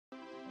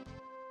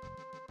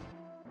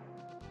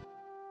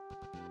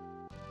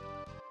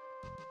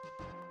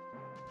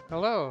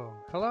Hello,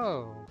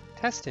 hello.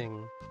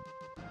 Testing.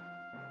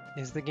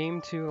 Is the game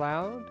too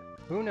loud?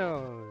 Who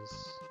knows?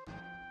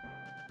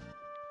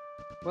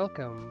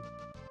 Welcome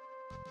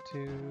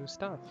to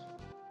stuff.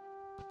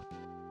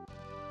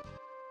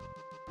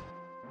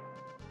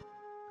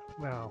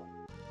 Well,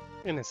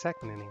 in a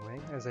second anyway,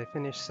 as I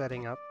finish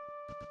setting up.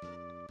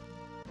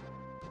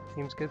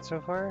 Seems good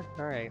so far?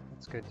 Alright,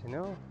 that's good to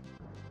know.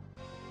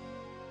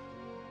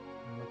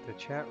 With the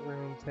chat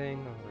room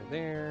thing over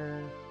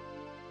there.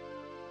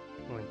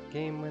 With the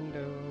game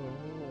window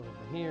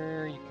over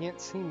here. You can't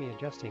see me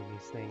adjusting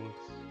these things.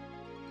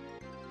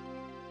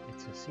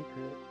 It's a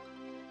secret.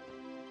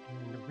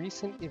 And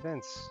recent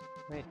events.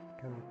 Wait,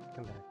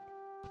 come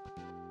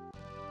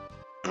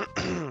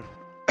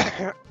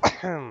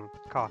back.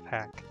 Cough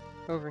hack.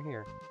 Over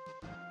here.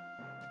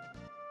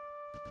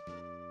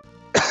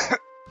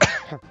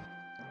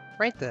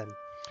 Right then.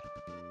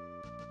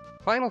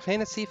 Final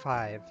Fantasy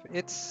V.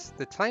 It's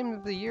the time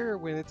of the year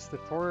when it's the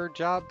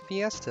 4-job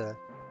Fiesta,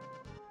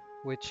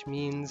 which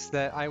means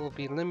that I will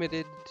be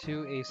limited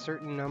to a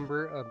certain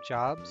number of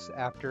jobs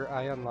after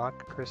I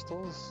unlock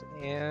crystals,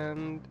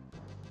 and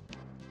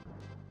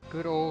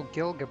good old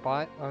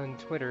Gilgabot on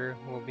Twitter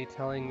will be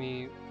telling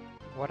me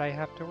what I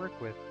have to work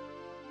with.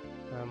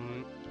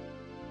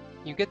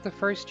 You get the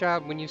first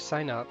job when you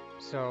sign up,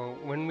 so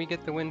when we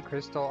get the Wind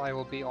Crystal, I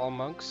will be all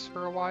monks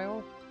for a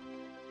while.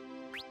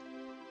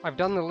 I've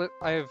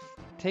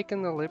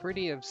taken the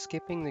liberty of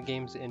skipping the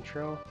game's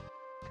intro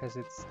because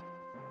it's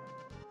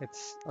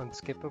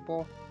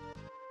unskippable.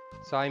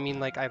 So I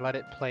mean, like, I let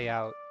it play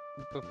out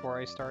before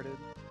I started.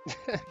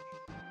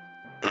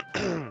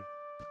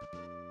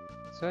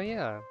 So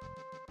yeah,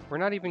 we're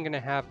not even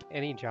gonna have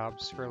any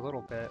jobs for a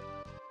little bit.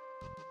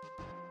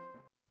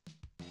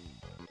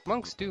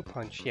 Monks do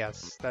punch,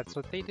 yes, that's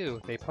what they do.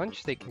 They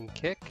punch, they can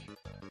kick,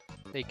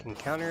 they can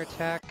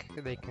counterattack,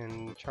 they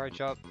can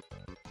charge up.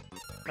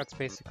 That's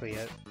basically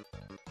it.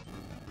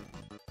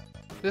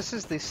 This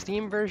is the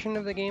Steam version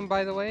of the game,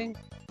 by the way.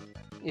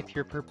 If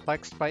you're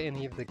perplexed by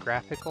any of the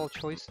graphical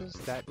choices,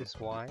 that is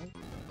why.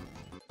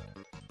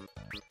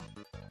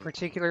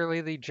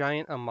 Particularly the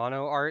giant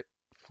Amano art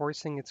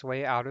forcing its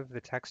way out of the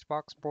text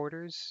box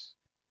borders.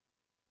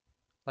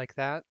 Like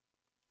that.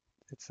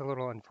 It's a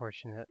little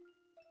unfortunate.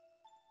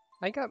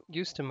 I got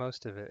used to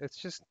most of it. It's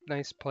just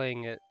nice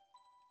playing it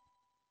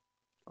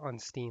on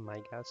Steam,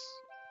 I guess.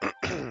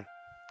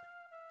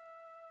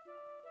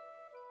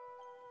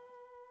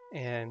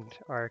 And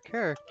our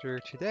character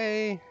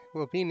today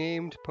will be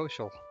named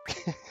Poshel.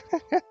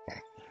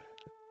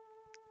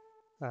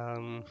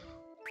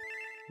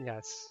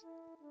 Yes.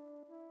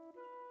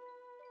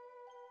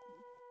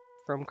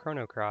 From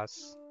Chrono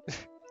Cross.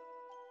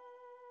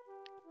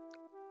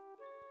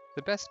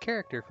 The best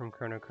character from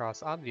Chrono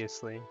Cross,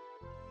 obviously.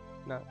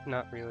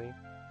 Not really.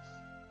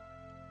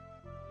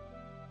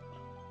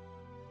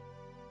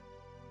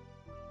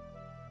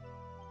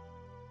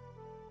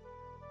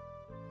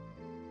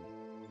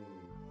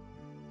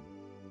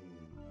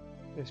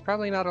 There's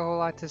probably not a whole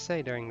lot to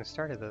say during the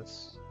start of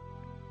this.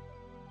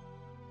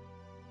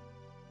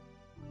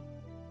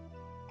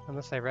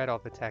 Unless I read all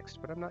the text,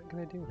 but I'm not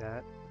gonna do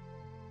that.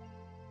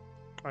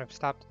 I've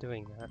stopped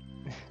doing that.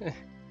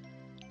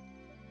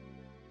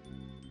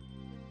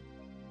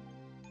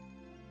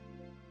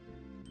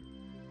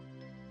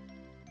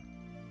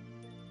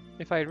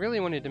 If I had really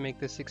wanted to make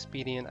this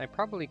expedient, I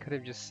probably could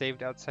have just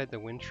saved outside the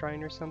Wind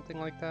Shrine or something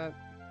like that.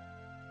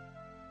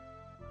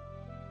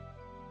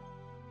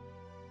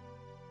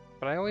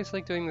 But I always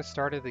like doing the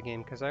start of the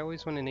game, because I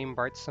always want to name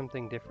Bart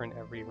something different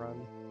every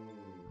run.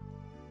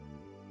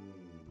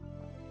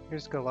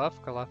 Here's Galuf.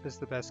 Galuf is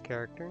the best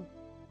character.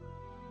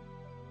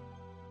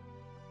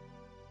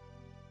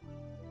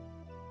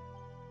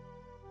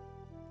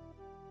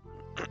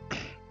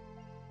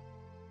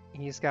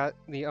 He's got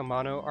the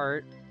Amano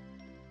art,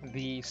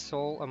 the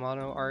Soul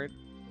Amano art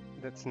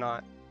that's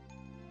not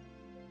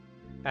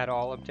at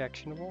all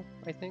objectionable,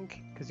 I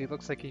think, because he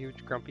looks like a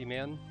huge grumpy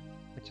man,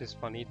 which is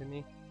funny to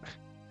me.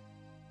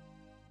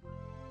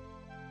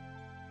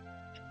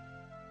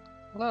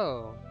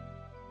 Hello.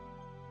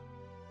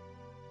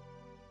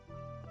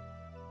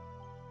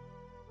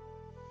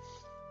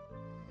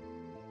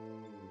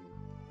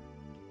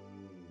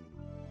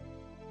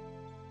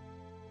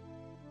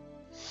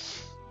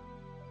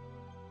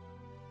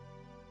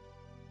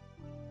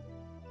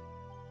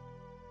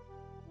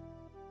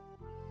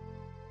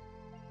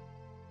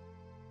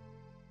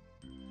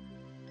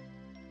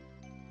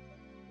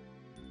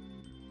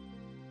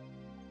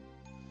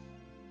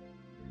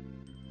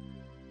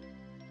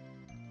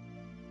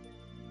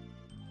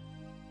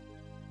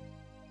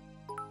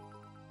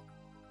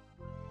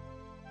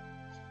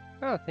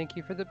 Oh, thank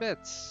you for the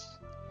bits.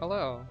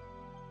 Hello.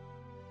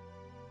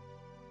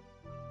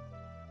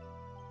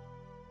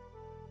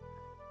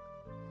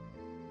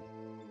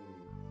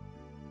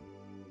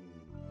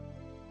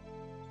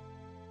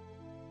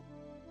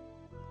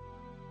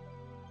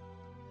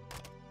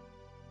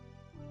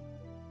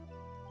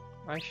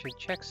 I should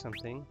check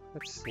something.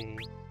 Let's see.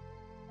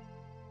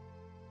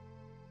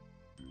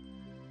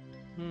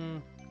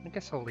 I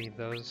guess I'll leave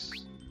those.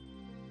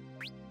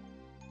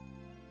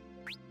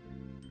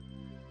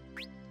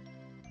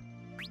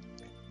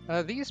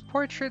 These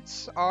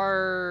portraits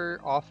are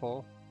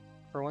awful,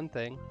 for one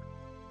thing.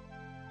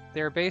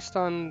 They're based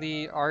on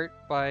the art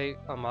by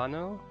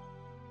Amano,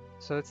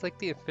 so it's like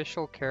the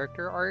official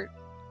character art,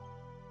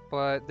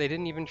 but they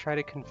didn't even try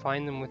to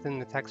confine them within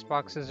the text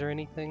boxes or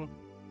anything.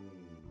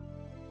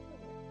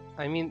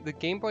 I mean, the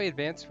Game Boy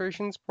Advance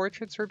version's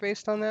portraits were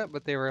based on that,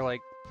 but they were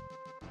like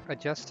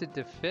adjusted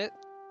to fit.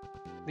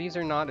 These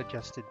are not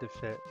adjusted to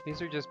fit.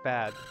 These are just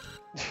bad.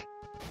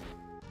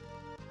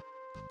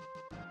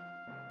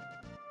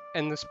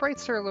 And the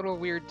sprites are a little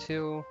weird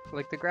too.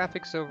 Like the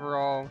graphics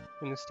overall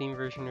in the Steam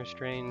version are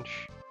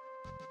strange.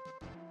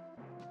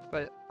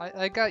 But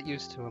I got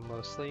used to them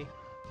mostly.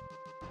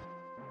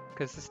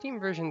 Because the Steam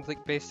version's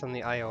like based on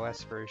the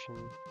iOS version.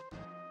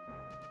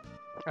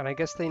 And I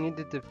guess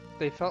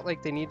they felt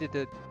like they needed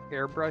to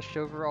airbrush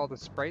over all the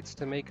sprites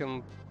to make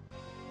them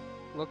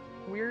look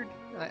weird?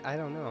 I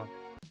don't know.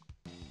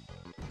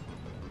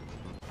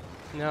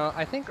 No,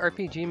 I think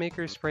RPG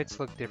Maker sprites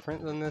look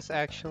different than this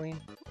actually.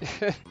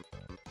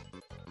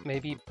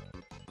 Maybe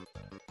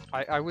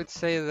I would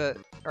say that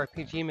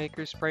RPG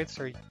Maker sprites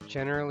are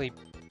generally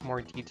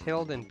more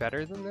detailed and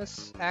better than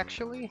this,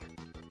 actually.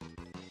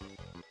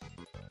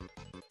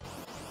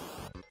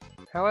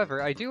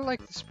 However, I do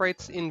like the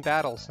sprites in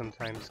battle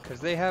sometimes,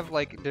 because they have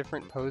like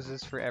different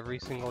poses for every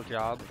single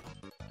job.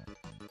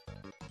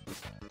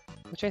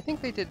 Which I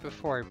think they did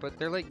before, but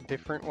they're like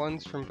different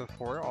ones from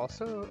before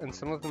also, and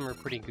some of them are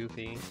pretty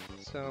goofy.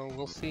 So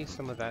we'll see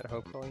some of that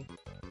hopefully.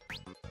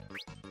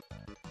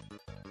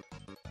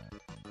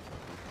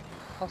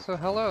 Also,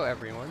 hello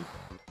everyone.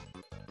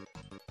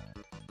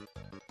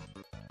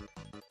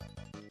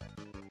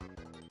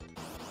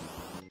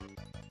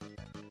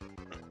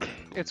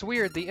 It's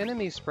weird, the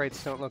enemy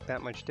sprites don't look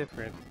that much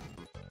different.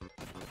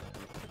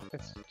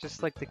 It's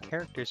just like the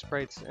character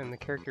sprites and the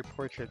character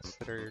portraits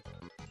that are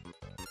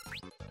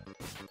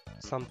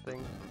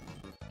something.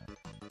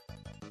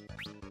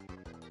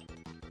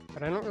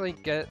 But I don't really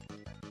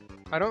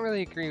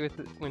agree with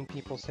it when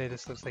people say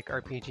this looks like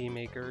RPG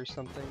Maker or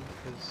something,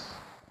 because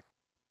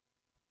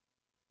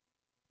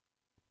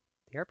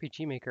the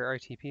RPG Maker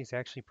RTP is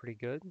actually pretty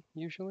good,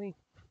 usually.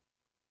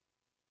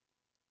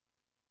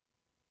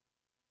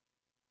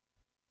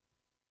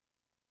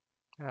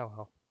 Oh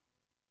well.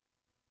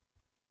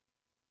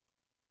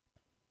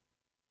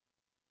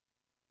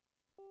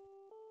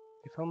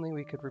 If only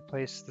we could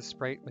replace the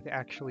sprite with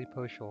actually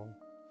Poshul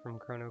from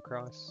Chrono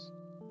Cross.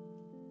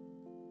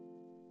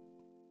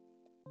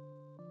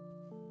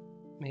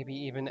 Maybe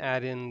even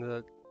add in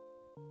the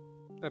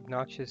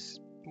obnoxious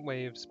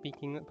way of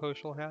speaking that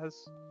Poshul has.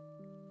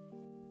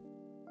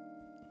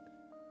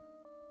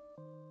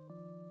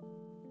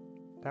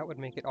 That would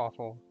make it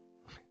awful.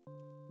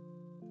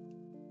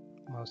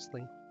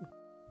 Mostly.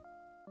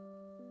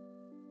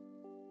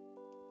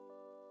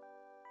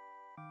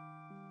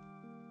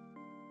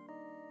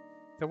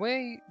 The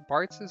way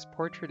Bartz's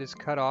portrait is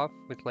cut off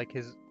with like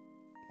his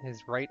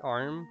right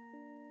arm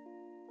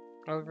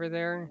over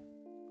there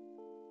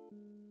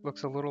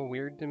looks a little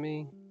weird to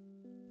me.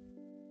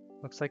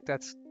 Looks like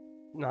that's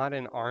not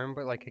an arm,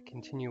 but like a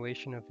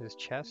continuation of his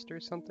chest or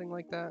something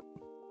like that.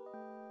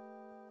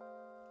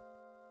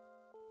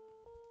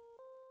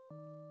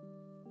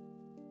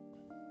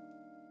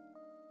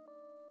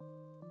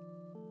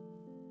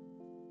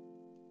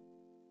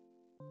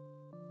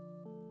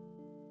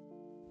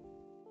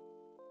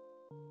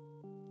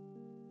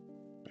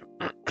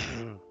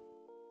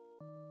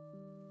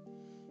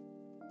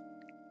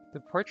 The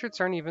portraits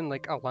aren't even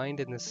like aligned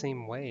in the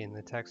same way in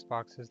the text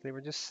boxes. They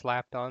were just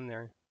slapped on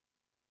there.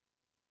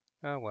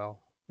 Oh well.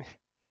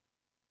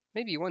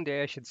 Maybe one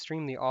day I should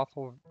stream the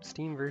awful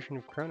Steam version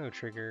of Chrono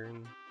Trigger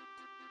and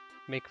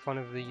make fun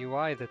of the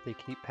UI that they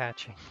keep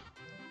patching.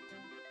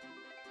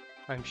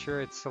 I'm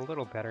sure it's a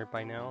little better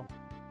by now.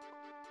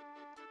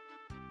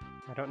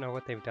 I don't know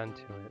what they've done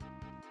to it.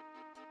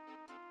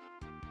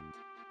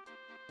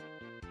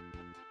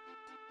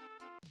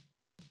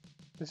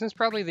 This is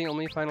probably the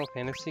only Final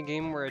Fantasy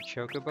game where a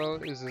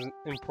Chocobo is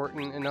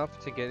important enough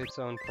to get its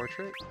own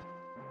portrait.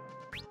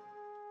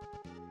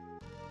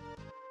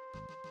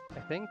 I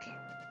think.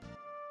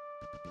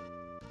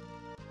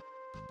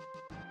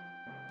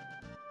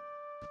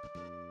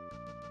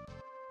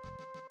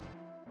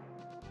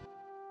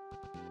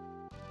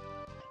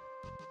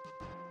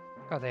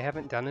 Oh, they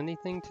haven't done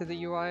anything to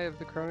the UI of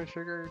the Chrono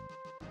Trigger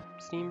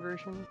Steam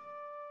version?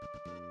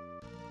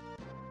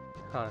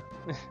 Huh.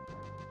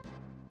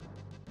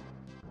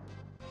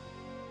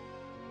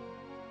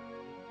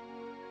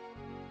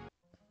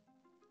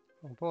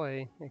 Oh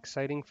boy,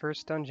 exciting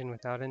first dungeon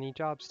without any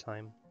jobs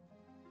time.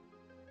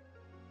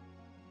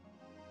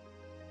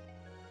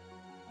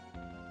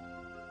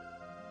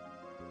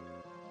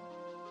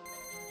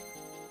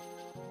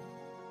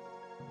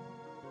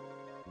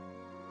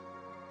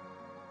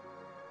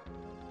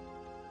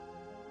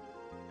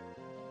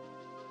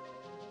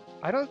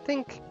 I don't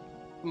think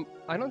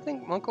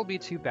Monk will be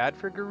too bad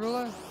for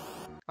Garula.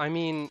 I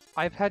mean,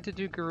 I've had to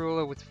do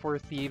Garula with 4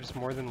 thieves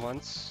more than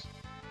once.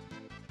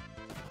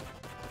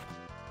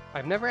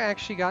 I've never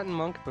actually gotten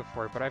Monk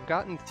before, but I've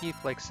gotten Thief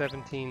like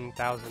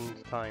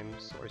 17,000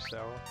 times or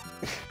so.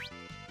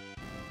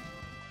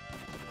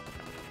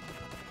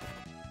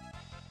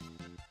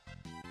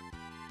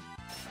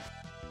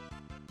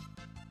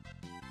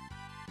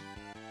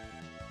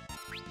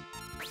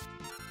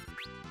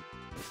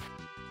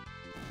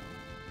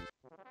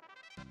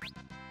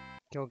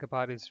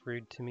 Gilgabot is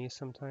rude to me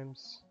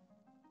sometimes.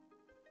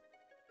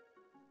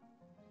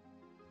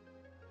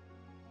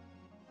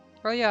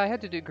 Oh yeah, I had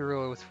to do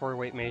Gorilla with 4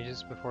 weight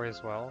mages before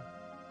as well.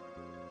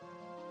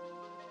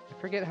 I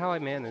forget how I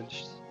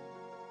managed.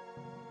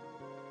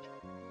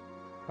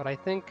 But I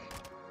think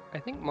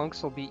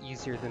monks will be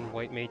easier than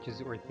white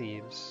mages or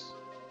thieves.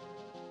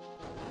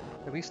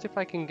 At least if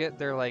I can get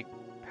their like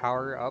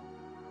power up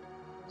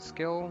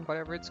skill,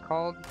 whatever it's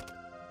called,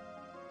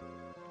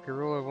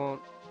 Gorilla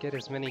won't get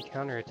as many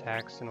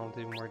counterattacks and I'll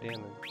do more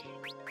damage.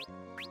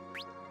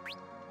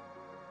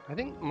 I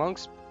think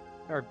monks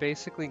are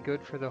basically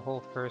good for the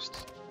whole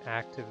first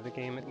act of the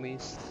game at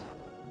least.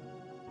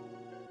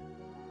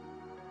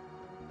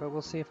 But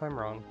we'll see if I'm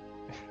wrong.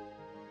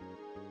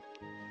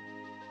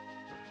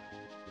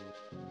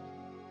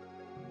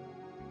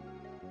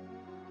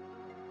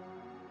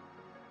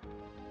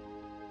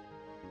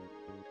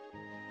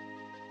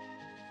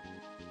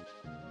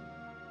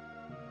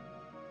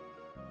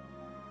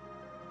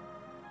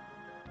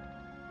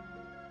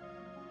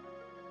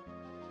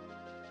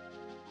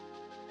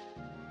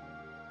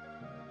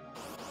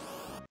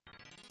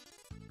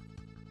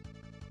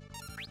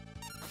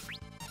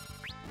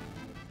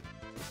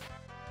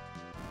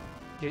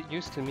 Get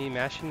used to me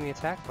mashing the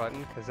attack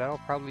button, because that'll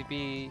probably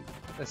be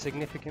a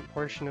significant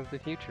portion of the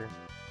future.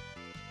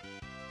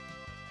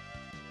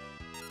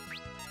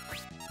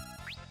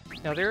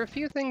 Now there are a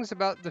few things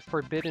about the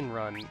Forbidden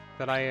Run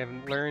that I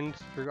have learned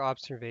through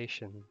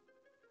observation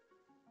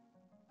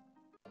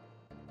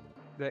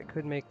that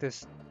could make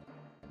this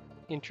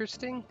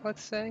interesting,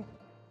 let's say.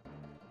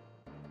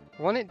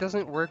 One, it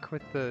doesn't work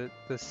with the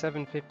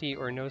 750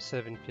 or no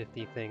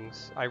 750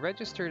 things. I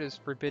registered as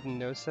forbidden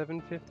no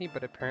 750,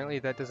 but apparently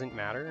that doesn't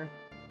matter,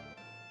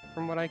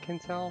 from what I can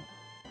tell.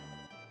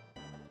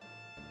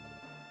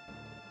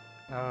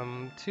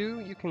 2,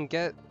 you can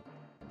get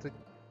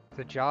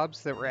the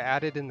jobs that were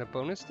added in the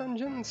bonus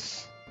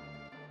dungeons.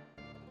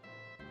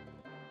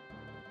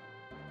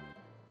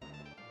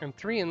 And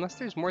 3, unless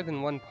there's more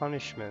than one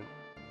punishment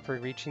for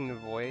reaching the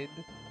void.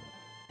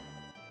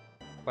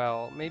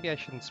 Well, maybe I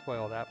shouldn't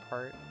spoil that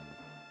part.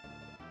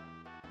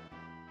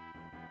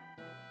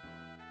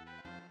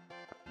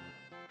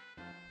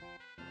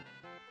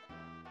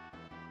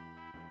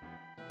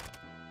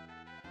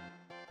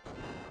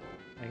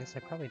 I guess I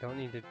probably don't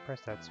need to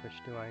press that switch,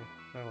 do I?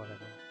 Oh,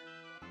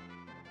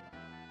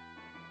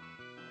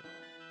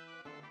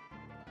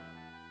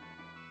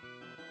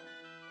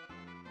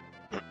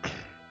 whatever.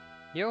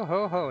 Yo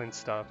ho ho and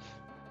stuff.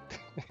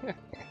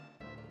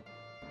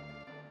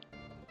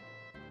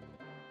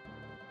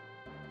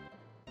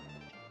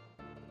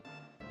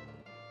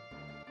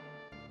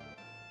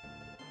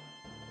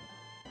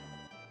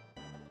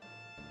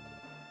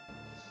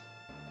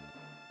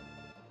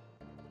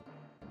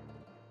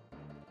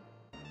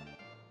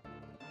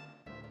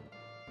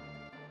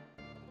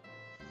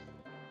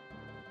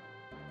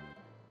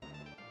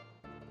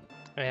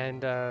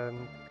 And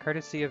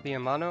courtesy of the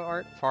Amano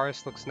art,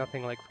 Forest looks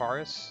nothing like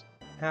Forest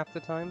half the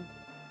time.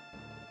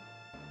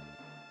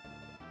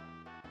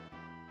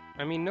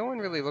 I mean, no one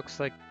really looks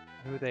like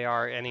who they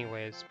are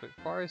anyways, but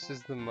Forest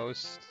is the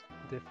most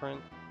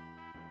different.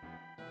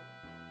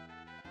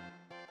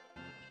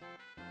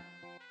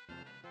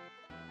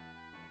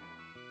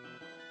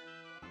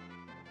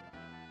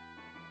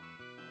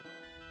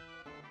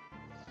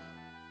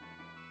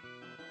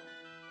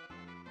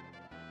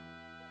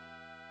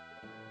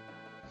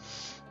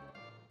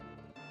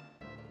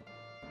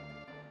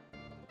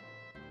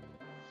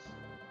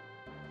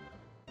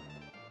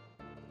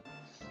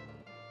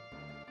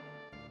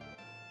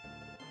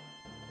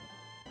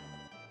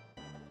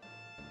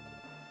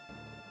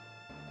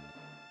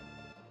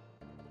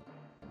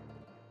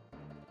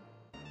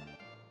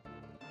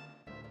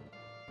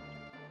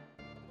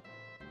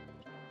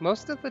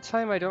 Most of the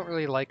time I don't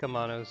really like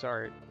Amano's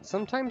art.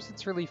 Sometimes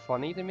it's really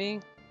funny to me.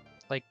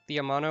 Like the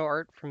Amano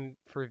art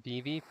for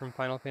Vivi from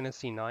Final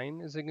Fantasy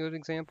IX is a good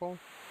example.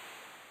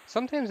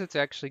 Sometimes it's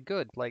actually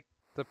good, like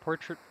the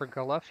portrait for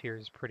Galuf here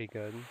is pretty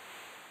good.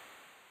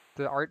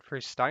 The art for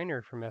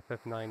Steiner from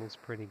FF9 is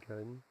pretty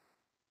good.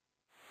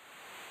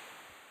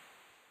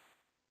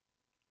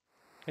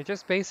 It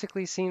just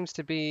basically seems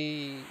to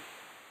be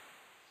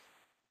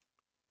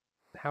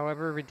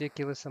however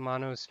ridiculous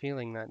Amano's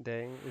feeling that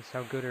day is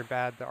how good or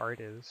bad the art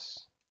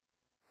is.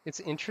 It's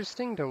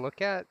interesting to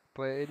look at,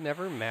 but it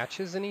never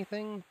matches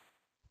anything.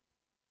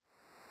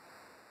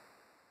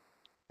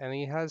 And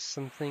he has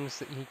some things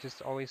that he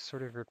just always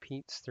sort of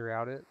repeats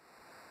throughout it.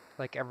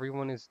 Like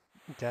everyone is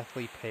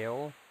deathly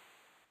pale.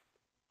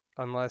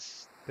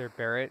 Unless they're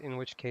Barrett, in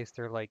which case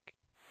they're like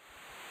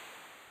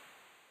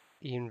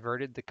he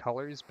inverted the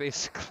colors,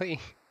 basically,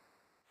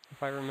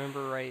 if I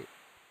remember right.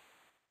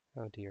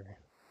 Oh dear.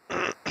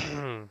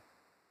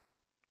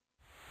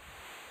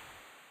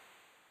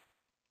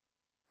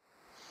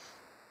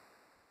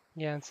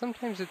 Yeah, and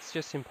sometimes it's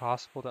just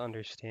impossible to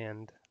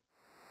understand.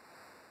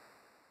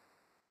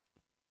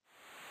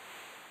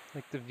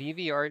 Like, the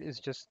Vivi art is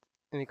just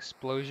an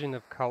explosion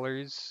of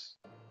colors,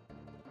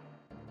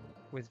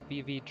 with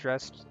Vivi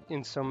dressed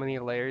in so many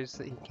layers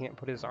that he can't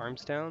put his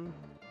arms down.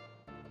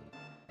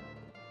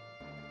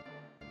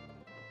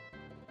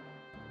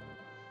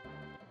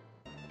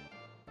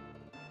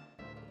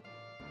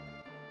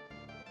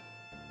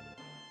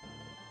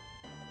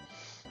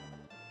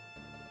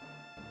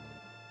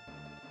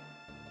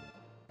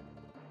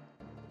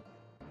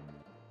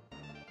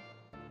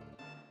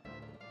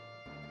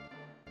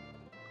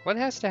 What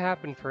has to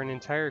happen for an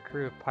entire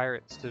crew of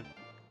pirates to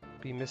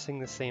be missing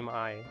the same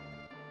eye?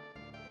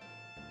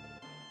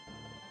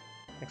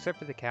 Except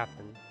for the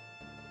captain.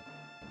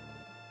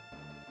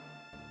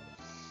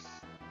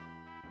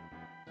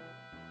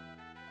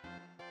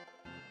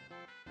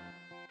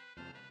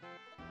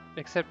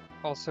 Except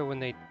also when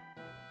they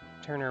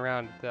turn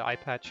around, the eye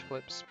patch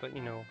flips, but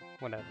you know,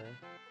 whatever.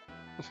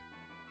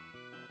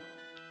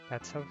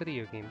 That's how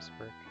video games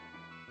work.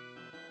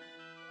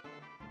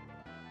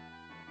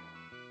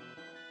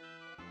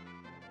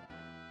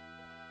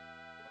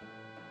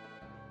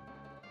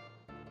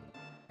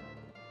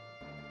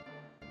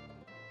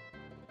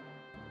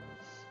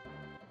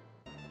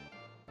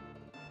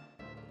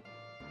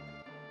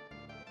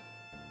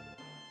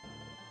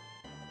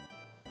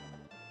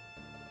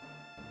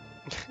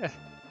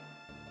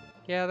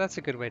 Yeah, that's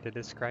a good way to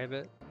describe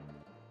it.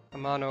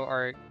 Amano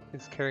art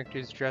is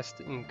characters dressed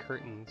in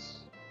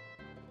curtains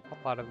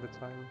a lot of the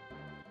time.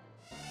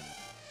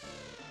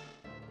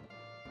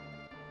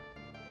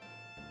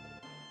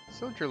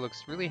 Soldier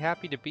looks really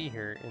happy to be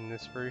here in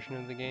this version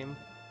of the game.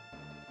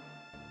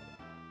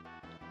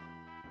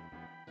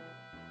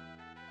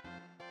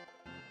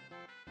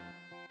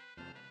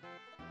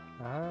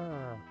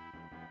 Ah.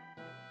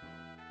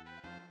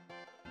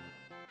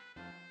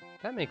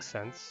 That makes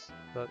sense,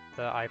 the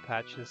eye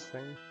patches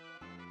thing.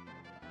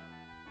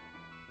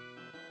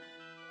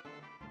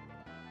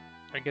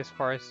 I guess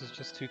Forest is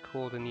just too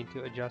cool to need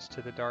to adjust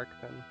to the dark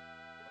then.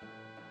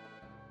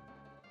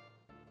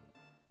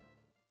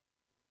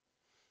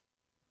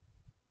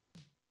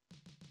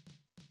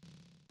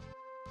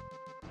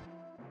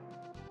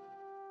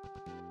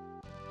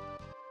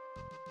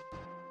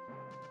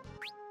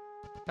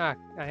 Ah,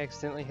 I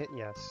accidentally hit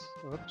yes.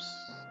 Oops.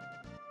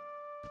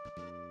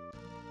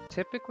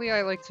 Typically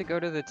I like to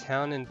go to the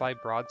town and buy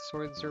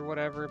broadswords or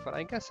whatever, but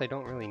I guess I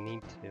don't really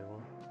need to.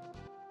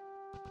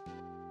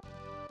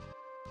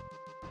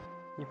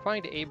 You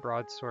find a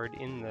broadsword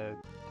in the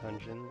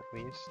dungeon, at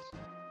least.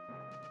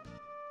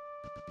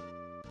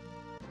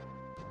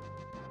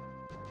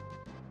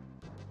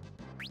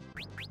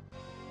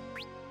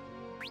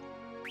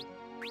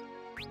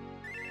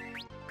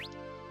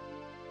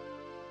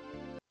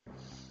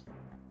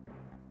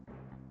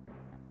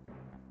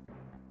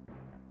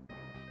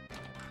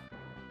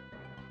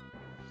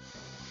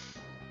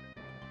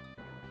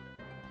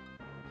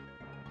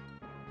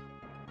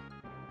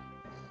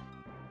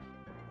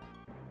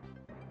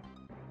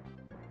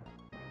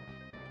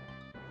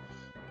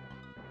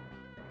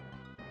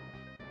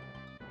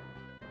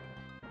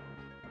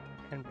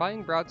 And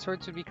buying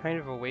broadswords would be kind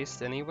of a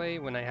waste anyway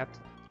when I have to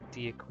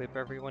de-equip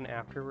everyone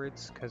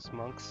afterwards, because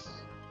monks.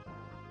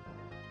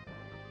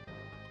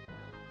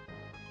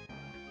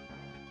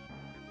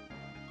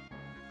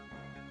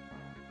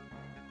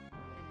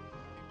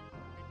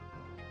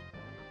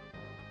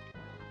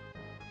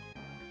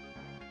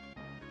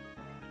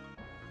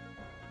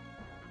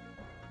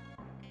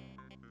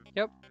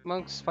 Yep,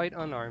 monks fight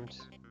unarmed.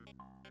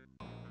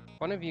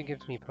 One of you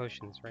gives me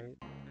potions, right?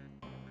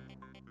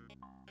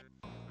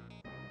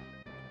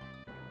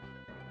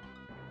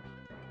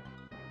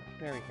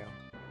 There we go.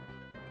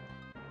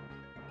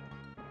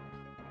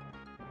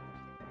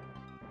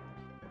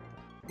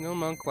 No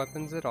monk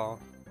weapons at all.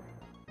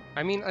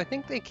 I mean, I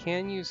think they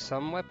can use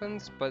some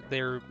weapons, but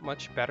they're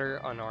much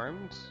better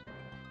unarmed.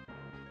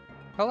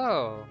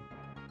 Hello!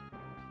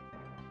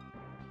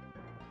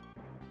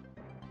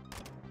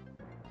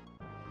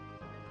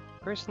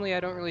 Personally, I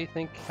don't really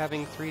think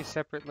having 3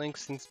 separate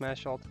links in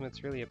Smash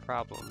Ultimate's really a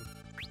problem.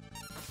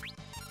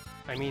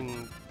 I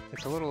mean,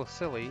 it's a little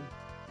silly,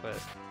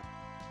 but...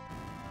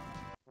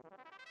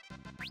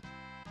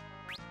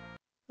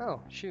 Oh,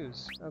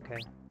 shoes. Okay.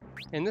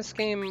 In this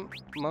game,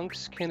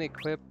 monks can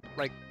equip,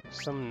 like,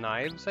 some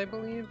knives, I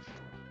believe?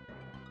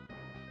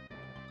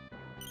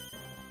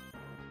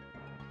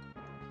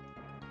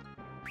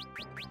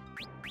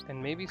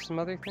 And maybe some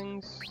other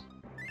things?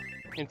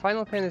 In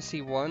Final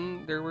Fantasy I,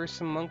 there were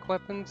some monk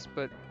weapons,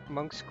 but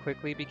monks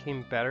quickly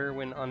became better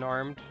when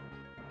unarmed,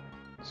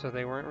 so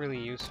they weren't really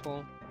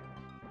useful.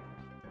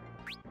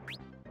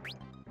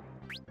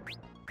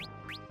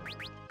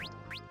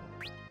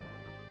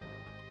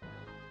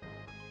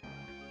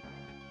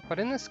 But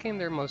in this game,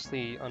 they're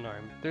mostly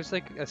unarmed. There's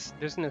like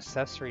there's an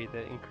accessory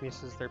that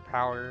increases their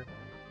power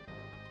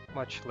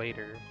much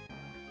later.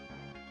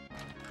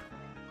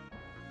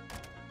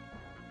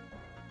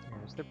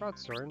 There's the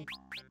broadsword.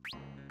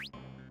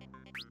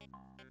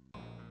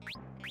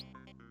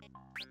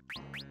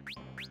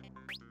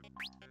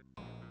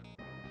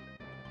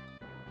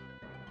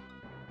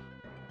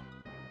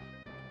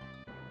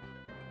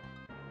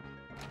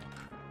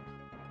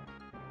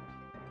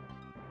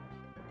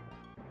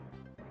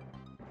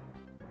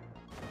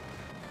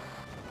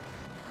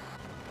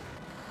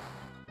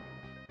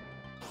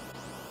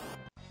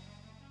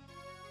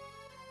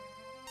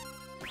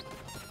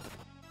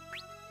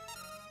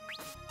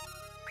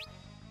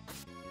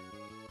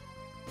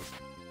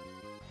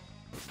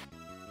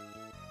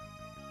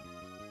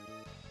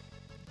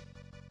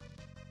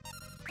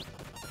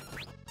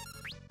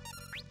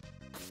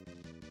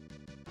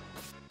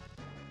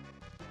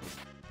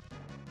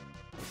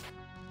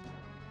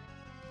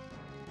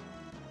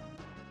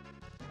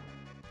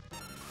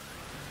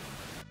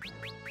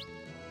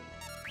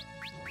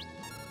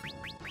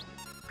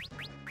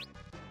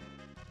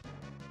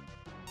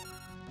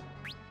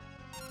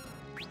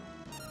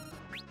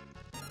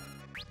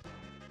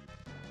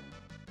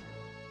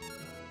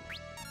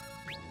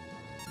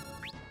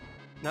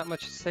 Not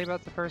much to say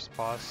about the first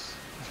boss.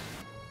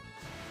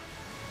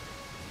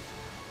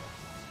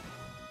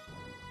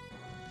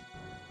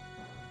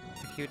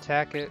 If you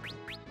attack it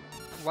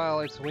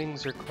while its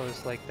wings are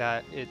closed like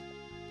that, it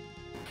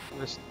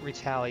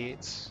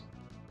retaliates.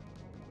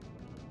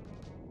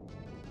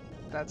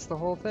 That's the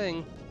whole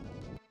thing.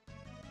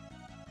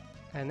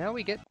 And now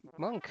we get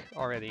Monk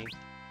already.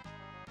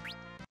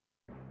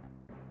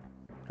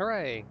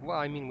 Hooray! Well,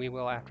 I mean, we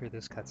will after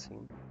this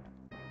cutscene.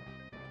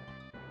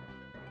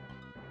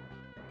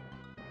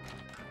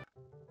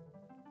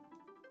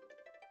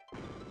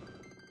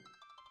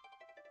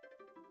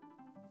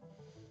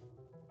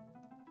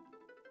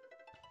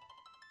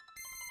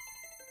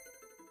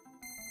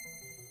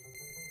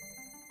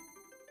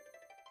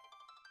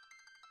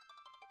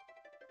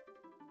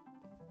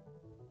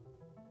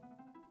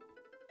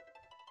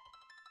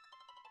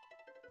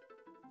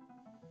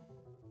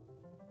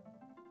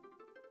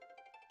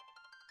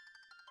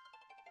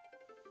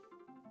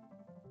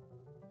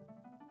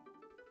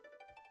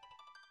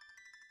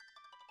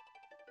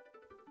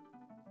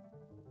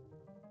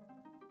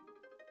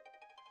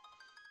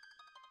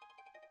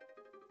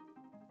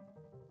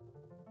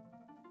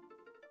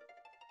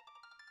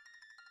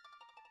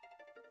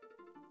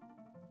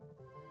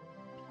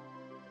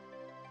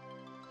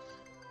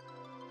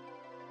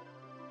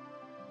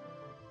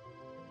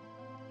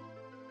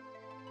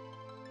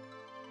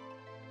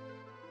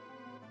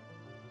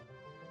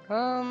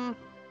 I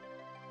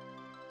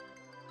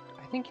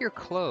think you're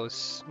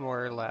close,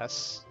 more or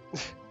less.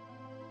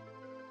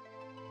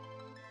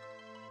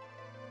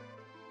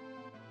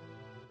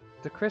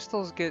 The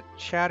crystals get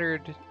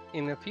shattered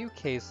in a few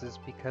cases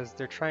because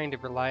they're trying to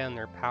rely on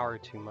their power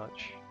too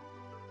much.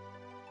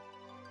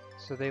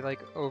 So they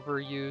like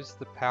overuse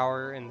the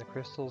power and the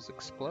crystals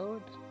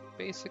explode,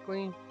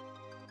 basically.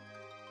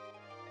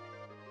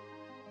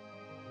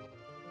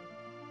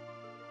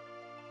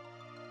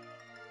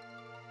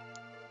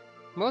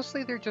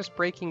 Mostly they're just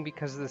breaking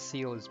because the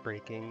seal is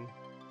breaking.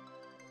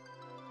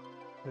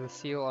 The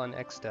seal on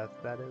X-Death,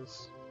 that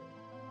is.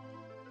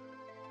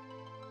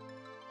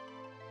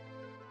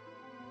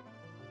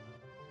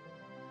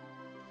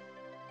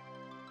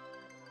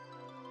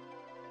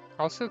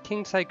 Also,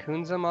 King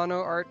Tycoon's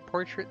mono art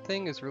portrait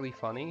thing is really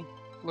funny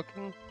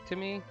looking to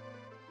me.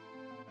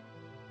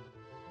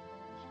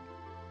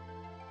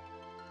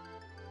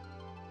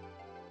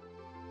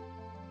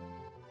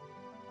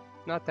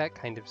 Not that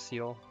kind of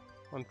seal,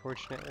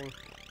 unfortunately.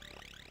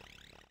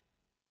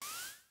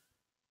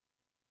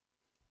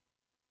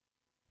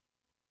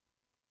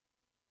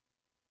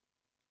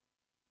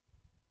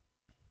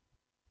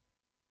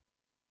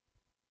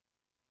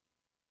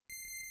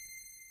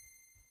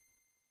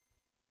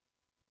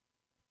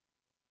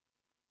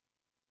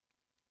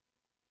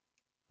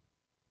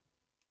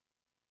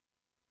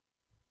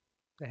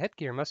 The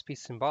headgear must be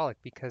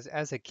symbolic because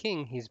as a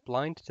king, he's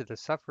blind to the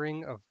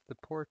suffering of the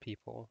poor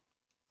people.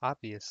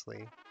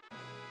 Obviously.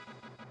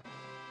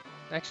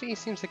 Actually, he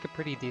seems like a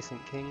pretty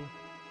decent king,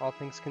 all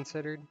things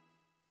considered.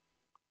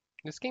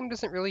 This game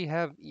doesn't really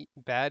have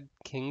bad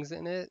kings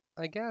in it,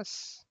 I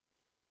guess.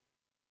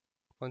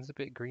 One's a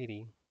bit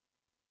greedy.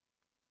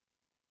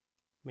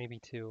 Maybe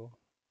two.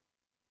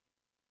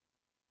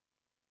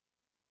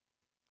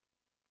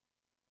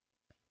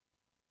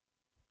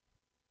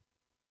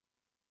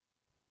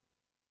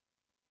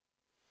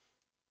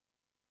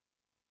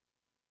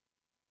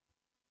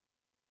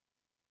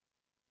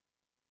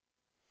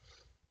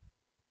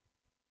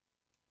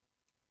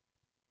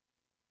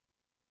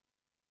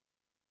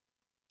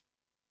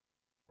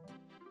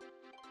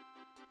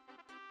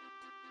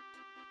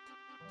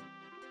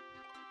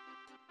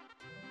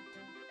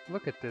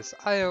 Look at this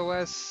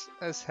iOS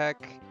as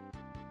heck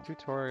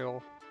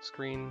tutorial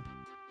screen.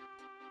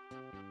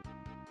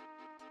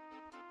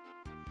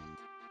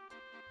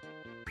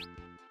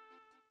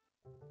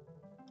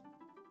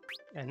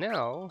 And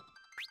now...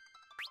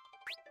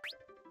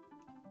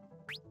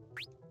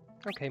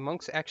 Okay,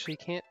 monks actually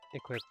can't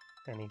equip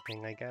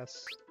anything, I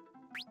guess.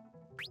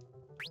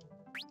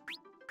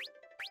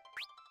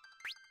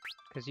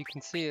 Because you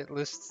can see it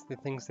lists the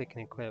things they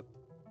can equip.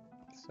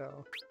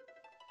 So...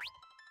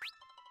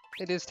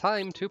 It is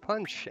time to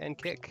punch and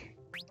kick.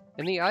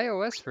 In the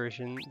iOS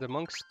version, the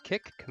monk's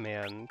kick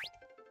command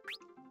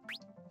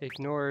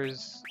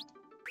ignores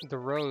the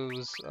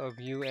rows of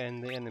you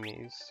and the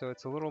enemies, so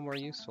it's a little more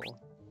useful.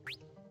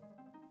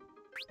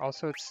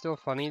 Also, it's still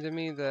funny to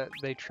me that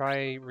they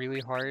try really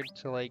hard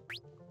to, like,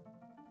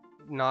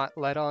 not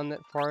let on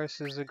that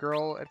Forrest is a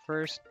girl at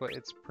first, but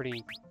it's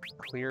pretty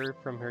clear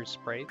from her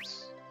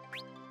sprites.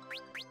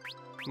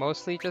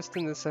 Mostly just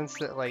in the sense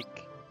that,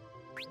 like,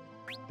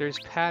 there's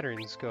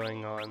patterns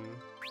going on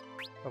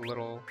a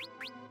little.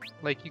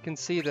 Like, you can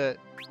see that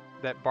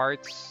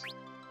Bart's,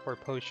 or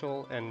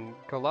Poshul, and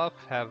Goluf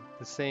have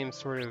the same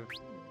sort of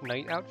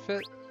night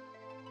outfit,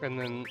 and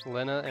then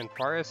Lena and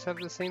Forrest have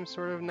the same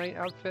sort of night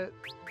outfit.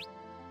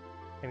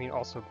 I mean,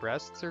 also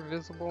breasts are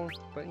visible,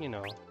 but you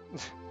know.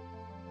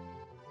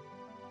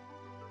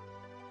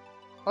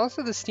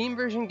 Also, the Steam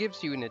version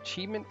gives you an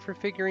achievement for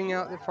figuring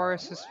out that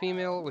Forrest is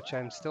female, which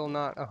I'm still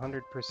not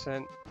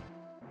 100%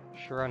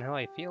 sure on how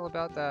I feel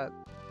about that.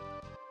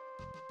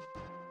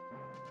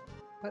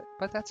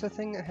 But that's a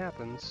thing that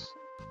happens.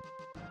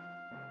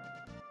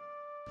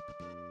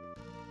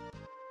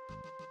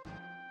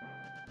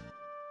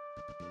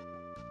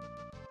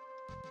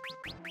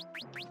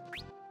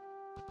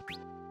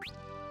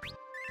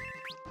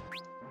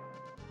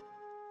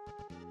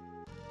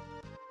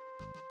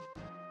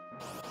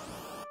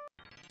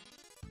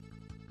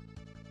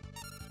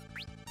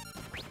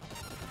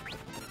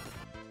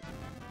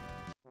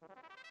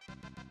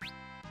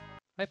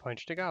 I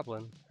punched a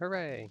goblin.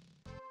 Hooray!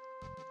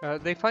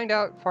 They find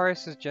out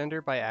Forrest's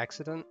gender by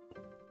accident,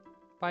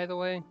 by the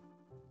way.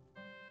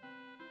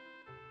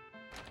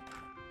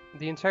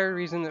 The entire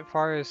reason that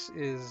Forrest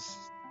is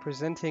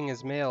presenting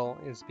as male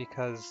is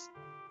because,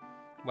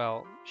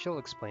 well, she'll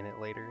explain it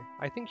later.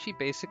 I think she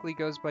basically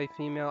goes by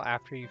female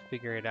after you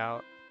figure it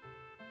out.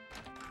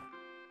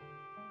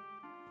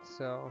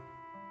 So,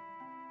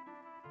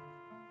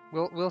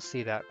 we'll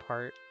see that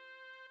part.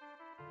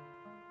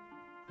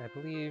 I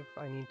believe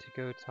I need to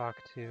go talk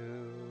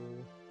to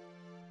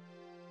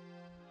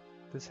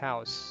this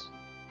house.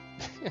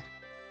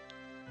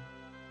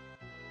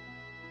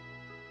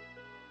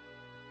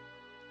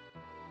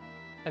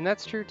 And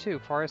that's true too.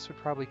 Forrest would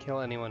probably kill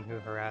anyone who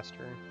harassed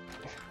her.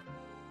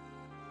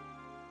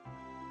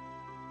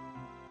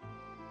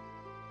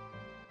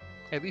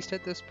 At least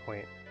at this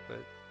point, but...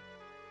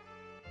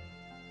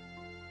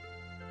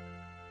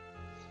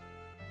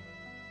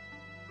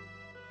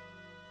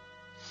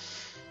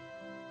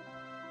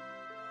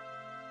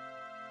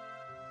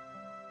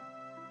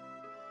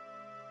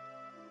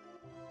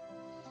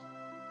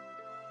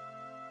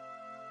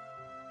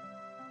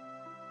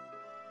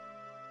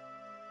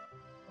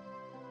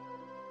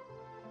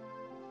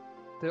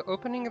 The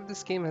opening of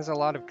this game has a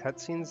lot of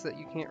cutscenes that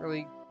you can't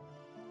really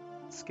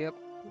skip.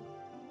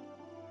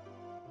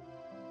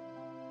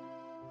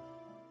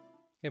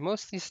 It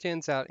mostly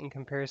stands out in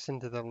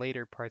comparison to the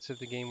later parts of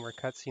the game where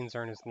cutscenes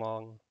aren't as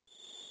long.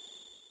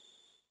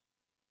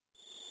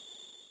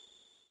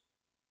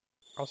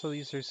 Also,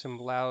 these are some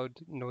loud,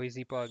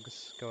 noisy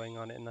bugs going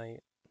on at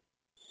night.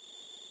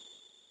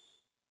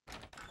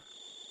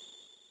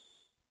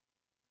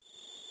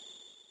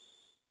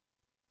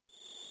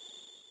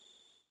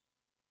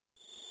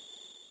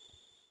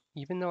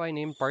 Even though I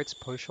named Bart's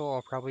Poshul,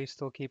 I'll probably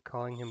still keep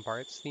calling him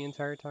Bart's the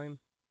entire time.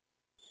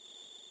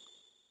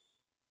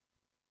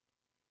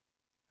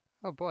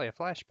 Oh boy, a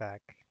flashback.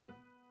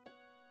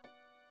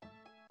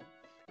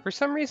 For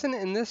some reason,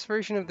 in this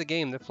version of the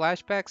game, the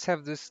flashbacks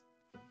have this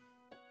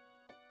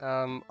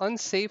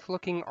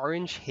unsafe-looking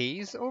orange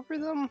haze over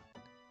them.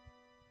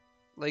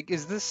 Like,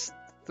 is this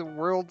the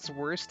world's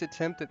worst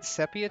attempt at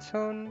sepia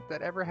tone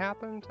that ever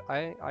happened?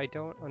 I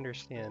don't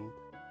understand.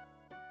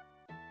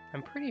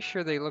 I'm pretty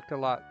sure they looked a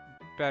lot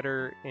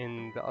better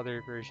in the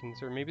other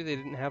versions, or maybe they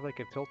didn't have like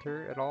a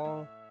filter at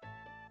all.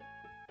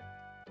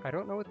 I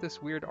don't know what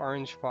this weird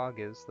orange fog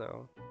is,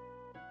 though.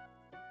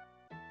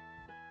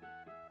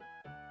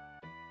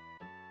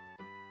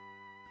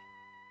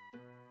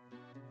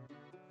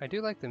 I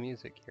do like the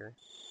music here.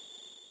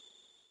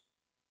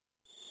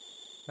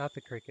 Not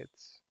the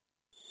crickets.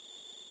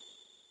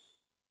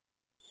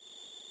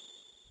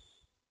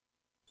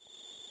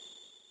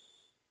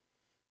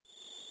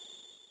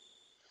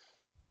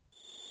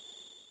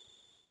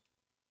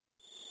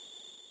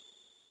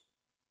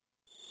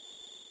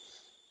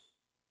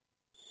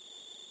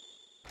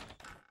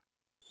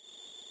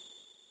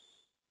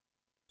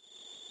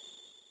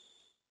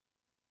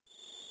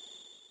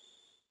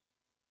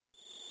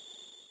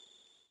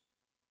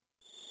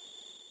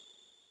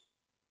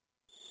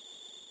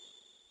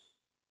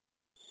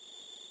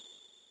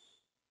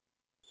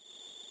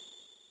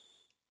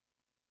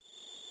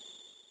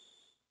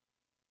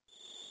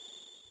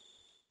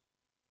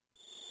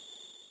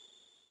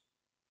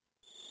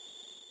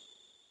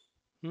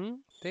 Hmm?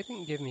 They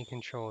didn't give me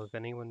control of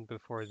anyone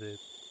before the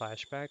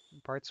flashback.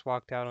 Bart's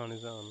walked out on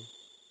his own.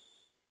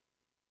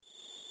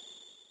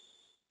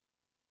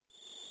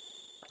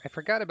 I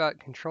forgot about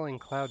controlling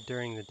Cloud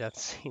during the death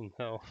scene,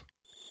 though.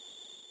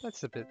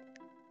 That's a bit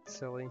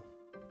silly.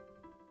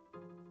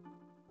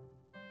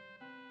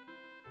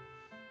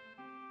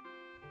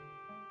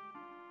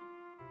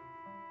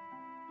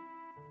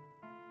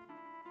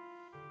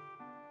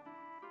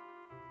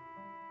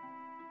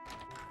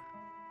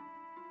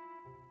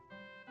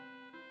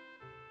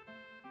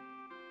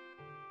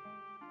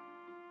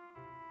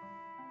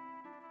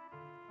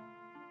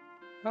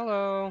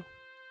 Hello!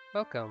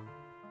 Welcome.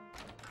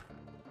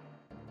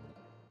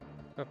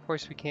 Of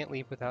course we can't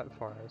leave without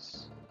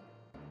Forrest.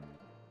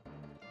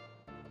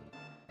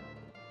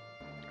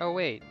 Oh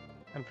wait,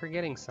 I'm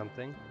forgetting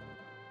something.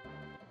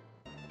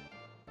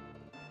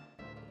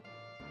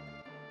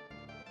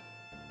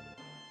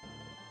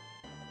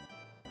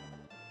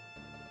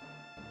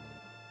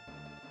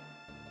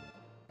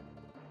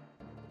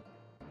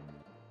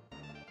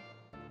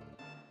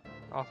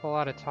 Awful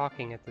lot of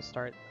talking at the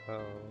start,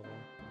 though.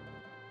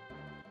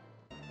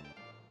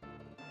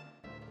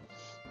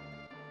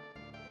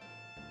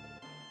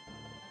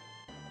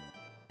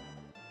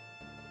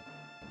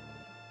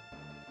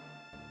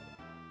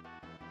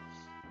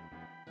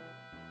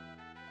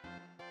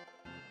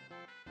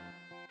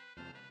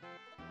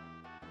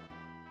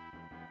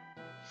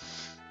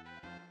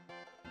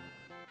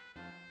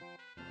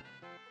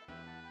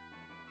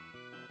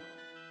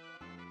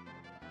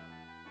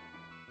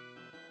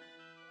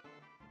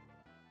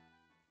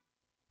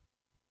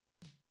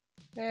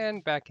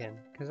 And back in,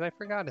 because I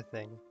forgot a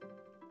thing.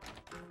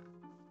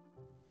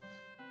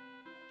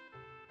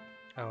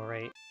 Oh,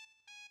 right.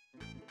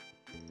 I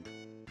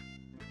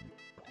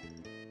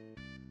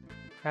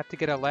have to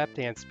get a lap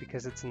dance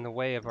because it's in the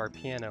way of our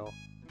piano.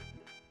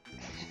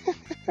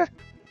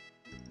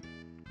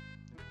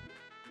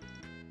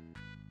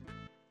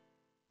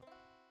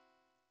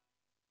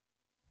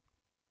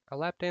 A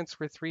lap dance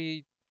where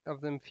 3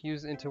 of them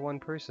fuse into one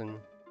person.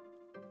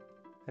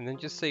 And then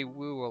just say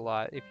woo a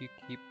lot if you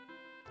keep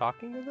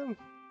talking to them?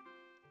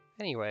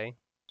 Anyway.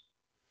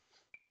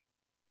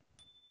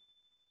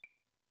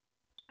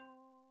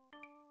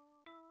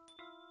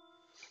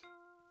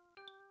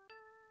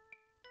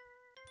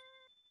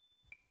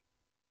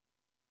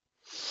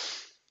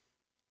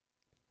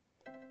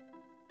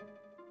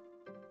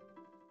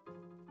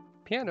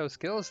 Piano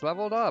skills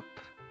leveled up!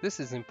 This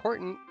is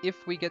important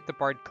if we get the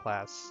Bard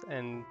class,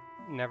 and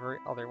never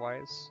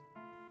otherwise.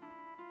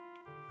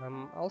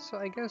 Also,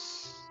 I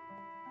guess,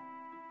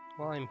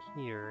 while I'm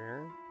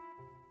here,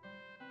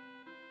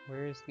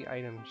 where is the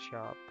item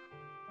shop?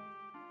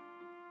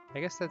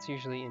 I guess that's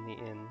usually in the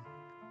inn.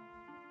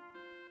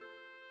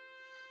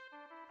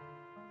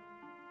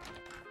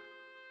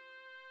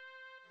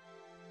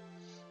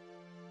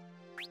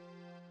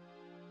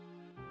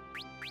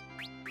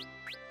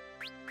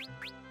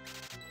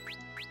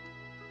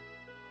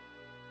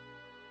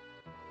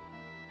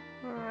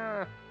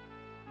 Ah,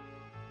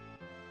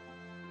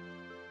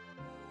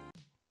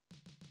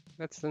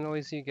 that's the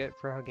noise you get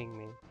for hugging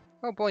me.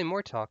 Oh boy,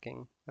 more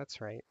talking.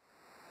 That's right.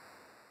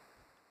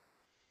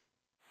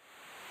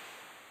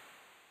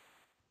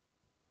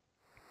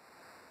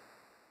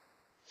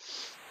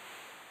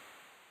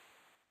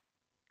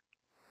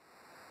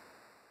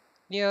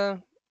 Yeah,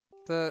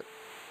 the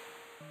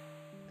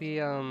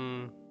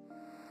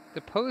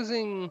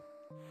posing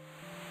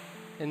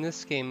in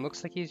this game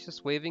looks like he's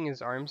just waving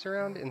his arms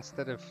around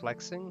instead of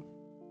flexing.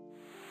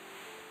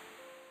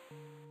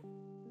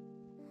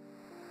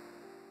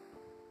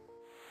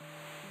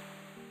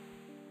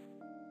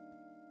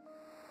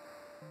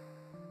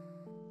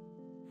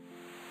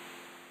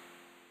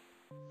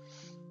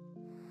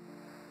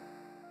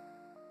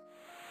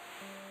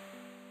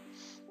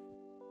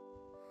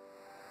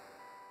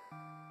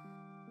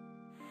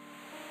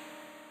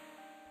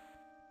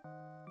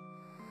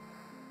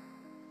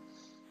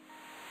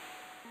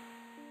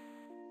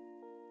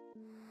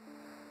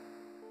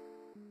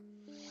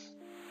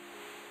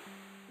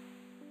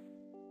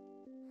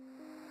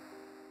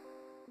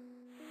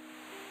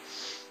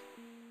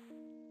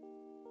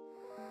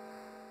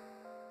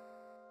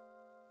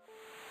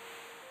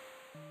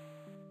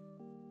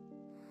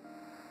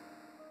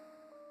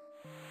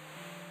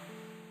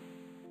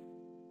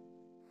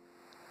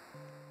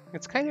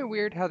 It's kind of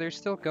weird how they're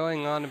still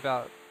going on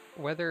about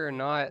whether or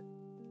not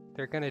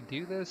they're gonna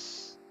do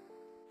this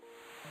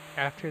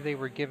after they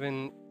were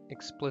given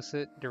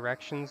explicit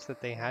directions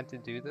that they had to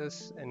do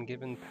this and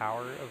given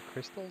power of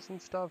crystals and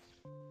stuff.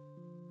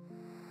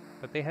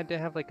 But they had to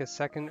have like a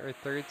second or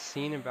third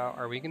scene about,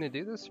 are we gonna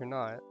do this or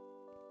not?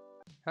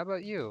 How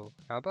about you?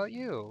 How about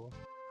you?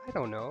 I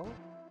don't know.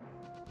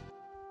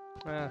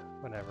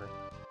 Whatever.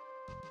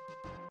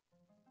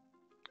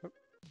 Oop.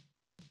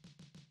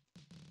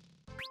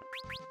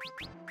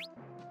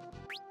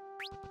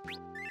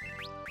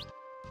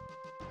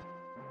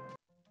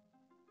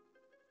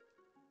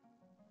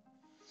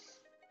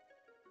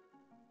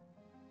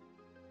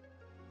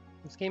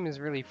 This game is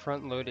really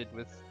front-loaded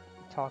with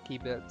talky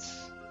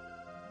bits.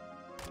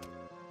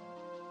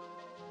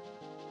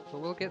 But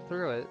we'll get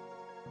through it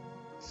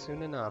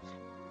soon enough.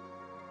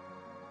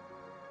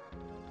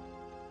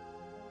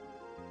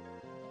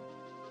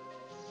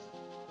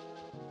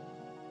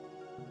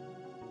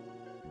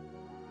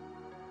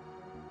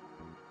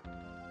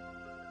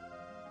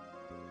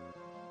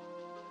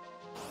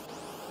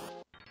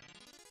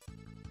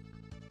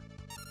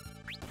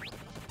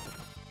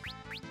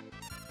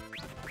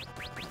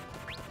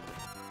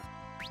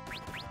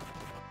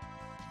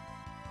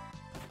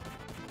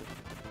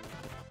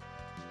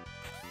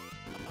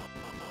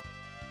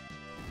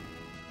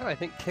 Oh, I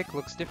think Kick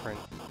looks different.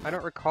 I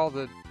don't recall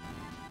the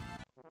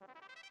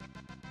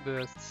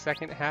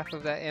second half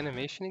of that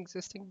animation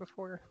existing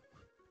before.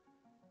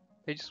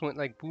 They just went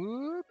like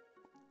whoop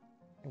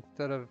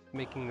instead of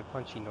making the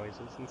punchy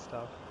noises and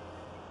stuff.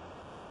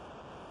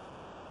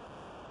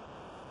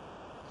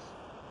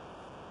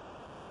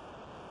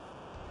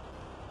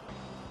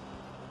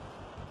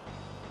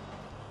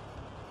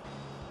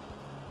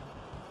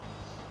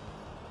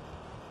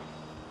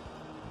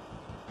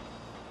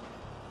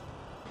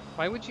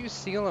 Why would you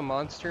seal a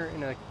monster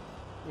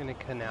in a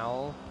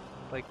canal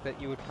like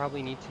that you would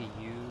probably need to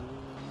use?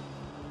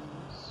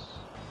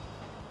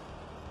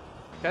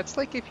 That's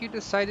like if you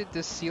decided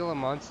to seal a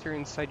monster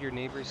inside your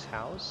neighbor's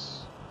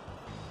house?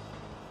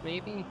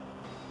 Maybe?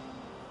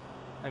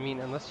 I mean,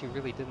 unless you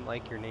really didn't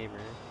like your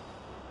neighbor.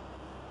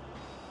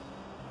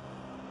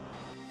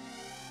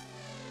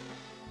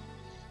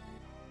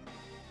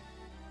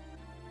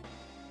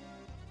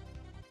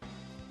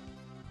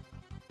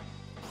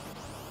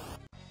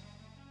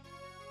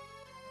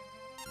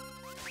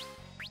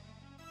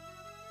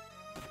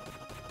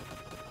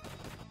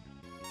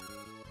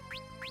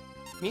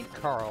 Meet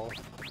Carl.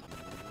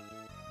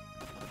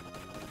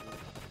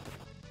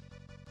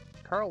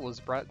 Carl was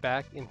brought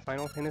back in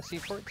Final Fantasy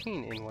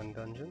XIV in one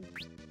dungeon.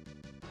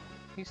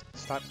 Please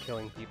stop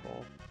killing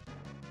people.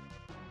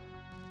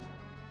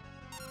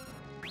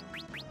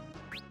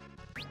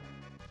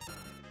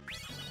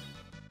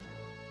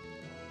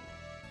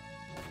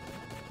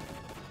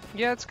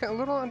 Yeah, it's a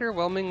little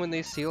underwhelming when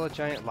they seal a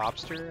giant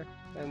lobster,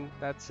 and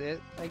that's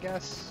it, I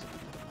guess.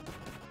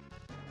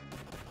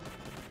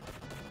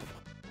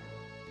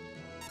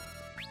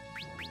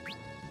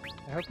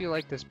 I hope you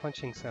like this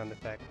punching sound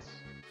effect.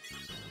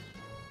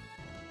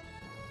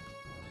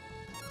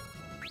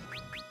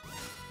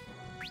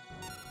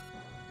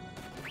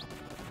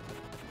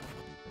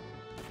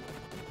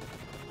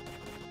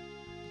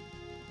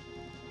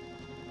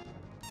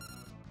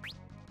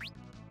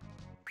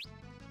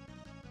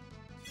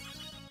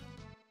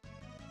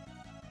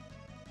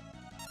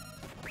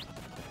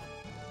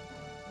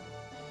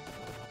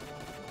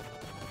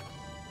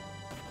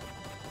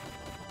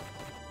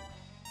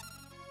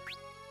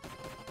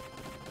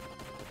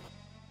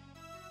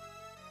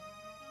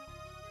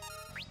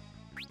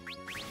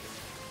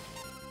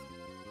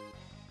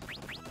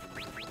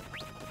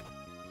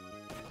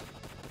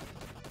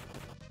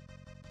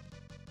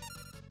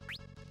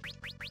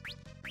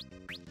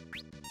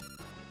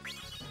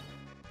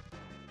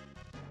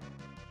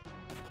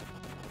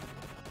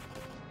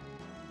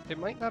 It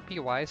might not be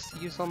wise to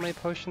use all my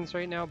potions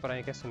right now, but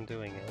I guess I'm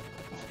doing it.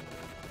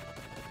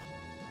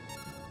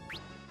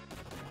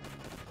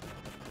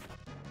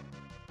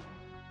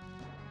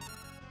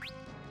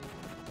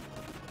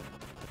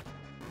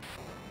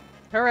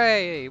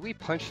 Hooray! We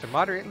punched a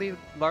moderately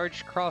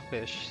large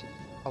crawfish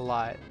a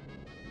lot.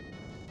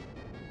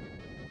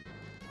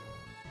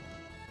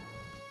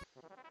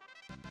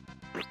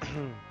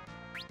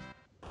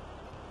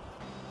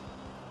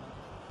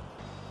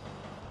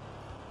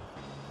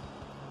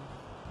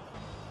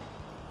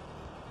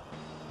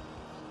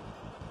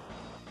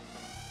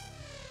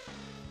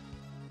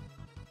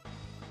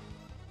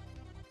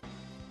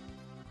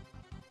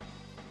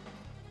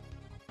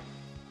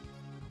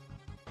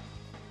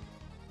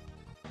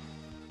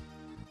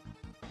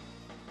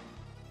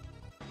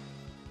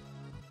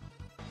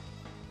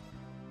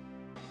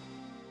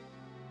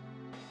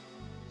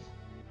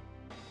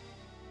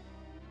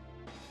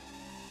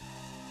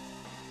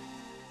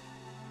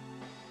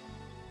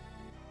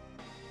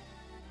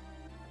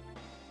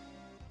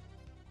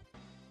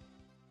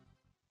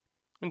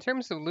 In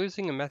terms of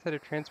losing a method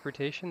of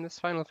transportation, this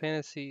Final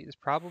Fantasy is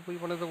probably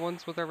one of the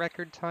ones with a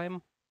record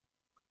time.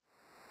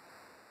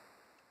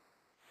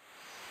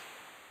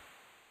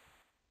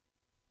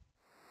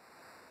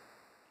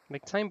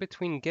 Like, time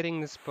between getting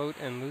this boat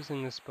and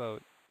losing this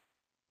boat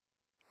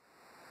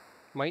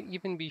might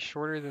even be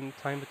shorter than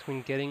the time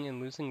between getting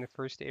and losing the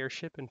first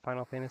airship in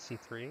Final Fantasy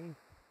III.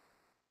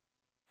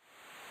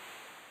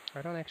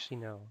 I don't actually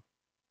know.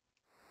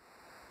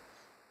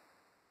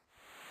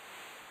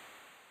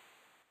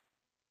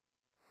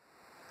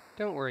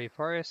 Don't worry,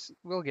 Forrest.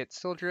 We'll get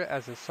Sildra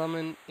as a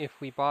summon if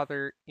we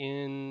bother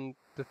in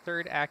the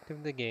third act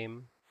of the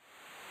game.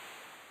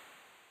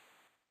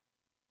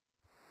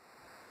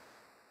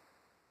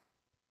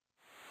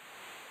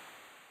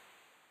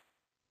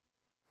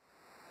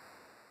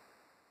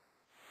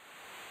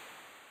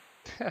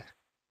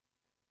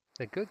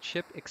 The good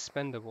ship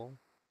expendable.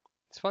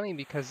 It's funny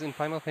because in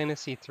Final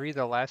Fantasy III,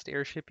 the last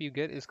airship you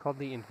get is called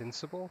the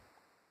Invincible.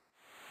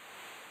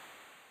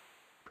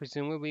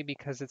 Presumably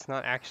because it's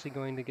not actually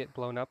going to get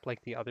blown up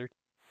like the other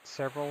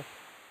several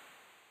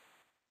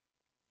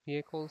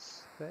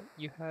vehicles that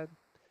you had.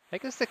 I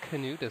guess the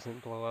canoe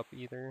doesn't blow up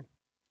either.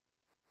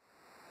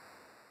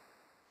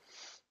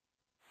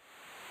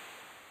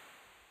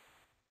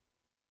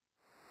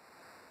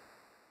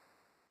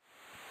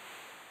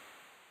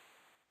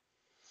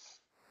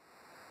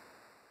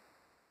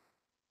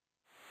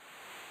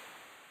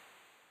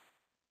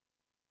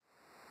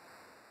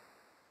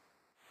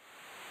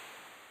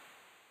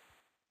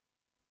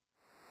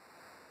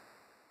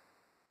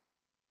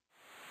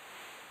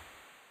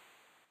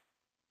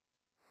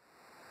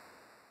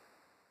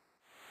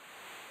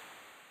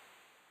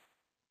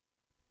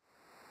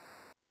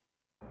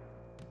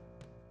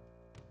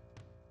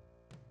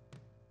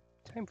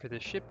 Time for the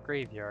ship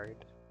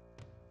graveyard.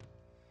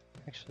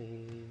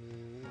 Actually,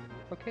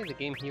 okay, the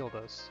game healed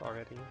us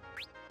already.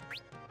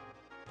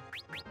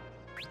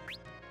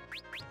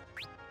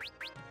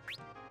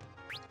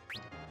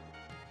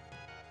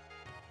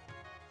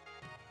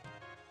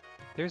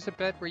 There's a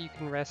bed where you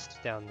can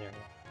rest down there.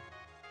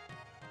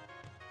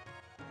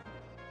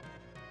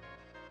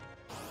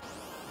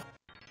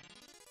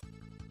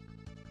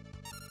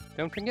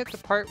 Don't forget the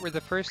part where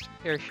the first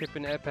airship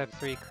in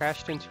FF3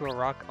 crashed into a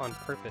rock on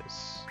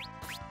purpose.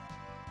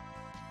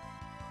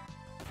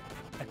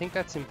 I think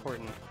that's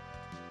important.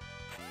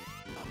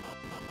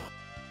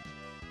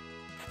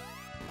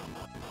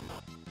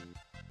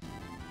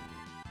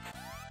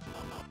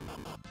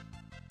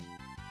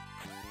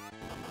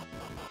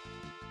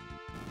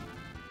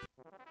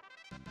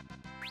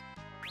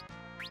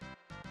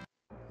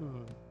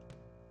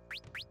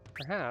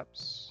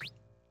 Perhaps.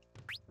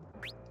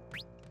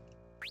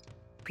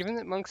 Given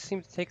that monks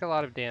seem to take a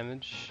lot of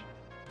damage,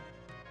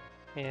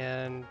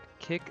 and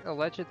Kick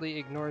allegedly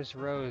ignores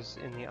Rose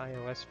in the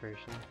iOS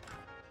version.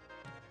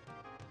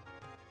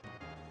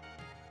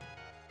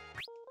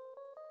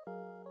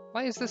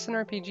 Why is this an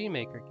RPG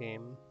Maker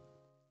game?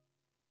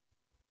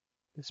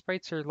 The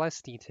sprites are less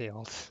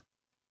detailed.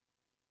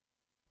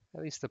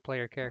 At least the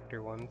player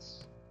character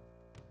ones.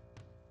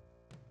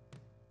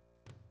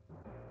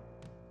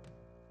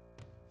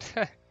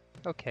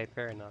 Okay,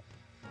 fair enough.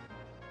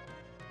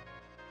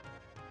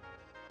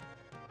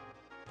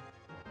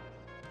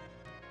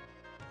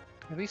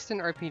 At least in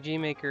RPG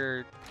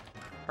Maker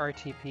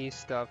RTP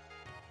stuff,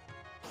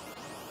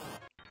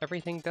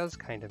 everything does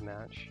kind of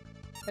match.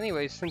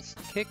 Anyway, since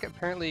Kick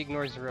apparently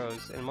ignores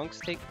Rose, and monks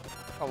take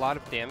a lot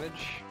of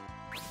damage,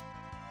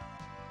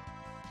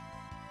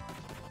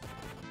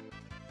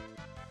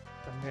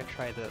 I'm gonna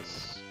try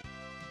this.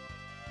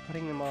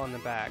 Putting them all in the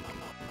back.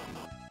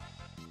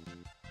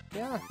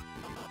 Yeah.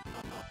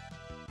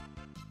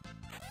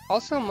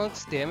 Also,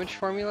 monks' damage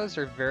formulas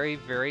are very,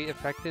 very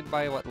affected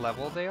by what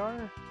level they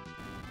are.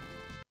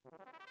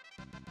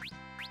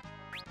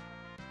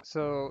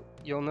 So,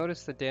 you'll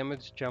notice the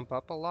damage jump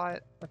up a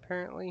lot,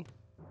 apparently.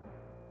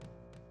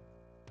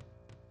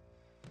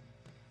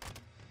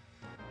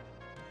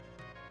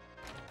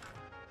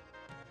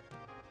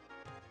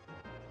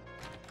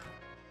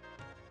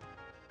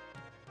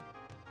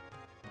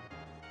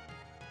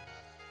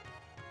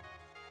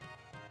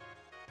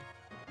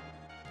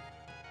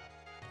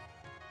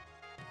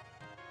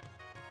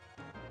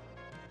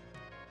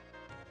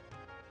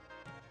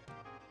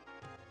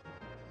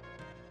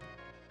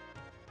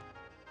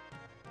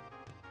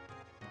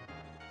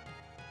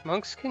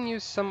 Monks can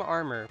use some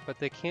armor, but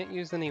they can't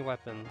use any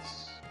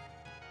weapons.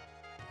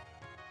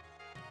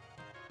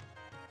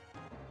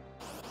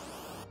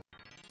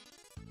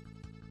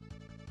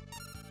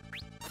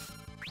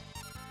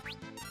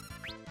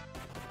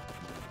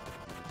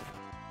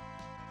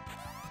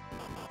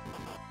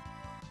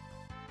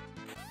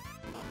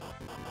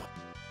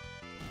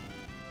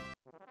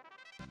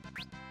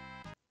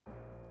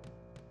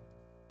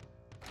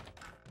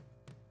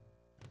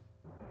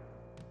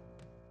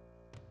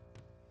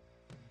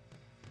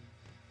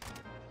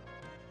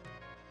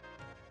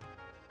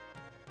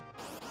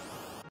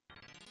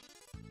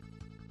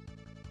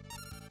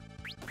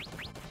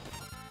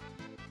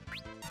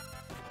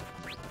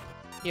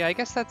 Yeah, I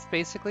guess that's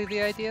basically the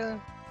idea.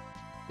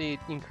 The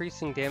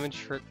increasing damage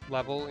for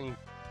level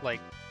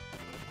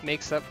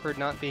makes up for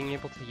not being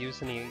able to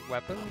use any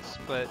weapons,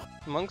 but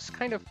monks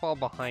kind of fall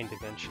behind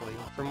eventually,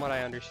 from what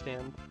I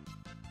understand.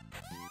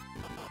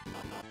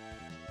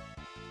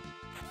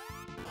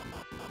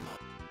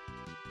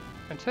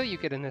 Until you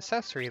get an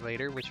accessory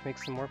later, which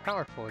makes them more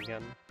powerful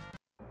again.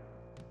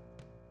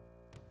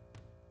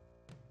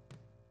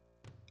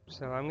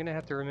 So I'm gonna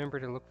have to remember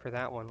to look for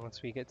that one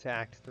once we get to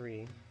Act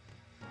 3.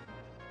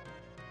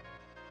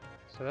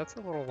 So that's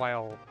a little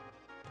while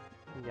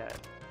yet.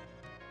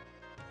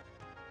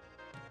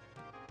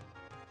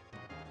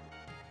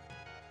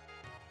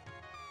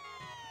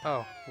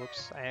 Oh,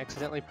 whoops, I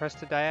accidentally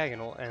pressed a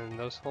diagonal, and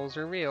those holes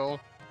are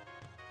real.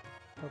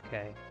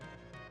 Okay.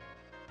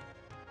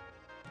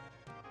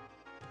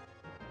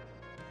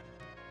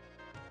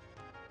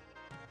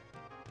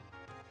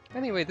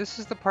 Anyway, this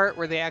is the part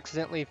where they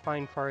accidentally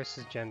find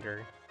Forrest's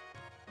gender.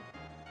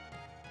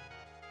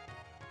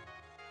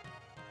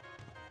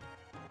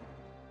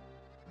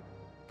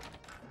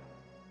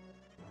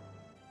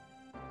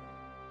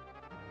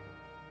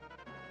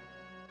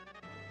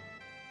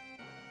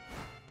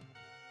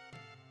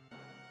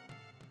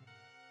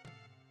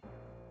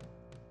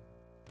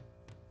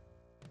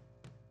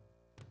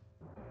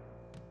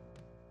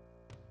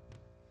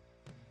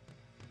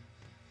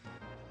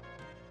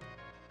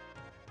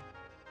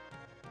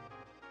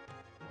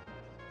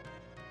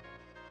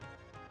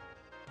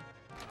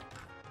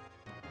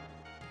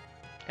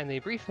 And they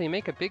briefly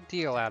make a big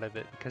deal out of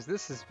it, because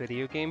this is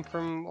video game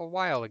from a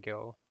while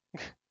ago.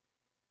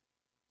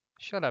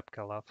 Shut up,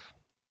 Gilgabot.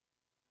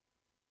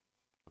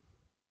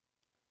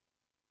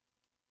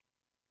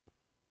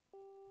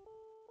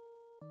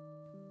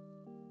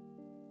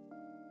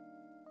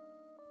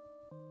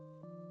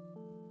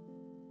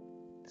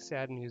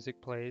 Sad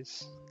music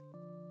plays.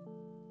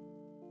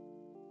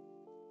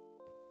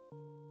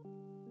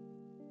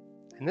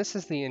 And this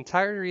is the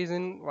entire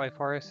reason why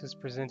Forrest is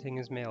presenting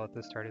his mail at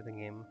the start of the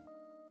game.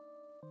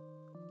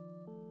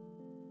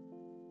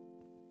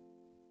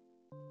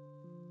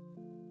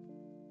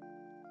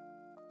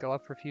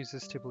 Gilgabot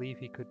refuses to believe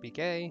he could be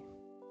gay.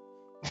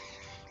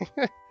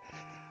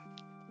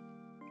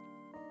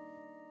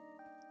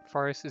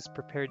 Forrest is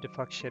prepared to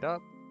fuck shit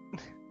up.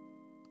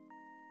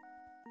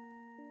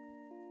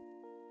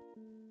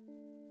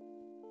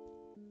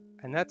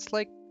 And that's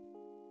like...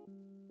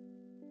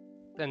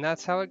 And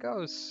that's how it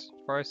goes.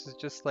 Forrest is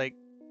just like,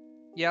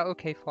 yeah,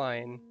 okay,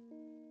 fine.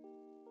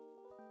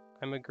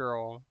 I'm a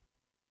girl.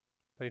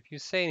 But if you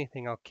say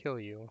anything, I'll kill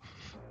you.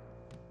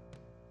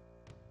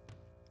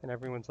 And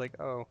everyone's like,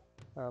 oh,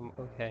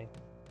 okay.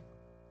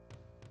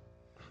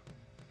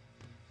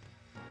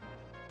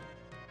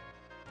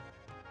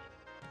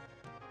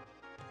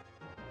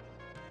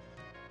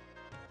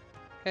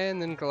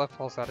 And then Gilgabot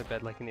falls out of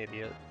bed like an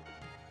idiot.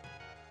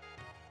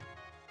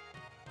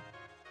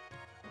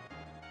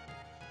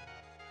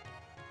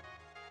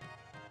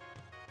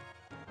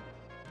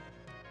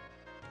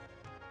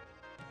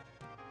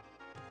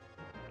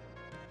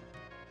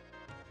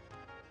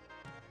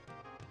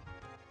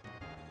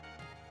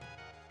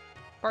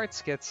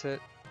 Bartz gets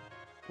it.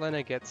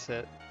 Lena gets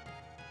it.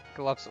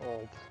 Gilgabot's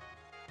old.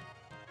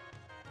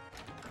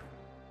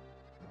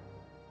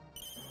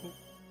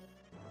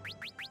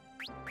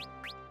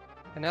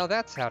 And now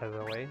that's out of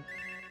the way.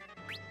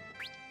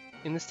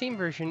 In the Steam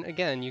version,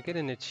 again, you get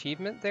an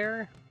achievement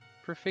there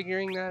for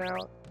figuring that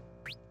out.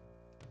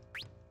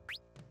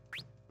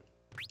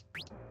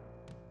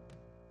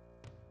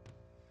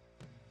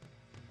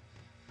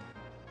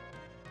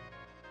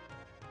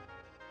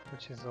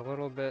 Which is a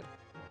little bit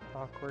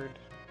awkward,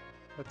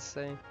 let's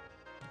say.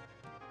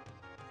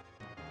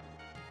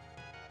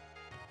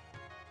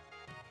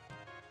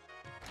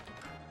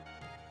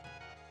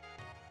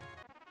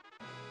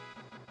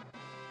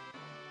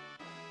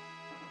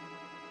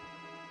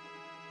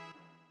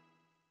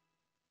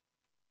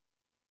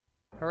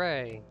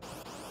 Hooray!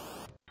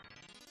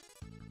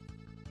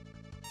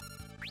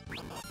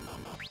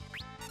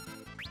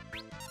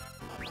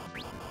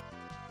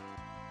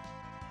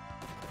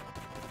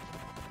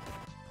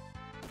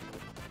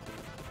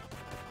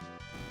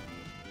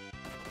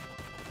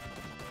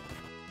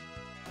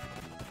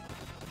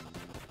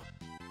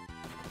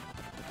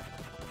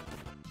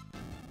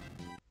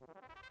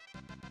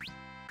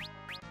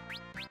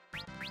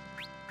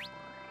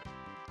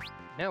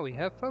 Now we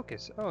have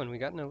focus. Oh, and we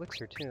got an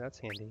elixir too, that's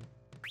handy.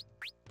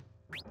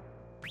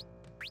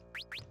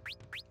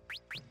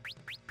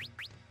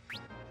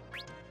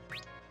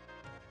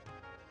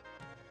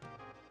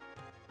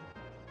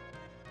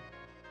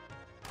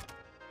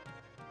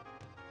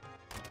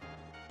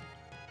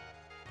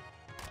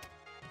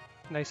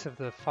 Nice of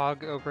the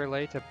fog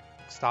overlay to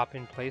stop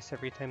in place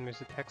every time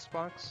there's a text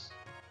box.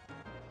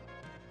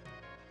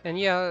 And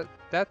yeah,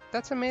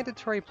 that's a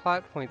mandatory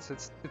plot point, so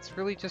it's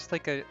really just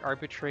like an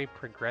arbitrary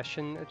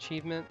progression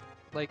achievement,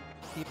 like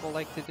people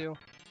like to do.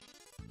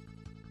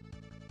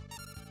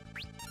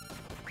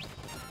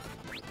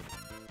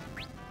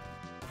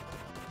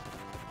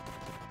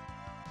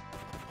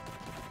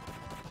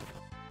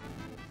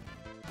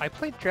 I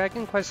played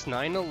Dragon Quest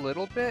IX a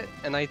little bit,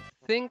 and I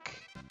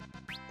think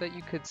that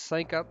you could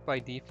psych up by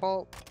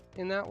default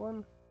in that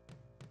one.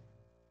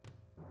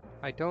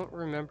 I don't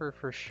remember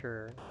for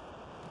sure.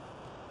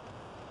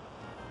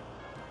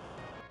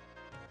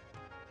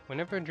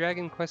 Whenever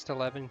Dragon Quest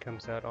XI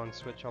comes out on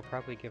Switch, I'll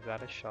probably give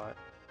that a shot.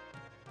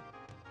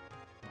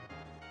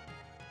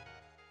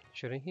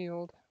 Should have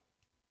healed.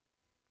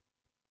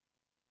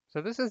 So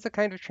this is the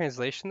kind of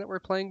translation that we're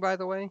playing, by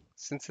the way.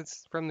 Since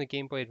it's from the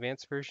Game Boy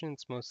Advance version,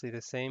 it's mostly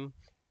the same.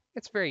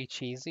 It's very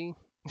cheesy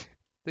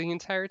the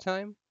entire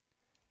time.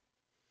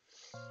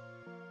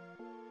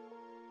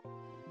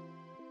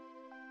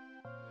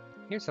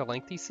 Here's a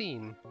lengthy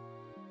scene.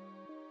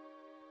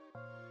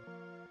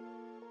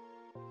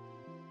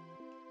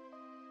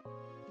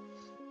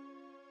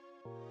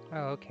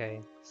 Oh,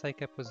 okay.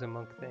 Psych Up was a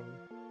monk thing.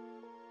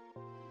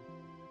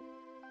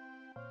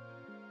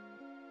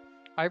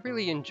 I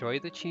really enjoy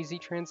the cheesy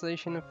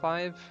translation of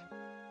 5.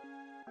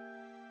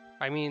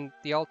 I mean,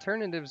 the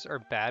alternatives are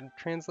bad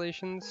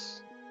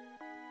translations,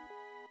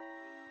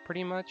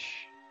 pretty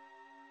much,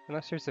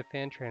 unless there's a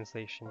fan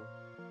translation,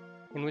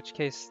 in which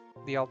case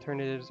the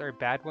alternatives are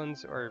bad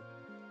ones or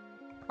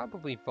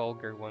probably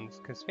vulgar ones,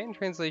 because fan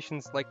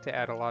translations like to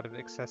add a lot of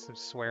excessive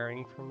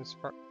swearing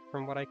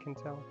from what I can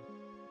tell.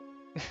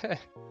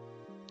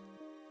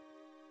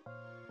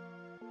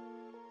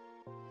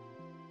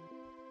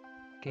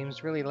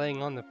 Game's really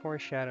laying on the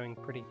foreshadowing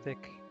pretty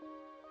thick,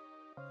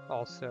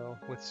 also,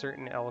 with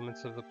certain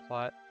elements of the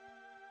plot.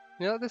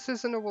 No, this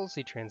isn't a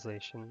Woolsey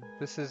translation.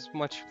 This is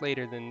much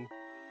later than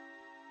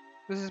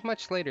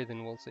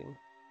Woolsey,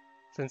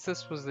 since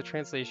this was the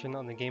translation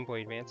on the Game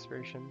Boy Advance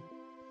version.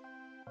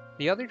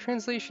 The other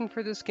translation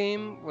for this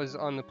game was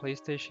on the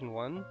PlayStation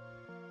 1,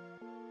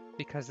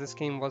 because this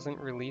game wasn't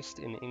released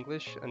in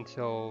English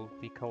until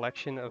the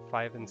collection of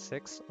 5 and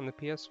 6 on the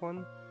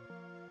PS1.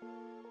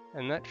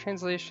 And that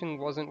translation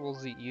wasn't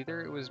Woolsey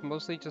either, it was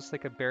mostly just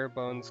like a bare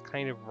bones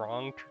kind of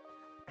wrong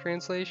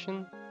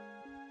translation.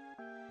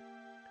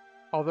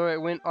 Although it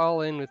went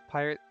all in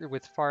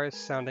with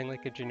Forrest sounding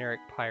like a generic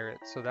pirate,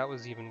 so that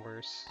was even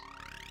worse.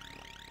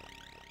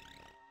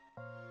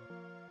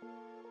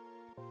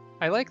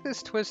 I like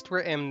this twist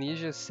where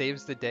Amnesia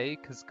saves the day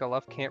because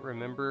Gulluf can't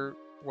remember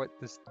what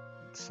this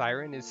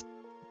siren is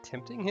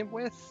tempting him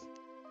with.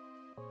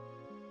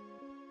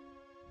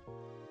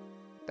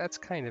 That's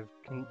kind of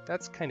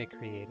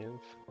creative.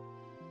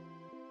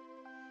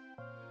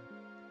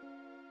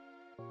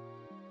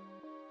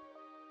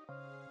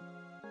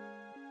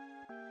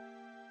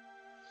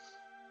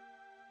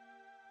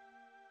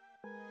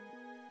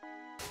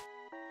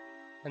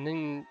 And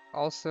then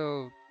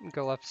also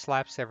Gulluf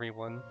slaps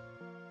everyone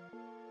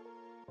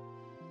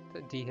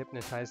to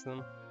dehypnotize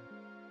them.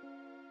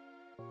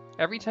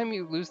 Every time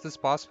you lose this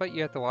boss fight,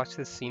 you have to watch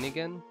this scene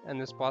again, and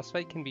this boss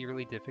fight can be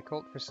really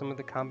difficult for some of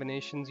the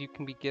combinations you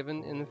can be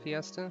given in the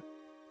Fiesta.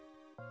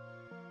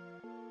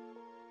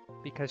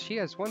 Because she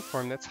has one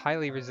form that's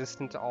highly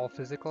resistant to all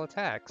physical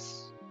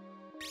attacks.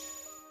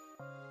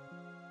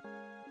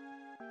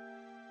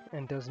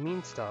 And does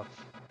mean stuff.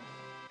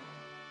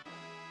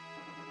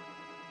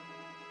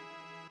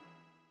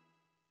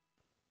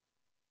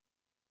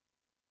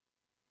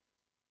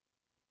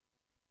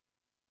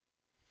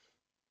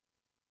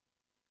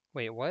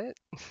 Wait, what?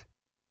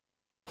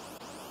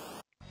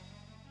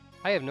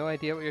 I have no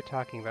idea what you're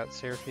talking about,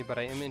 Seraphy, but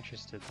I am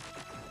interested.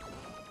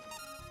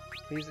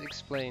 Please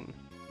explain.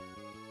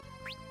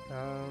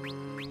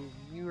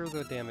 You are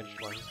the damaged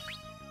one.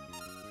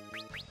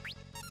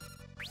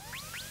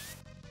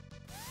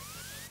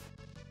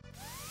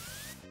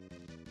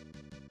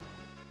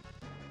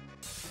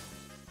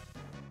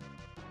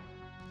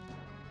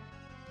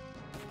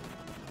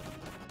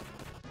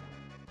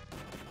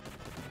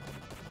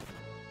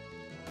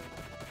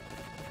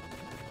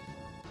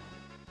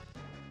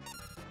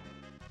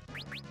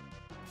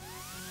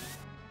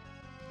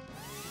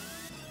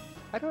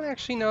 I don't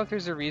actually know if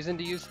there's a reason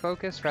to use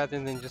focus rather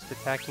than just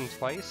attacking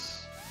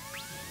twice.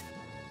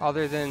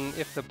 Other than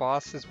if the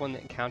boss is one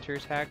that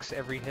counterattacks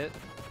every hit.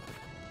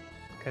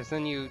 Because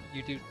then you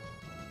do...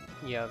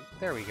 Yeah,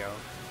 there we go.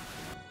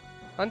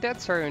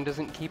 Undead Siren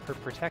doesn't keep her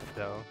protect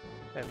though,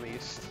 at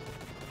least.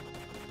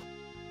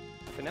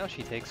 But now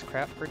she takes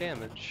crap for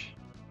damage.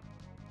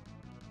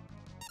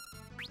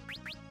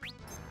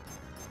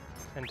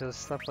 And does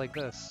stuff like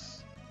this.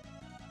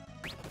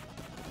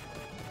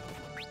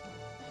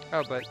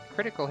 Oh, but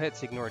critical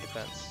hits ignore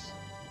defense.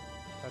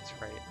 That's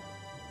right.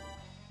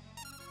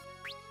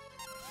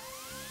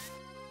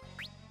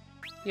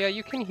 Yeah,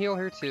 you can heal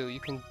her too.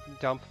 You can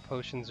dump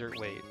potions or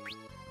wait.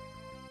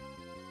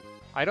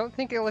 I don't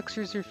think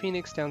elixirs or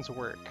phoenix downs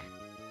work.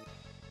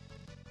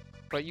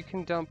 But you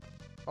can dump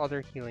other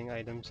healing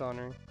items on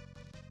her.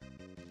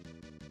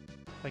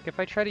 Like if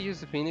I try to use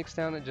the phoenix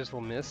down, it just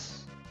will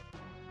miss.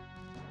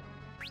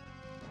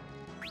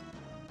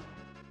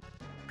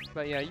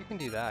 But yeah, you can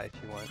do that if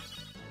you want.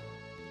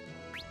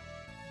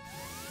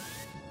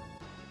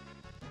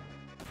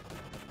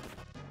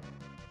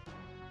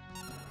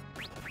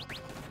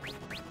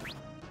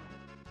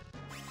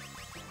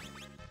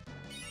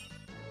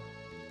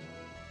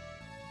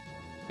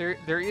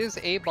 There is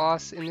a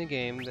boss in the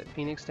game that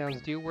Phoenix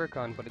Downs do work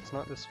on, but it's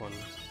not this one.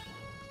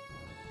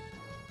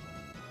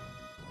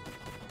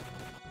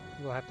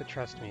 You'll have to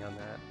trust me on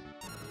that.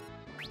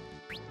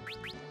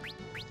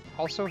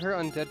 Also, her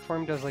undead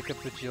form does like a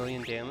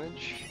bajillion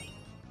damage.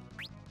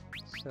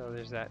 So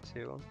there's that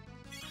too.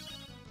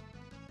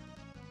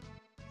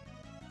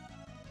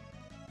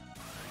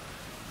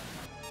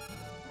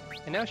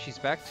 And now she's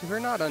back to her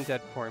not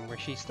undead form, where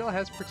she still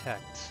has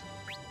Protect.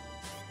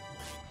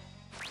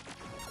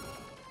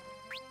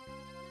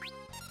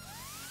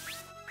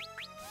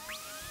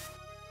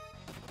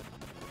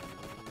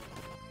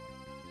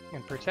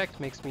 And Protect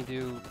makes me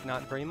do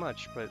not very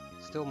much, but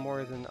still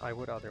more than I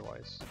would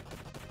otherwise.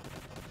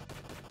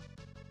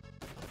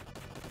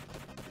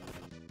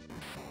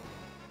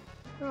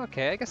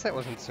 Okay, I guess that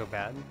wasn't so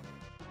bad.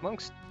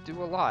 Monks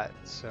do a lot,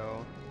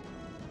 so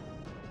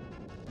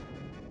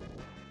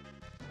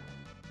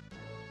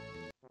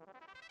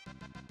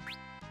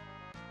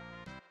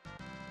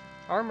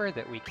armor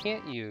that we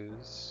can't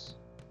use.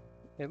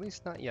 At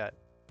least not yet.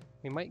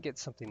 We might get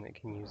something that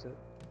can use it.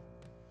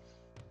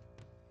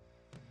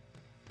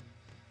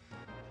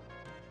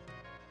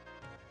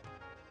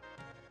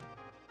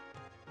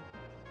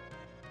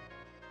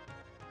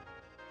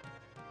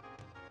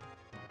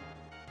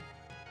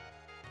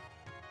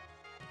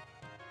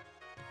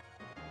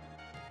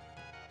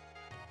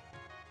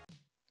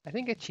 I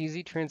think a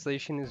cheesy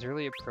translation is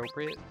really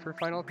appropriate for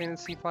Final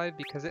Fantasy V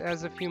because it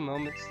has a few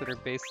moments that are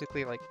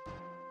basically like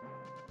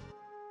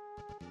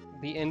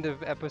the end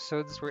of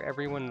episodes where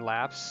everyone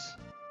laughs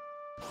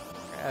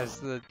as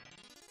the,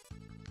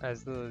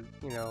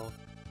 you know,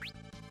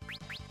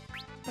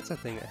 that's a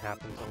thing that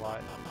happens a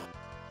lot,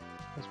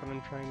 is what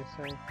I'm trying to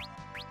say.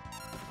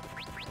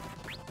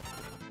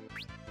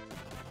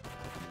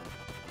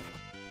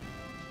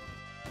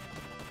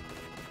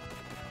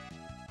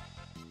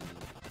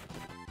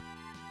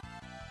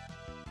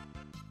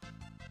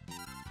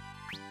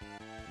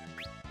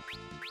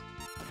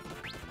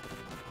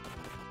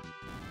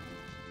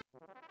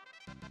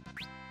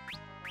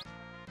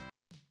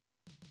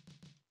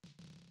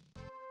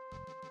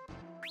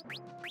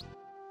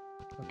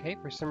 Okay,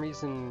 for some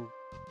reason,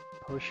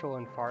 Poshul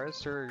and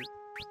Forest are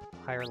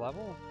higher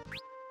level.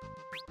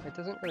 It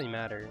doesn't really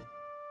matter.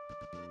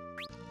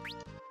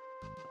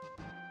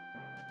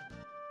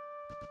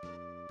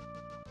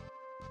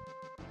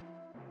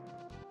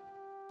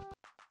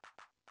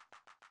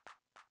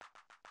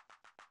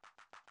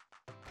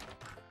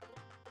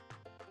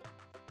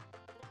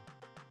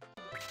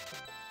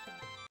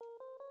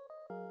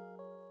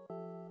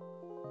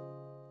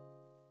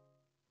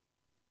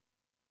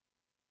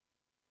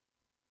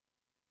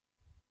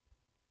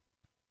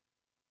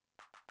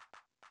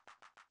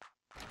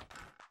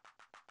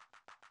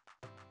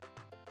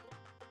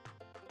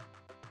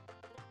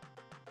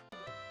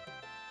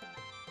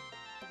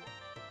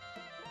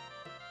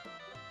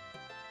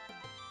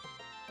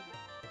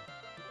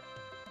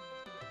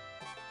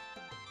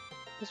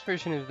 This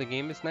version of the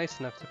game is nice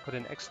enough to put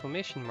an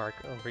exclamation mark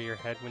over your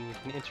head when you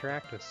can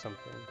interact with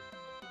something.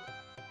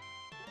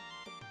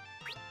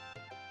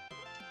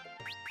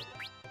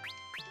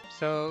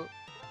 So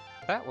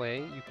that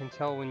way you can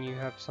tell when you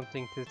have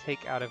something to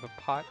take out of a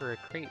pot or a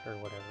crate or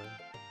whatever.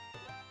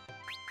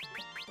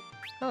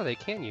 Oh, they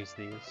can use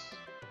these.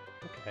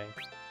 Okay.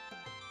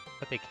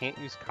 But they can't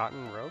use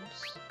cotton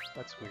robes?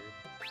 That's weird.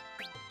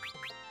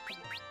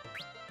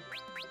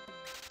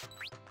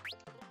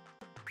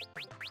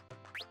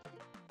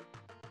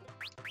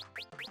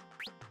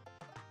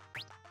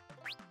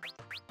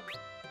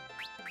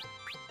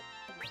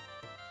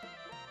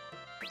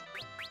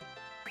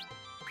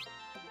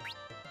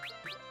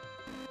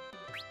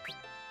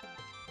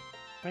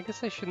 I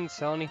guess I shouldn't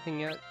sell anything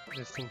yet,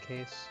 just in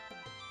case.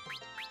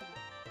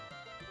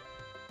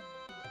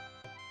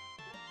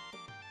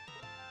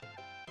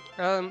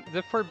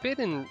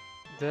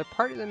 The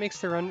part that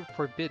makes the run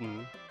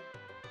forbidden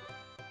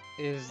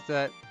is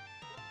that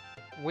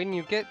when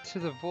you get to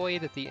the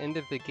void at the end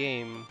of the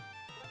game,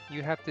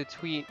 you have to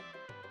tweet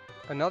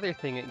another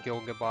thing at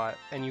Gilgabot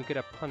and you get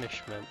a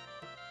punishment.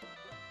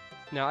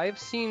 Now I've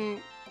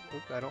seen,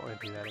 oops, I don't want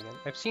to do that again.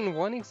 I've seen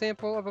one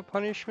example of a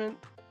punishment.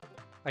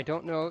 I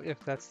don't know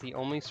if that's the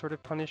only sort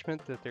of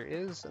punishment that there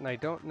is, and I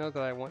don't know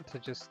that I want to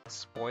just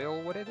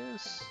spoil what it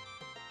is.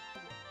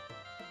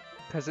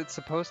 Because it's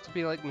supposed to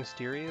be like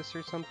mysterious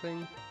or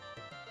something.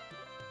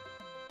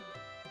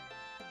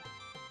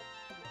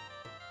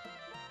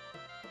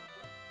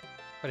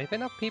 But if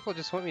enough people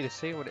just want me to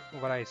say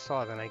what I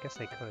saw, then I guess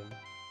I could.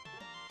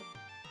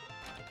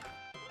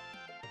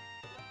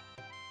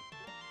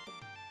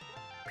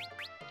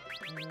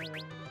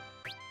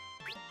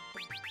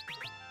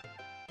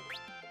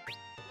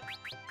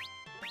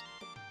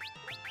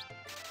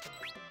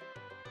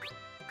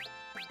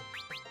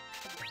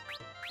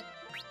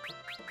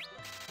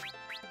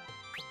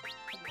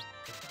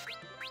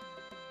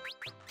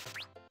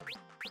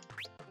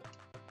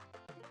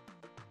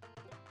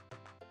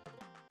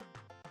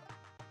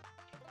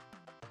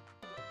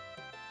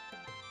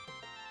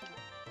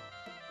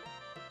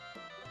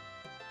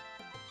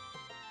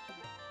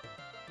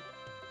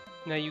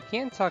 Now you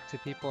can talk to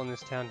people in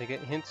this town to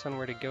get hints on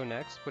where to go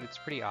next, but it's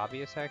pretty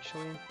obvious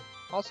actually.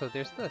 Also,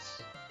 there's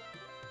this.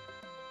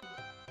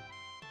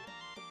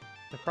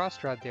 The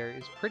frost rod there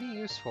is pretty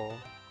useful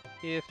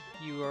if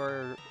you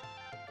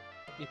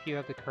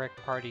have the correct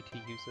party to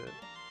use it.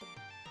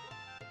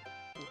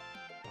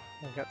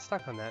 I got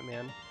stuck on that,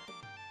 man.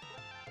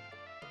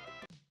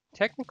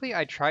 Technically,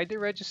 I tried to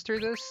register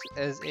this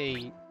as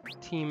a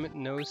Team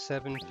No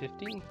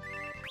 750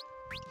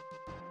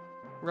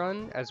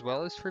 run as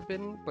well as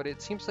Forbidden, but it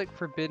seems like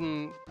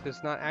Forbidden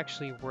does not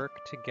actually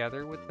work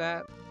together with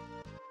that.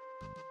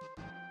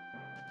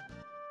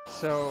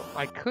 So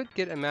I could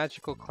get a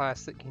magical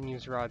class that can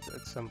use rods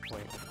at some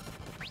point.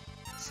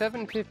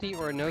 750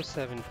 or no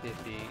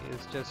 750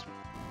 is just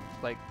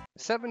like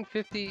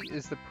 750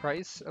 is the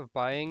price of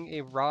buying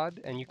a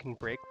rod, and you can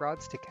break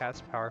rods to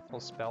cast powerful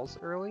spells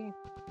early.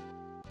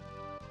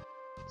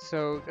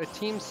 So a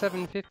Team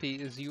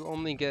 750 is you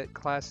only get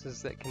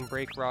classes that can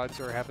break rods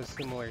or have a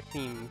similar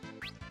theme.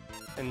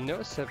 And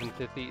no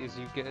 750 is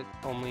you get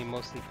only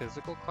mostly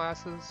physical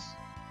classes.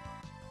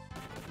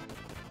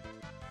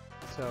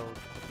 So,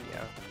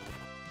 yeah.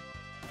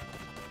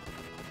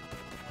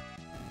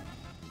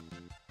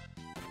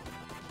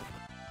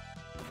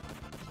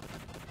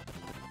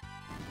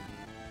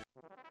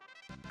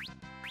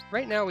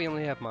 Right now we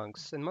only have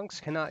monks, and monks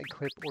cannot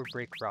equip or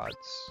break rods.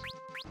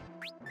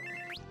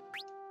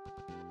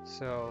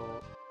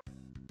 So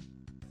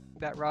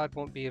that rod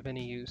won't be of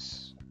any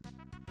use.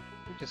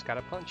 We just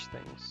gotta punch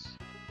things.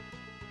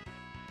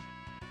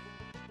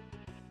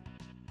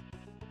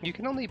 You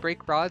can only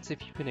break rods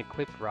if you can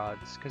equip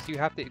rods, because you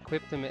have to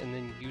equip them and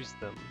then use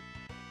them.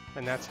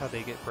 And that's how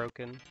they get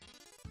broken.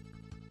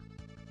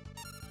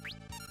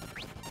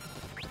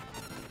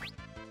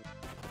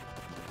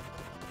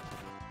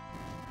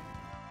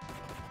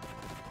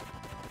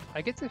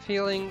 I get the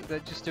feeling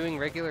that just doing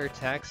regular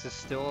attacks is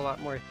still a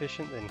lot more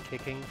efficient than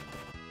kicking.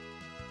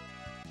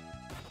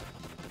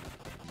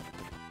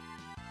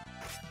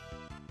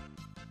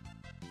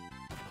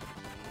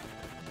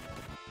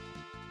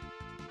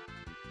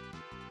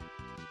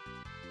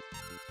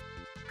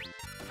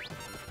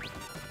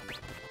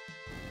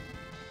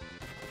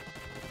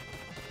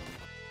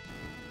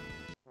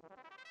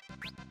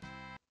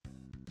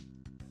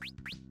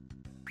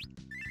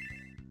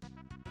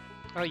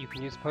 Oh, you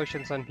can use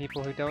potions on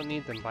people who don't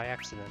need them by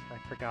accident.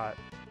 I forgot.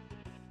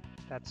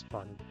 That's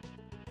fun.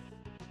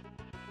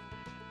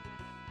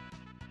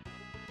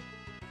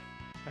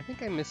 I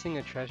think I'm missing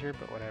a treasure,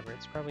 but whatever.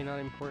 It's probably not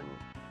important.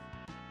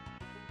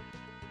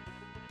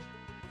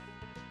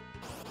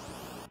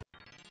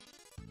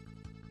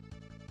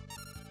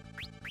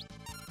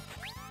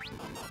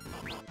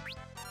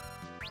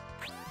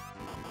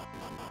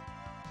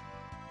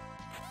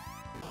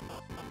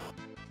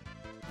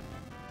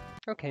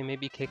 Okay,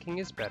 maybe kicking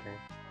is better.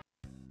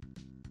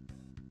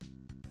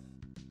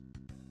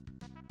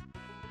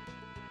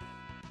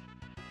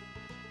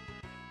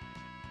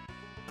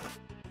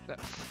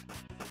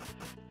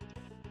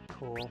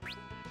 Cool.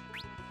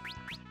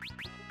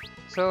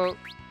 So,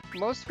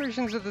 most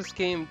versions of this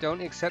game don't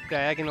accept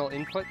diagonal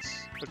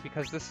inputs, but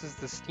because this is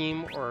the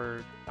Steam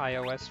or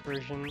iOS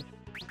version,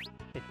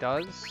 it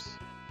does,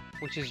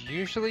 which is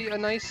usually a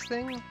nice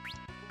thing,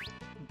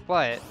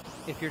 but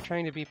if you're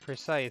trying to be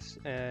precise,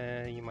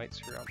 you might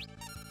screw up.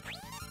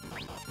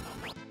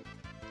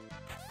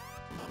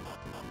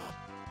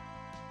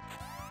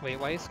 Wait,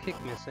 why is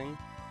kick missing?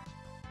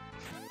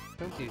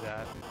 Don't do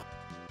that.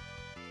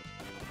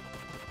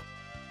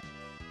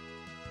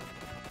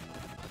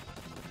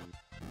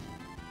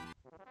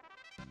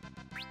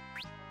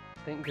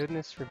 Thank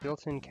goodness for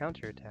built-in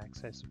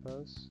counterattacks, I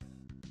suppose.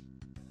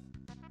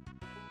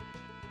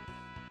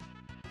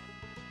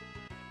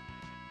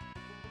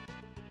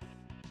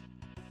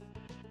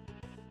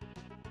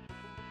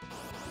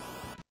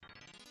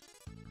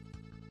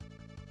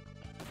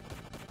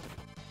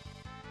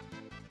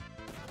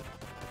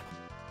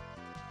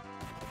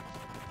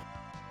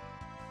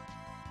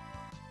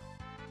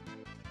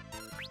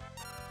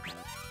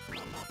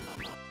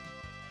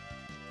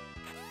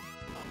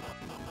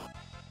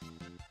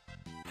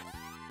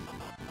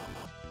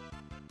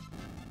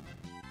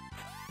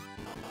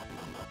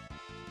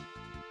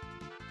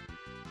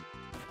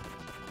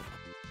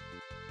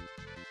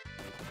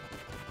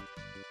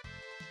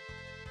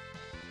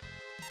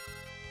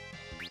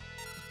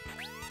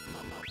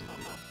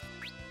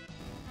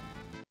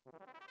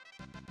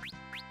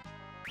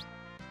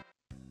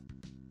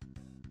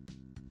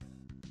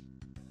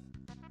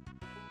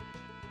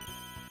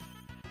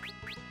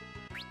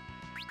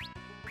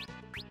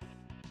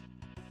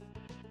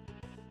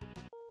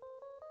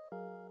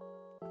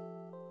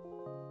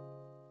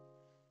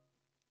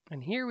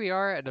 And here we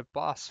are at a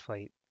boss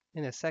fight,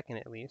 in a second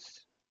at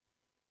least,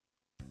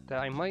 that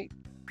I might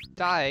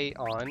die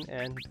on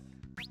and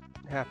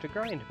have to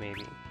grind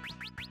maybe.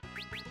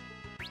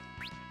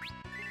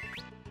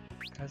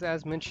 Because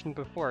as mentioned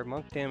before,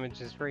 monk damage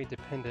is very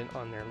dependent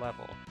on their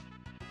level.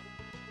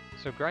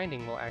 So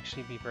grinding will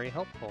actually be very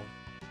helpful.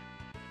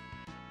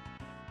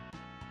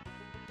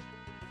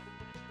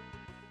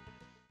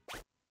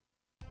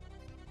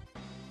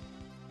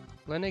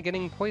 Lena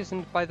getting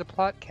poisoned by the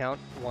plot count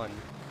 1.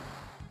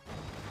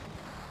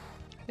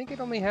 I think it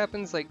only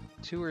happens like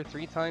 2 or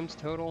 3 times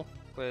total,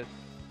 but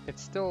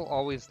it's still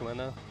always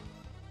Lena.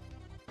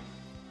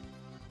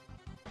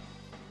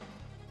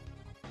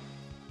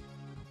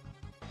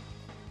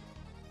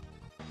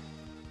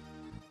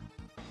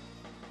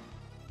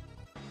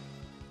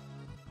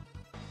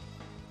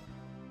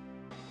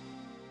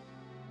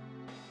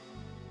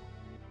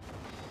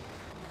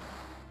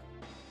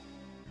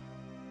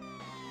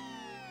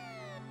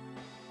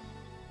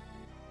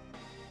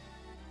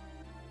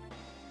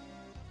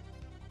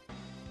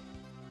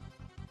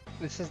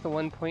 This is the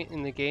one point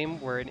in the game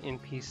where an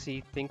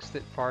NPC thinks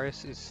that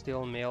Faris is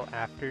still male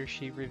after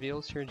she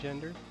reveals her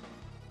gender,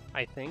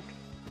 I think.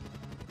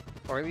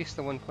 Or at least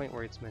the one point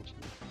where it's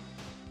mentioned.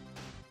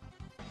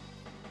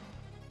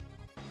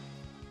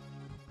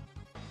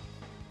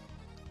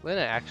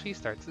 Lena actually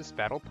starts this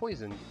battle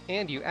poisoned,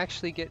 and you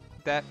actually get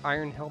that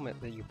iron helmet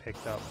that you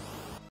picked up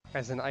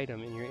as an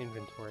item in your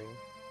inventory,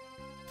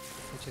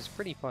 which is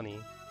pretty funny.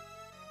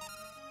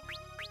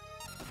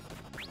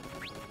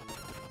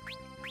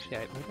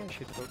 Actually, maybe I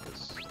should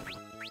focus.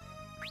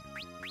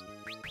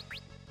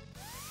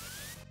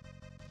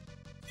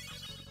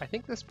 I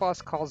think this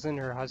boss calls in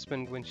her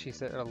husband when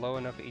she's at a low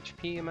enough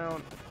HP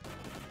amount,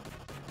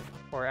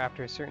 or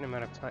after a certain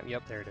amount of time.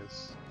 Yep, there it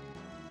is.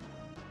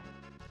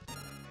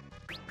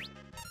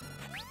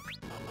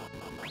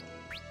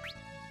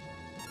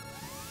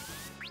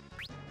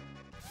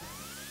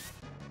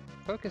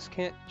 Focus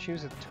can't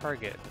choose a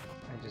target,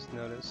 I just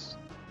noticed.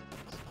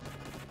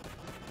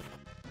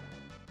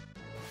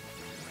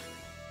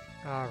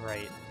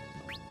 Alright.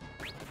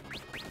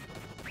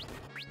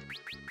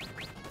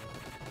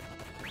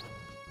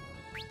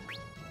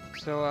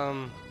 So,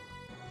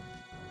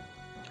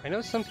 I know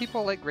some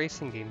people like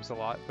racing games a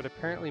lot, but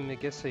apparently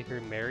Megissa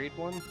here married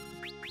one.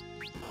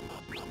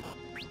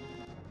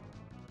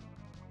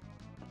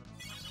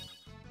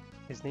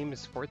 His name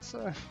is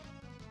Forza?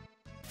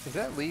 Is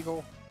that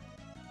legal?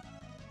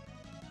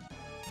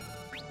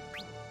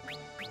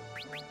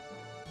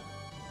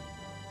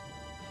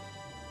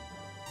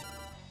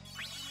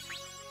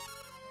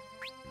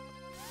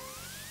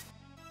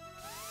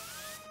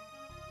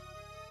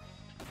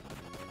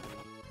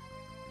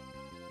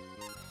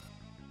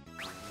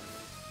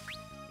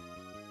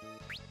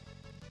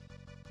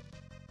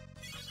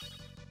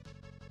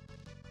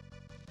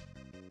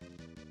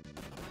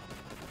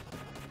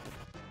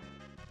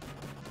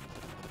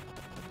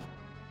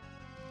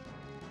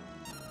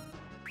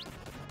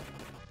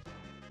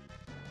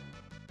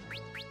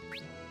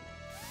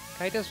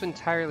 Guy does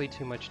entirely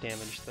too much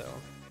damage, though.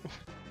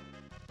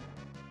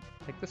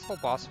 Like, this whole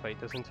boss fight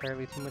does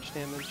entirely too much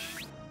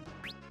damage.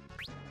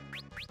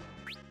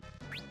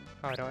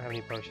 Oh, I don't have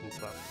any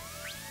potions left.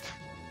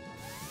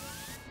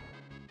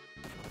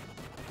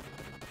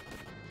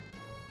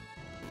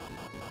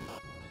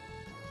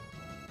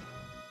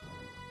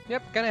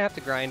 Yep, gonna have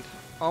to grind.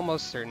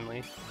 Almost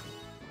certainly.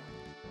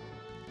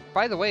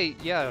 By the way,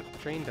 yeah,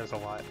 Drain does a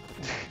lot.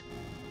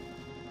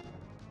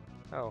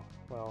 Oh,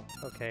 well,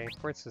 okay.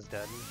 Quartz is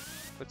dead,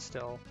 but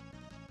still.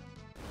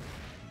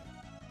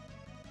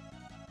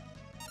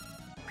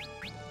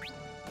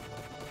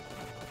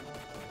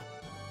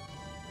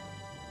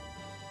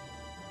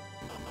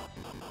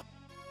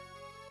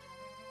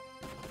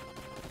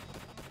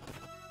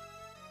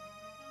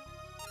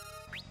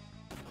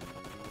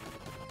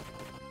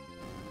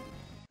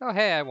 Oh,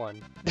 hey, I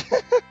won.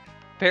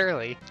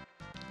 Barely.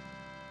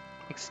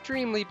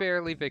 Extremely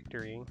barely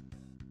victory.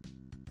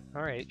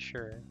 Alright,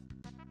 sure.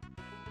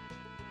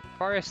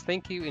 Forest,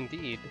 thank you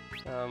indeed.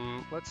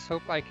 Let's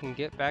hope I can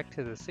get back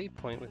to the save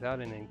point without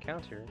an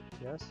encounter.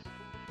 Yes?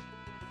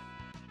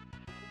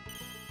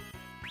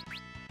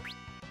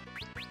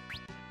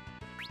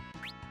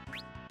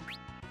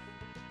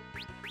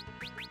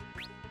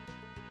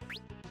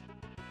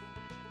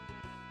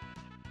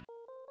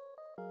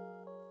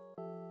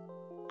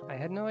 I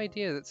had no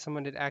idea that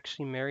someone had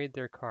actually married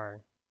their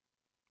car.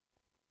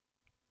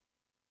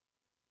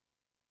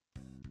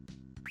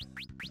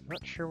 I'm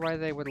not sure why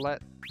they would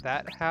let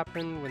that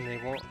happen when they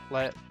won't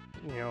let,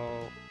 you know,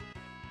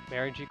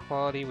 marriage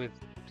equality with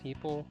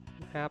people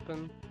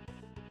happen.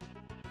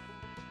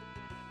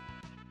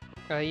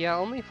 Yeah,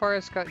 only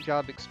Forrest got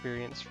job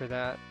experience for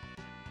that.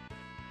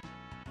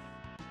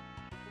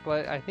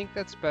 But I think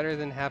that's better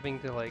than having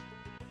to, like,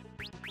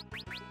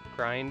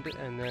 grind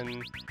and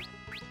then...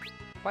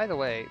 By the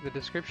way, the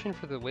description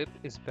for the whip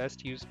is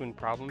best used when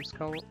problems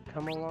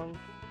come along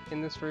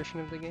in this version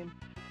of the game,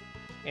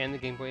 and the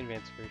Game Boy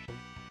Advance version.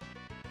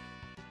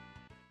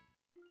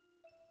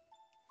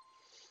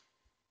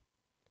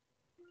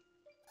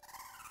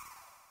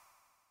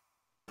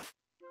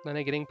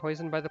 Lena getting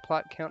poisoned by the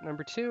plot count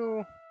number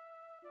 2.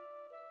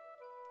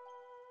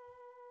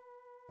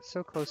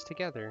 So close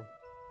together.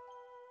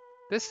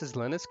 This is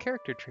Lena's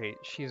character trait.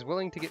 She is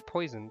willing to get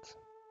poisoned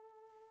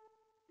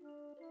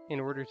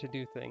in order to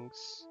do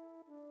things.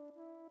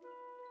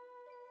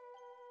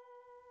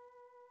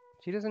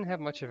 She doesn't have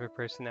much of a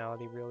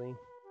personality, really.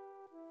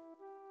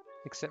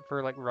 Except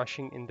for, like,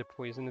 rushing into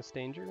poisonous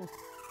danger.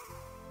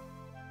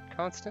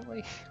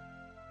 Constantly.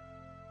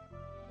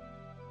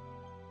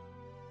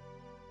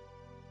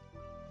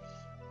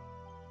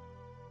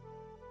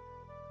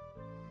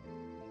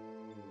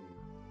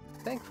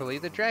 Thankfully,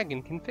 the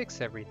dragon can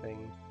fix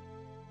everything.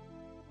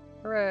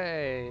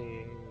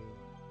 Hooray!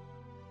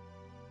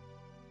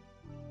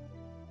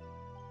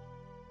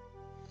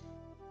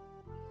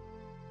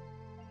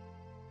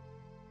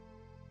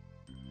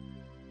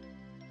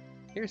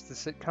 Here's the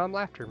sitcom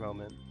laughter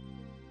moment.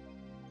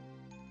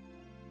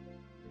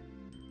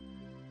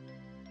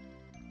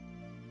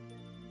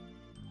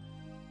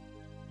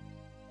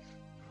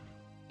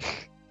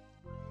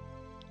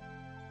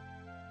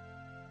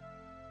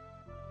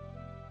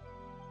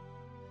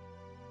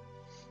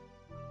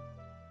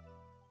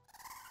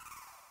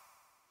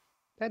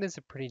 That is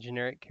a pretty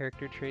generic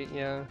character trait,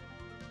 yeah.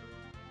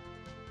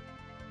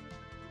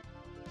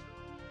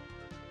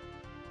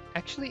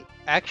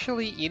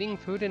 Actually eating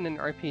food in an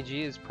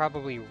RPG is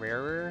probably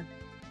rarer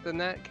than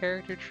that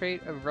character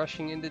trait of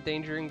rushing into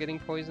danger and getting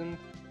poisoned.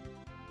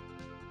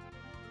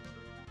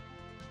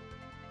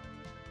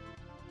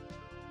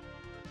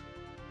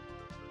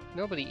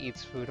 Nobody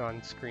eats food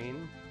on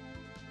screen.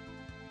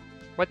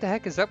 What the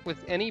heck is up with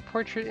any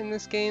portrait in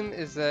this game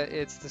is that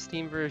it's the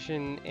Steam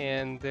version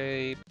and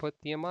they put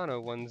the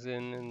Amano ones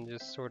in and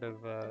just sort of,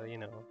 you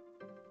know.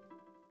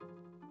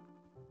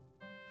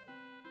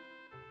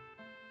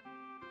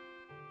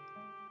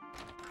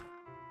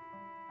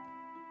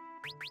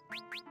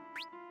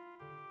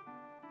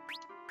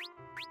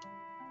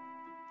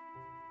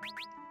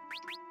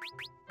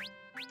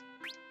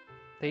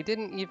 They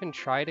didn't even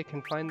try to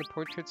confine the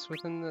portraits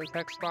within the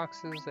text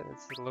boxes, and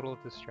it's a little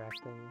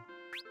distracting.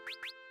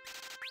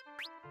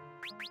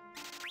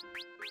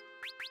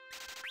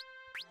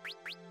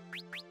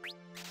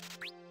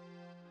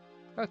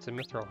 Oh, it's a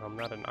mithril helm,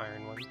 not an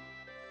iron one.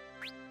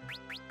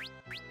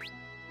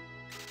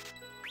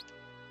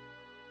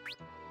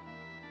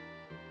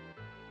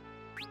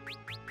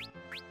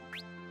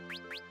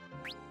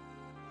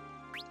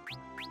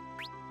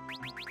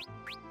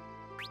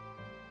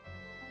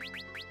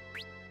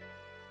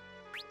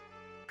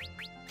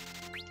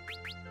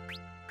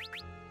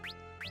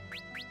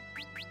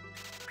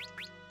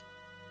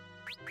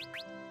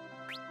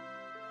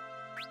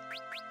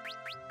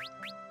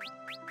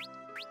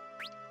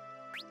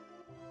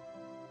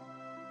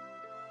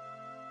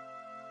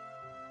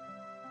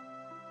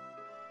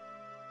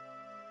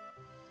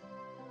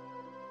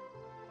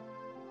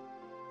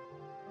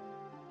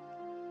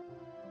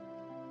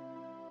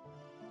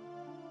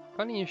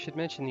 Funny you should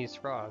mention these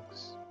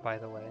frogs, by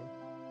the way.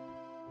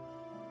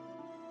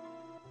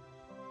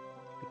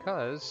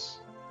 Because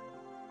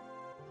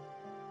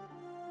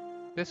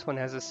this one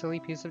has a silly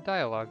piece of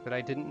dialogue that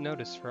I didn't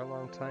notice for a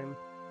long time.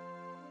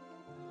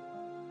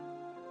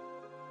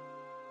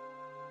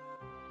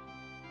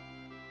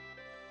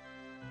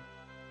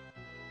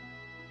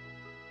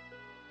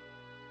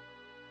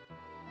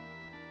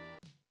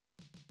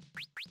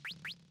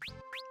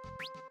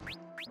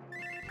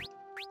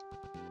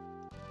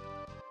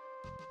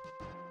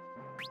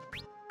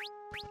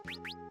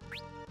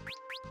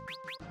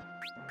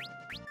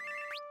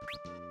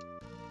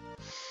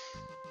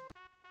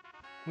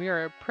 We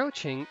are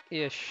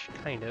approaching-ish,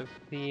 kind of,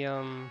 the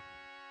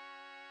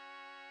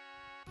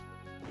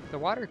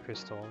water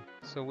crystal,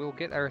 so we'll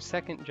get our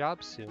second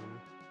job soon.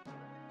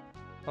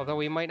 Although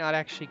we might not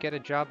actually get a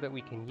job that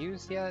we can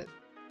use yet.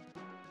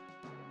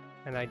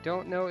 And I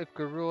don't know if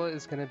Garula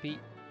is going to be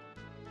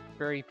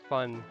very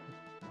fun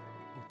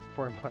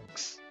for 4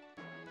 months.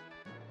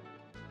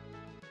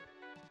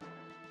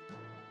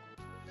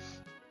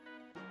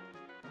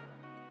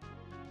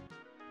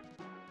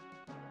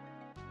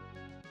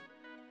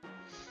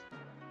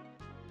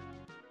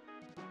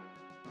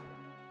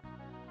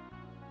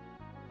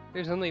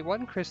 There's only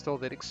one crystal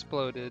that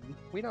exploded.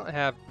 We don't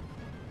have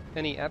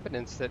any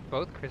evidence that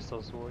both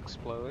crystals will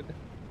explode.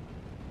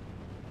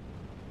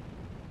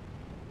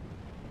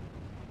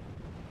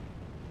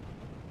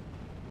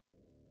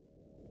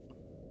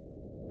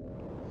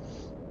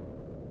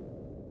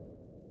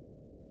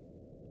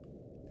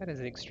 That is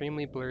an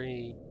extremely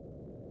blurry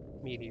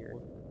meteor.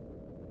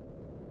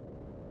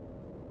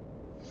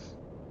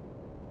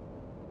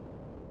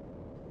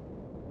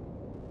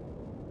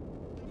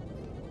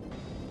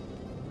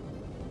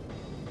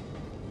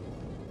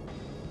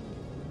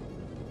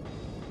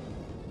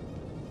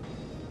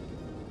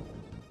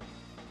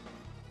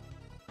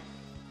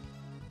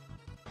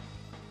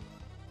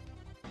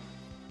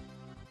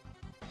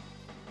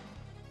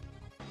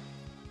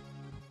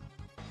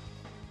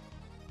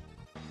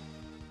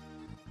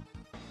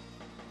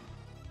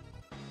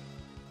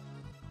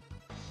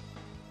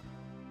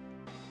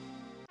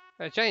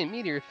 A giant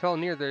meteor fell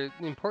near the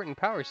important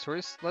power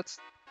source. Let's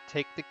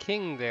take the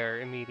king there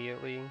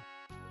immediately.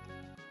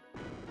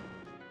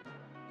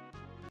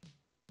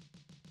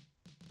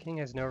 King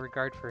has no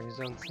regard for his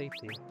own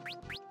safety.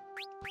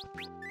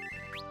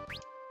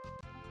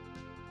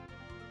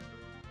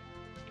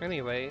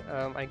 Anyway,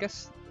 I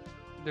guess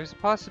there's a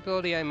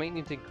possibility I might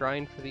need to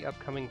grind for the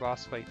upcoming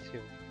boss fight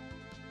too.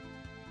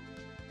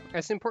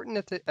 As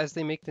important as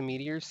they make the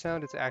meteors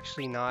sound, it's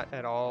actually not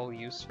at all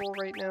useful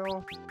right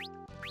now.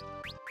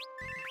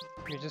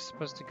 You're just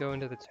supposed to go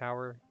into the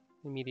tower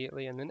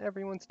immediately and then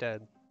everyone's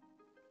dead.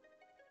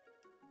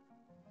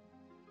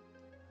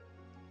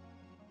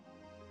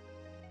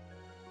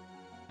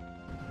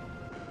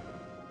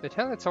 The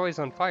town that's always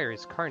on fire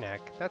is Karnak.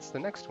 That's the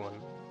next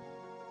one.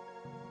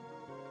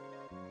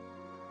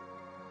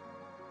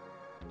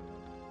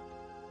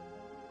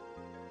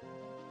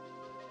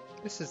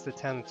 This is the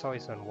town that's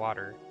always on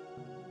water.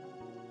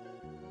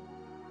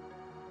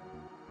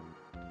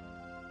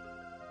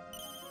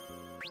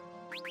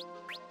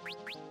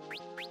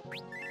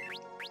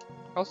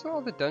 Also,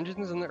 all the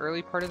dungeons in the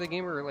early part of the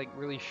game are like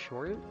really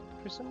short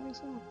for some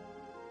reason.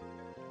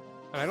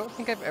 And I don't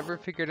think I've ever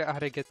figured out how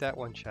to get that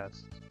one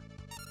chest.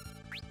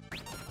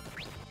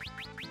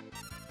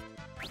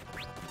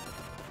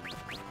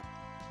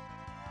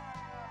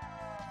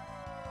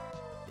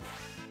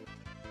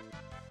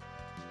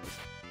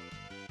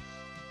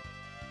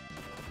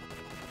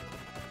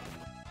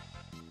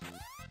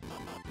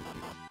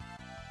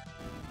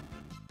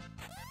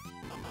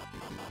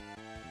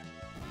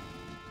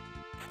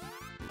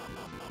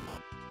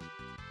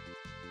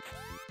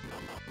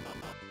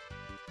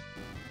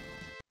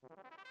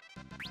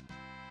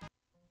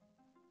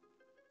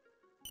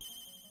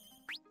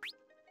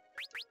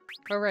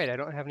 Oh right, I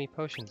don't have any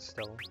potions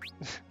still.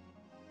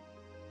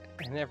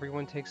 And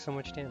everyone takes so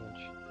much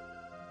damage.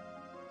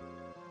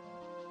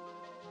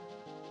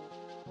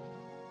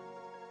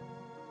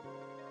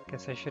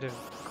 Guess I should have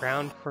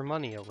ground for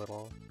money a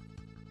little.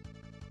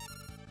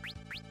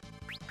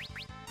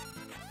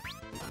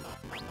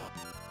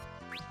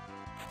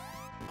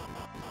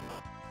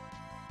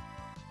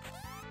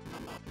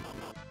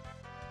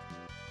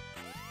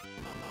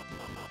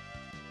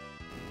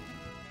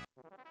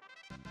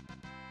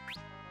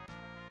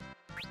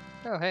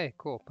 Oh hey,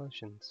 cool,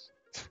 potions.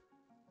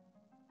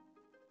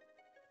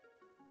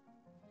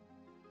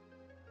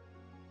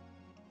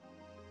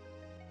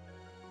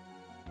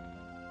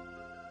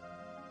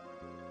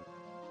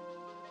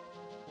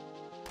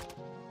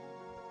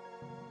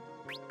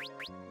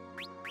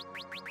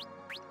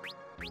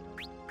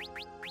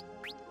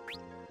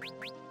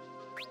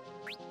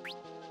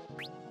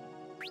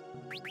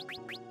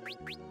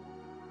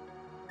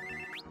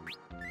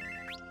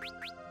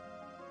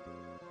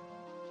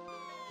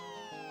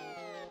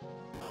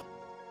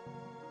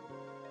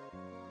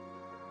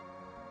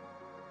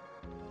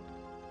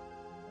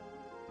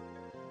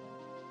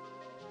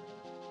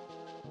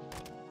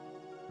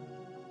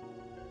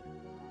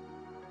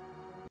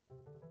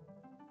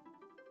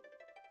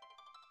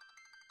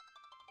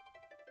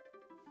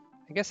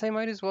 I guess I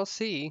might as well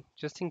see,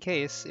 just in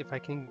case, if I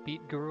can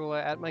beat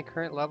Garula at my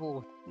current level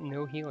with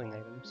no healing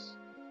items.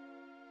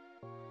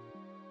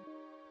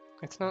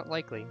 It's not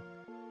likely.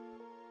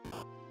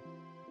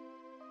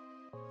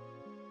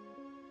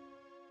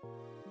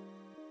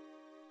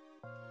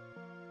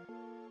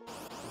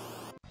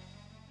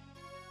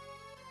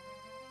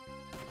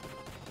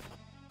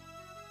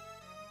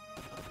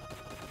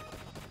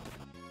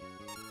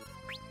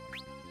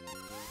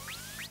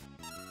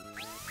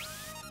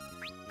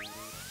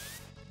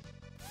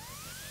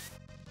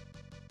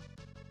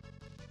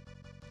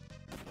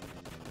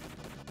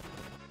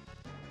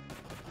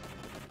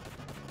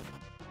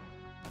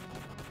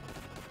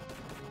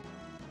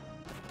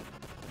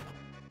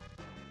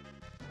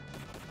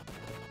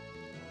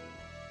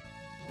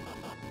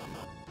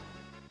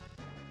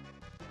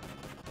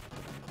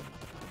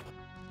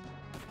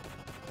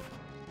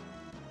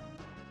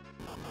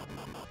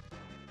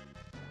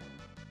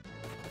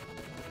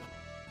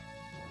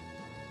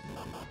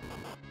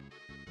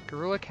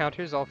 Garula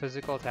counters all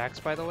physical attacks,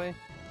 by the way.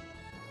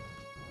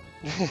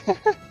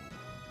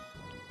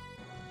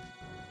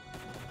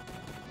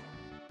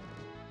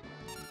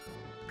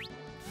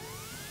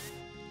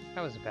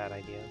 That was a bad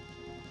idea.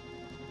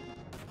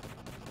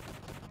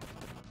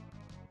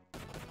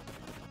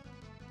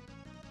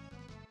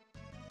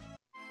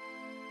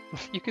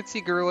 You could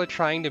see Garula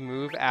trying to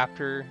move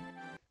after...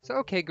 So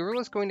okay,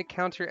 Garula's going to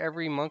counter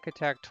every monk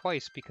attack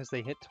twice because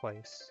they hit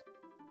twice.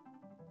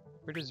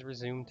 Where does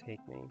resume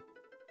take me?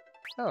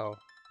 Oh.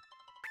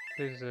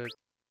 There's a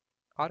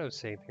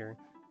autosave here.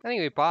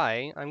 Anyway,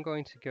 bye. I'm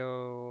going to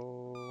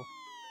go...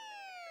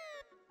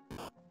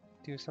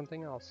 do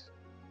something else.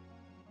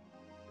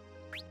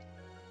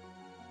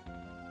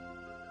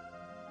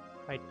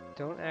 I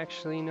don't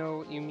actually know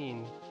what you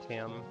mean,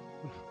 Tam.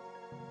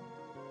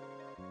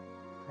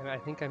 And I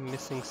think I'm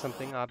missing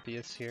something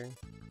obvious here.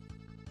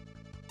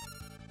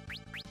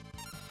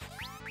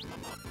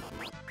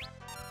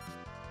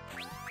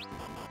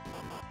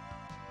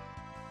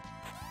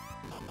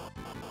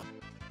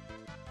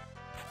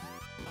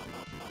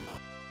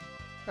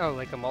 Oh,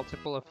 like a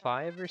multiple of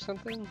 5 or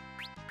something?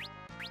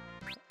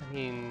 I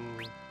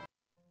mean...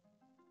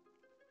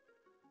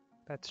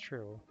 that's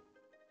true.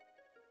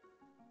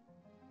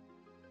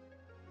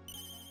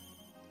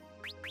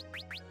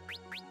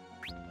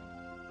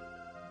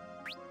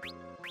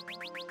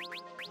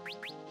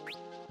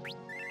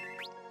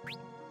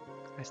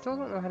 I still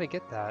don't know how to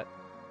get that.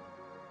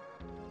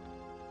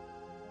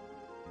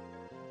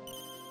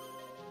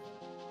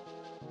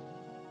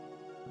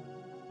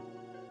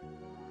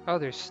 Oh,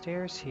 there's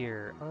stairs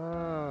here.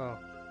 Oh.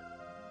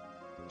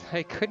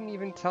 I couldn't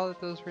even tell that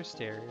those were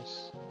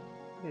stairs.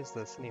 What is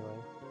this, anyway?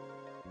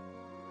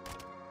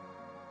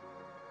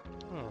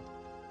 Oh.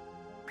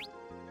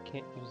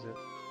 Can't use it.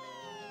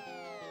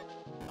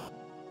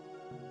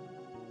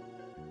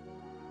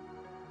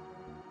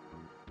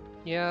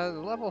 Yeah, the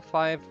level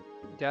 5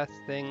 death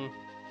thing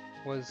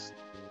was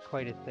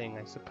quite a thing,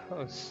 I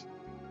suppose.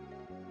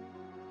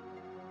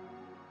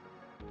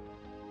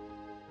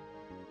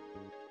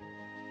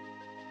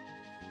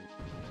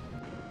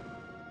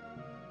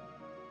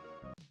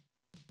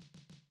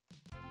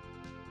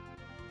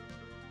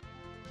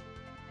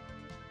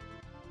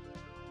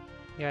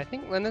 Yeah, I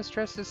think Lena's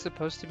dress is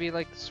supposed to be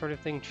like the sort of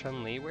thing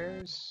Chun-Li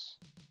wears.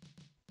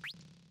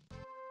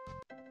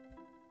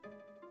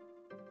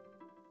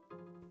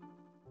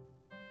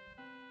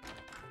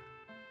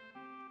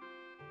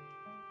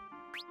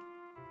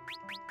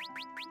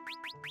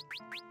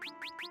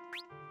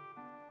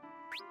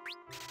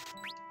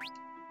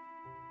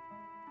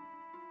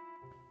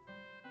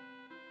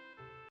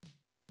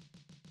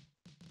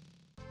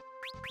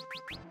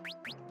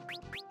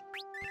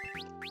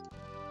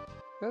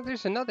 Well,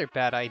 there's another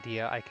bad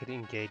idea I could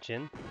engage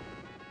in.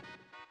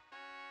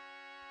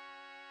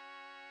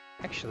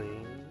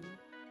 Actually,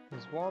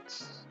 is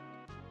Waltz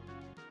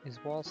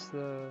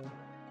the...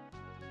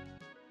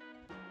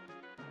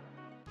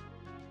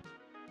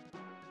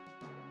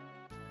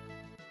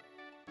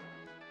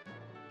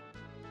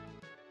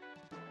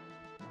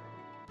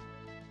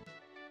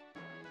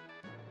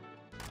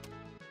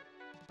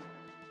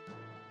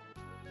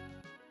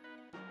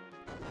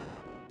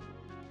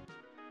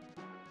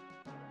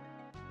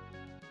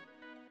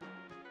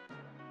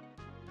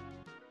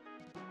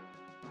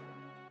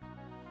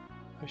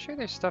 I'm sure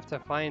there's stuff to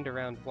find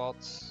around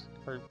Waltz,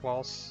 or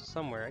Waltz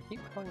somewhere. I keep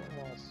calling it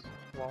Waltz.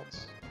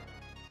 Waltz.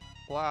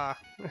 Blah.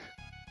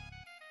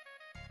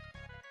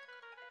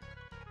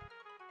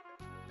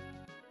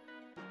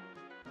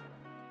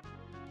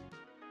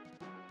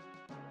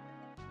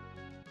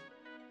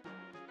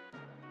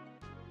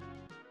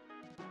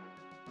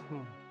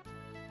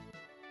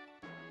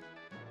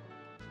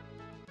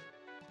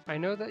 I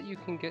know that you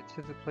can get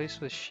to the place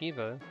with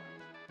Shiva,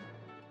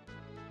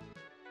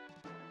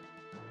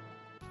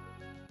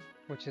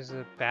 which is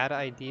a bad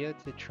idea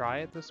to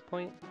try at this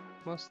point,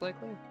 most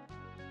likely.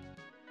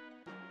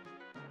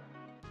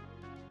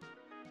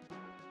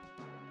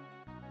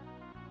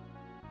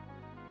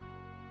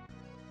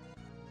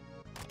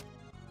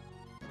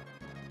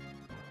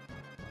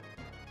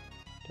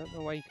 Don't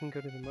know why you can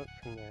go to the moat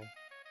from there.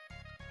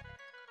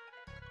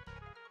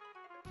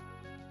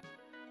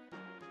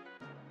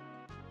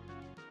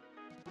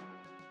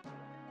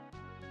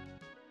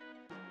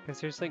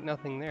 Because there's like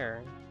nothing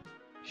there.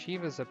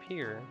 Shiva's up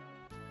here.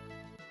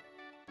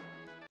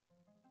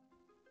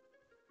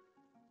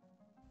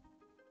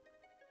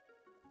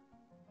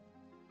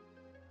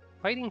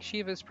 Fighting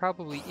Shiva is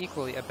probably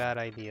equally a bad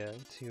idea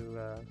to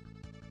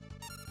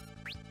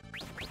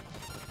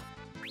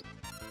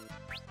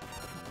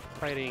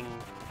fighting,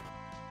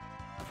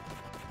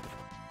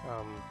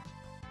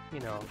 you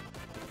know,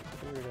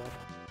 weirdo.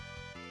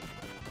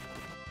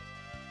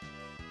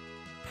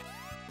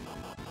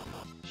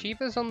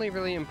 Shiva's only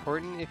really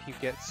important if you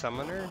get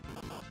Summoner.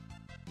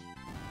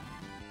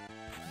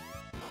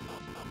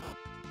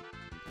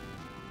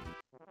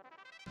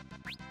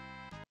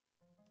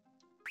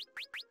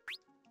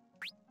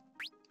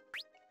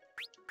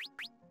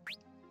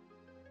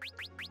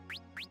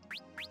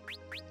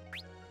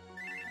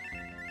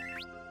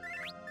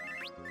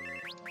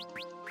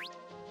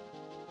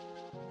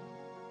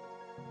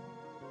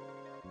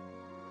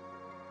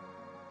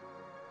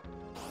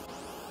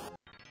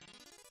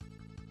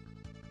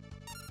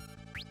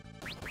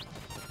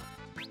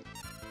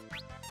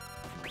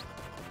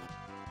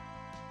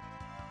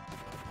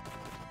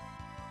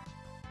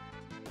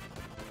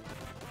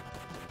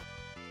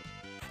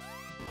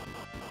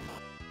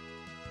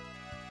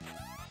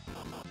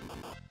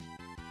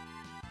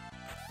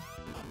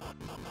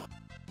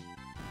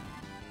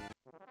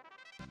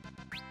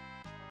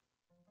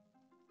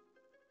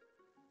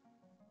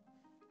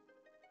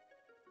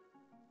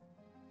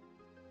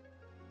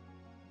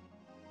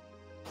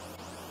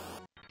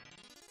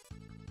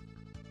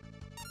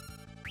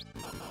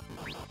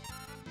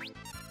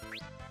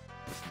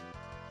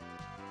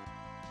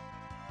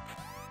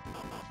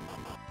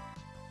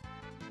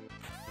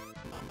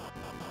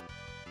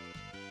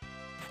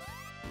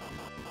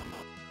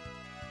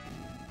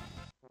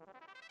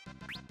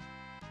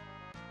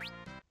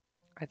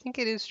 I think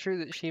it is true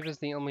that Shiva's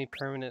the only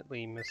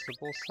permanently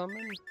missable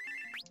summon.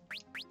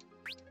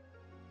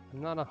 I'm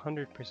not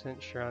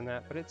 100% sure on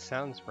that, but it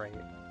sounds right.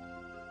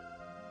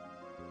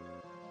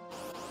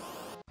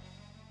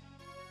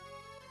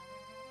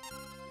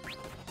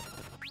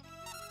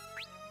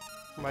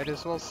 Might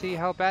as well see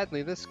how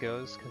badly this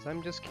goes, because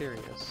I'm just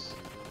curious.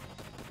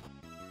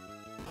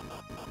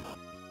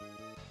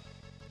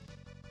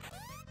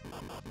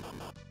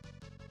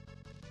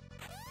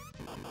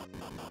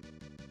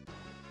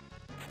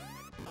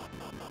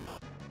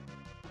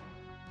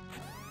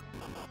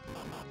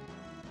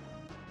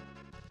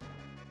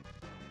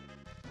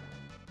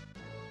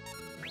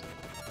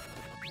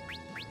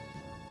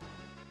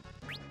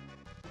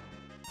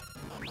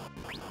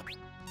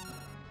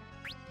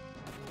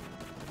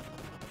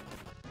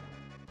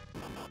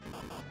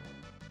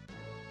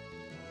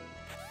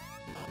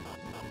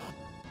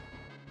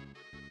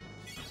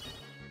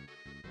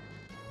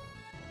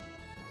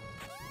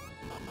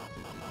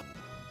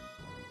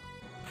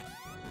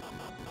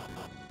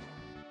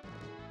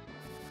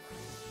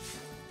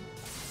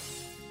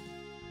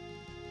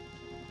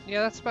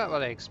 Yeah, that's about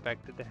what I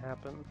expected to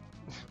happen.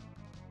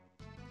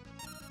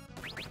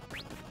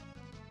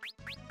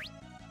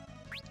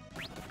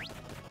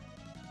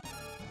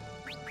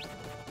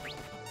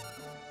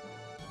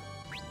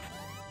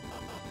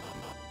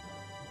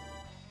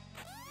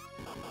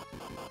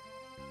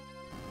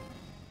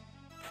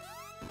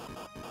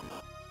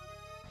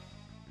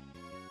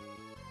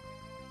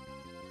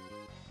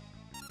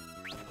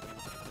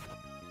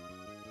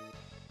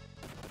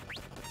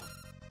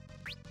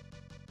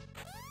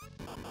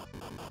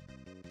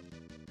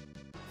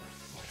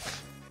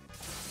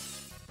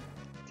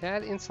 To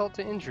add insult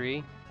to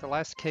injury, the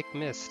last kick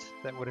missed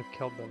that would have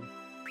killed them.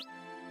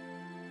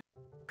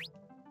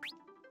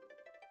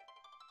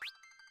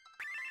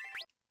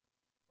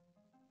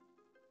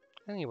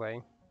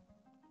 Anyway.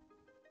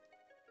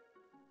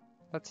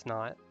 Let's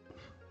not.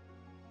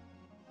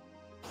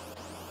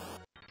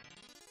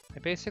 I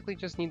basically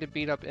just need to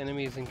beat up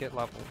enemies and get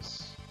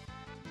levels.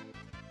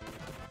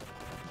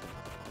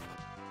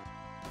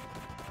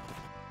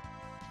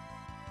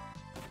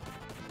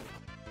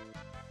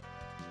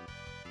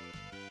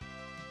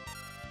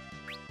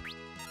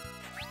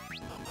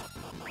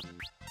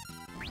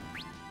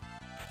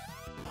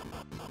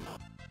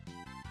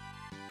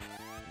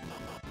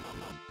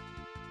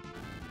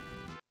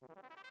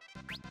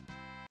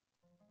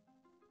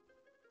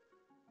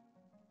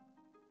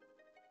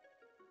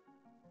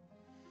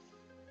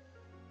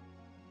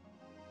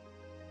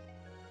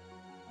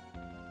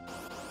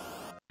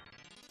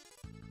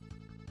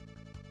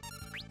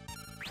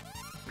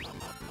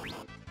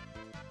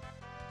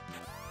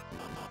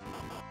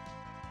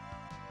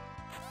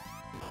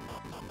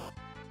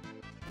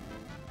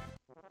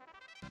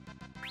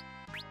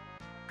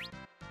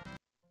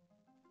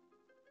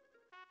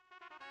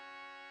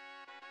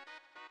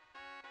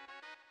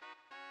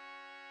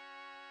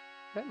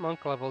 That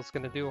monk level is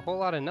going to do a whole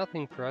lot of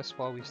nothing for us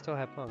while we still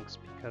have monks,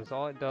 because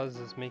all it does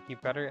is make you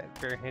better at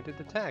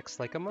barehanded attacks,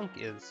 like a monk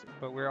is,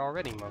 but we're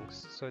already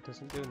monks, so it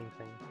doesn't do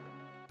anything.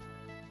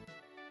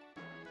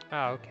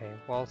 Ah, okay,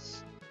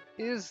 Waltz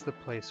is the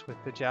place with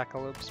the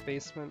Jackalope's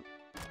basement.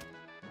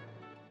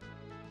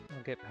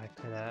 I'll get back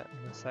to that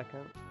in a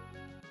second.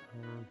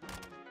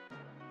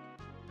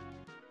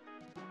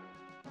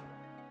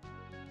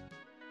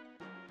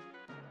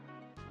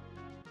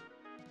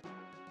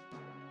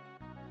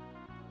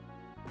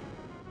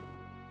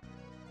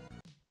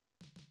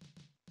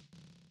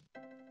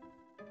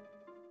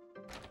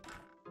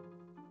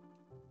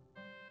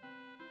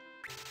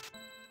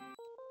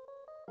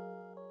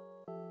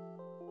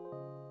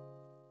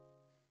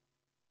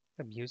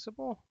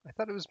 Abusable? I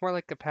thought it was more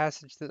like a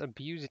passage that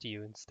abused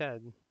you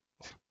instead.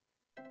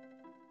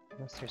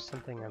 Unless there's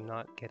something I'm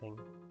not getting.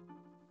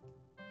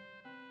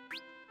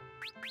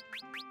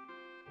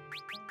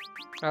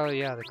 Oh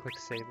yeah, the quick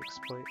save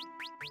exploit.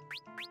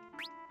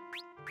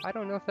 I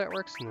don't know if that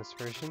works in this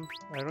version.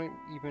 I don't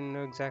even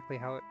know exactly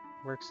how it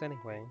works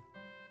anyway.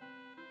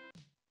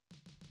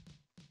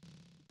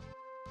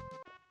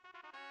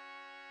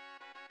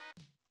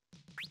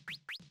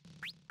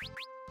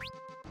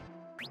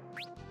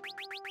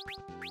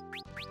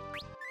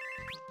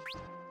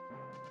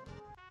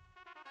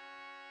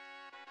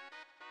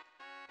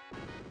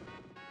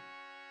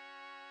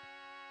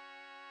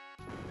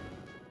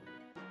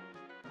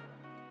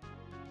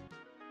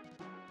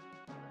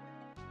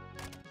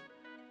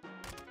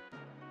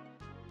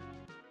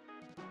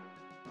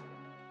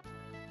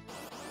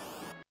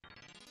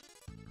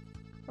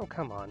 Oh,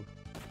 come on.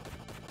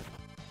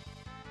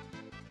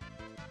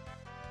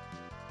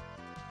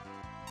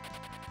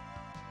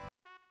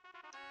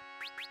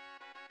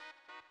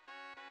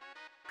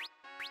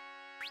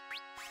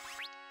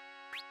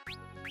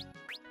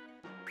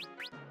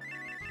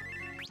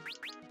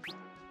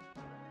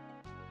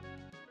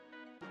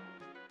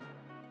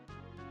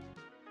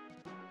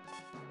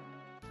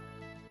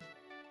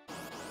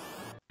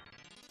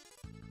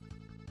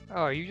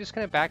 Oh, are you just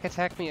gonna back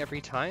attack me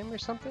every time or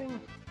something?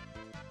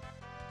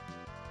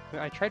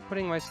 I tried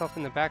putting myself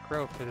in the back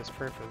row for this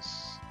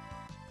purpose.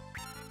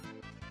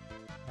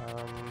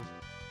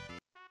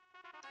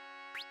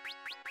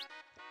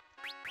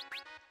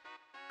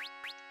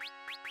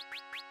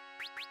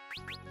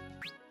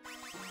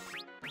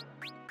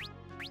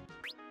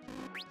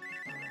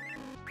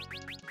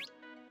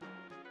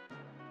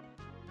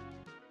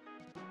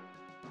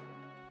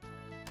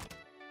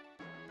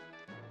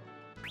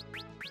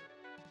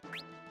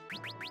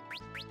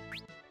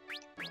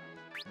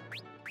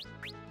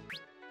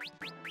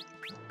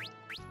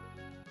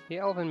 The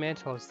Elven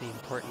Mantle is the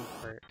important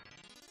part.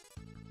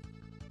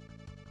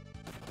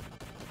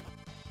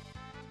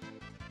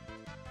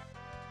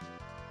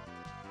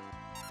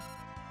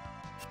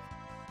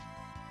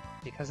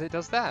 Because it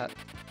does that.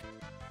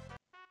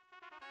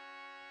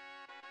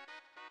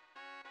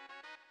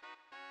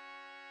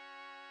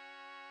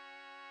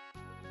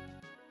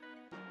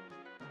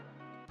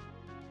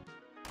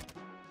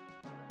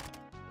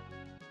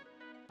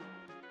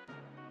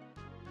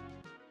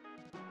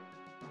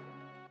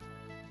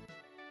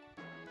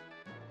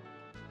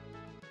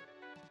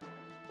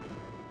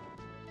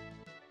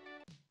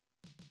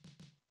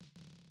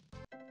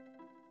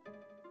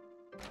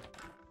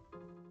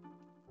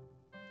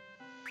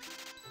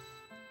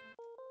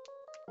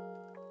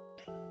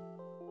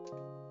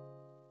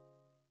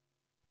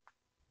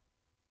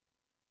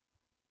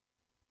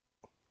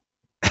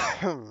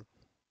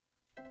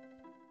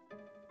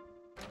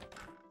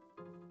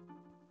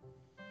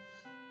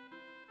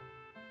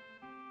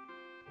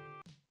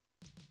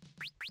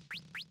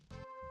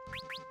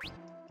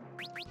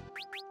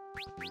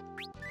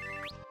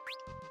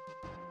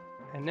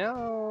 And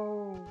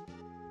now,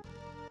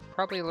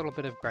 probably a little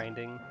bit of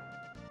grinding.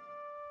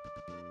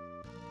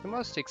 The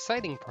most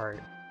exciting part.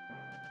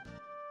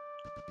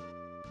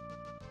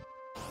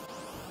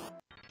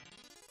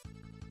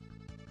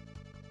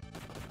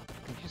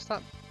 Could you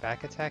stop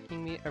back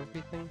attacking me,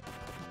 everything?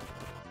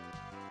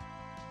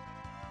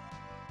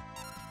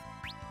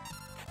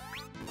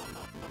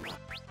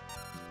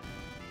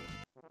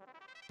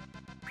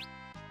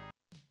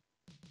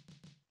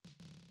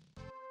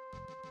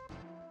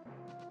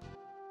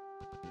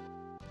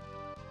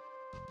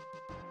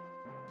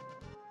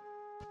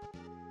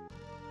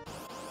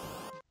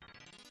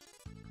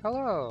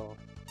 Hello!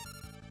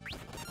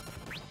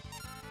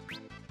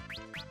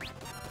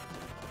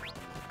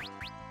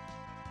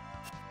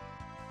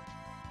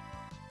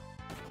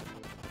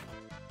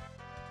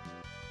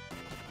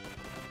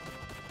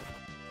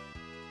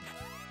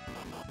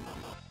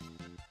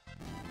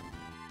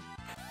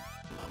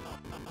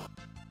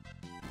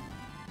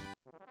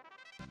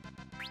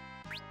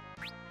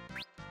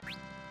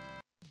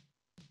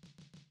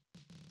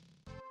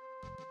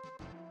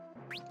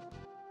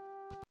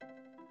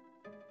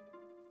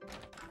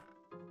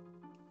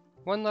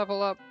 One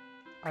level up,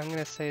 I'm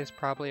gonna say is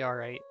probably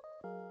alright.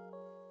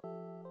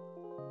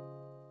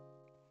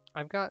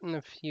 I've gotten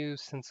a few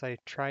since I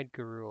tried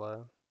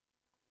Garula.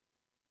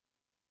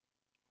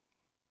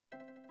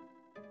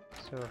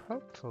 So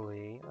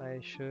hopefully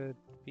I should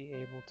be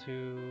able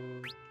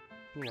to,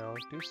 you know,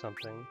 do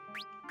something.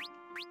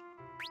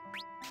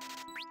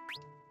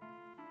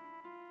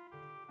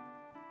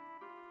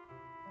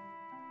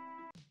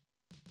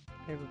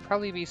 It would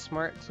probably be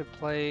smart to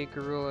play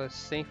Garula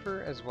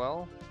safer as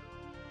well.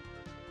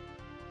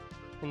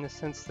 In the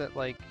sense that,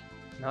 like,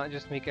 not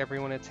just make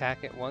everyone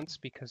attack at once,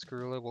 because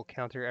Garula will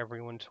counter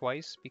everyone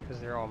twice because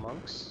they're all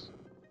monks.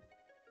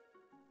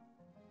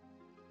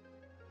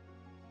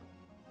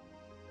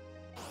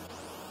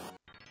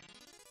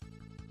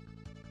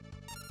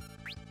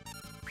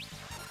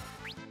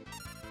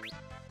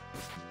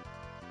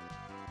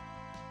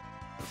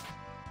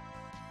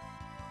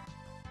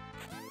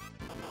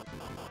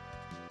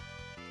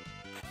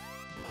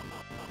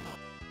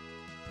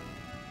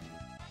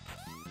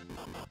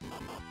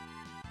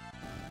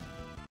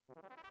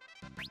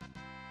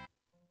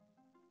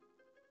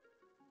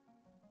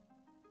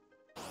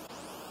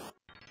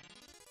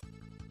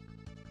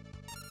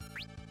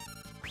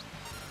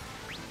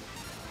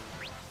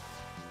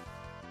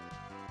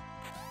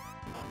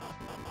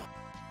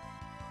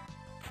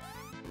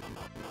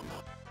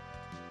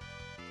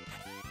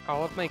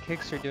 All of my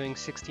kicks are doing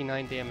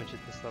 69 damage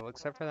at this level,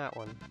 except for that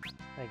one,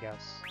 I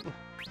guess.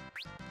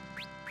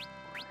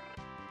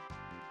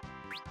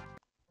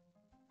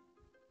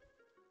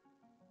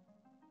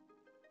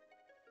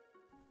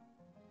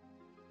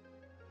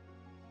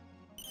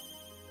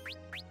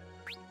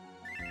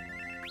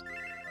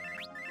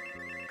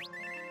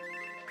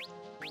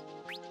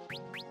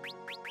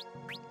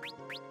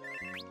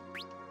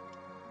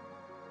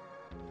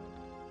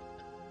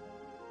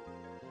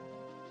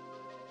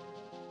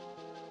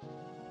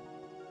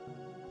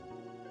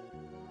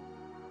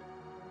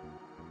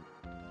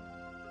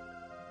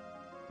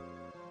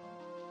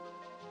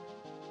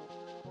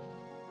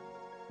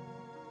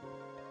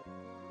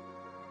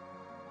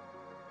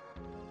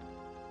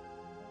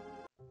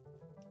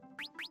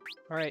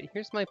 Alright,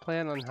 here's my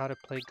plan on how to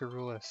play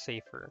Garula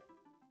safer.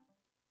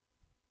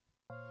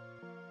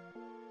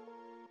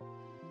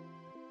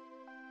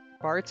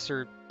 Barts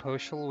or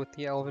Poshul with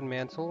the Elven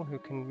Mantle, who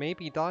can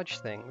maybe dodge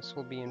things,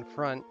 will be in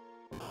front,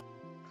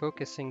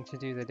 focusing to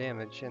do the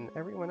damage, and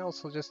everyone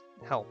else will just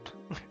help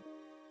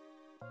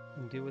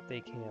and do what they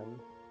can.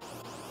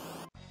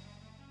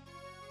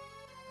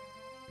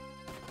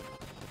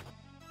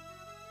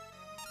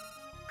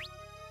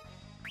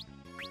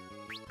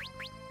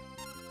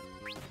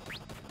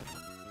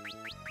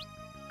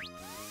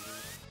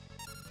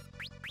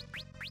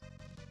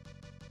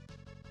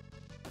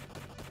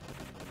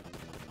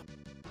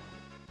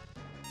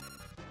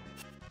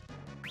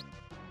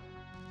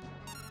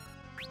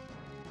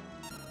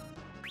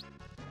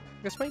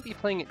 This might be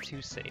playing it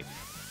too safe.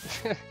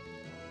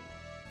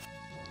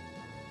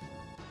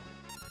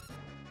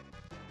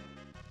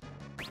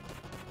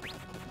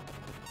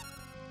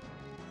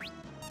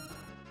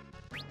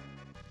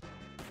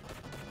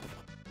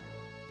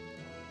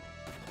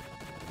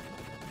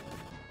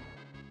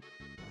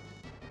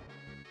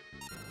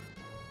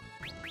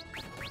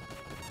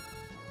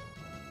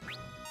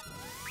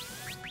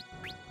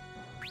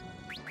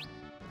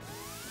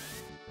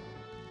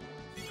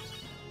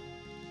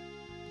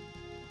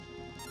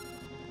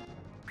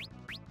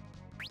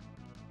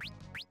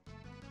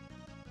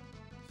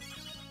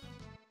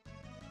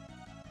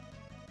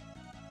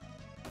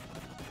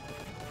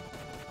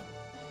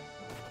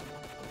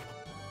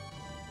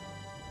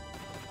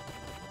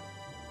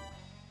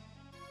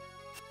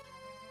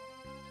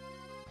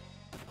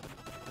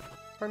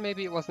 Or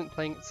maybe it wasn't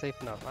playing it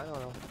safe enough, I don't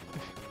know.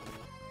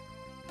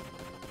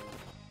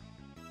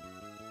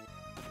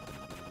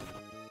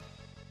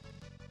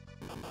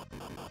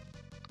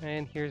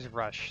 And here's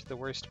Rush, the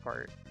worst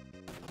part.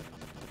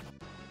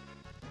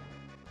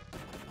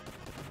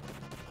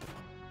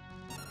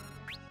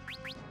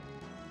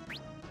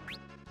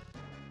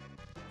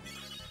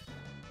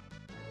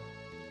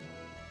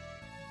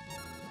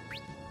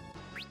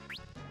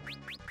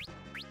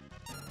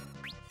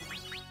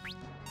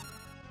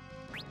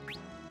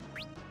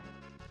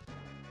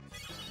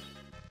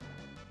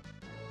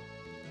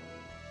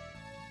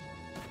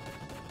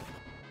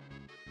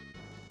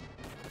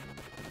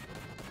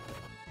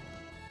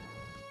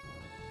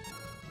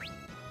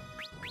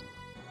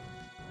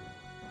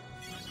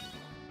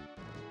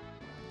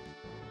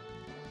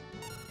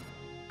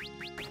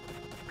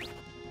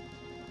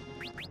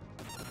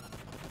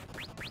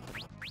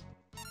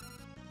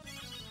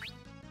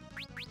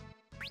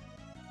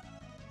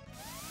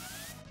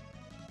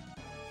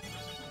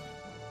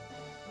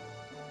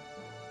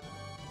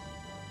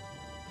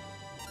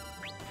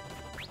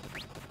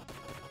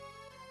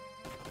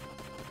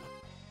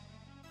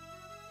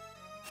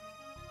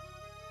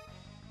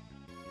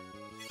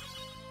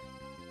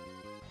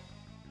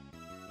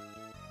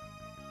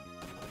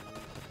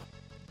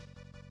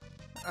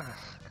 Ugh,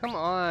 come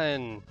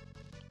on!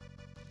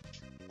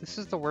 This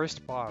is the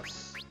worst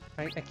boss.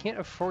 I can't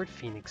afford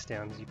Phoenix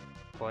Downs, you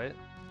butt.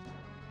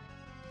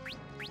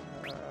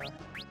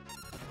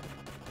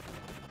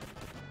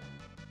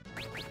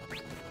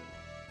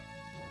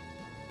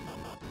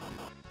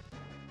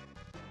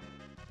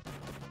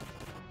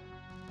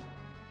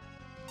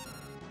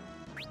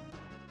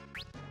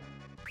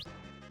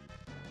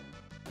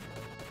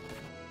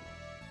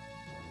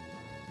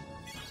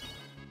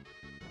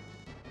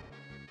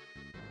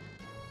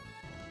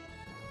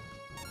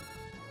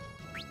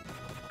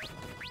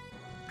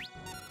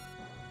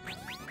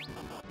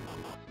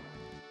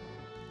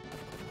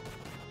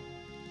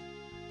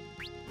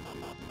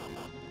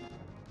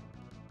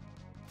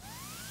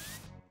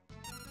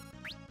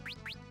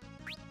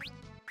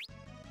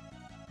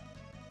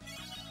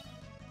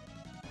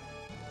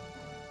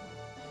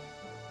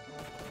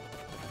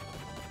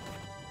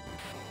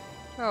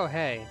 Oh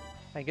hey,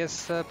 I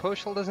guess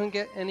Poshel doesn't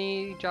get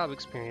any job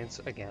experience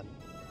again.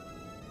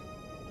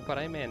 But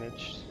I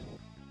managed.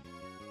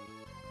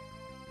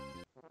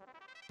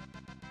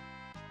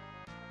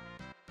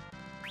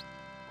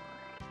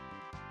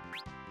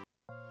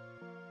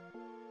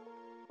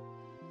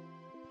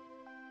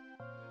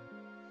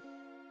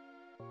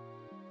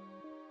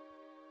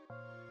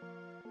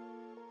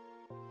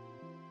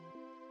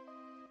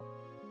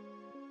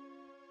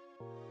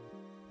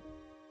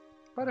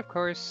 But of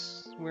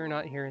course, we're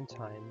not here in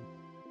time.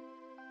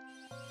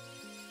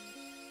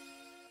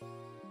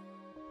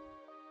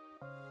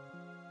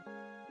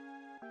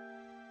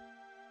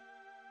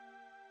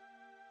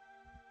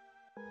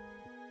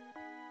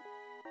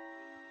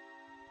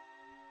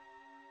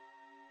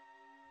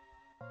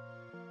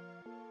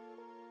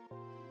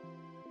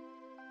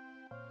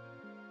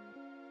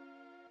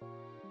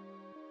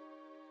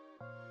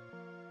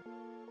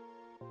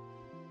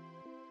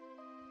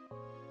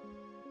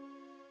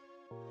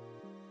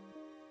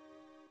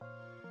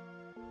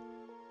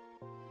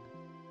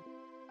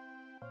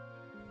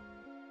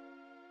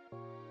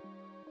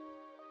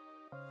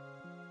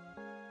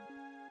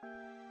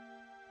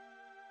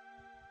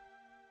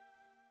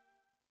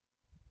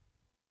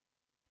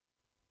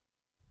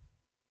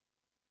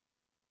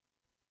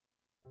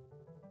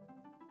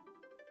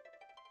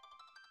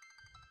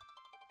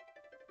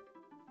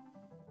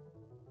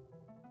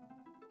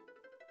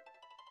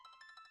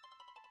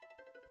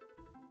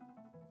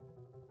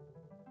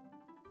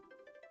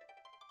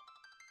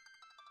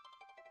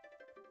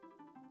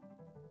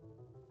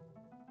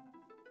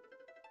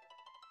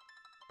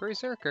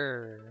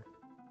 Berserker!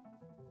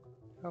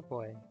 Oh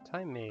boy,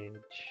 Time Mage.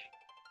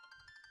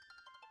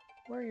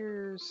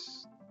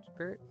 Warriors,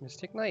 Spirit,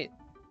 Mystic Knight.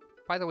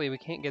 By the way, we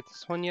can't get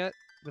this one yet.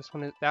 This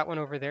one, that one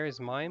over there is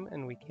Mime,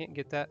 and we can't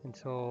get that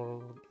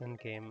until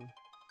endgame.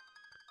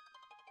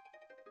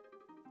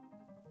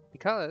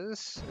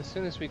 Because as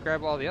soon as we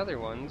grab all the other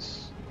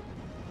ones,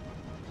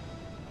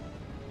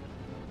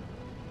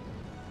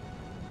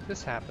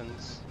 this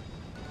happens.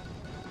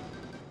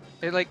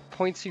 It like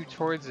points you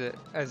towards it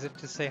as if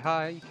to say,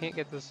 hi, you can't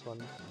get this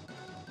one.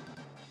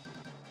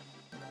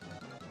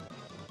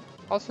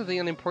 Also, the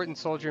unimportant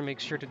soldier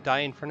makes sure to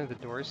die in front of the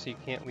door so you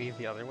can't leave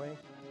the other way.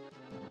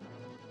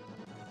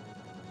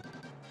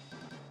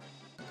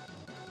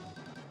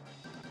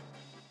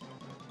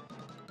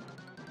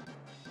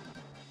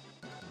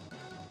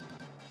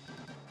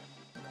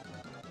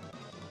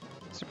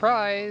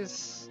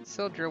 Surprise!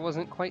 Sildra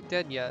wasn't quite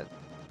dead yet.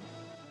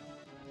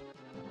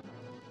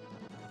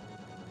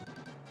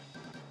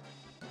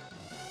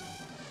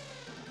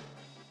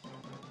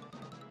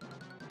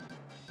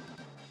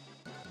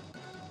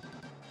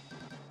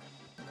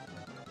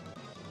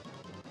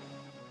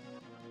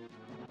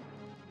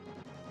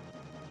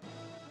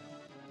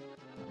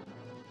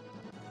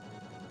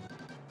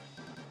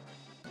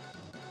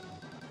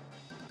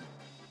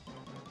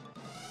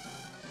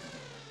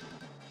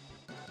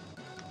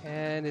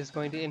 And is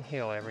going to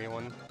inhale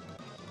everyone.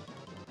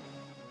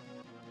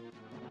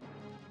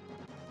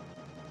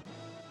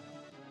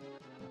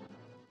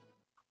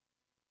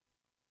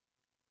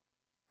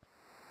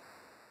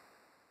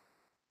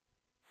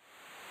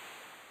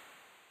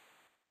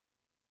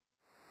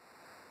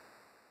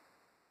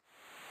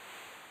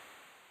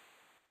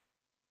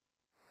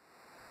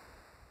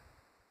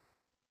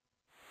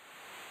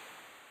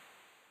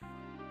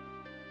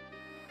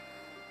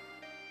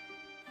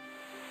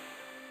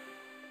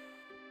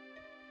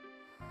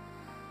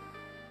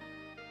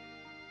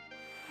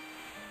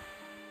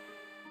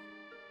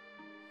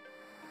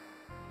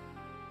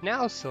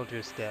 Now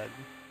Sildra's dead.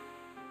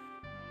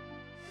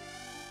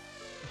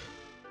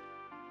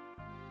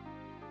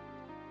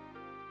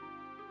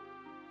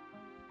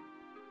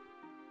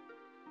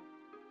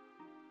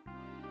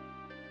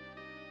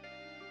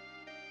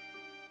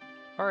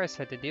 Varus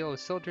had to deal with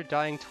Sildra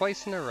dying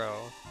twice in a row.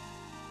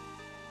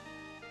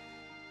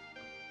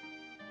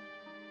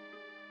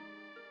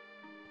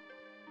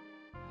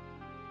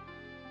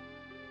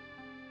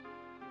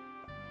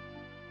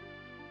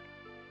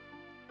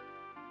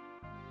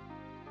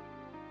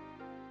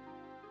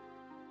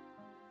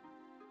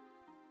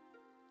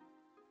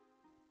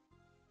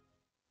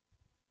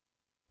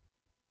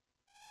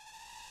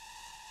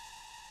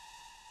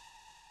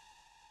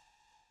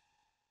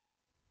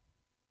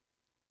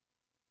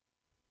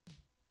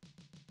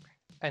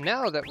 And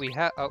now that we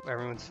have... Oh,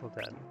 everyone's still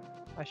dead.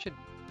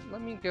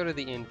 Let me go to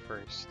the inn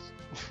first.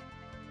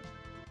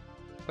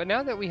 But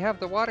now that we have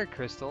the water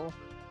crystal,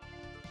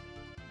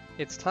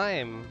 it's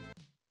time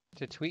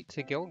to tweet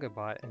to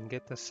Gilgabot and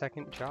get the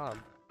second job.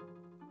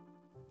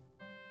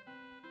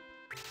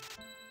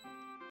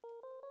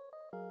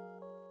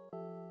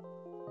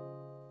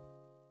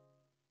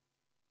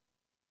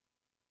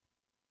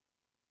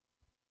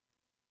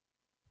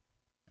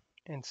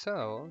 And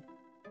so,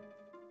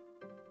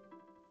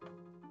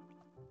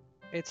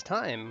 it's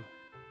time.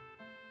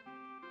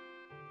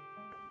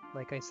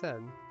 Like I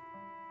said,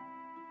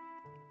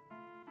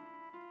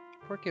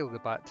 for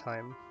Gilgabot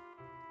time.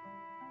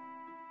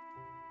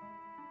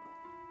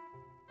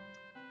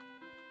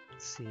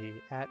 Let's see,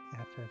 at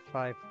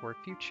FF5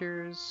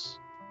 4Futures,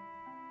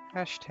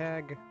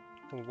 hashtag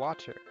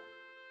water.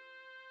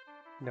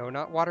 No,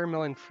 not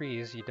watermelon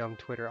freeze, you dumb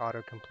Twitter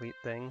autocomplete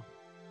thing.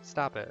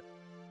 Stop it.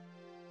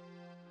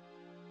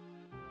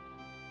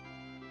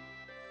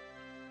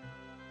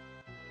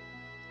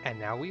 And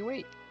now we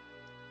wait.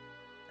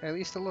 At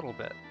least a little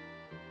bit.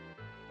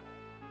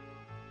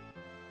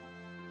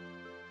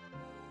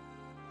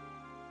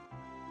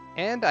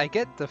 And I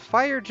get the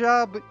fire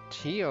job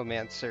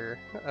Geomancer.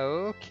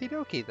 Okie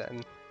dokie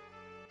then.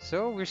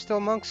 So we're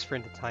still monks for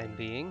the time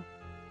being.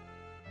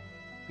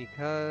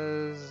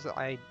 Because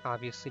I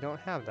obviously don't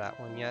have that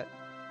one yet.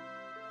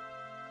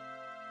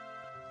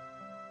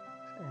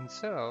 And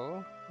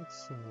so,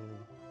 let's see.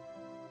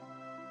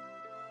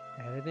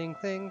 Editing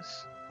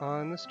things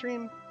on the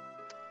stream.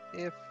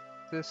 If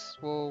this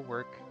will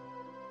work.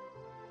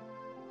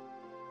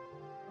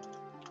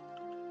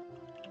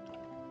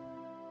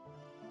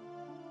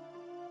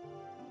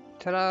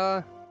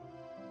 Ta-da!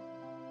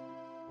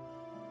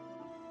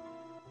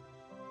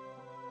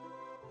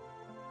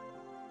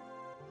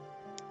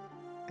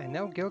 And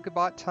now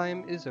Gilgabot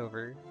time is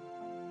over.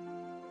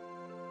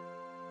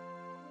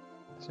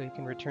 So you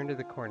can return to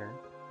the corner.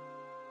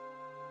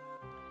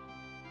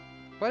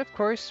 But of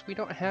course, we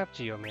don't have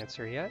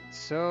Geomancer yet,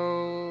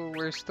 so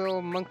we're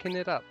still monking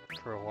it up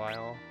for a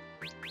while.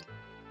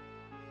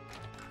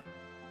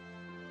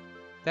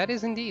 That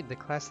is indeed the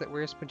class that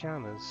wears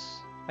pajamas.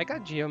 I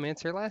got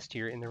Geomancer last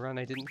year in the run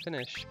I didn't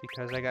finish,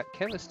 because I got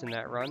Chemist in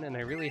that run, and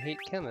I really hate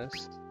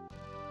Chemist.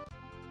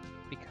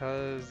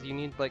 Because you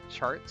need like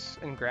charts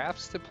and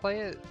graphs to play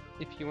it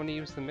if you want to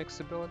use the mix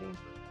ability.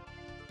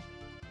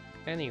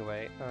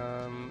 Anyway,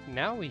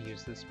 now we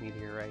use this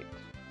meteorite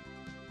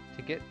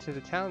to get to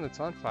the town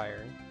that's on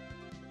fire.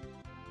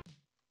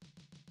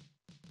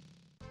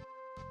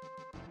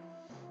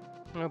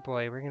 Oh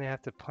boy, we're gonna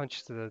have to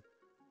punch the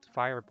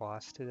fire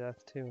boss to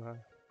death too, huh?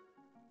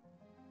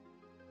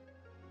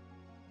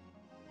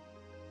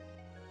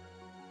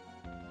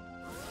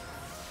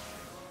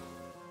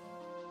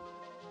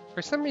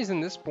 For some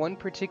reason, this one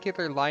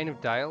particular line of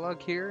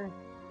dialogue here,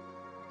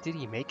 did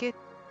he make it?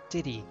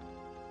 Did he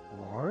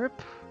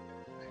warp?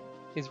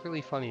 Is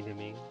really funny to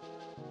me.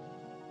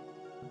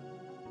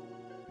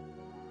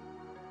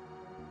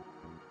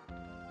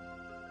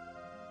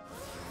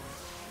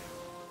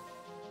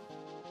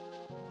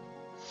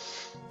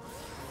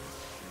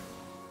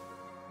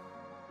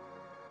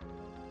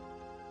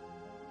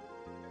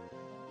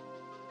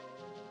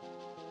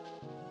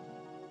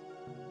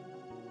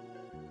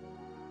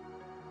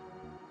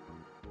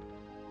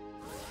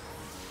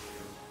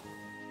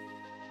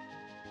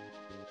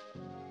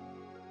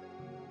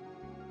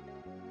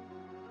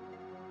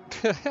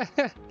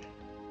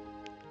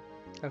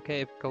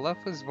 Okay, if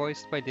Galuf was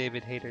voiced by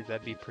David Hayter,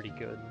 that'd be pretty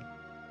good.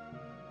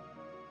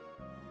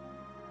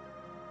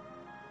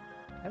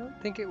 I don't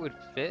think it would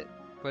fit,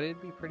 but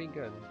it'd be pretty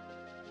good.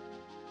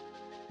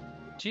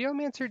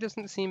 Geomancer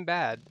doesn't seem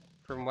bad,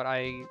 from what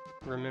I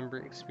remember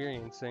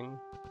experiencing.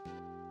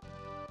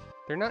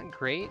 They're not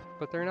great,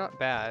 but they're not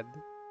bad.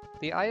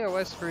 The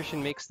iOS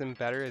version makes them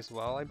better as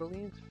well, I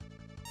believe.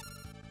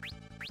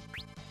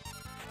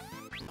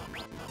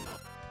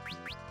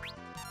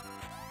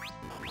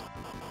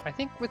 I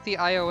think with the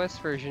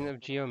iOS version of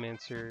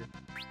Geomancer,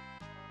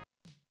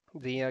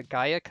 the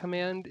Gaia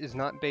command is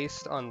not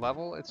based on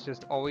level, it's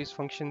just always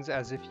functions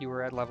as if you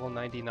were at level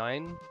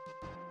 99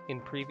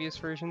 in previous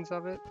versions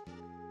of it.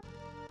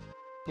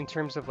 In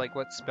terms of like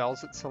what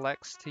spells it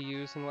selects to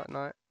use and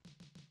whatnot.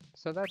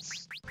 So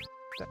that's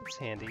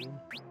handy.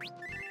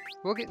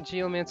 We'll get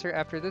Geomancer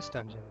after this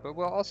dungeon, but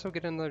we'll also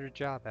get another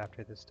job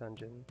after this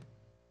dungeon.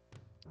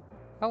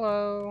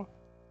 Hello!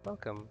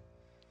 Welcome.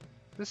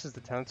 This is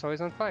the town that's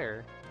always on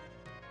fire.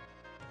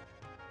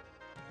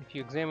 If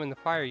you examine the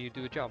fire, you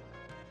do a jump.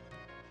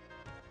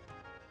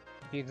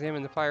 If you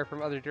examine the fire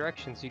from other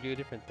directions, you do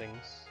different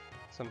things.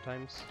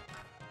 Sometimes.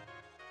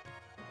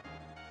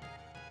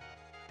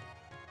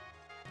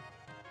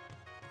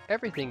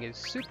 Everything is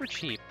super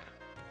cheap.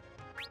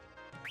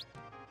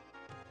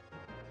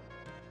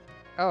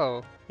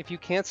 Oh, if you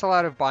cancel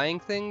out of buying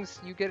things,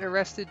 you get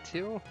arrested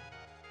too?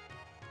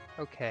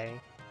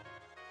 Okay.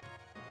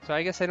 So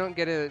I guess I don't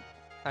get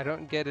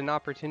an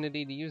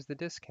opportunity to use the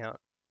discount.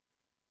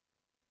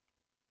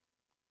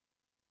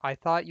 I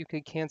thought you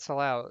could cancel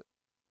out.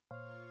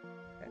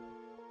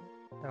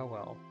 Oh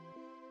well.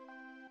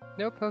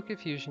 No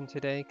Pokefusion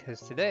today,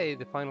 because today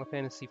the Final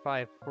Fantasy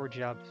V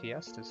 4-job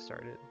Fiesta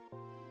started.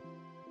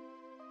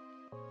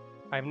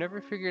 I've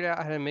never figured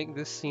out how to make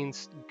this scene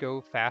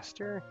go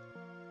faster.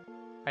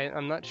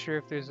 I'm not sure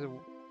if there's a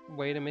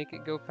way to make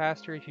it go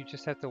faster if you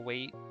just have to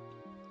wait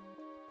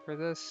for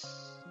this.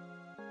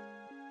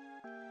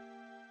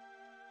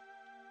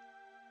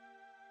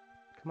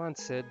 Come on,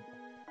 Sid.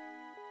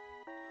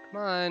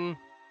 Come on.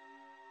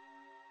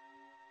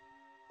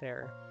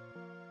 There.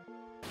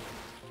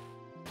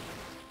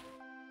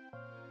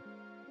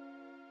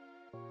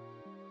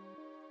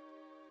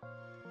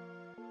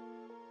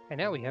 And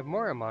now we have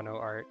more Amano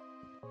art.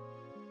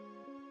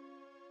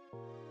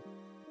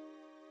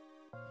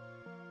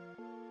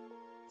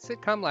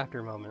 Sitcom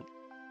laughter moment.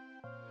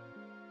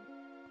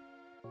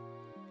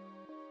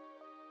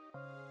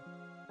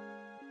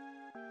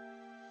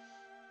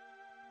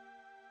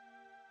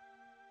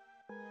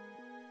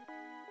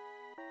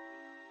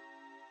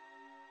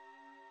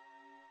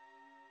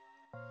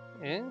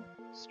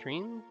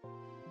 Stream?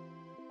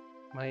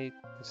 The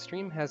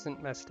stream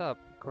hasn't messed up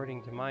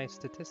according to my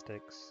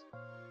statistics.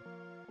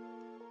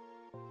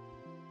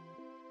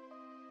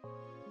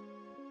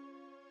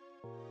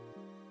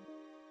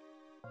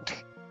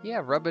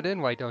 Yeah, rub it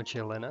in, why don't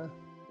you, Lena?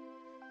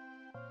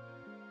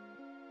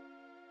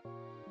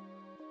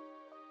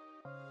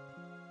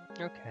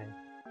 Okay.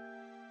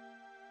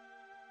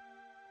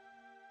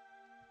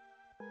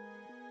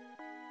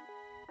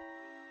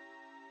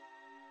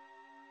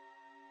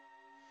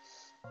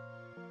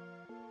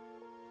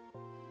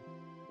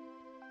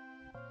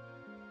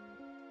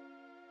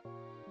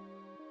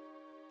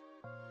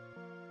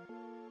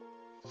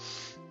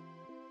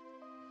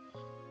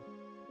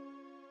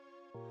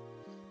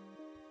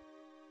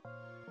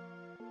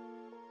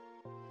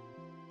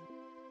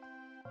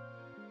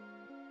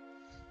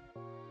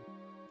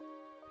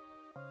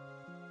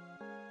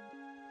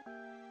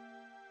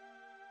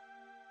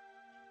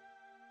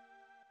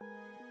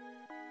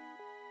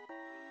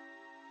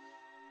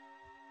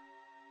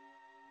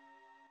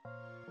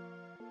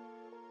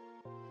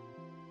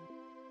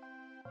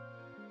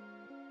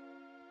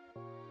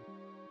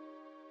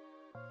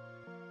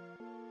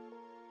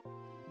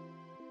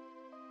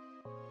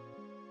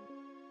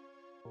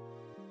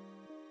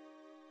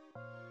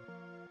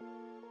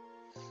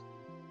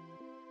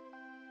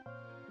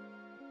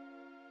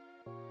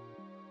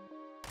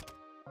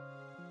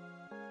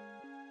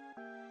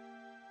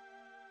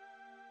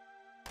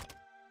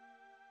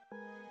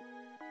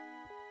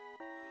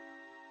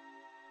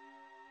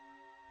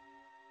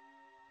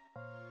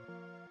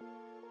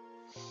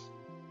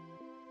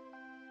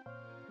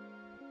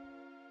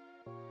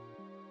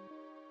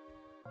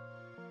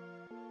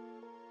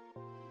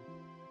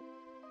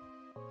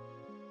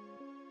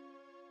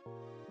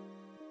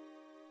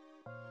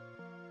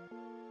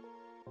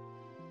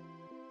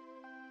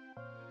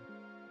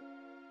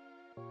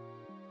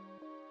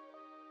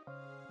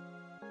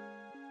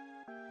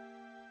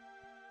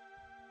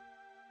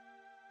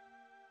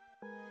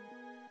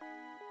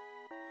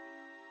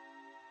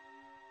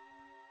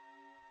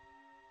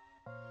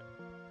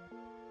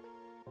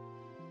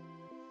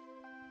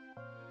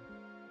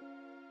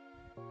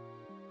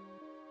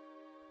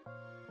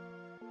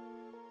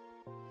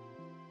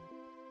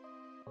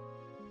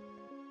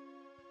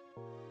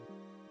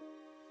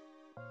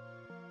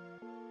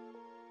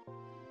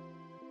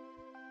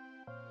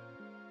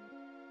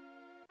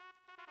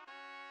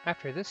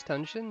 After this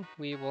dungeon,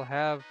 we will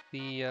have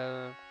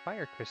the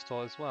fire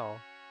crystal as well.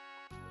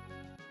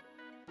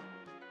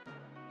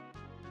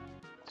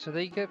 So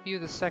they give you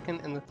the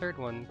second and the third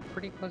one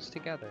pretty close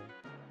together.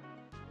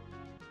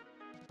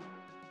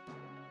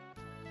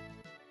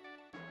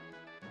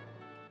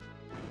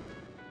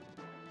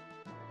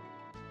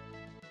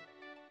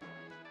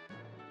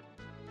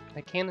 I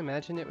can't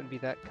imagine it would be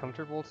that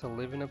comfortable to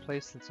live in a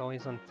place that's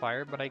always on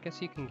fire, but I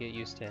guess you can get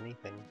used to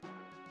anything.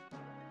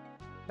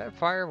 That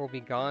fire will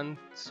be gone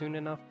soon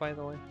enough, by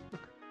the way.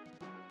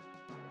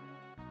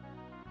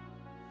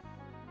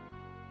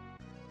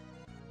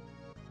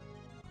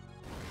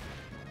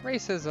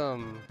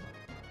 Racism!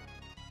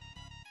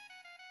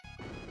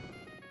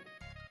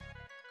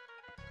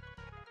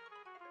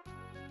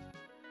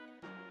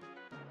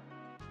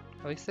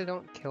 At least they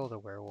don't kill the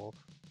werewolf.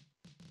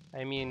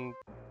 I mean,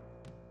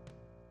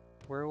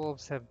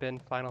 werewolves have been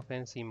Final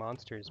Fantasy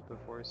monsters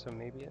before, so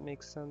maybe it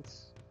makes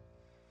sense.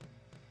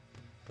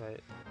 But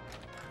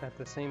at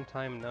the same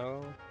time,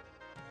 no.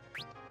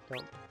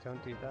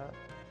 Don't do that.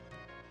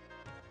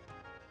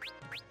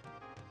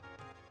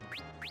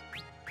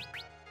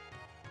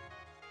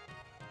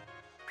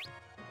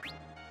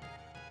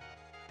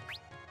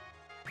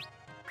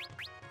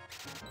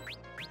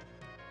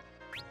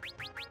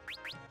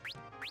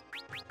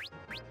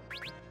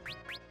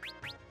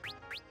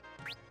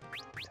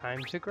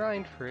 Time to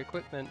grind for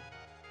equipment.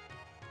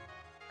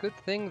 Good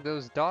thing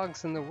those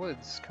dogs in the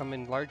woods come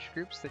in large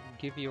groups that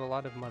give you a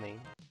lot of money.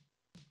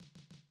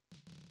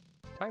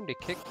 Time to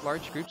kick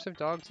large groups of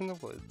dogs in the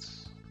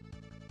woods.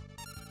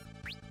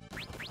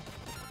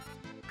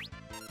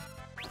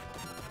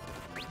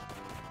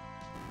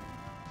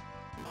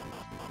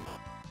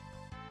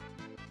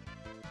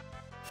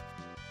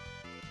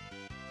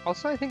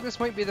 Also, I think this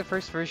might be the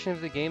first version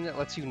of the game that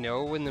lets you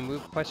know when the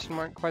move question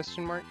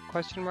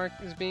mark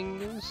is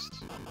being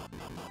used.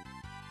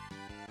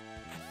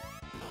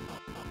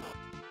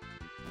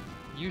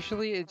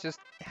 Usually it just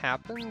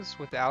happens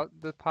without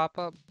the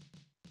pop-up.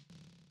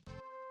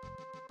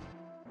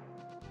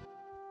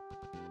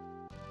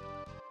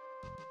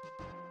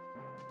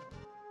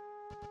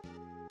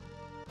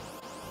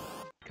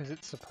 Because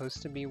it's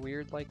supposed to be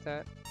weird like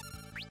that.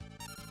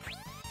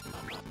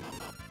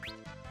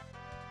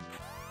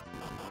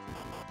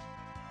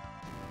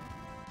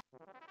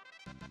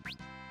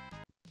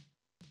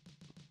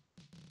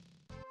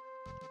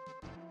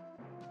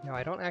 Now,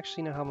 I don't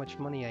actually know how much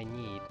money I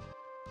need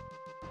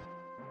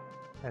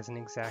as an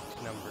exact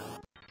number.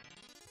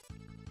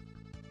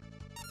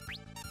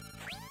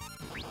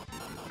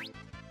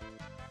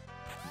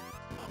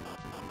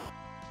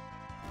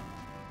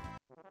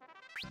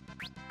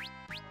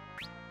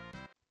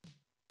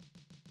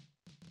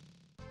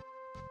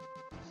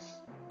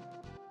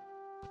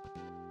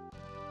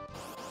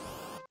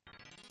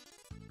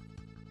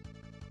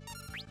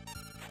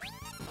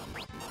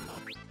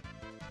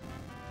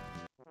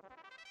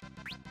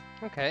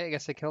 Okay, I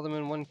guess I killed him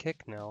in one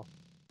kick now.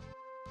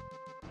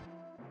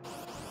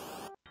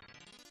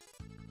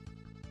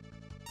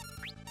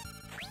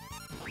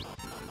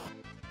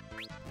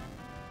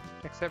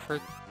 Except for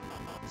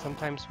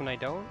sometimes when I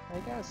don't, I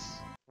guess.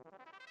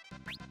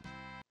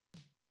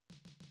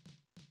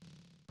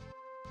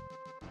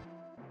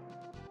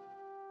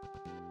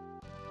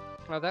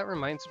 Oh, that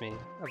reminds me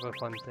of a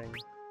fun thing.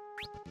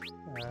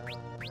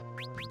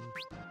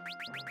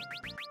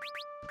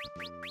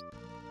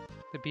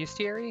 The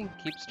bestiary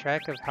keeps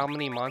track of how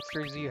many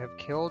monsters you have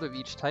killed of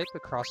each type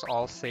across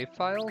all save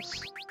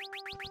files.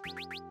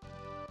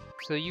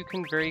 So you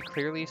can very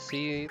clearly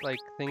see like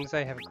things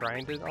I have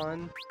grinded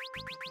on.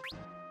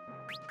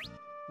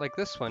 Like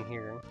this one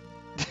here.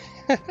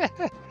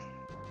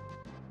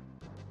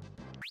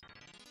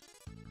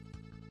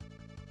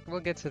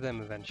 We'll get to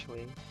them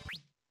eventually.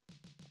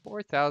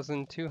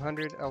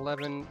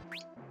 4,211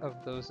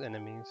 of those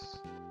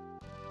enemies.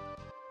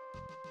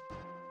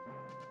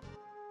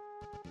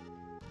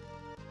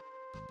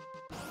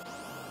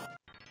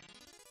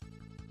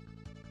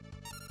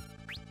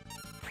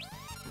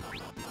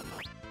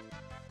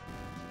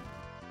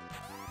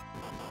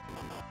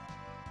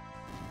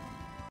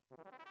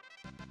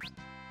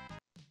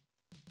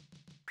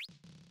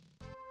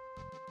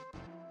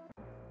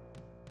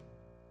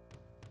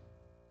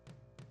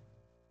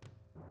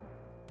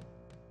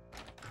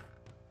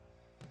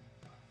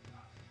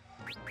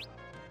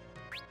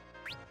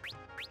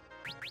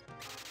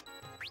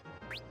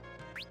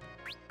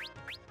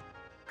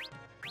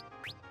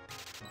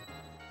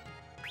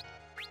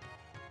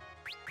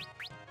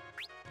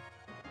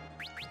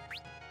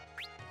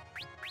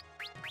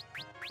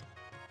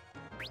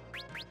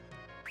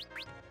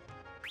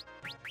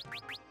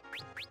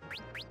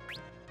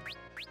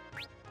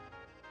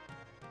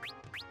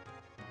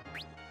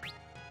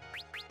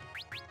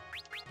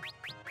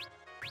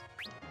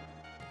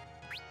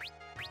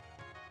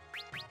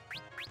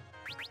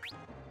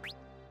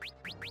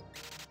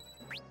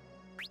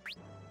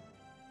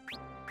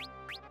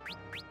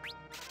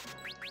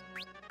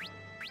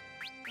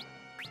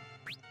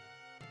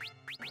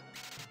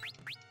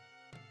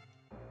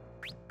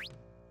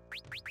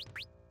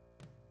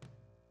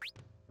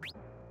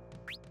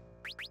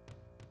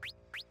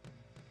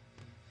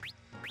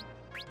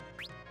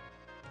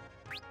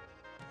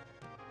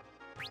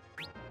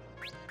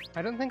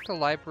 I don't think the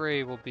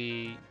library will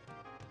be...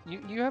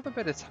 You have a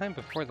bit of time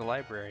before the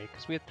library,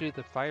 because we have to do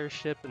the fire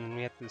ship and then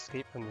we have to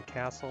escape from the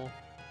castle.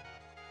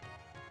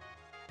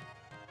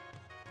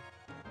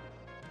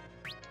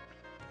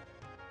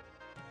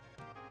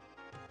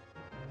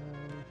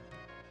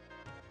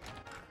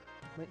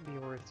 Might be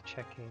worth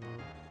checking.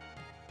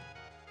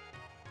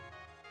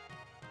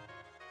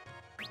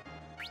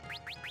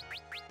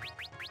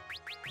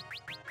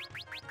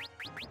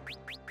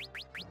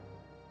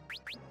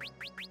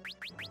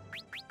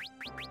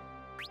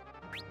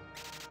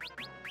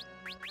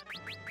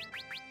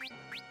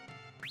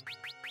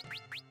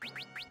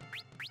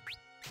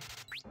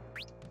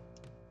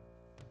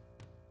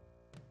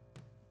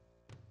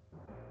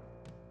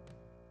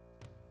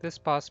 This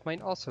boss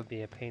might also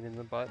be a pain in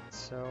the butt,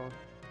 so...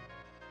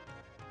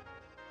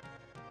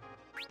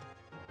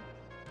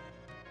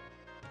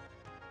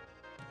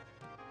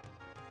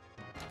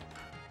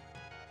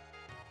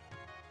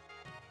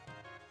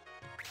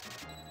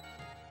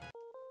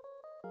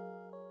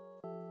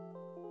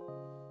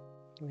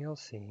 we'll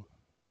see.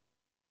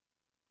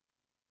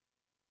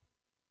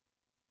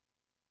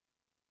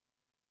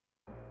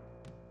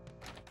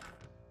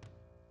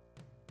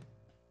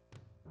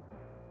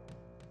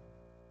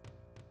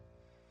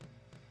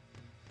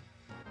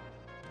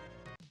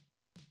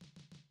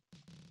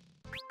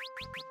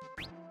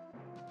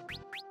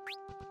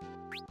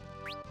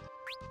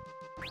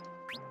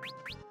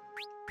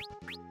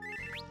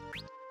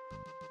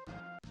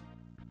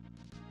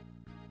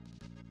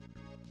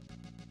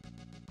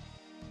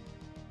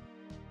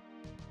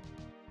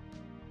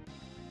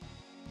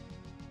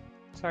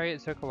 Sorry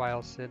it took a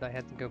while, Sid. I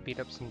had to go beat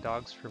up some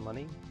dogs for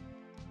money.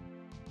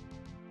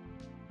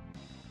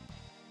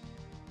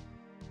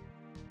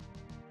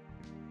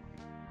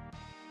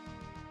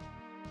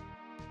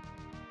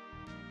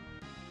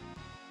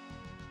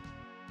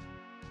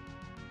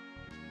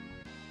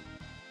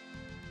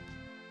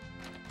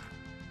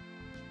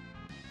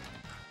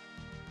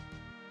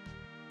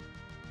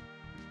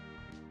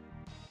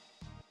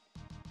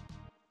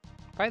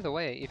 By the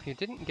way, if you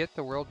didn't get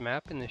the world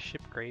map in the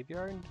ship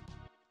graveyard,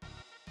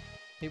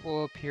 it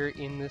will appear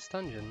in this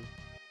dungeon.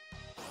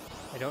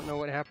 I don't know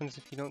what happens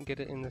if you don't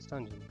get it in this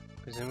dungeon.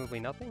 Presumably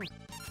nothing?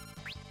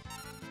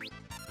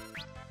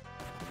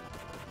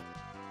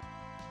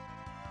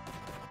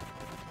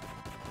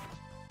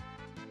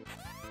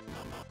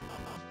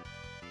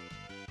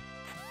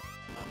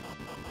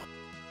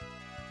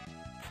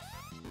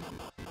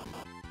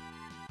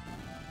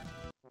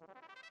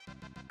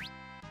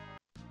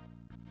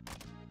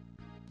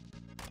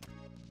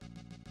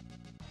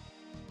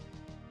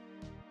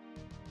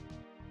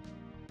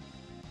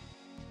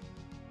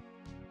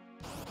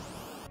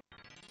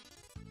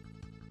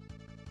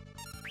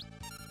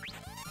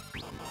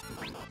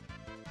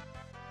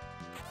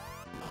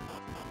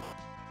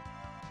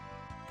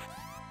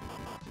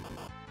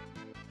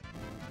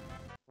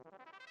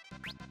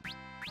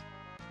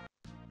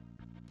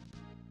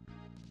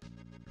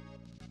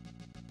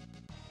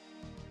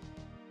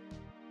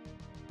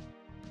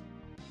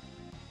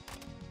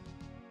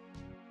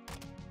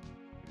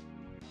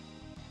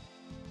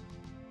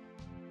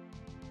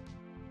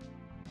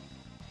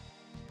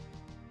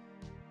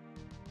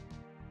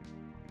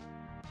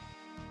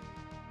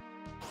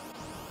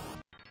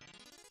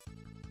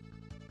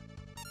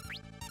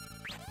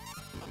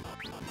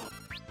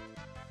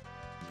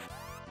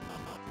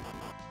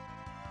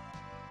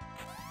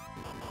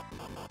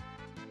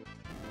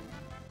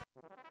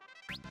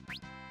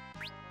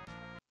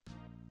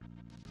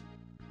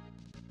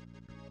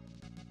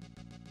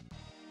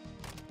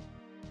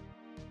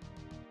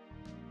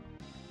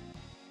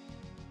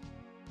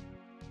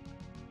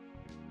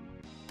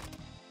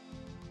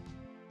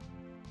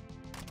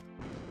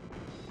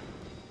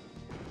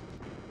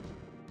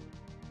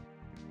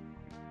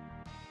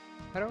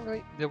 I don't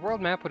really... The world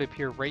map would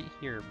appear right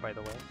here, by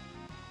the way.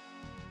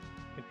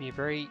 It'd be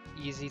very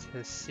easy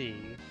to see.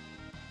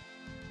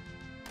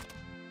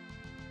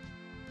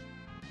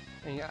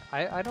 And yeah,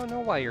 I don't know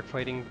why you're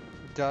fighting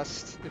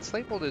dust. It's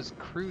labeled as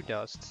crew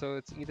dust, so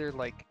it's either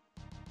like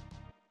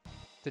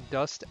the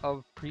dust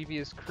of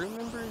previous crew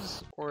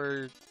members,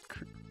 or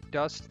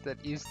dust that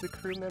is the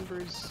crew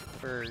members,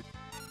 or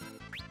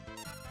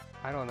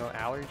I don't know,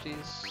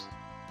 allergies.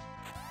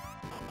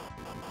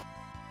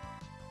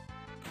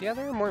 Yeah,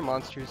 there are more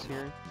monsters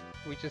here.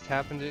 We just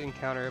happened to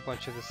encounter a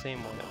bunch of the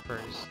same one at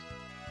first.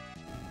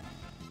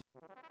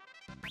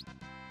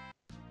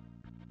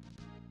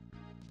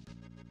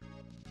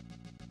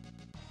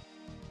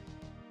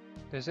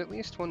 There's at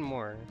least one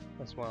more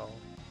as well.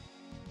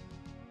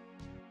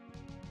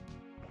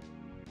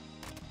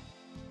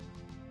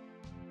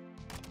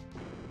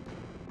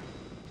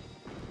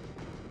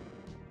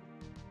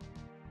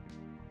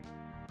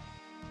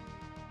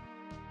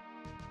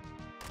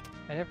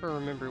 I never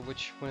remember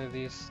which one of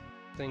these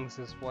things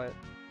is what.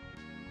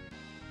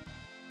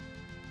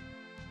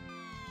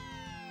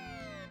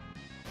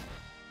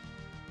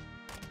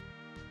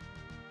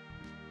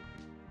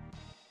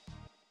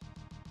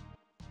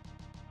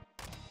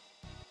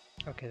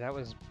 Okay, that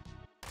was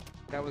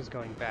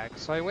going back.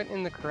 So I went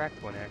in the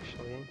correct one,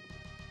 actually.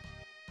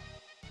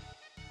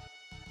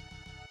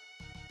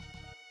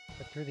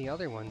 But through the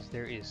other ones,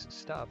 there is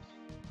stuff.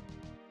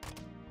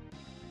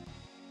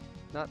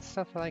 Not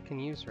stuff that I can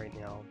use right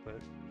now, but...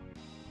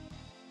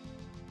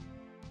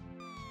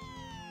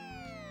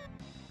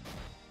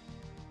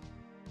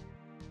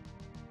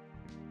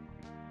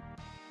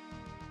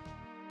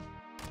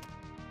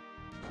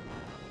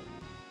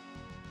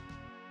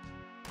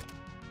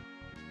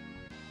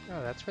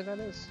 Oh, that's where that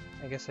is?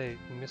 I guess I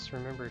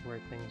misremembered where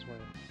things were.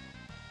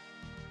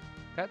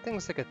 That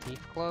thing's like a thief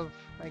glove,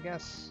 I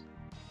guess?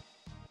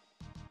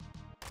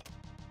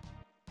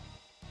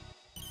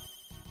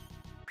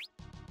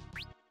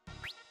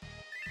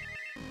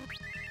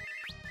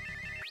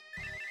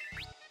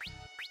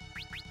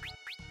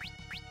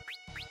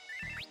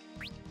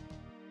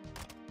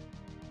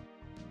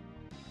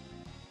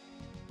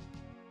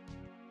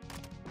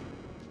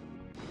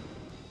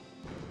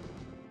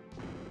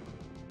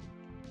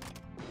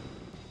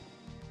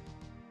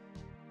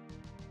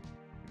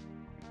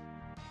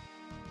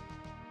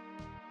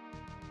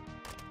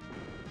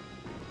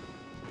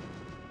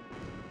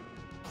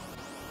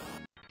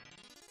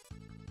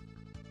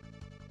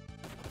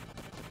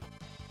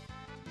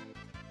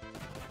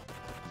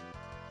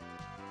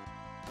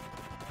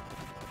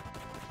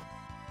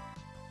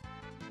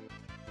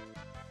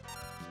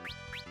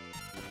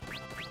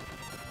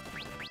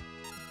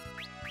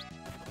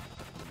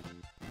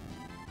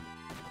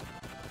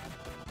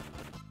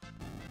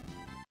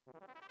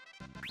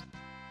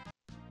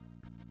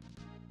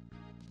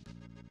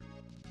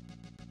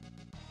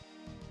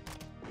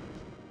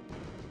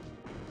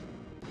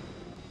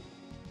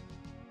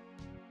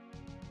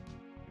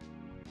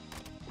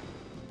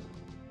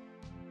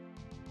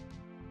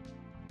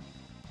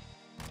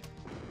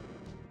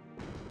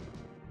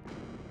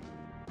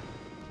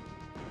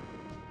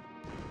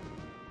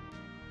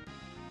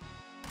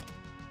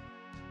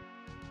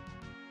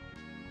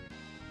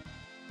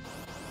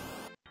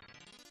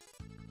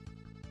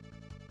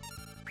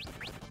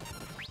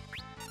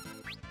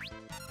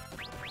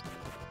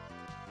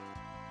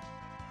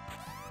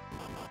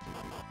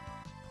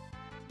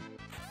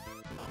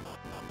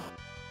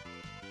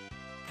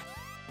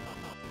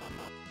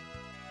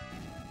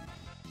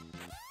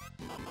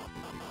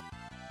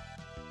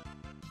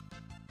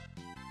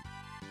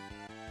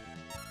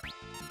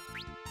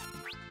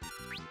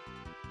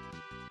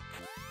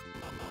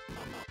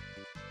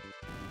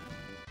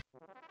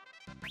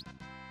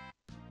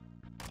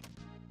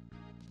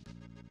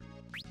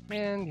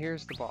 And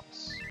here's the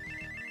boss.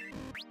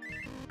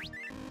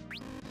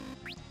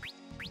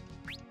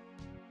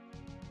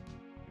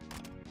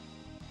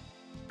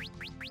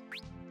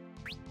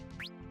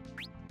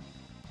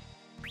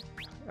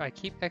 I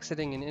keep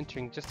exiting and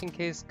entering just in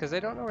case, because I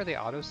don't know where the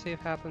autosave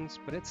happens,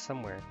 but it's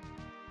somewhere.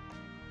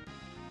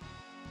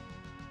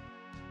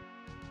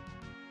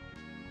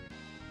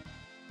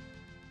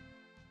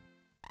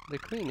 The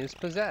queen is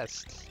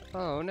possessed.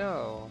 Oh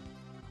no.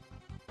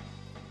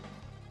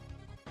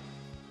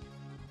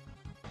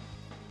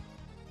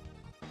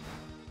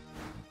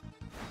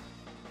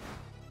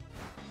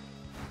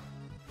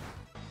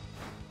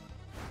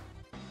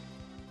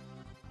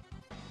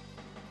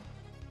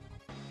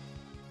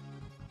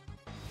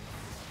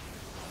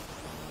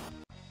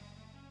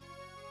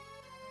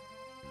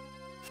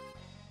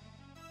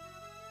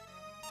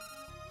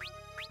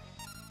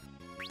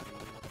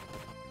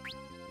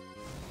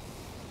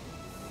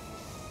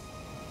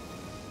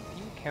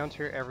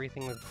 Counter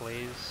everything with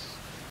Blaze.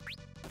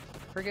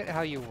 Forget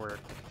how you work.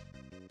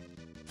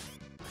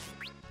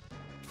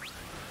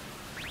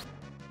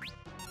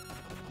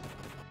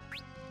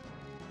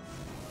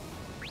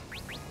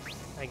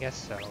 I guess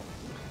so.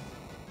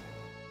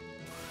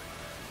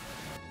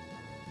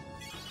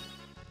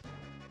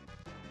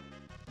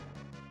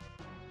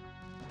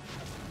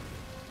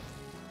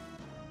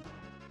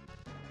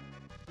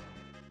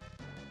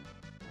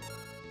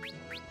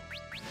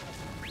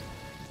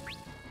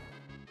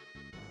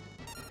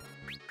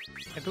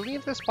 I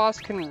believe this boss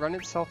can run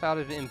itself out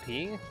of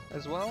MP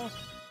as well,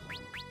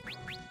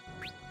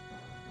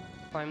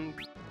 if I'm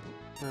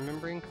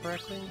remembering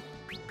correctly.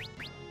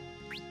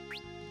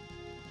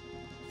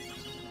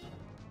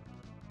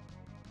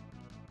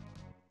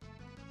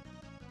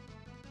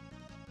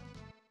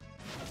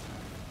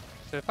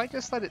 So if I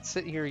just let it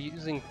sit here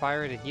using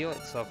fire to heal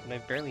itself, then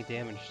I've barely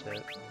damaged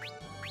it.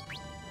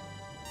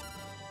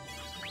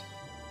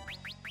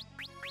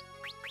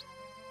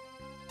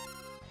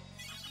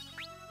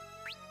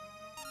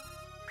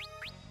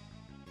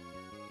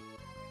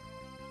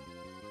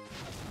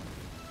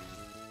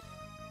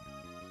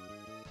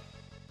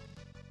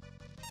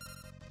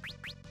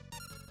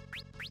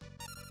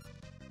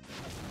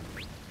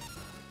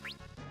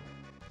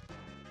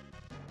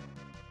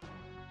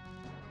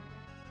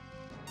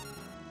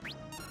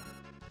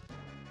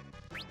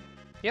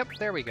 Yep,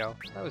 there we go.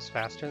 That was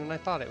faster than I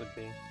thought it would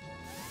be.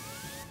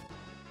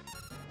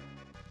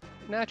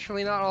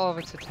 Naturally, not all of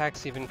its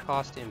attacks even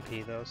cost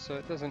MP though, so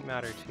it doesn't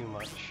matter too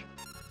much.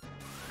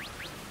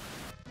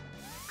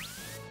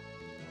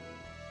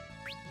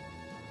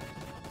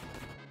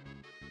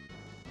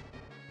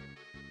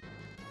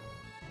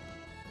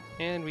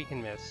 And we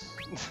can miss.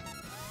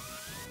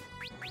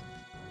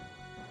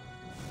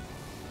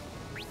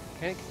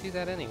 Okay, I could do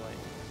that anyway.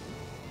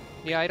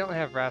 Yeah, I don't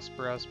have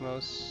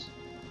Rasperosmos.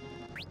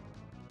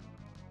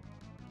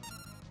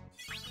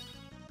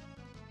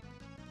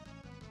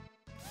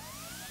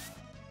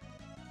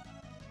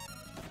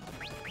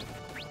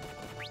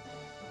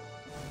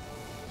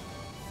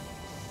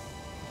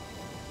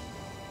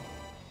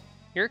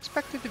 You're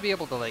expected to be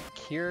able to, like,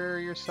 cure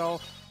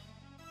yourself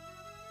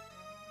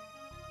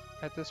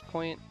at this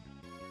point.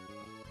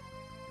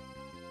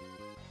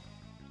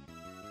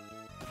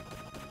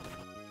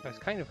 I was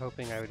kind of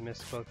hoping I would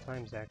miss both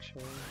times,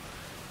 actually.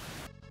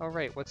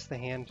 Alright, what's the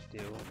hand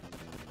do?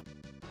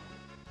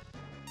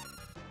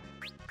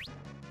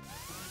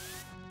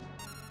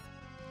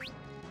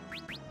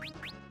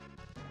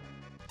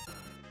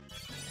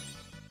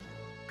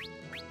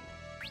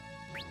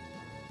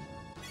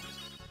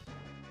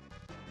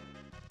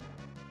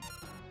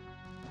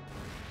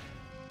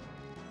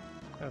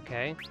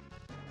 Okay.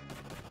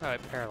 Oh,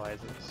 it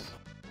paralyzes.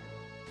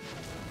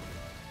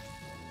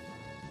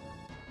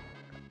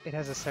 It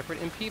has a separate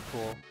MP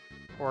pool,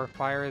 or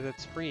fire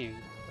that's free,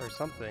 or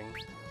something.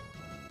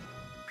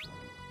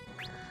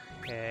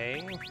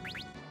 Okay.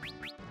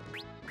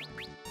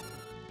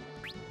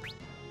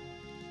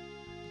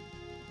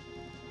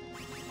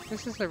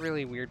 This is a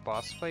really weird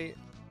boss fight.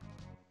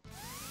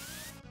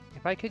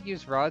 If I could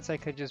use rods, I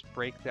could just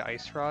break the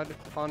ice rod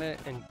on it,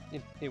 and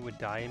it would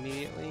die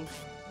immediately.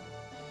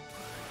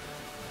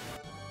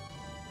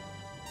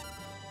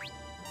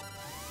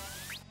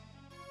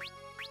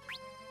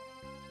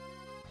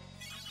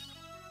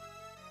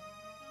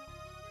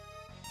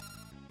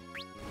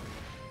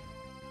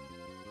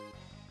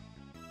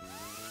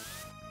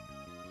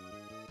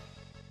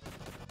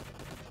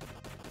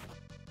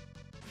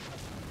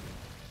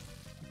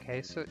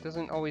 Okay, so it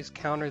doesn't always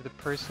counter the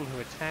person who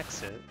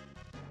attacks it.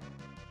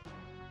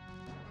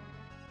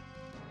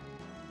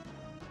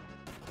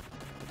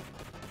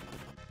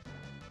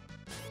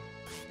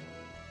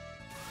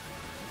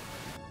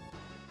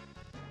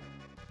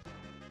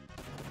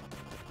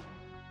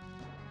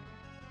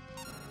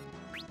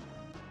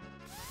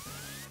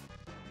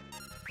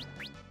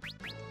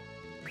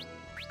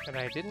 But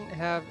I didn't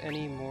have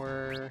any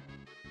more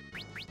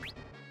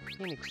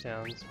Phoenix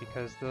Downs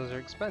because those are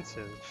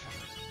expensive.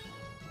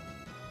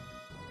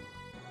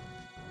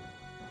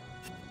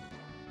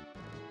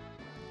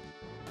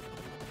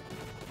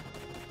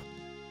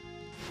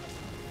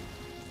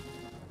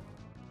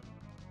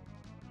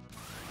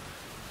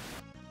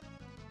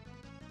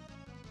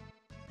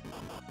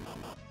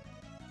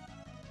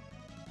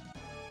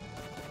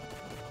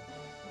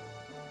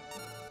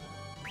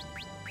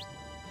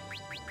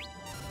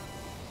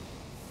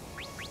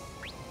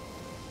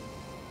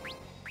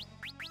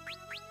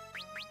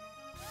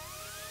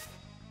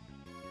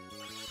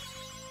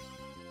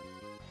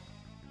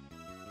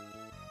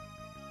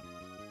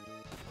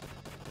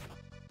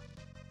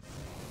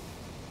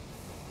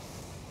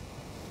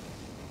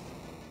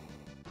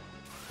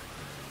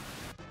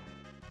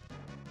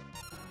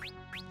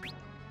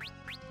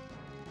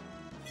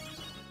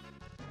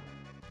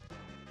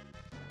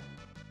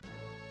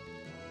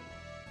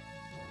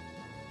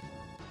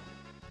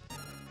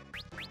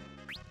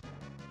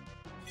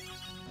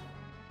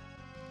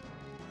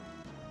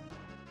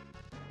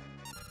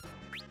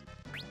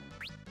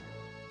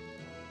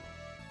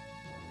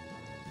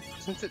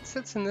 Since it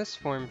sits in this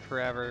form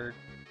forever,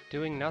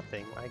 doing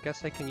nothing, I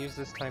guess I can use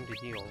this time to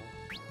heal.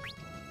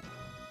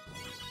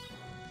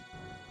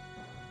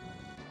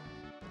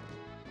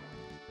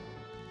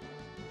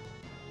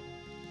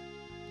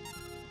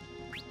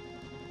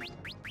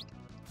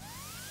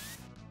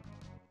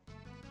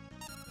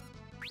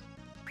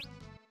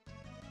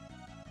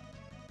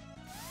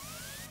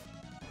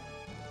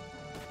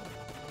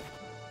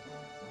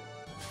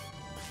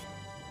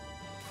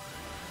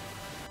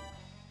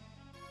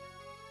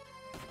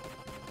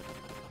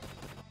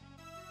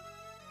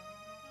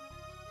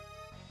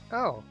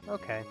 Oh,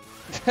 okay.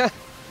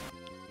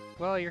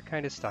 Well, you're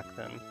kind of stuck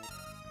then.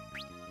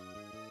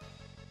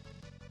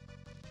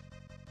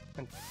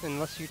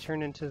 Unless you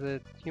turn into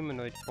the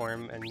humanoid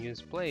form and use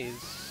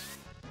Blaze,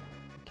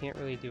 you can't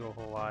really do a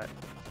whole lot.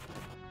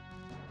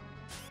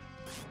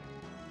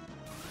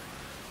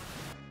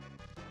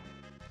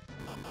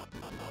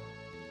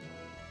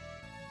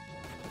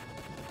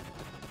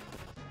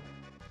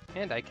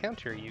 And I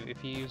counter you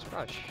if you use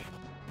Rush.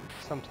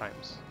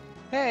 Sometimes.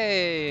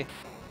 Hey!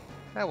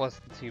 That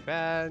wasn't too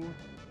bad.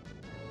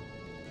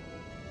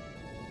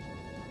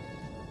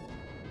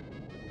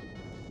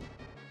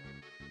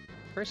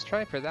 First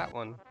try for that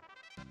one.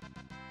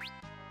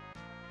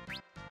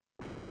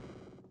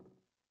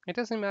 It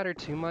doesn't matter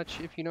too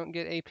much if you don't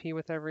get AP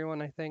with everyone,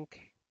 I think.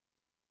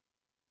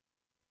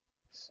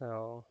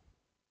 So...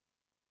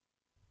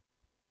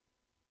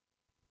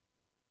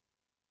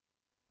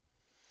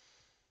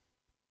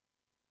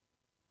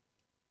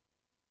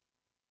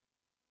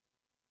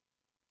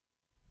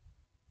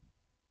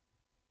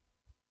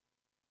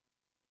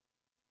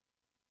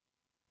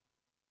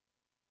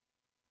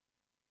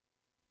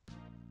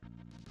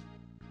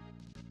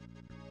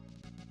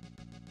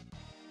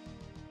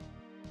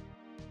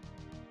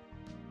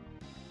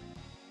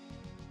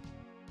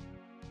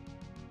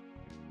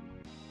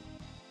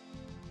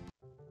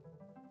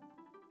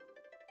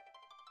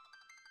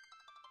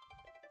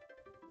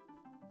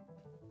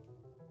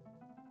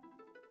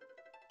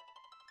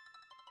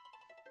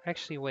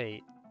 Actually,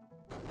 wait.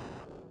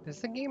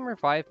 Does the game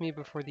revive me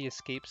before the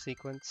escape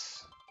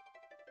sequence?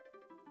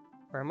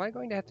 Or am I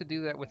going to have to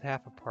do that with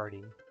half a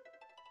party?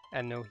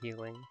 And no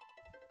healing?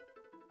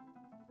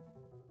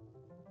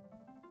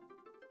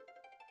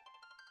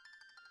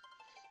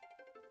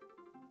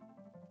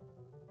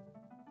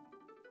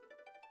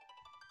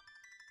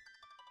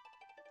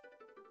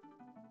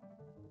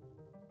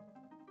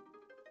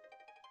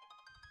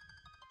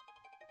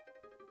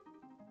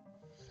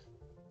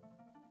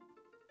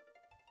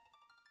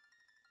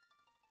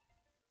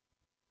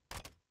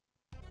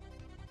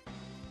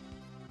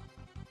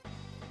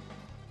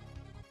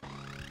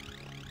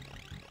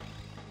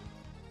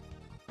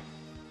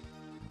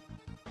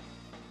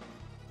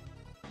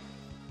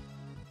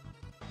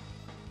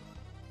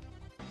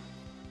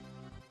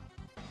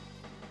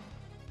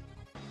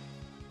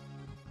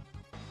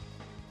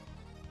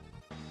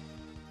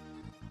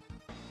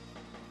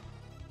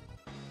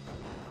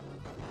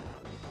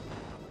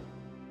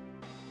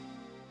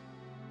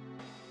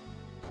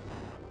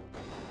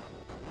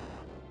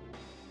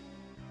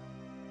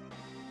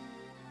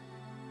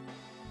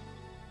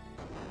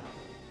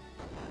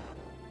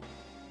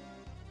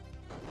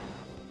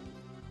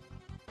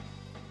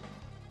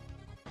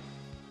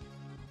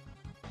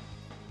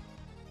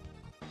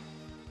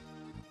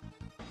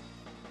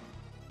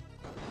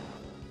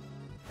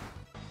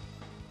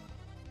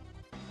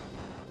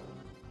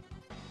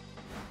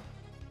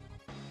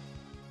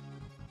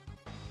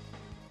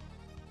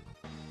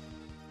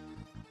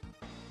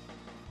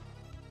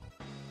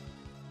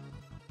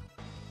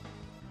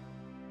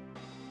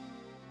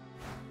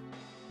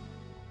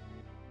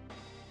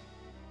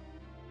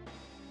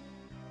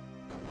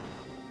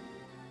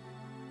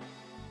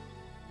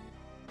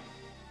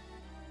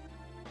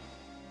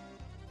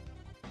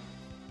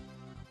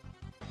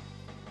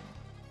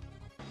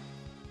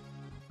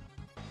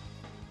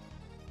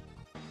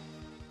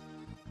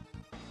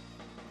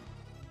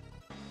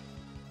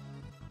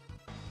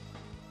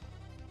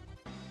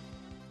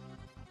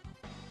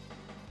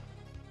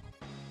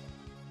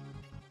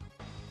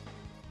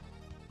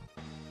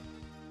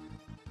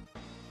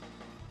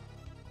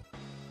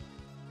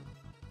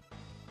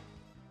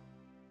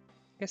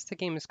 I guess the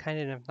game is kind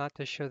enough not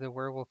to show the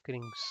werewolf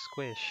getting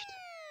squished.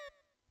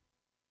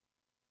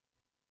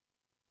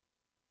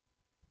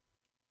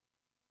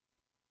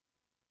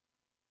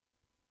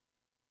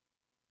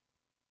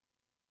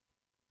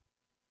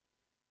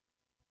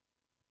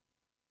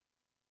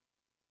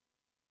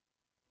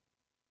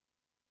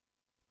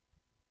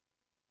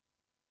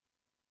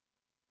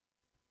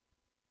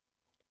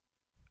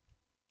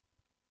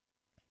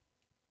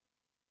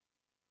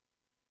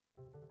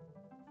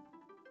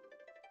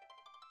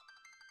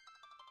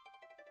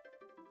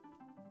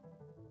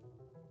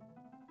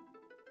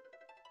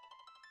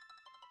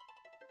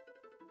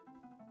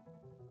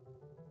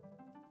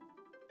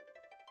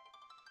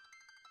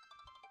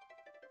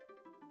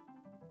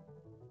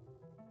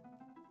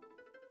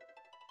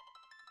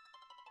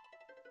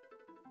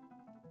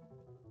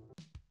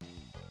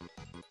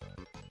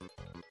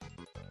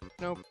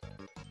 Nope.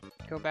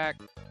 Go back.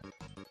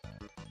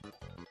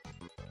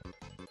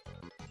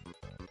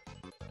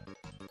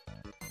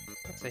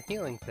 That's a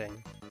healing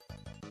thing.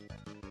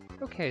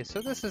 Okay,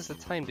 so this is the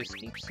timed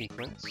escape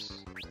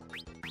sequence.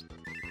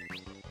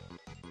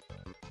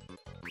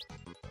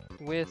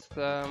 With,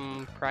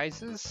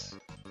 prizes.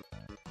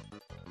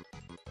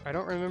 I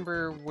don't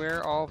remember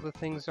where all the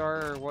things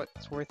are or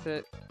what's worth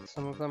it.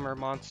 Some of them are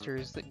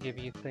monsters that give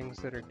you things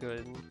that are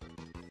good.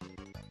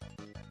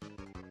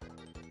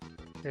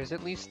 There's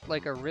at least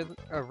like a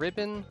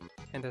ribbon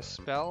and a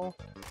spell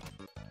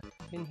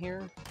in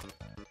here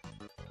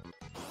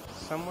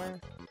somewhere.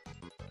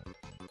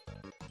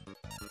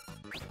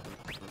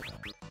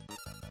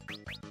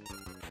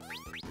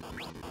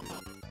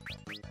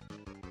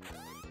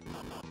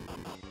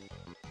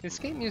 The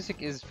escape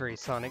music is very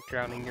Sonic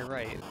Drowning, you're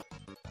right.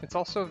 It's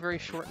also a very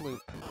short loop.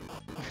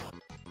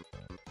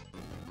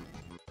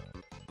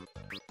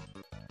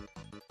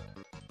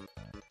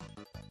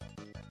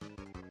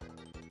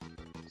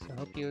 So I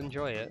hope you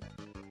enjoy it.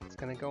 It's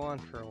gonna go on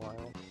for a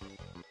while.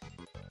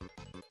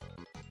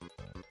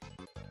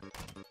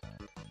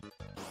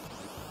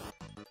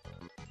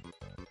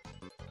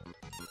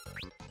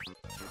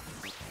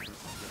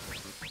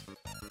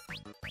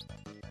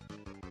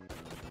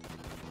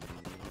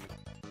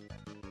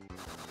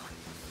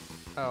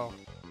 Oh.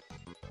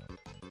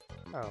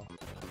 Oh.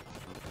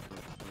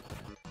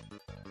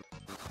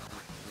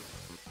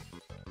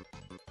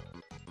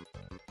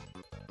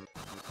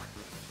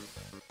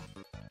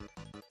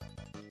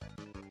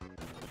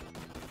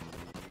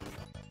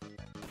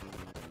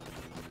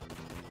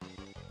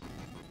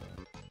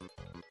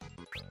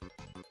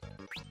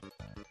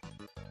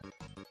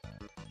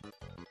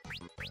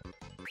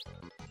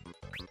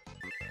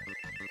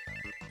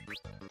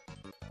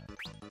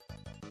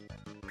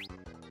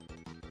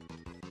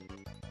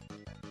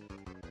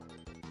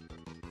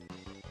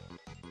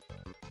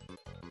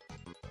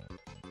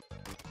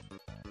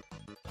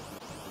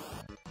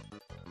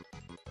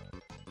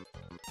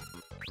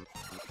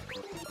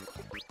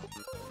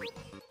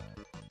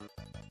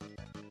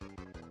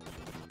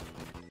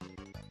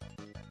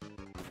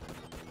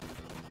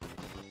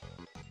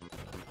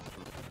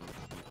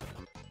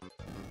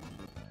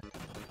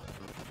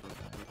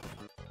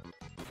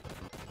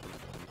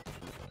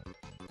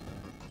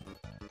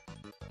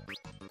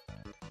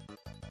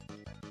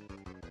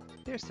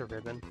 There's the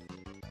ribbon.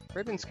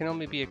 Ribbons can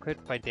only be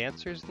equipped by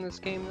dancers in this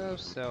game though,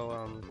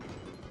 so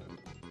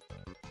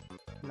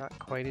not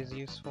quite as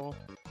useful.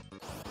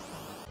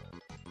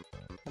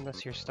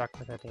 Unless you're stuck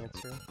with a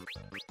dancer.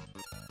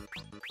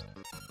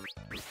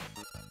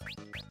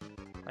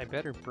 I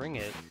better bring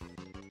it.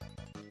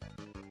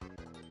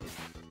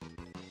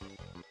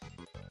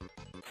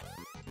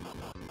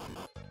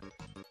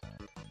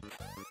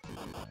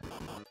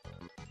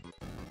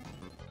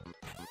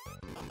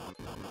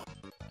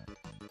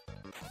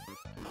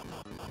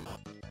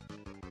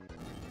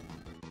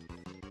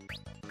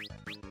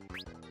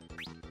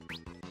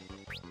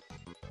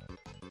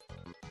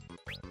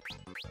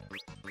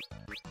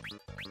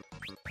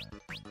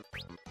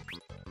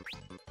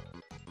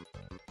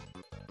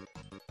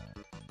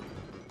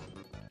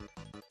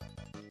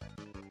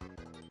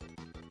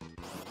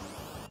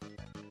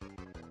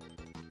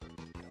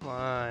 Come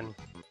on.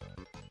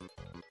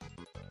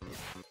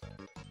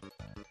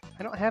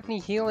 I don't have any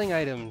healing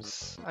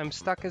items. I'm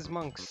stuck as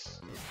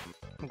monks.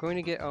 I'm going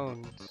to get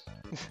owned.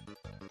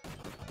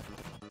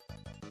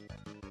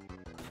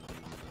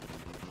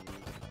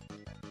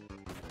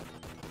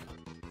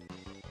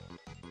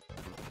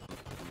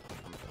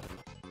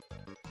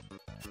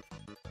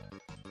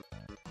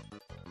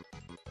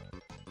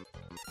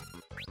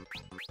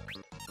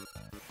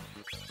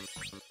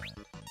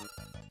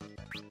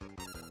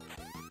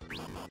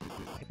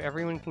 If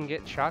everyone can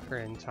get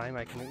chakra in time,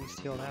 I can at least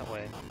heal that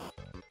way.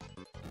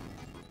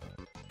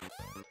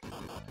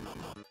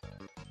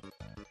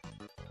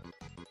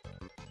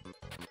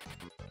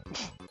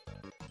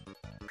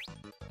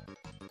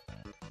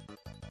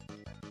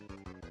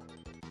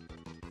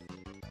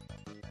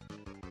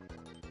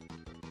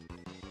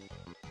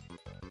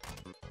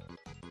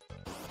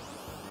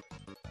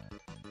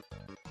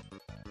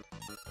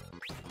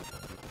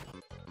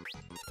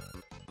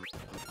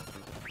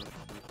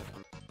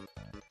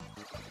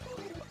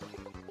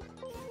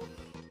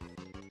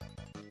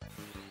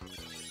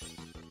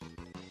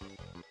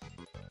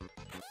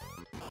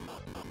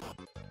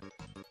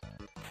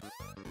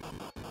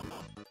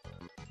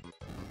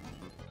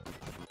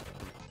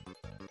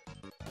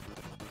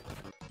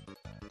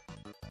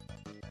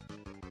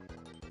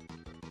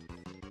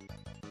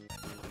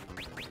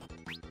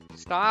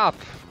 Stop!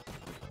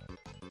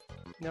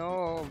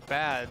 No,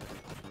 bad.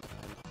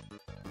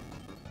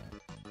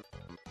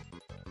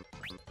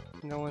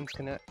 No one's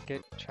gonna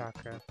get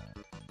chakra.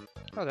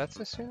 Oh, that's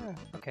a Suna?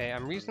 Okay,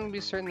 I'm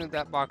reasonably certain that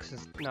that box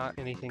is not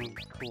anything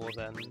cool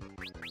then.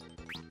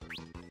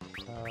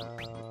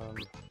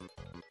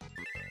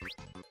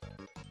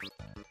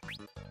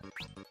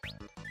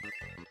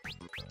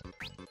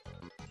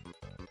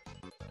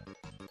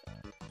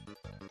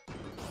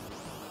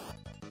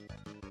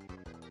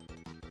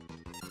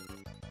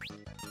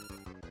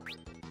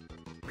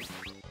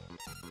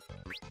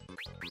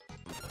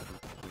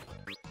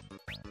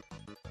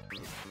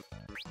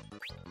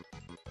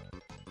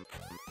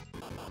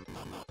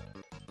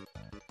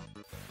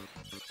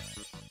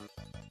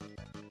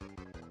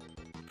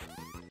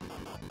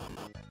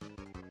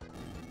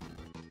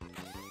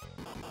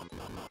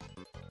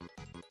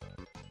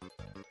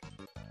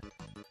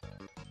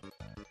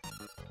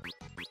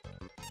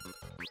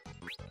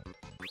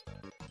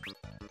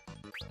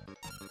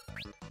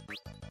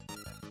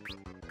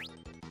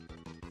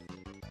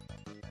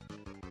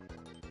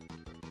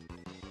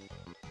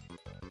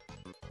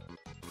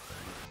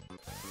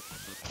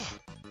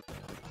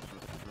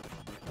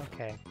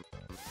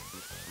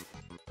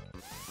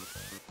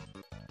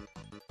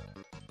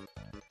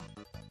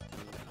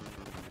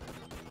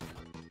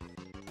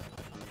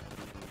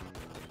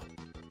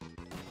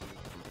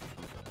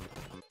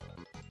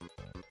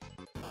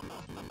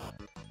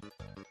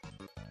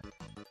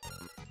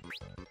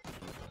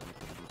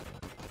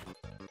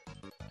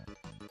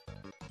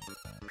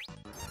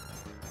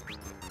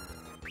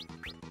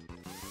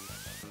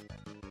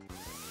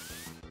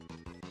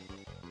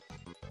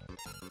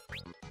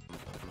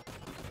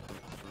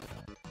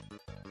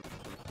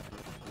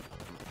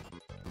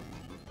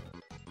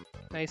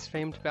 Nice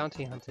famed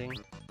bounty hunting.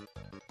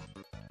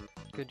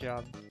 Good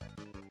job.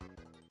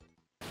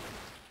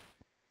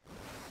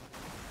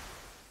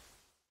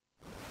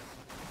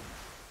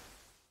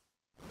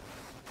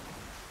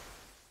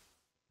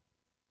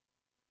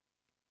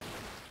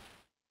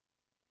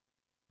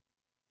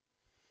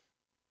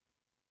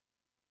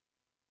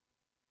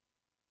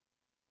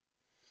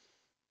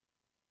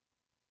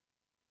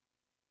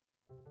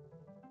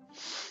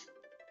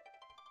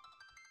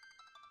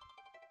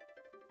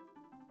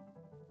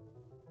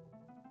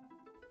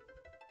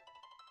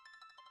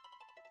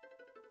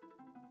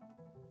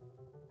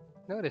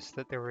 Noticed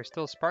that there were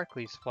still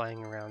sparklies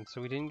flying around,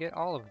 so we didn't get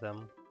all of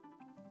them.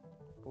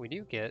 But we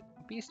do get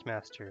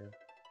Beastmaster,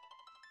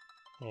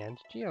 and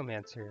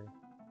Geomancer,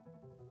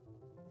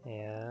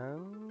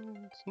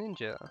 and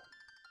Ninja.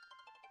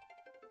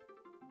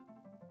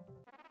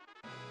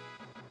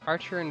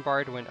 Archer and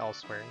Bard went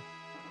elsewhere.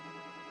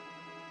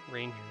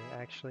 Ranger,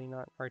 actually,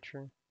 not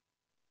Archer.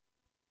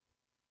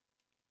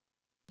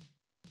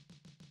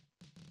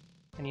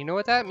 And you know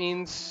what that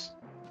means?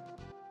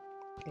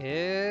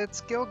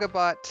 It's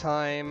Gilgabot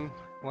time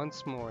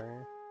once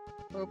more.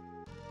 Oh,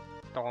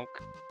 donk.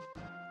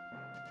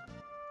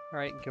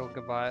 Alright,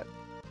 Gilgabot.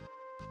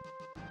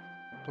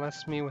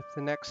 Bless me with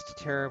the next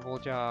terrible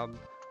job.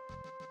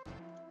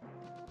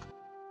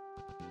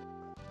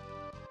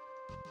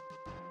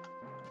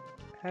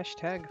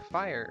 Hashtag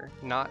fire,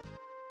 not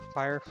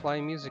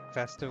Firefly Music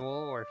Festival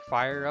or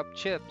Fire Up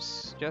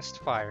Chips. Just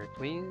fire,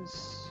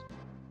 please.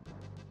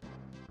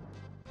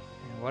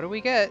 And what do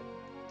we get?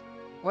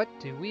 What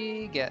do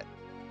we get?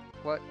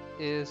 What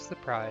is the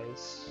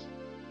prize?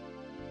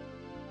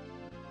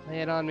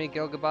 Lay it on me,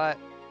 Gilgabot.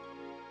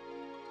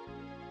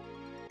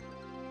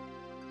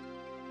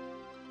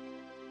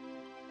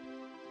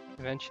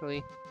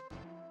 Eventually.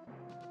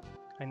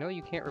 I know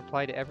you can't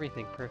reply to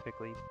everything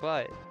perfectly,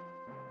 but,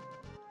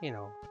 you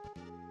know.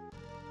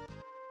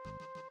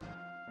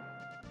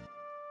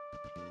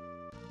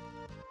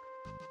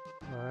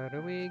 What do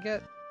we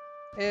get?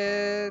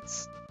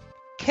 It's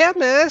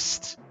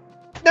Chemist!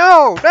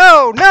 No!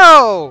 No!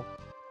 No!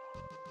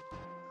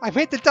 I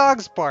made the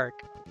dogs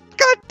bark.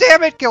 God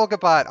damn it,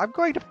 Gilgabot! I'm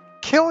going to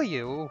kill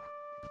you.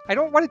 I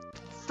don't want to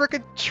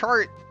frickin'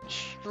 chart.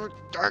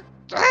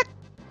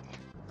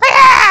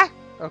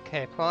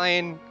 Okay,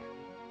 fine.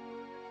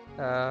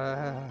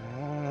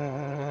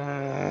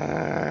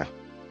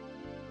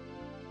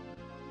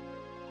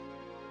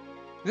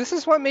 This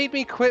is what made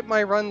me quit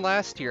my run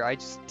last year. I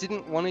just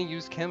didn't want to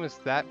use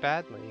Chemist that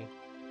badly.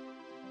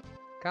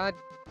 God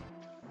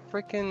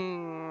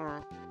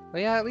frickin'...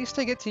 Well, yeah, at least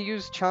I get to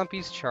use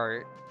Chompy's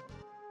chart.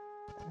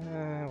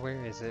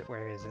 Where is it?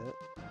 Where is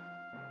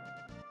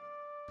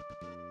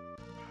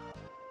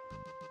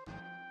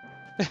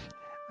it?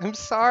 I'm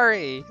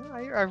sorry.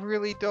 I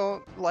really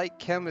don't like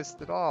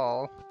Chemist at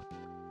all.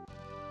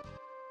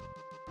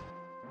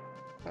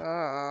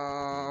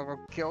 Oh,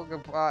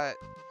 Gilgabot.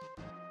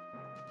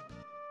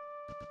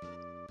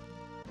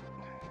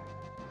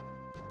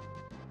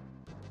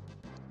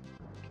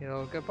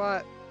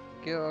 Gilgabot.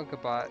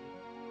 Gilgabot.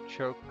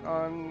 Choke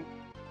on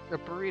a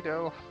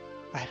burrito.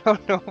 I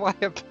don't know why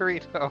a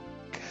burrito.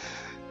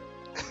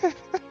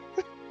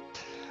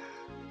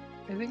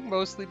 I think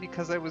mostly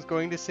because I was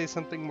going to say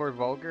something more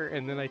vulgar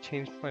and then I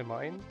changed my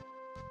mind.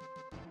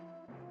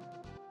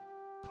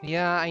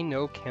 Yeah, I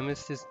know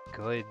Chemist is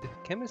good.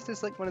 Chemist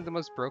is like one of the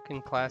most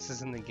broken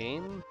classes in the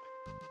game.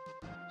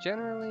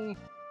 Generally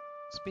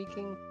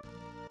speaking.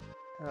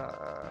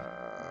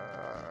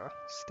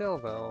 Still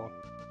though.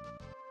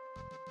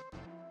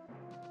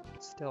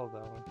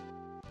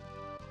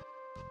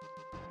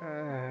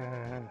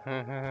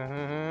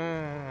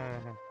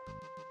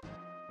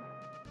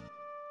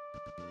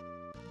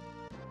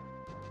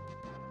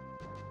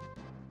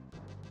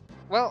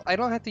 Well, I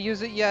don't have to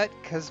use it yet,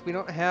 because we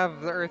don't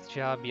have the Earth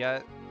job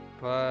yet,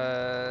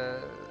 but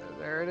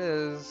there it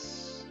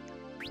is.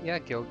 Yeah,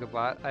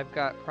 Gilgabot, I've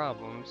got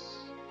problems.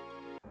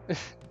 The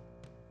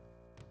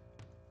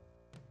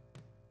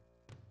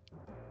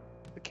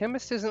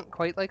Chemist isn't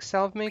quite like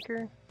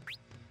Salvemaker.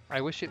 I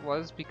wish it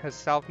was, because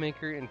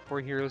Salvemaker in 4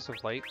 Heroes of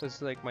Light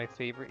was like my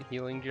favorite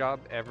healing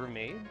job ever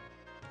made.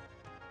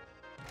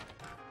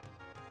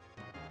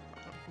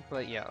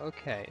 But yeah,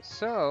 okay,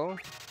 so...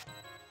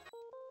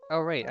 Oh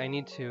right, I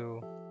need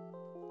to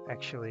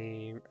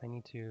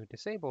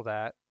disable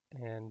that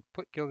and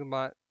put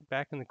Gilgabot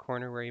back in the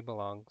corner where he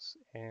belongs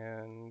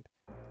and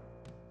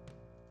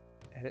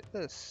edit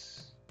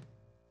this.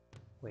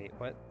 Wait,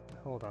 what?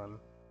 Hold on.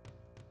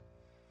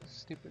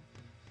 Stupid.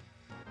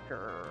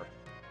 Grr.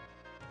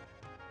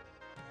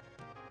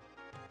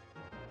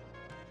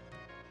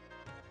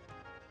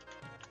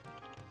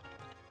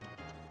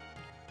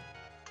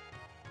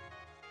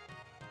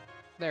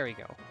 There we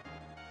go.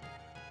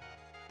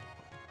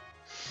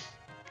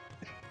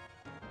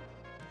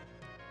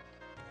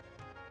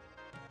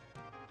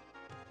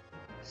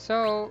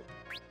 So,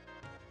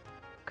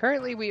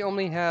 currently we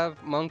only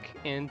have Monk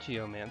and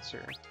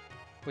Geomancer,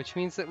 which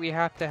means that we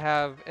have to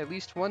have at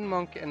least one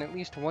Monk and at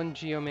least one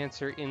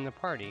Geomancer in the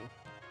party.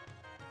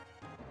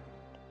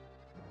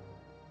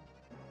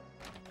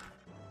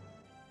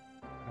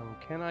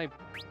 can I...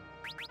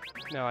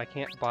 No, I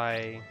can't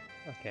buy...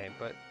 Okay,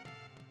 but...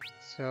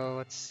 So,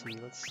 let's see.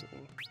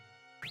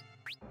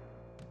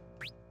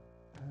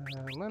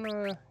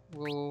 Lena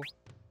will...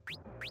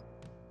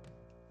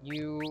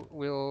 You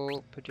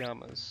will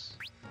pajamas.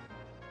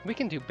 We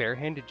can do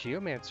barehanded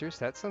geomancers,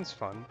 that sounds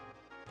fun.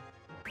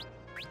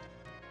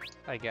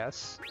 I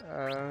guess.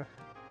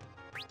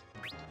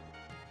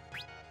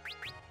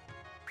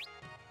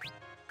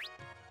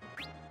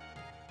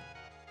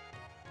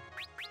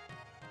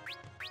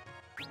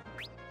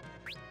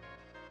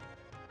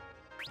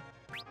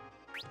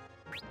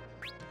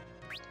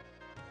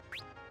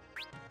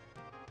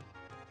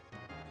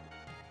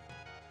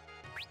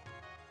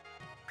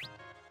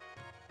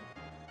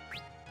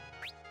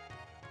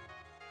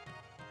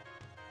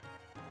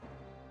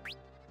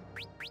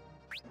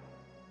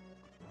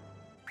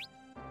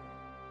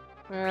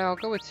 I'll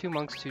go with 2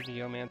 monks, 2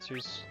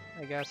 geomancers,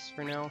 I guess,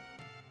 for now.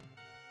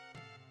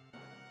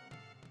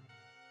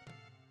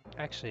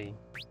 Actually,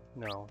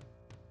 no.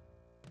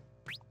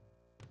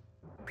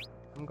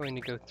 I'm going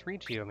to go 3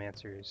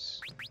 geomancers.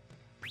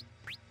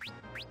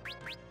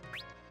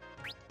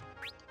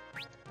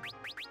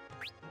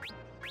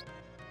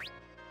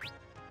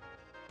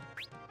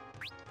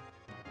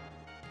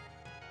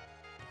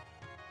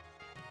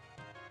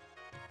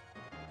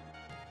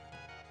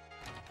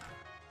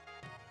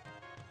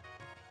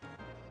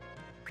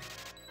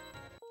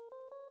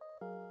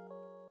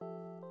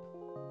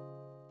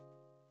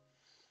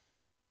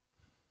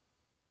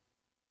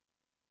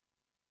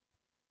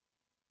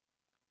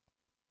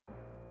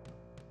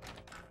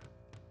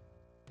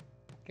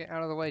 Get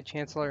out of the way,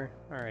 Chancellor.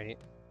 Alright.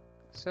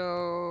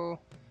 So...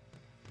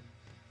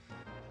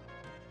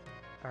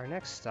 Our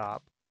next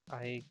stop,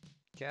 I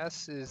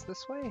guess, is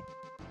this way?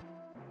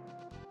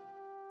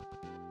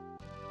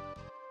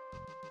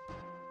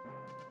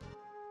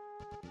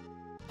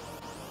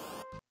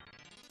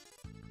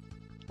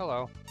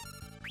 Hello.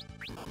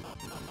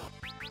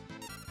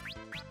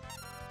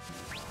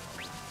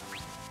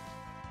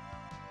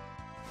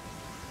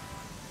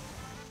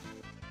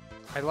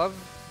 I love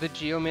the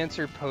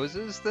geomancer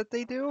poses that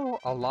they do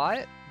a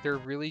lot. They're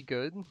really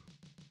good.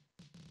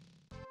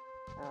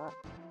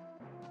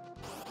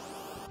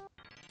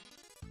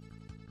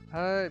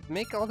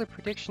 Make all the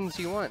predictions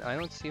you want. I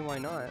don't see why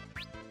not.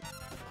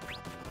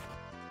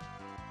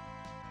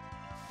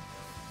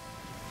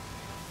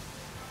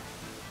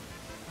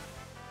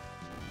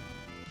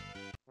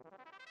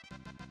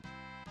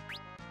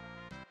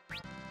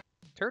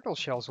 Turtle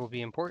shells will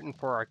be important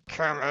for our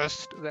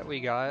chemist that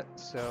we got,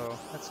 so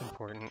that's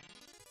important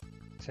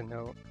to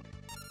note.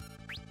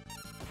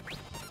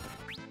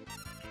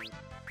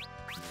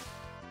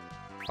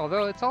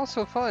 Although it's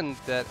also fun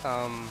that,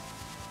 oh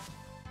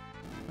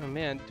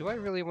man, do I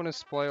really want to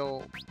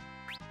spoil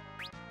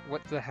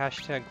what the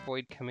hashtag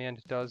void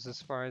command does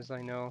as far as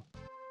I know?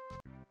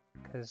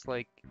 Because,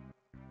 like,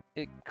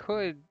 it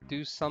could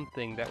do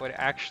something that would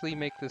actually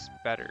make this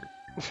better.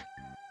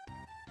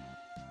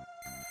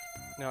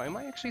 Now, am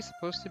I actually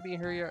supposed to be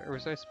here yet, or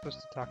was I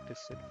supposed to talk to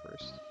Sid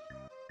first?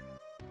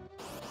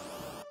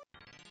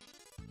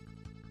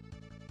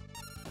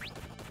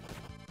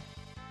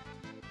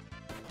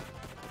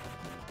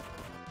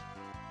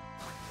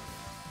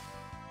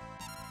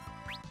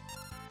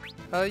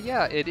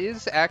 Yeah, it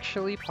is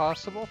actually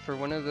possible for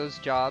one of those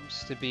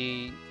jobs to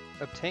be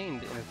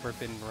obtained in a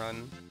Forbidden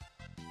Run.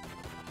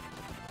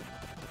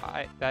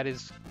 That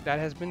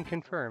has been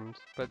confirmed,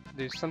 but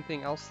there's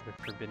something else that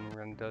the Forbidden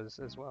Run does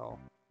as well.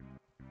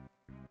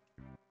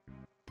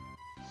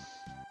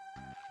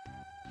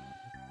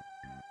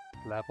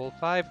 Level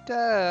 5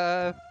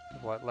 death!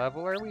 What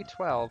level are we?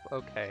 12.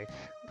 Okay.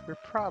 We're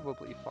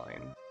probably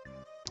fine.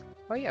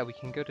 Oh yeah, we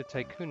can go to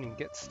Tycoon and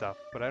get stuff,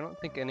 but I don't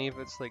think any of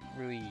it's, like,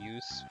 really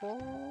useful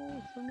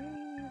for me.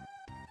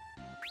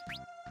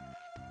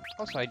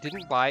 Also, I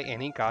didn't buy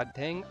any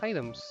god-dang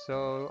items,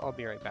 so I'll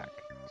be right back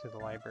to the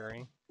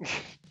library.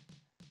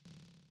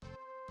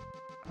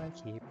 I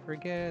keep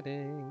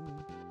forgetting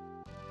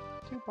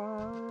to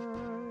buy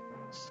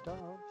stuff.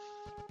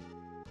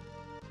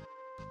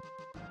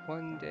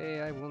 One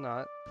day I will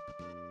not.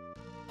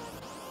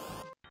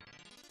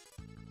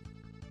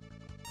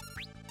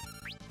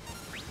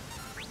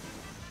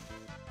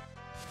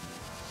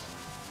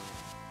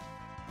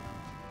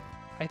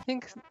 I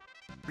think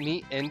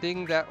me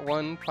ending that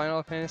one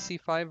Final Fantasy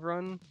V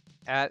run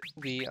at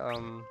the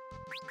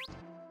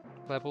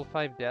level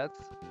 5 death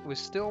was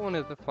still one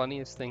of the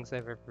funniest things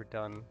I've ever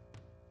done.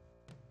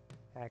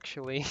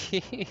 Actually.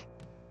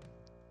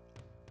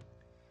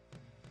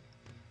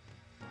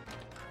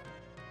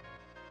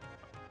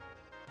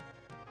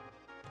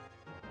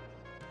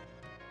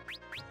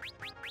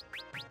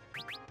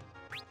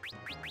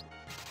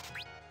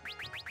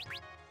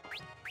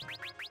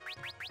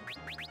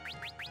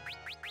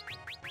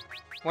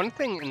 One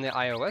thing in the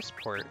iOS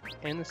port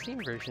and the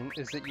Steam version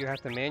is that you have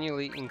to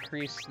manually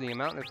increase the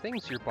amount of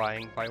things you're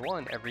buying by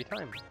 1 every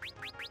time.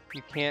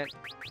 You can't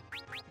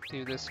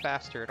do this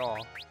faster at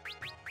all.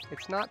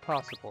 It's not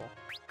possible.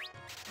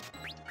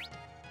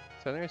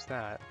 So there's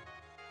that.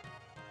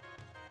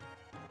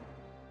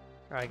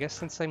 I guess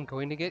since I'm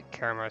going to get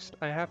Karamarst,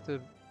 I have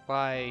to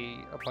buy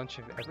a bunch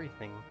of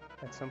everything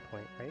at some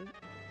point, right?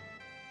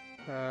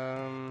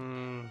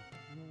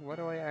 What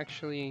do I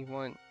actually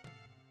want?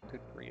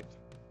 Good grief.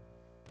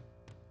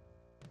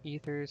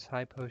 Ethers,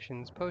 high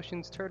potions,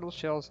 turtle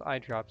shells, eye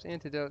drops,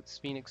 antidotes,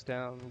 phoenix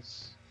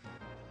downs.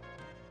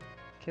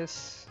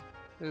 Kiss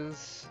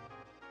is...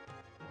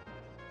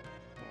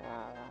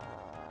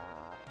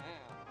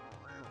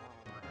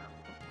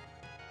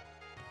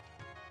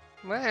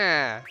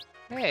 Ah,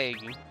 hey!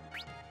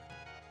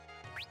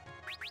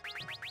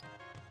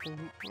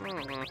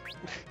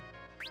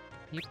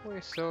 People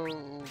are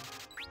so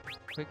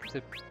quick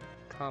to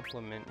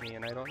compliment me,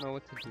 and I don't know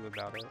what to do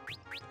about it.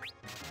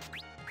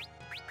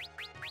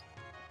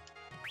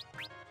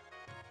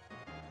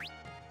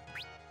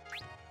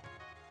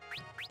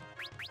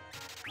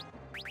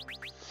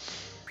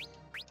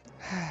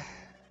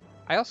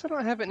 I also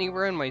don't have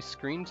anywhere on my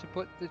screen to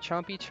put the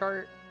Chompy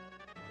chart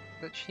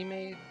that she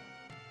made,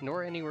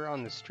 nor anywhere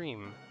on the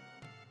stream.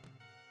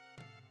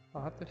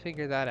 I'll have to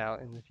figure that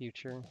out in the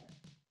future.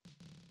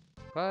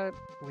 But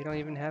we don't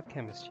even have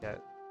chemist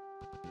yet,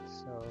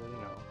 so you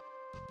know.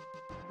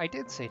 I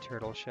did say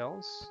turtle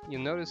shells.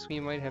 You'll notice we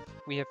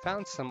have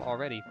found some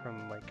already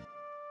from like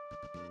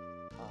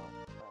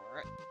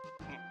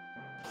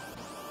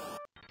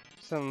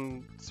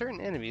some certain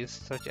enemies,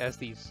 such as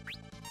these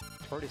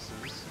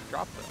tortoises,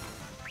 drop them.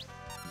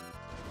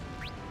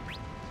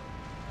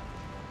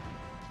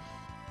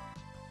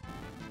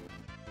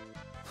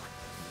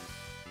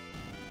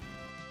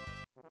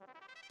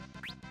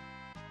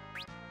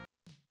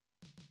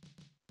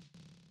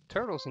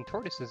 Turtles and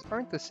tortoises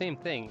aren't the same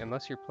thing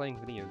unless you're playing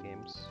video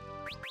games.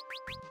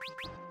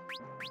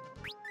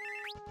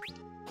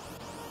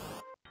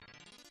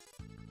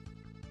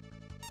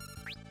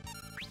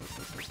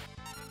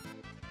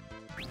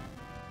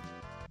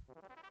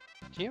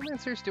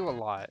 Geomancers do a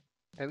lot,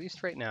 at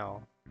least right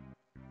now.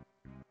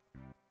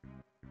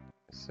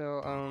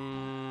 So,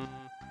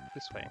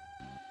 this way.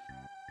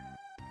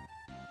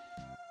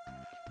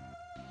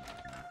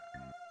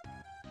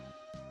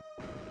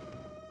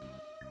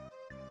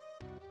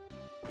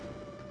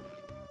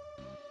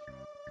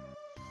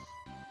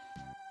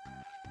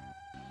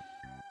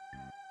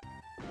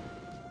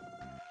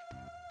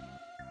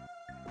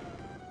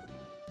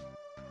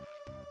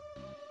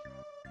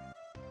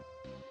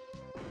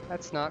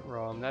 That's not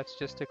Rome, that's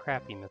just a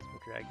crappy mythical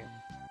dragon.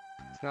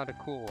 It's not a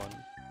cool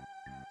one.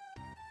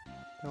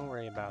 Don't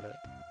worry about it.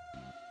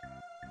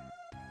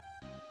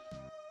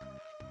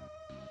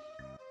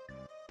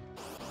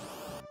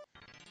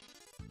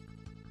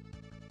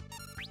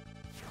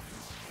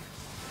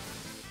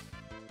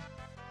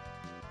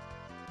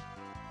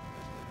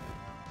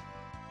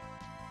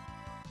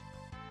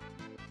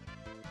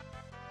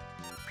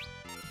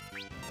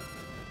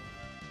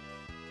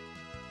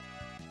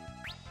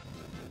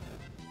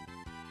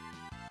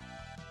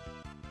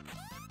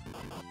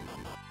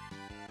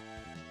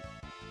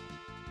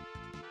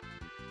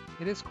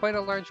 It is quite a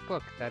large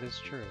book, that is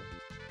true.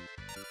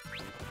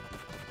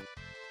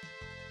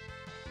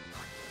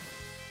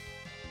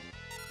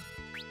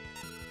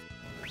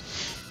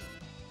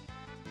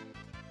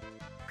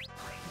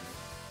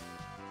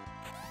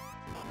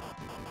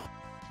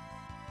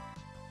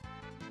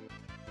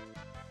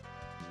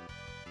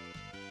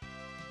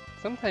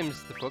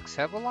 Sometimes the books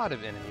have a lot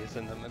of enemies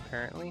in them,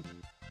 apparently.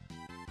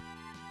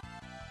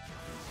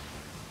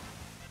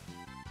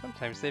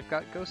 Sometimes they've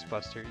got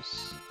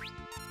Ghostbusters.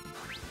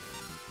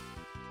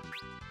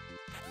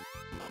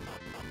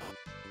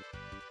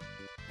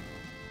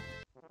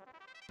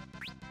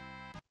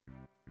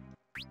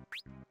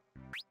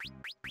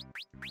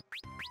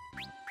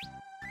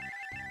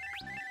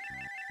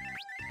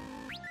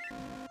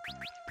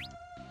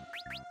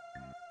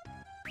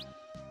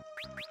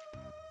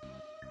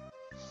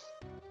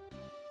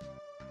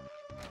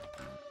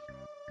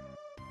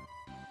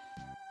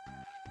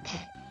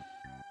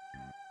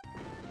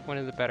 One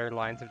of the better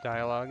lines of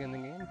dialogue in the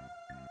game.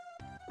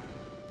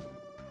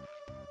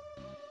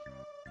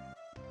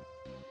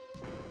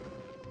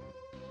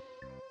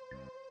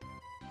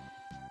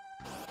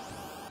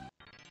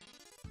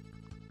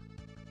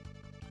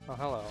 Oh,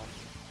 hello.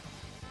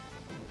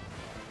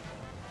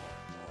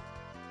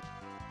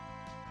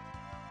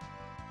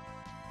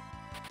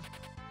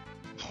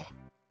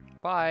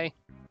 Bye.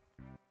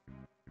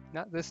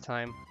 Not this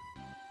time.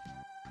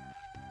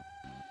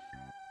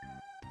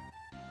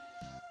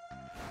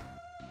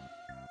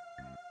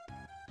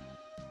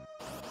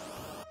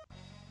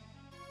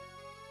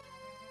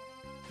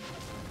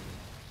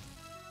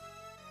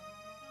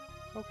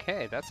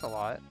 Okay, that's a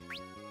lot.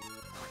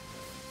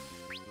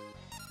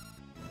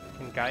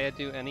 Can Gaia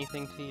do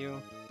anything to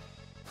you?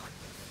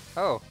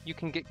 Oh, you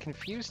can get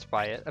confused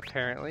by it,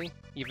 apparently,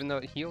 even though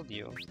it healed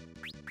you.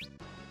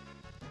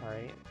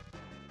 Alright.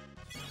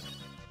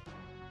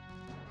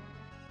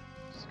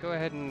 Just go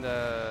ahead and,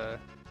 I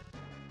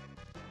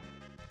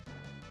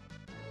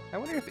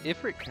wonder if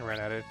Ifrit can run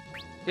out of...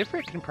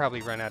 Ifrit can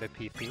probably run out of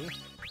PP.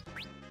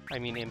 I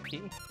mean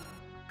MP.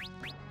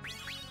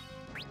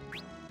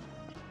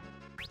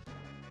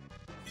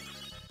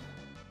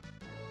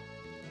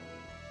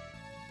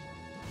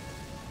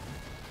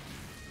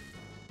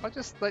 I'll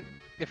just let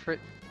Ifrit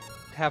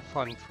have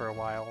fun for a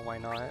while, why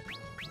not?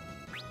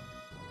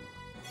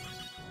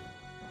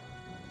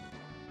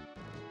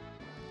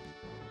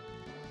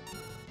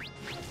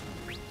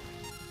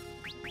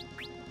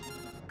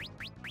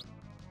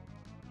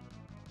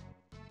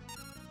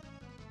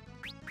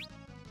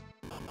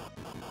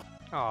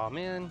 Aw,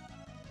 man.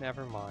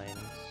 Never mind.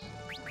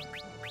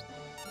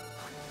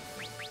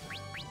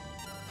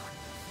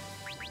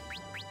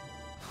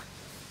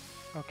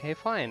 Okay,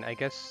 fine. I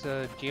guess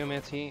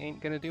Geomancy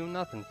ain't gonna do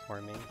nothing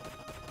for me.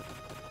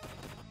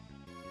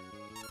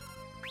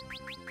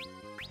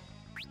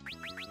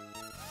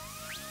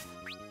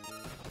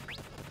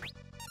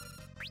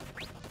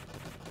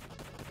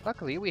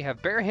 Luckily, we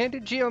have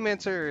bare-handed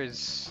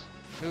Geomancers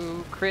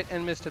who crit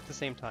and missed at the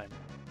same time.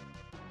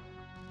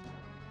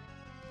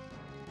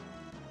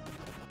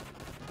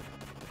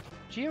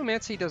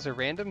 Geomancy does a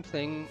random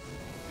thing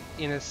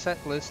in a set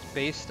list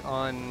based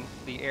on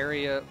the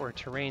area or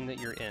terrain that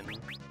you're in.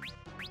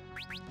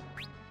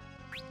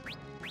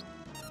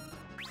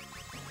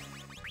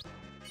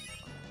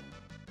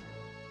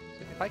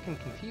 So if I can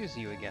confuse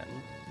you again...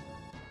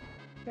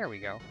 There we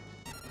go.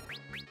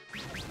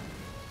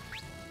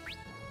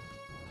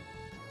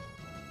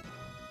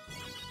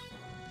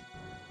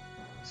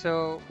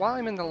 So while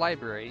I'm in the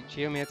library,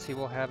 Geomancy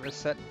will have a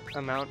set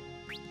amount,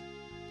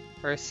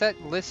 or a set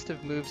list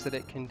of moves that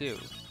it can do.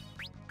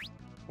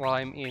 While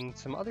I'm in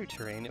some other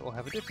terrain, it will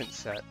have a different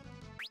set.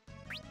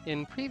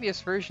 In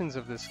previous versions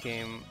of this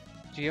game,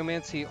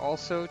 Geomancy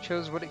also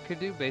chose what it could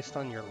do based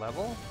on your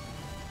level,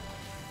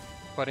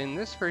 but in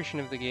this version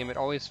of the game it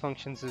always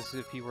functions as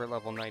if you were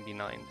level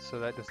 99, so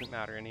that doesn't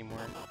matter anymore.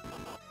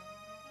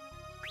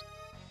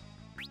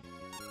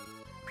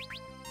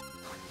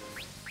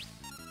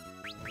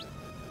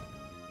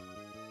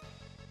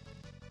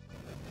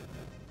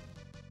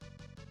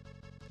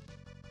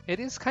 It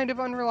is kind of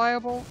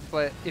unreliable,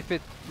 but if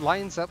it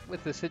lines up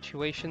with the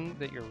situation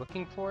that you're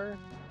looking for,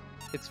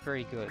 it's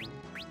very good.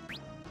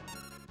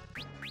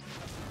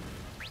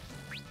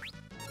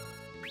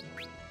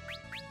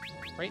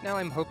 Right now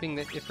I'm hoping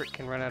that Ifrit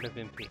can run out of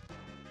MP.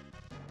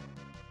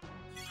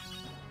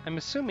 I'm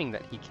assuming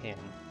that he can.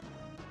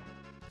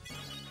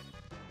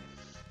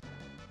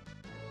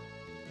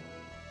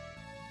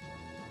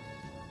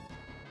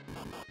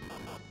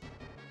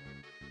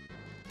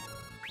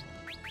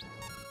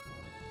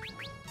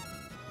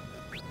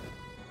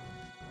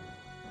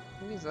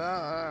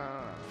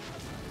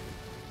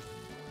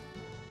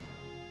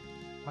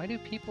 Why do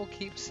people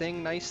keep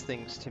saying nice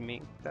things to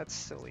me? That's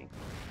silly.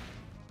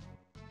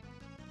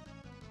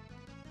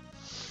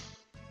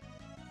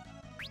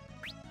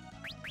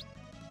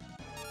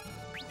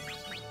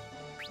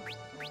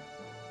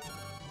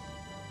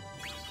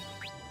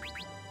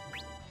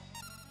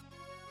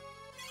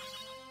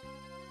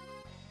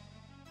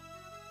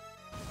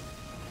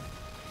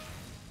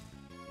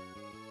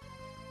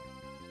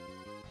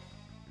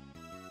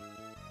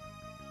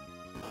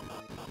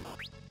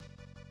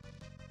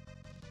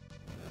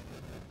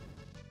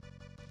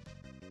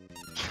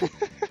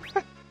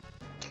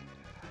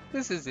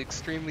 This is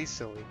extremely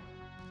silly.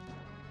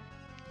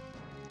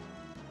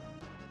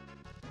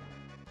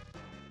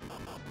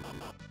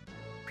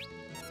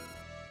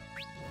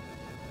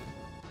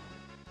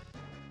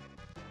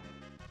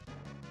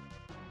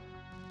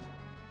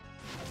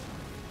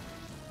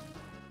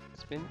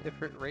 Spin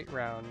Ifrit right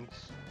round,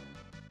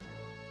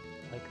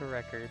 like a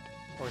record,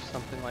 or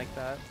something like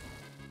that.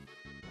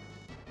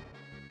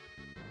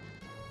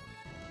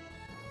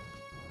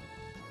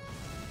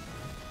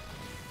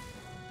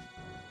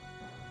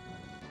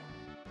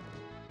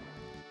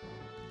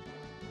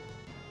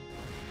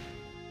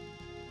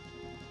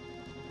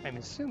 I'm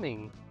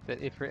assuming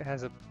that Ifrit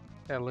has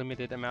a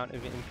limited amount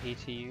of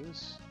MP to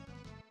use,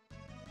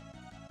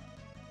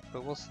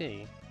 but we'll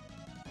see.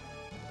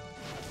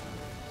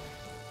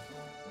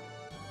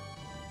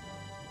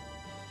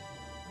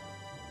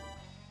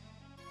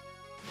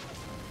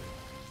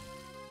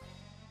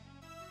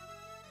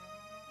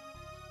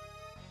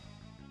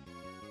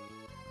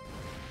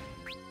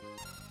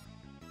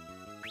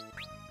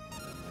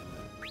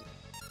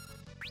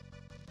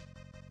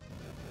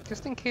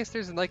 Just in case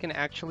there's like an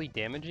actually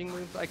damaging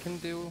move I can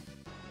do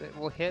that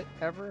will hit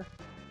ever.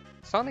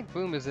 Sonic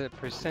Boom is a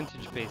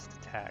percentage-based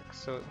attack,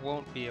 so it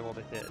won't be able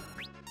to hit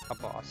a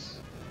boss.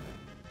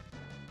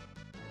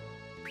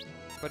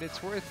 But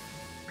it's worth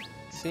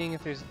seeing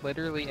if there's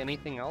literally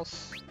anything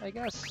else, I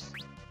guess.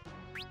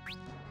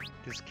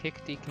 Does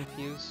Kick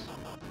deconfuse?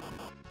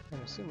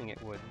 I'm assuming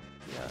it would,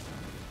 yeah.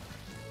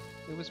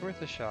 It was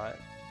worth a shot.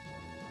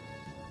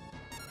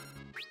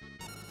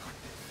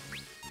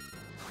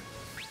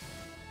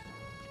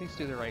 Please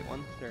do the right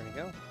one. There we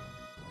go.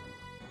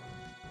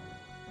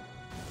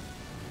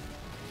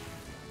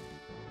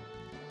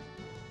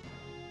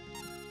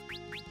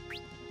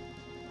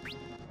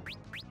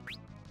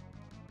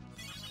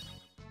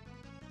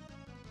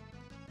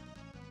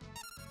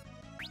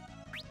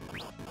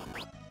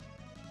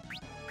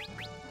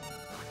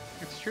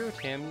 It's true,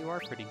 Tam, you are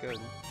pretty good.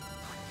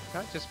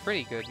 Not just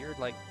pretty good, you're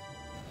like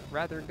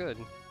rather good.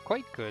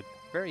 Quite good.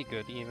 Very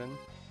good, even.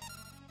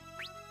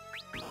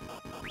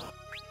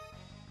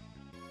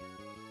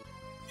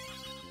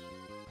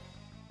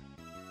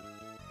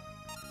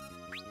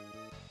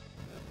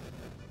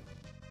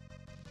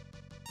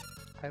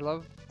 I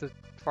love the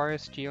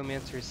Forest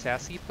Geomancer's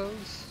sassy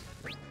pose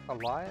a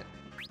lot.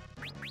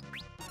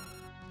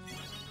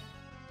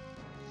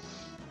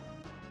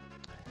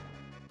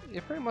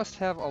 Ifrit must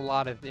have a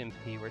lot of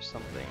MP or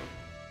something.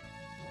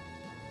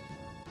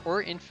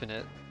 Or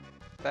infinite.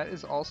 That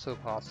is also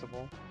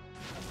possible.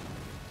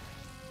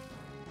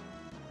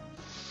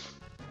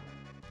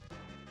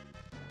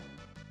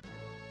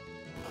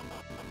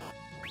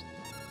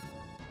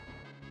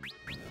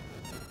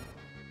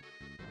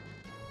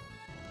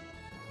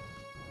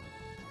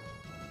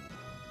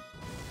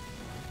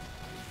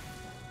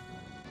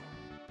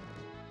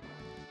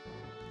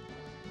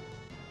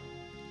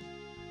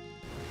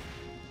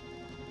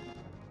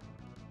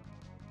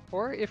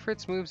 Or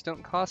Ifrit's moves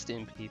don't cost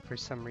MP for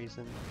some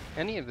reason.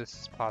 Any of this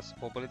is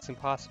possible, but it's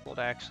impossible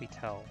to actually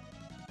tell.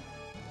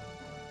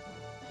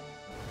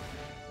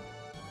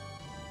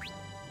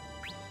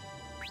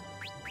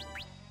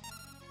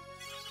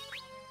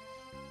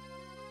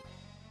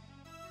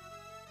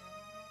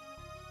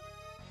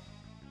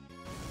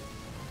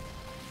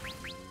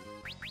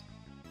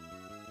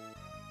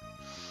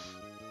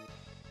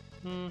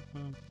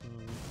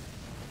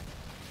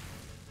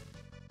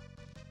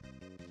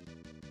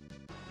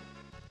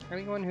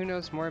 Anyone who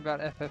knows more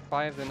about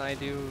FF5 than I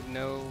do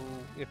know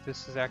if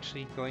this is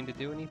actually going to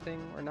do anything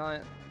or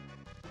not?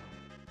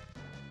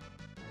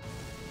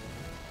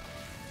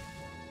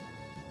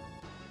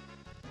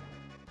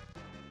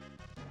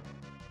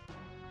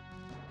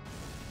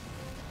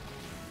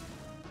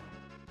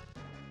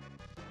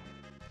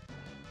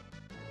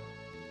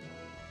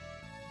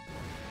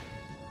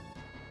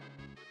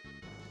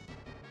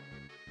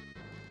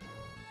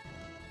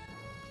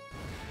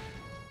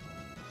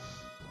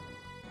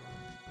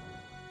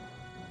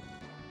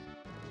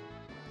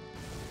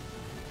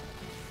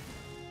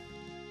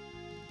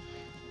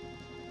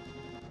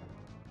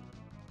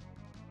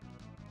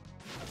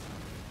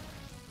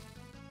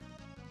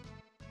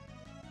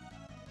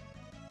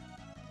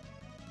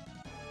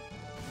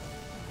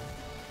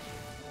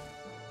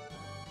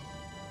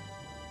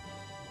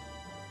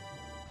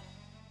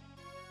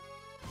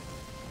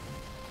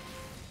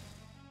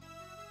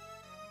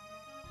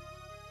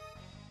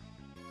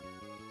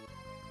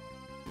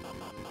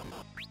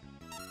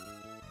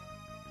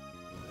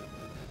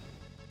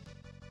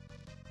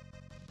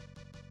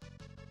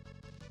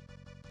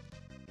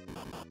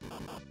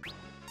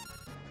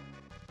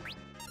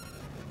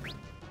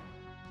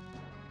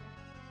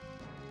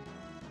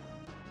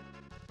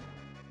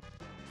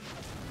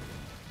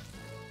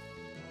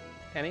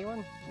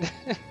 Anyone?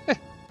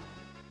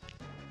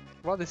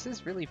 Well, this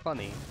is really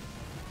funny.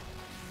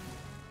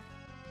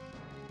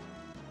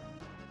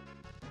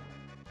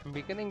 I'm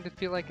beginning to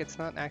feel like it's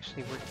not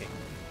actually working.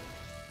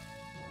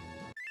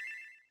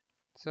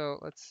 So,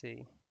 let's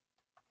see.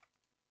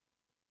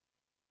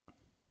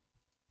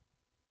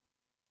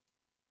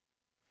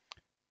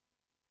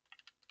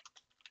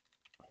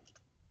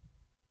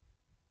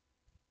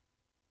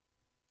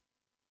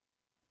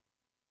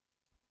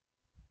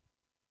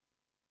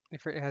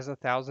 If it has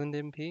 1,000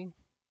 MP?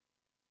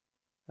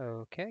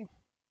 Okay.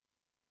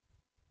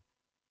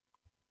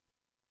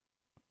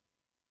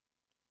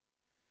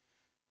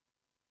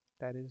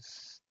 That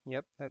is,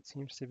 yep, that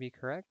seems to be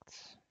correct.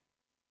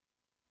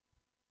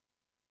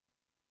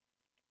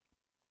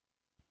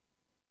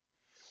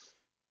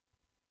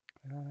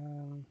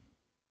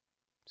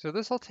 So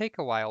this will take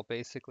a while,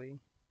 basically.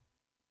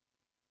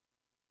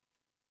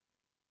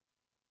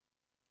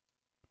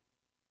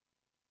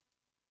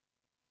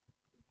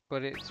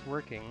 But it's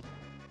working.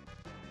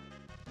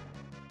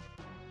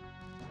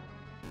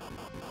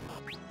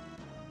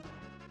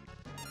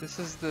 This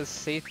is the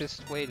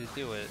safest way to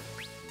do it,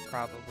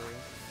 probably.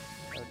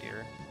 Oh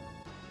dear.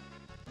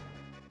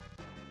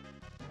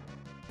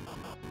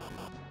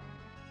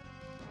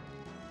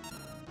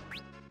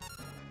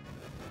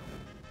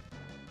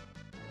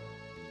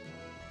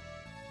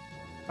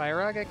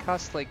 Firaga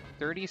costs like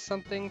 30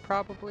 something,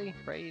 probably,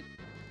 right?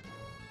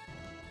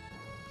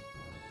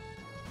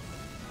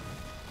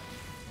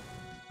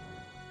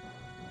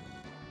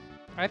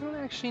 I don't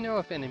actually know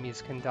if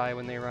enemies can die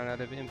when they run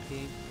out of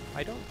MP.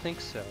 I don't think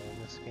so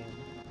in this game.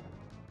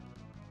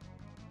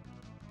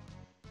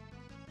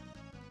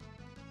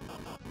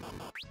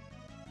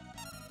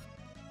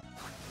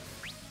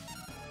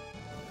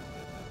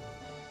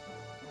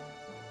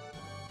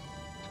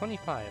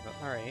 $25,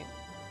 alright.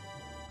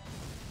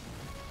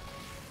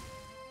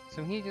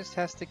 So he just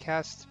has to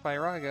cast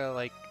Firaga,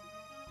 like,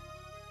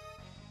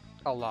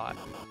 a lot.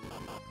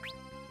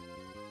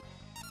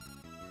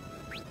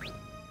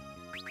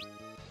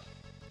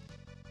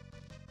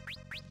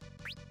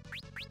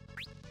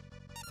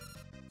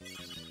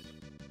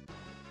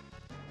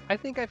 I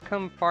think I've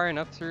come far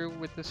enough through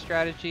with this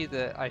strategy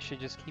that I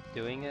should just keep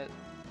doing it.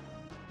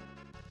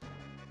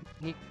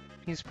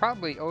 He's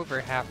probably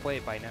over halfway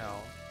by now.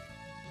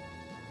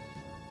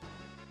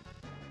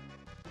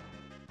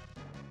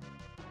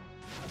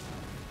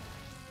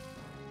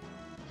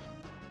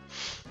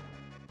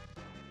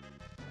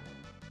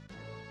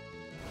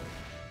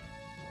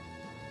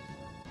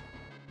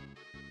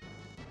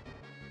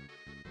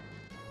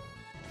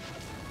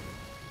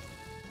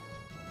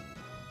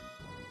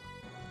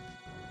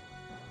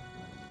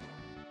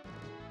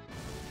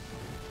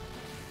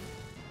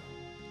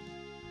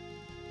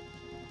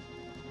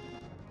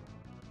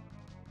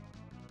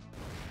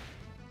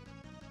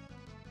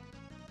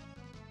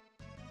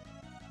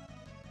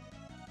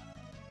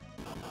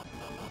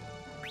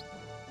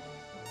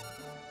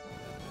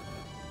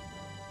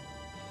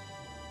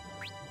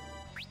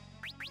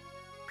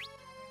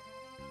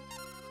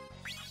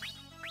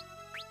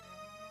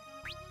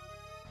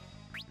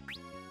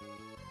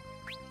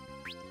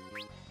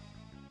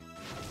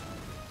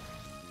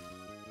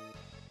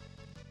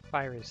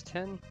 Fire is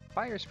 10.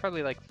 Fire is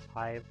probably like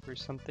 5 or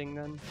something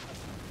then.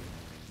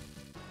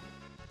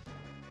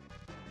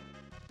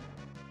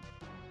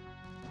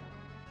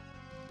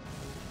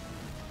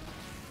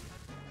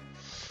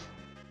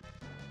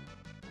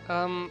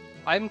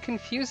 I'm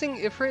confusing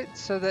Ifrit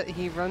so that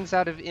he runs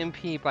out of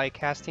MP by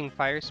casting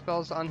fire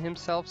spells on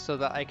himself so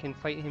that I can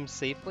fight him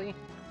safely.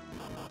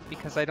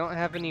 Because I don't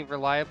have any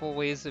reliable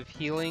ways of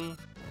healing.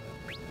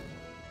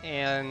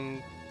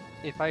 And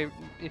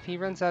if he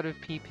runs out of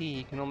PP,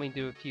 he can only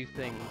do a few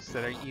things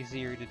that are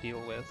easier to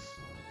deal with.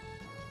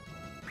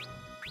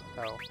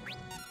 Oh.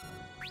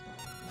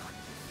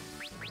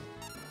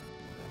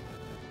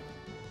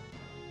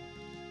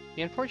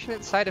 The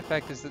unfortunate side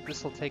effect is that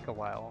this will take a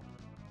while.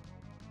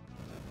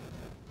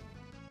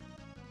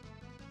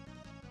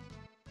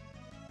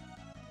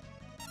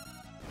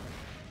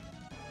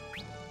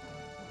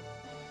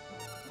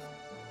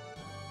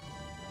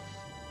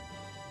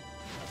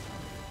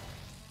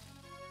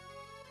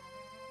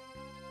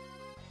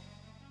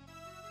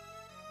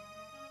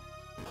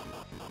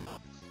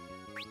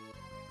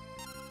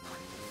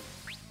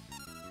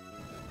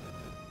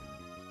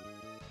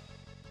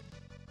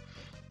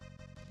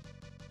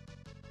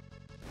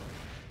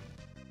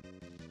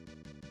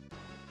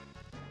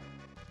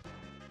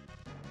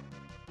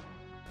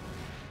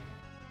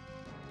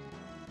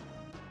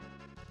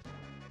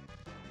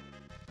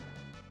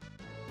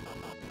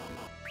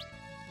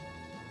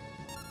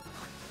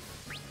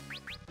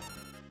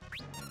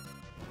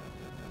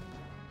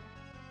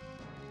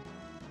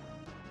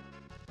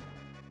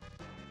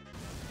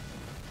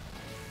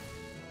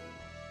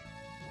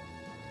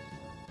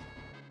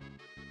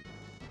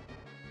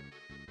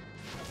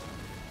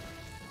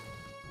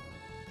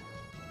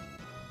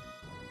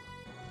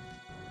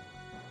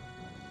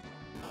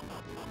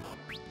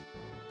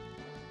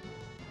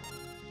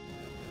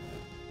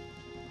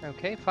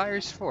 Okay,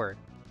 fire's 4.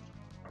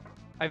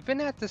 I've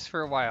been at this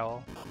for a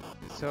while,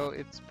 so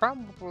it's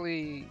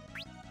probably...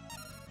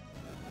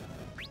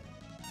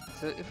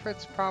 So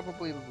Ifrit's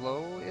probably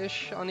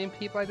low-ish on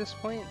MP by this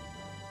point.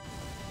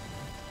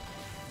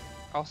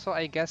 Also,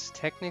 I guess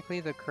technically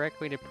the correct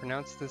way to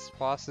pronounce this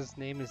boss's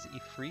name is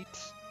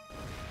Ifrit.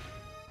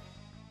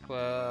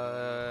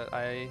 But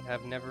I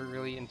have never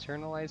really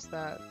internalized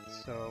that,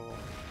 so...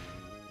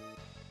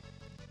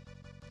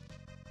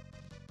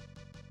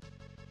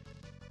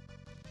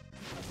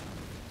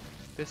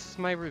 This is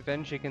my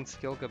revenge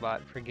against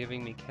Gilgabot for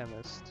giving me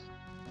Chemist.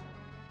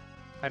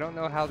 I don't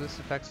know how this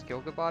affects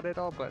Gilgabot at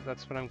all, but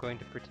that's what I'm going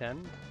to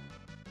pretend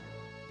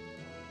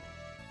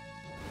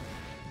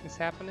is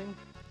happening.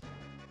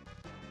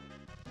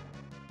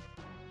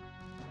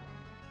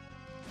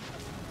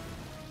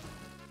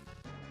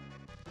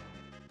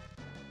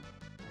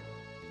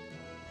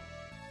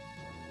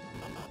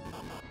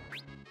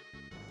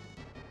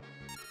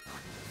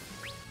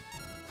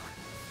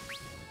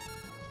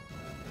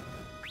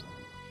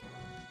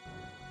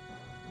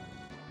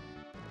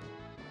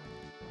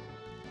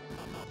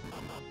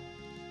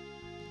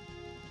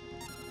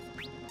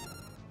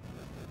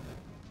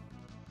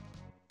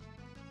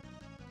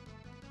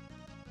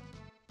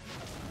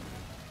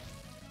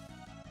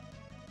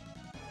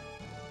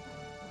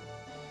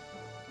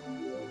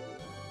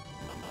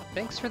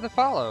 Thanks for the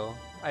follow.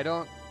 I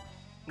don't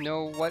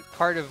know what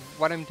part of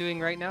what I'm doing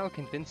right now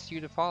convinced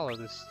you to follow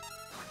this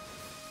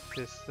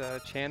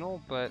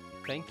channel, but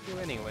thank you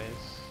anyways.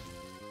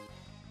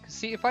 'Cause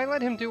see, if I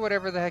let him do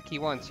whatever the heck he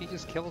wants, he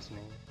just kills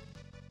me.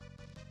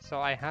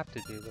 So I have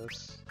to do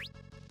this.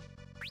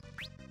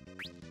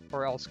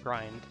 Or else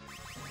grind.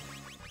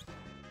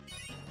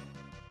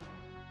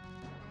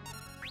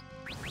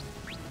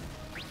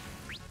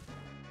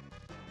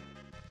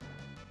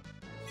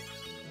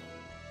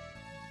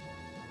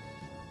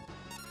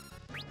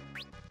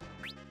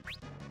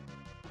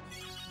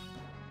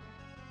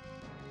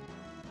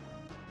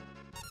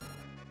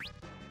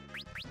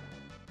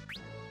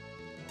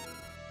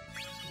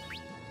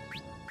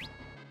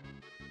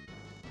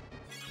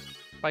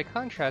 By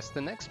contrast,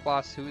 the next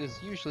boss, who is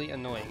usually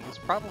annoying, is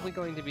probably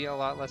going to be a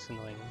lot less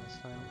annoying this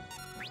time.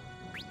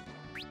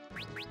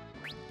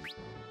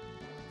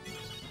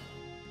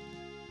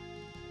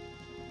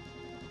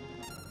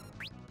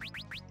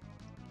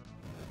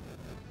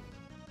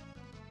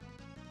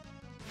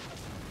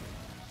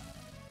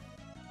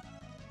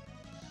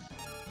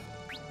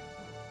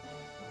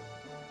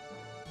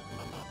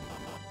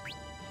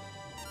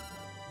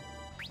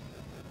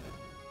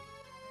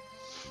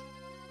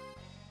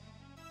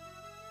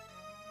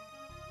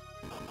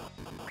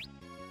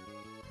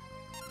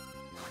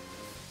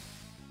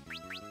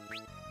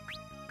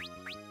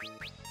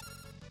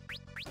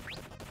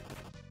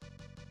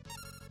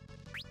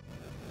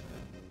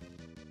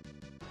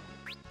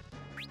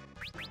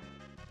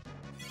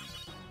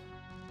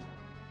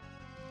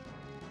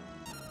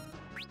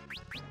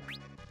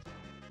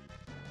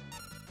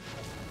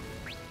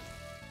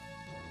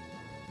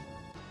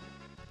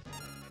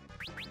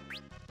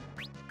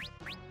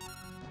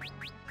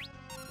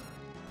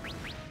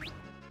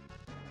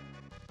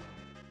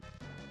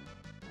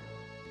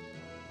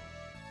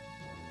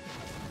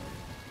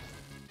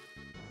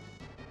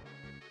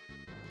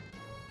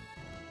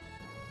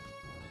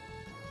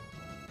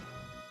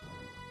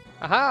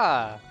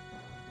 Aha!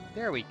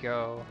 There we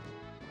go.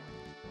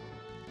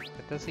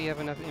 But does he have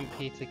enough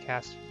MP to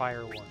cast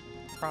Fire 1?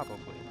 Probably.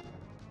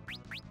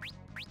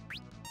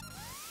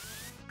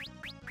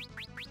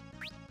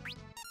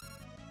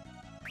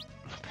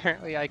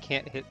 Apparently I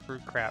can't hit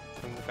Fruit Crap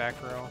from the back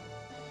row.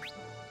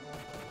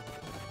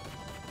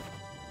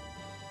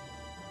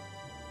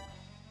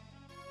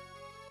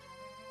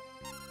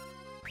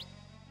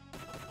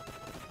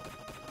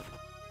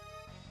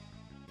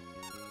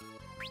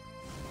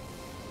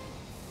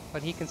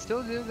 But he can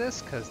still do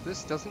this, because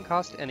this doesn't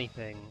cost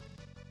anything.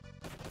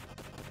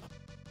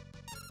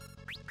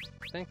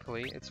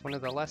 Thankfully, it's one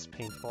of the less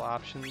painful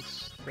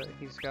options that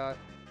he's got.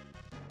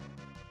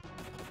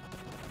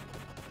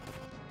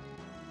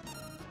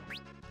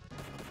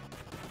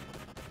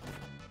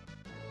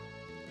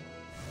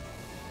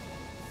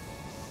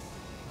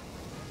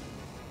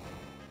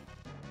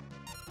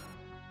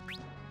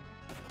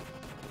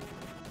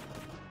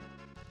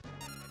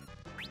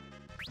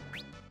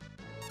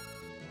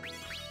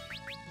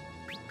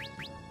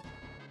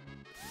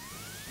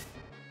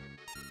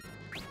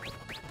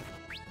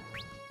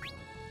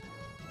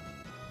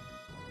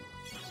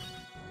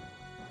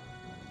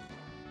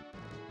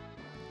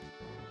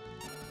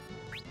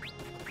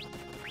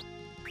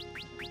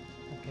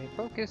 Okay,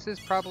 focus is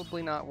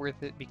probably not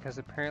worth it because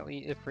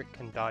apparently Ifrit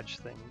can dodge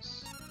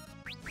things.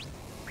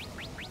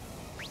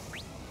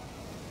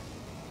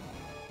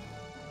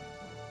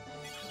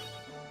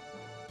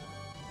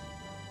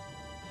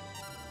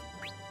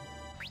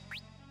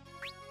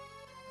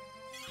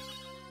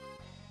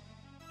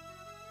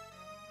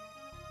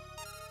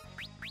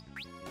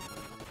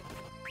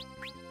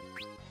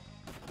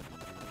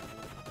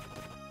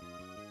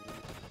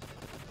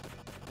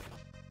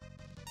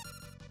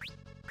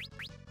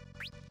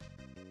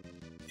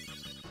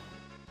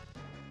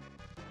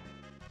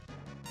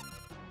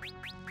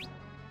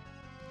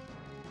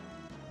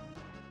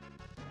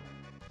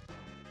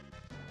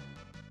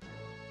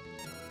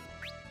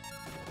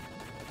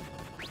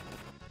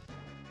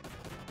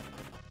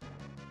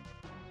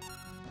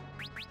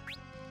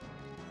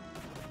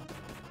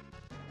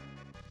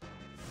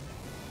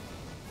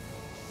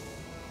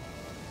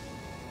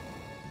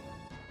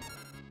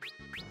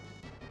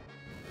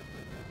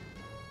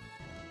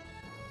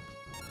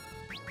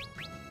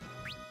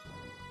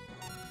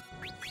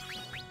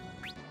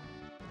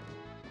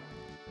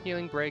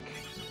 Healing break.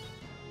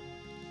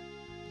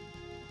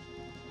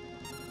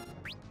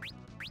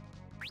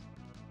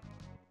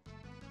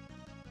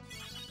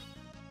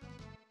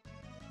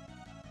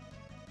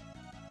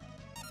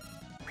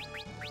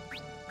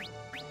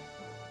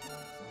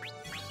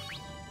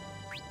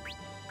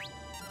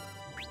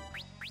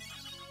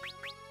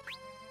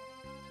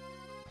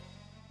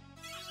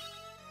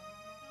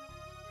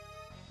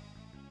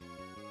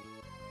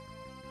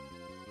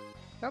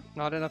 Nope,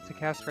 not enough to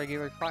cast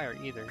regular fire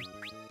either.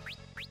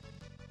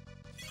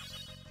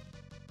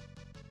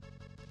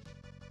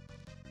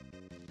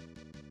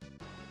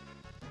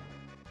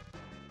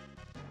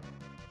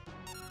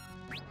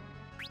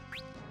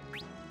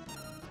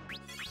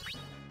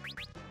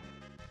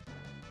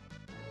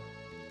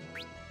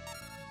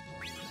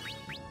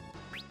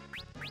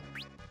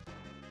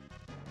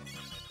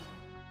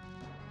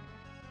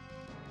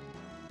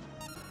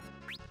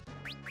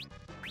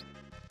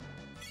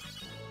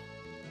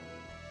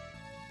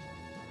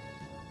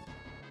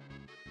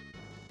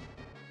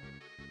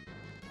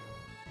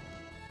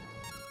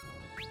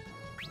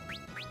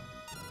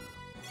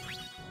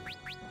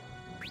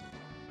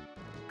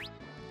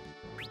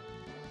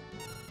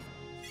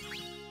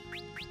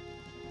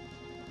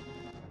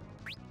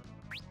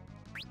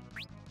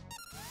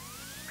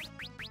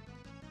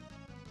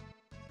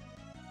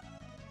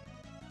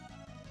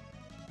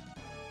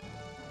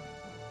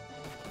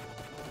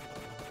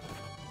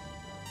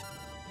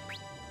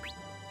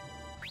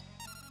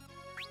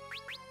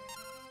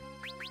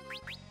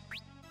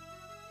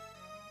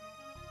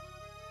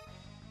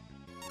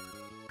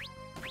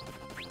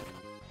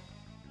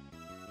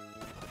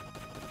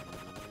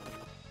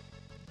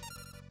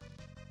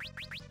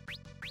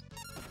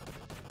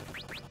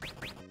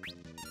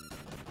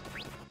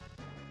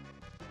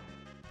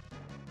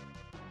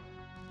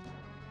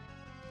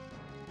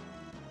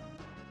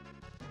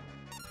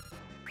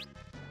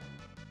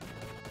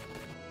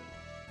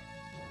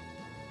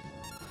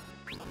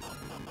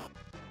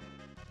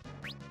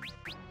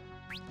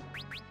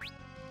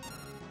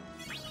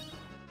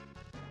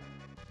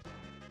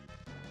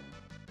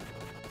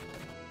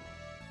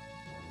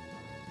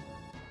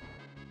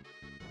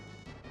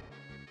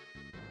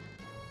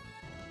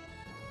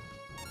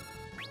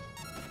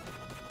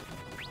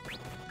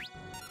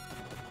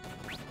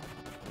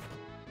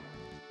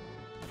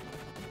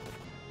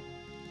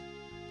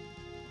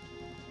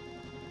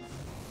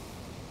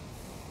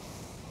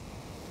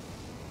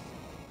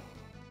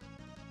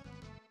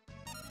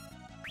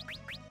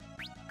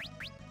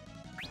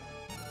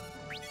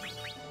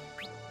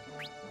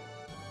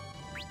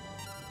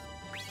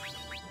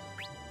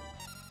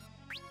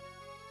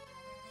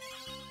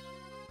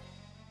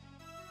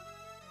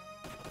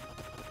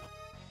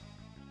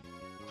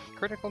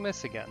 critical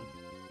miss again.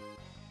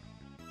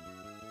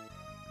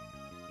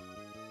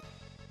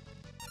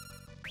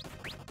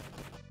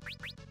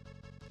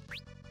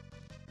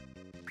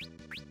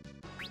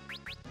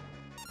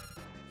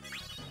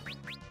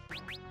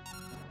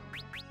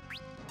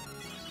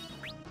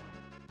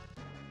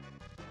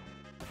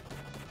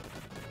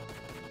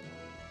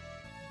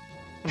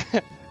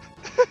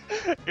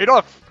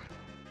 Enough!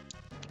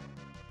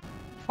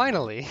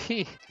 Finally!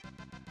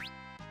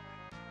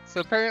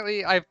 So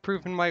apparently I've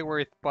proven my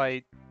worth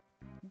by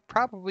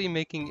probably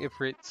making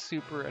Ifrit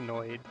super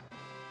annoyed.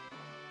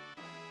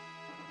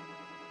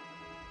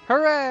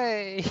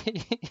 Hooray!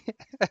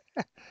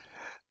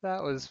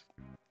 That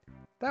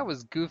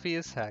was goofy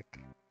as heck.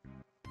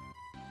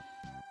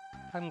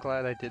 I'm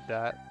glad I did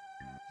that,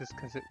 just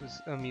because it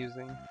was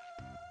amusing.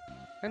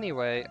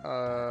 Anyway,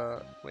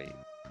 wait.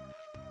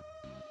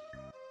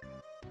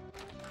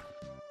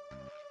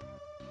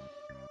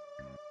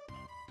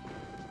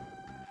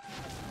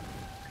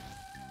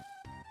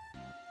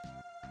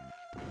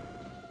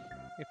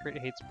 Ifrit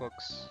hates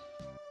books.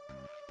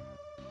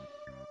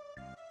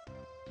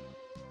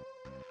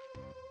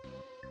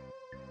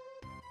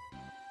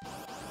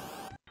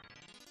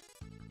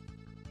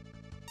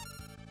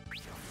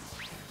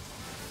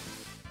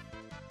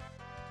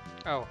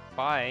 Oh,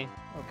 bye.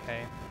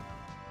 Okay.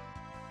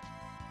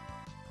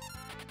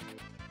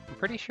 I'm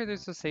pretty sure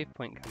there's a save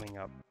point coming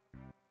up.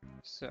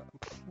 So...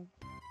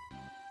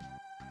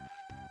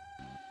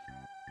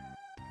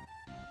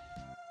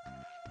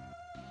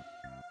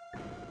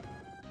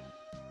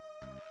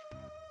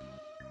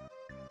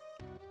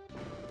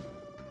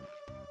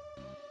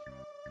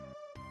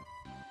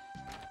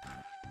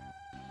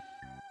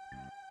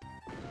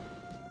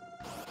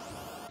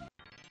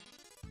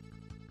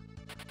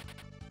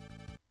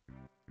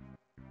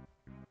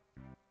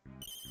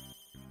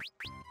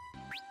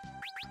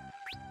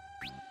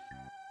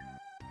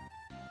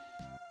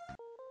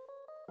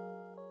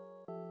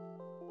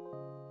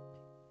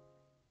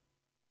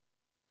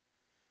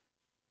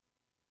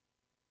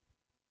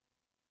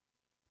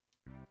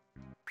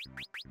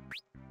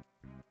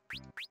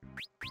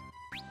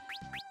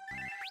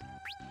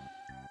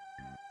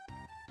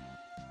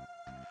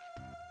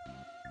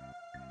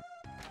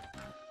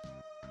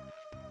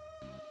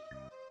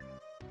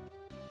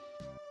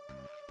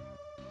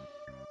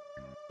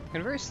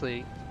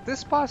 Conversely,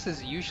 this boss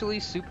is usually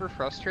super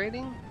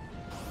frustrating.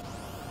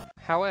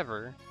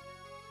 However,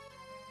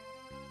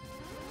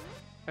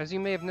 as you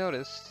may have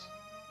noticed...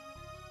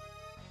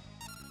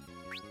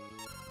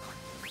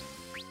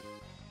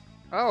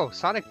 Oh,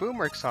 Sonic Boom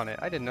works on it.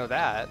 I didn't know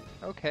that.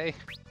 Okay.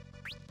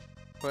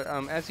 But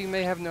as you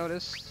may have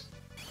noticed,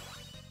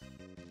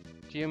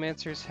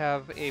 Geomancers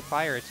have a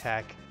fire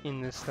attack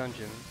in this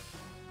dungeon.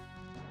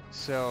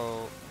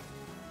 So...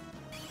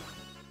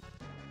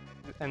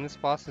 And this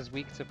boss is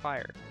weak to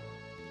fire.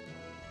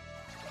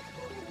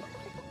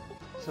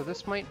 So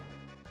this might...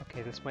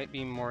 Okay, this might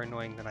be more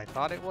annoying than I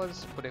thought it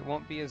was, but it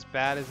won't be as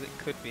bad as it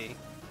could be.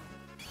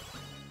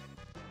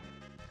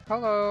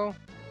 Hello!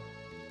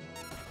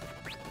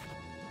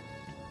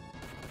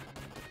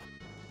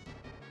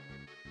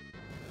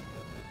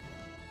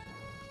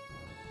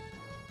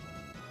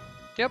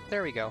 Yep,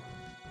 there we go.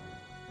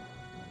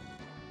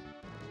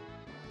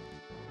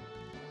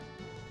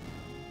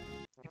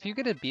 If you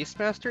get a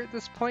Beastmaster at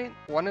this point,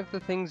 one of the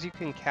things you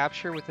can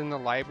capture within the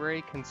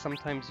library can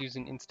sometimes use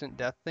an instant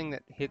death thing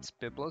that hits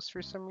Biblos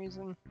for some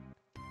reason.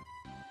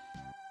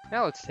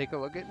 Now let's take a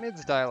look at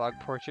Mid's dialogue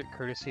portrait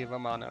courtesy of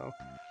Amano.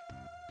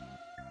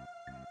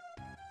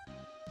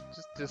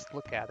 Just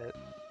look at it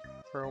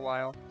for a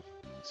while.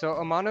 So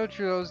Amano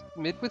draws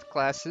Mid with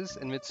glasses,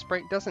 and Mid's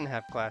sprite doesn't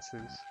have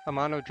glasses.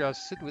 Amano draws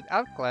Sid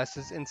without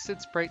glasses, and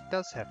Sid's sprite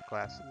does have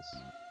glasses.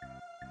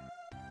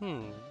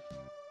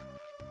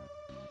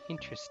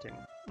 Interesting.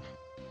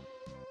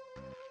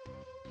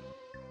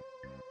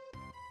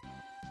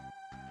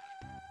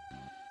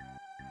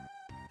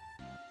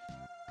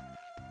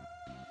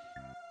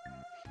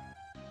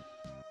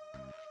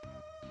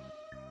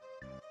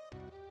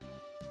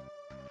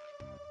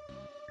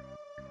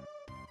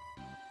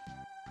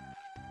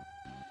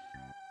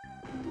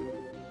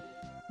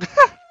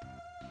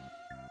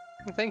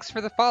 Thanks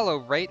for the follow,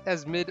 right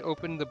as Mid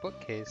opened the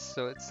bookcase,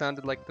 so it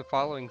sounded like the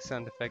following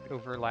sound effect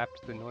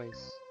overlapped the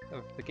noise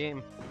of the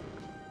game.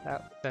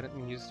 That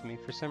amused me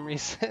for some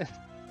reason.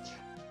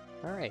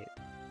 Alright.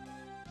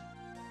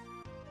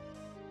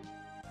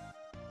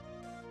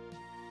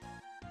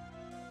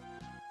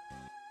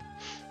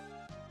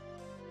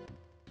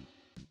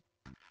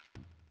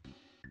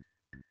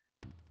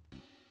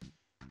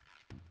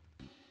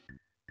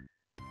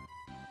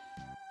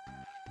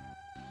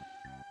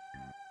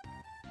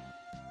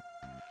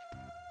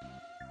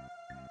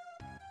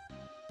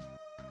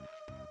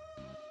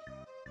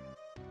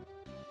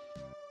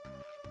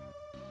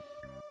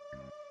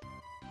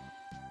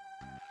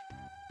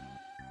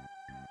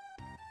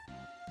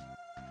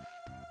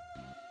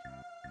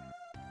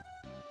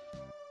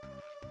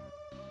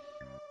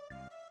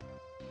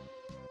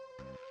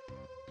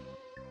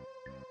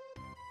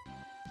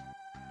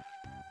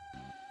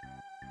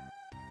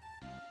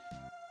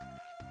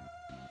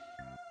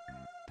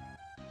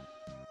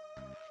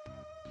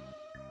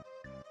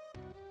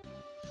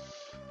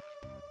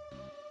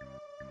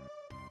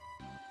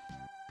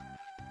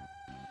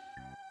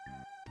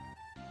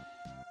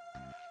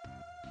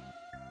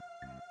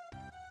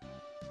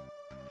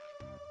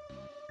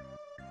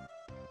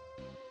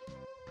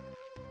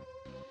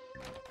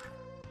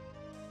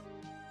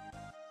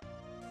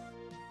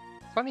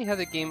 Funny how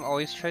the game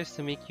always tries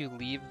to make you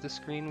leave the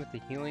screen with the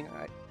healing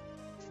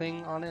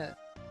thing on it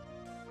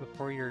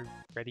before you're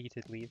ready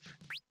to leave.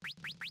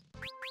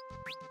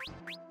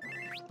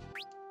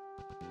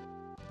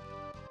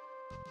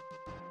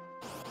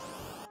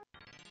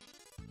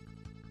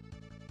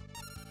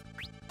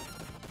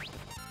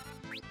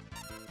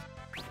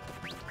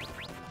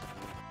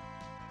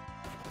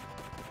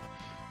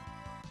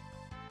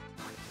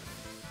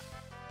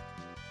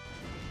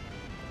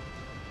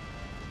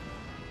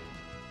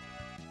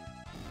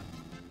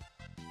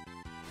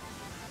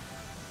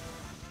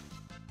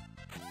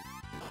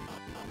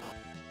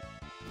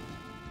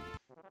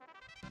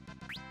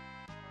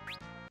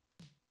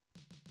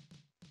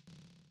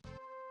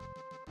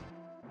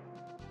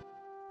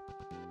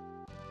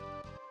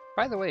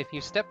 By the way, if you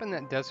step in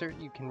that desert,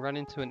 you can run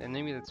into an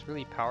enemy that's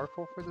really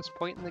powerful for this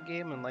point in the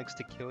game and likes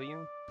to kill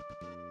you.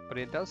 But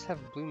it does have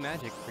blue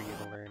magic for you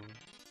to learn,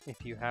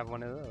 if you have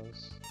one of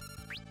those.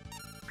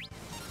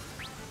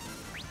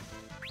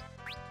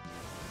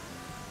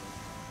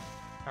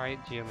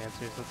 Alright,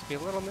 Geomancers, let's be a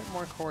little bit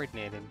more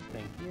coordinated.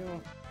 Thank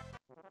you.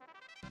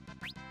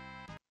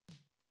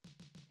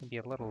 Maybe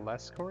a little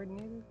less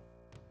coordinated?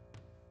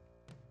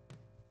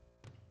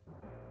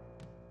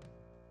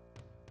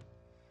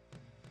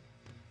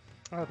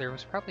 Oh, there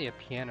was probably a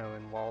piano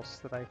in Waltz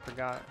that I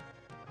forgot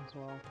as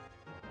well.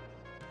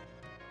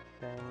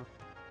 Dang.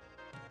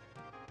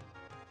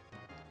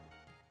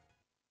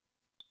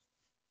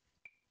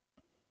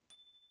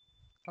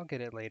 I'll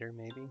get it later,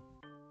 maybe.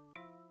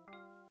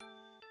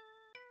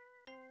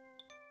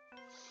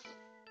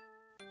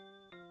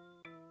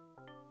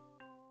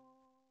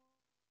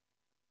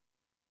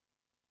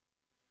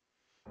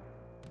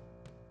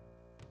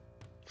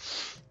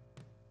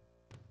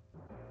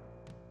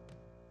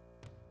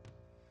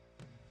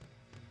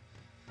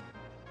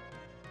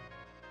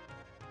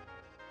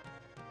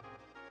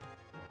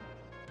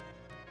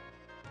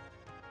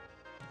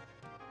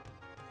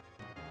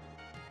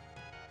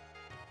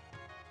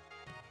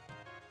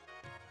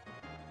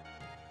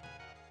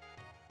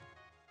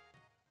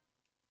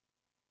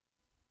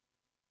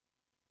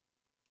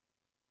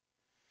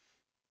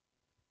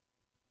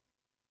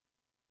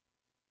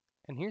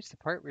 And here's the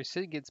part where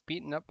Sid gets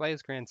beaten up by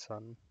his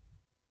grandson.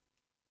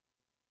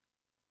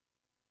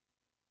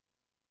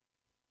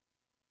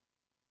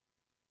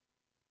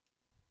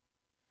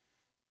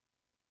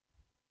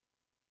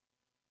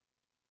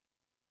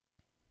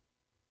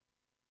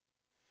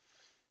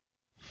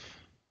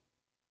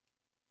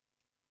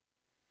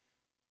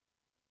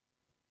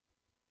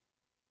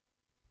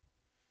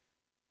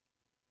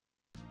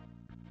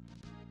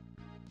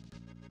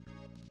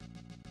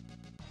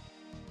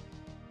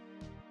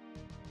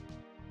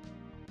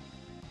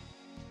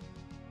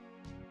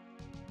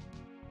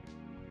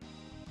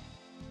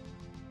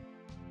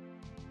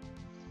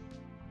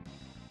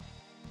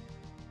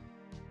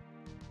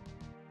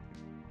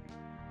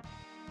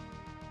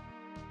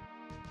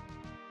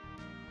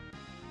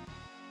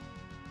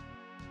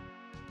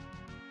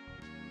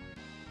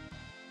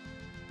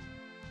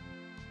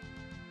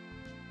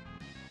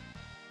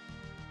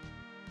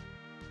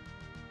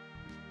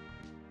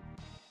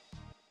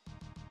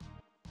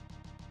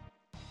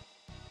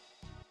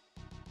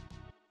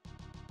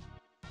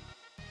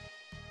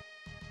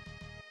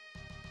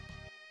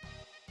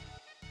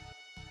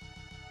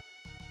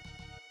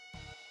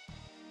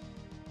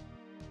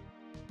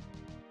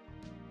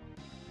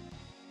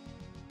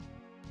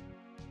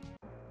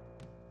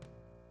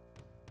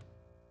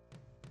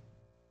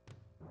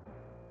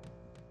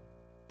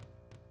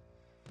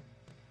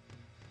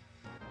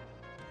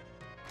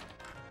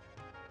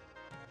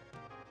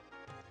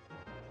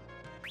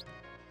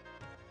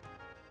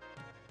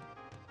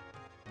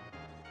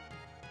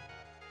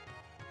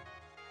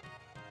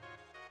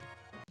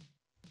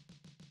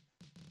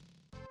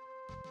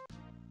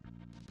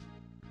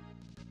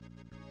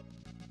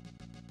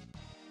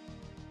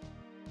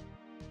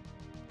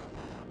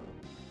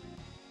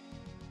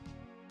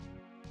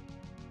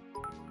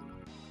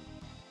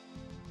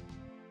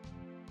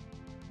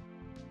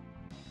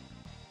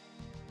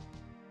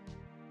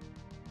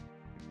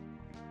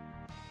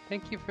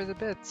 Thank you for the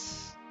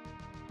bits.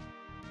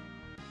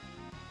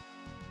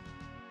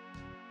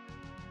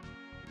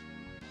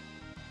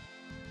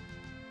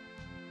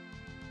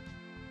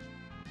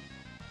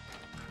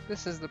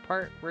 This is the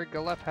part where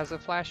Galef has a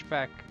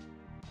flashback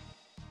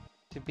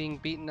to being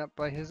beaten up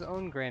by his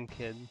own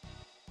grandkid.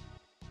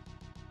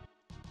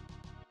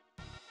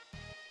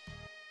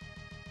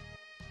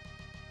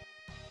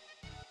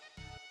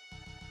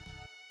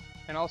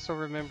 And also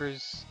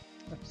remembers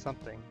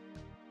something.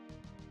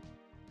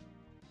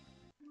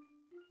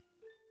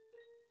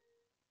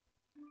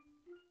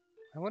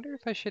 I wonder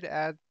if I should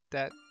add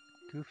that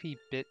goofy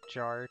bit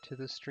jar to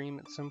the stream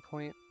at some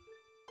point.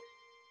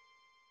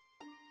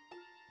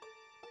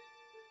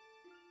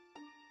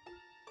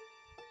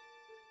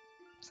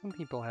 Some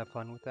people have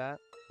fun with that.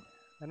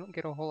 I don't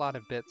get a whole lot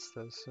of bits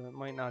though, so it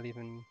might not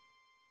even...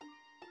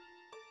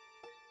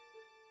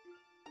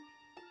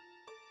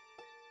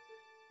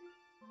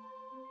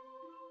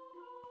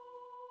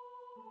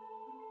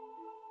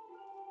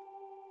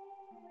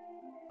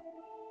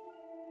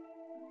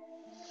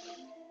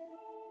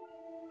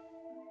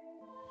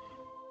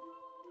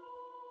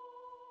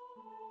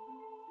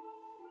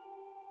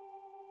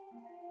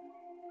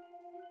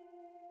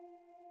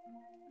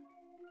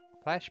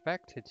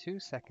 Flashback to 2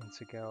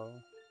 seconds ago.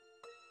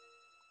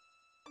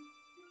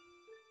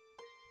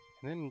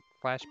 And then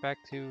flashback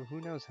to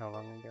who knows how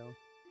long ago.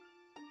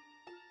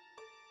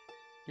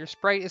 Your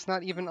sprite is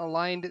not even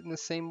aligned in the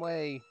same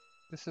way.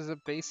 This is a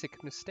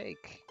basic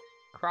mistake.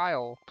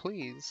 Kryl,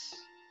 please.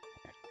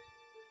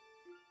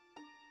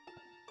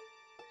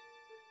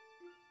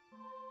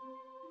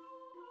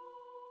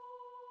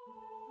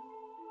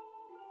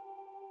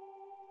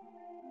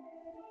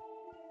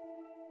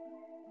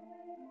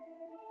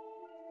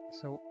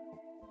 So,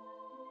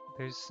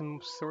 there's some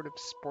sort of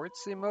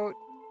sports emote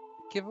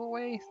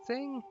giveaway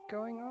thing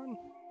going on?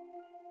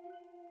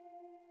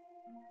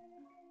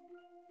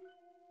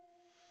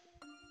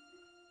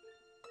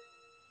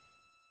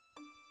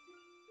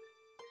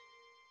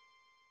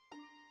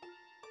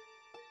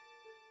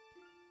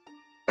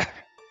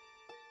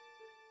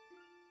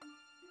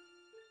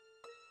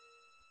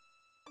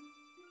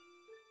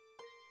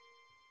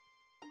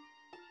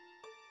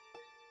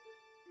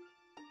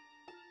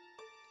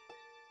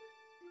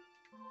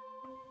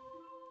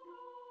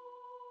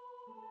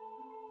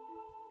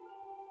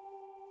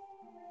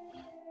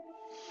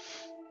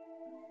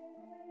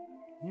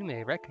 You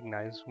may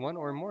recognize one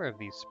or more of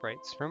these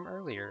sprites from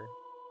earlier.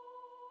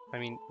 I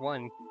mean,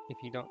 one, if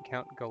you don't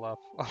count Gilgabot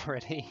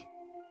already.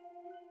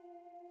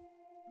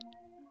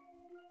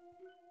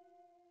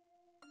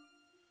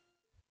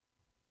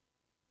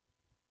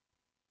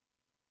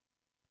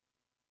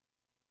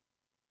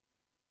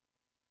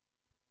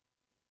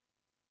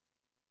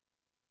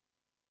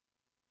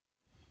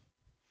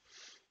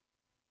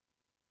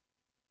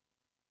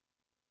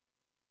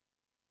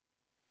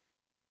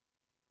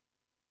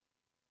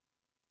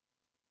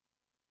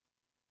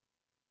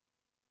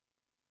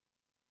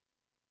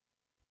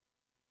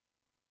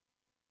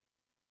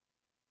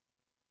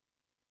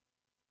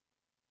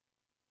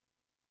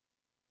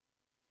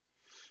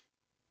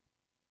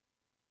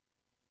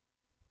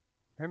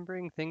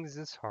 Remembering things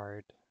is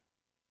hard.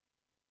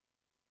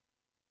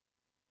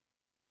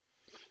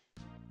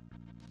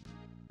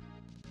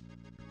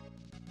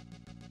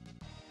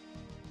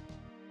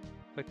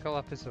 But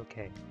Gilgabot is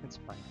okay. It's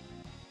fine.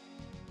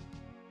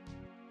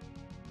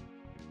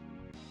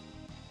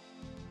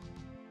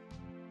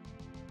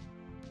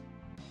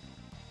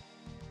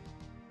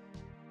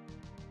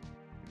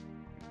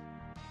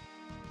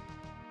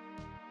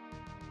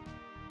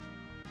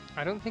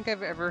 I don't think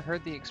I've ever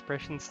heard the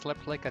expression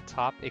slept like a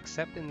top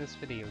except in this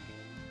video game.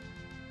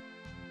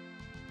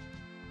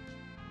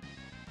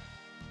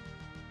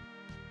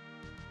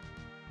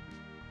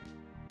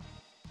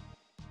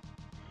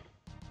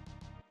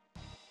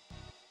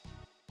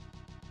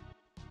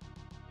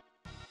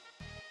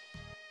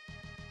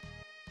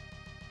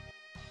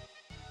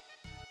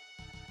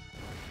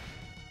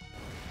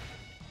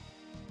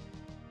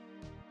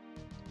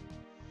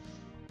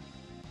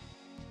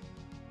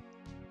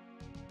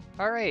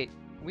 Alright,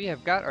 we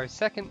have got our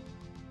second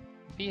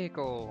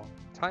vehicle.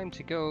 Time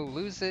to go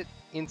lose it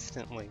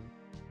instantly.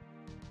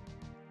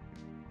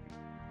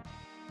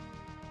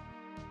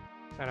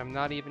 And I'm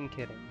not even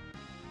kidding.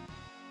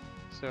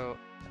 So,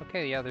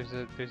 okay, yeah, there's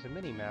a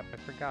mini-map, I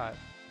forgot,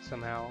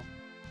 somehow.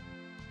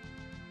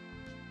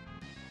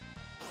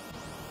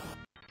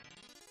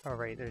 Oh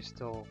right, there's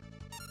still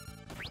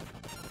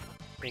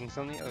things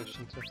on the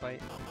ocean to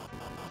fight.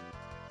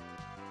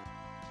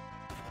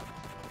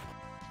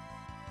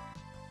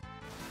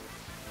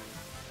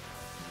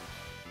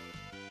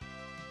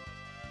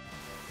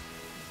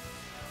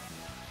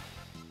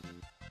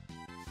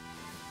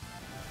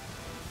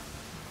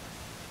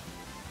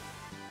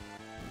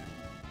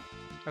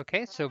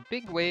 Okay, so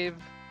Big Wave,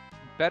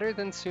 better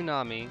than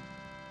Tsunami.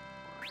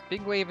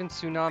 Big Wave and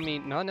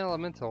Tsunami,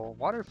 non-elemental.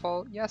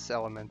 Waterfall, yes,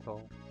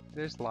 elemental.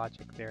 There's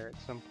logic there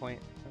at some point,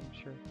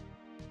 I'm sure.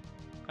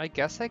 I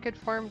guess I could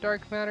farm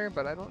dark matter,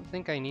 but I don't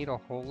think I need a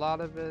whole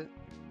lot of it.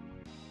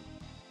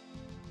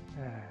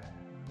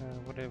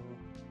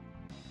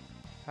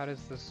 How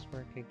does this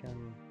work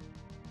again?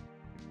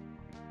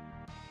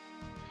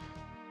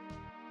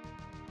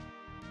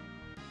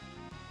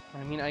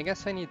 I mean, I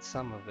guess I need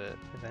some of it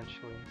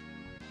eventually.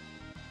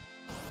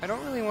 I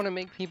don't really want to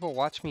make people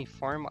watch me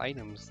farm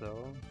items,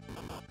 though.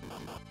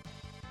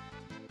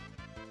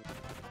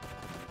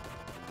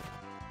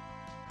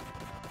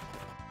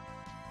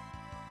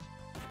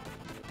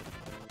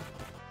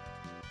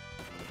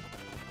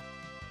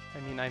 I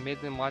mean, I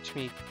made them watch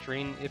me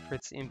drain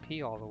Ifrit's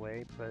MP all the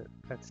way, but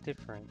that's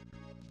different.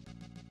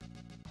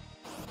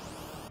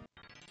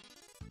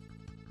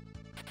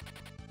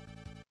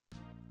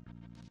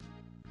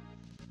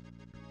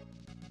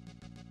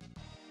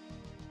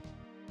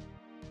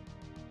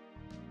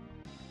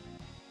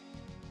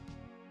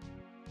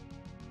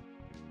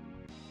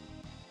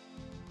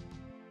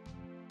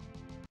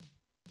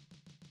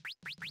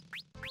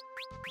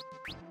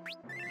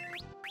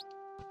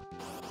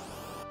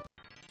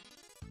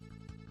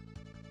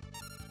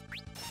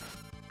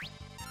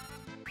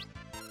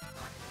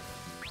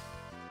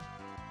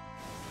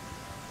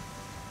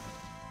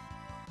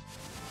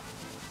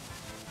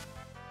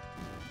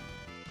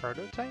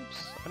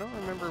 Prototypes? I don't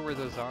remember where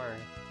those are.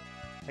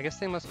 I guess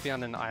they must be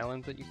on an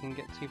island that you can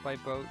get to by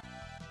boat.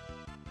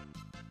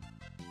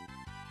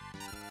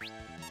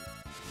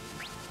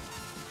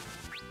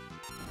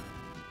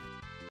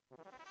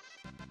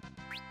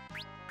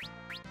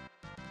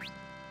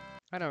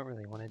 I don't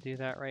really want to do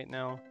that right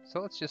now,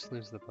 so let's just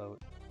lose the boat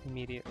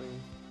immediately.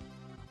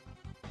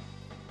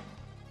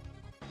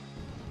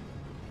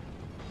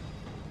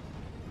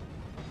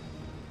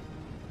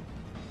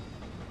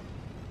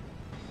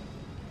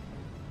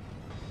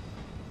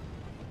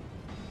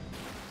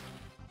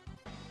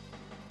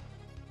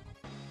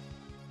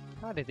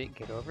 How did it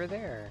get over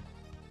there?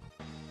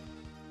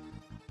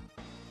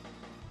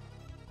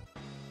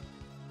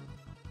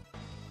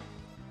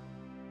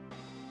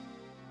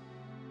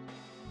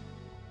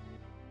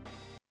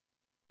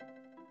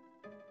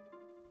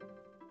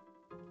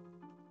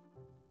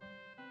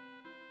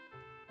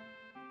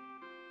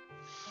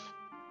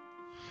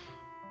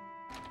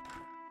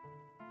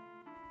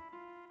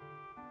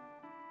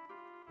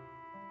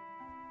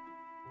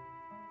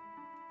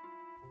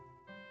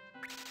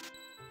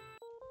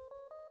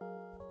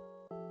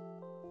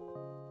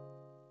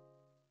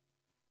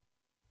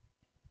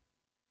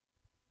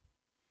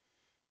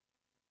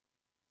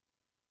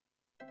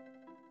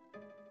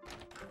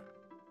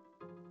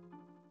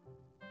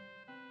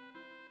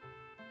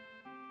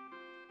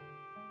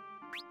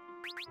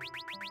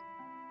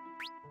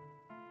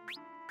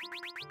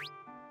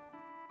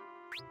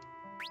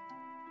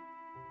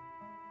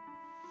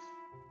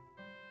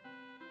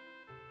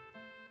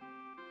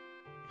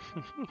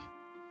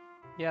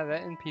 Yeah,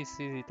 that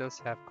NPC does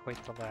have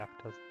quite the laugh,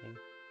 doesn't he?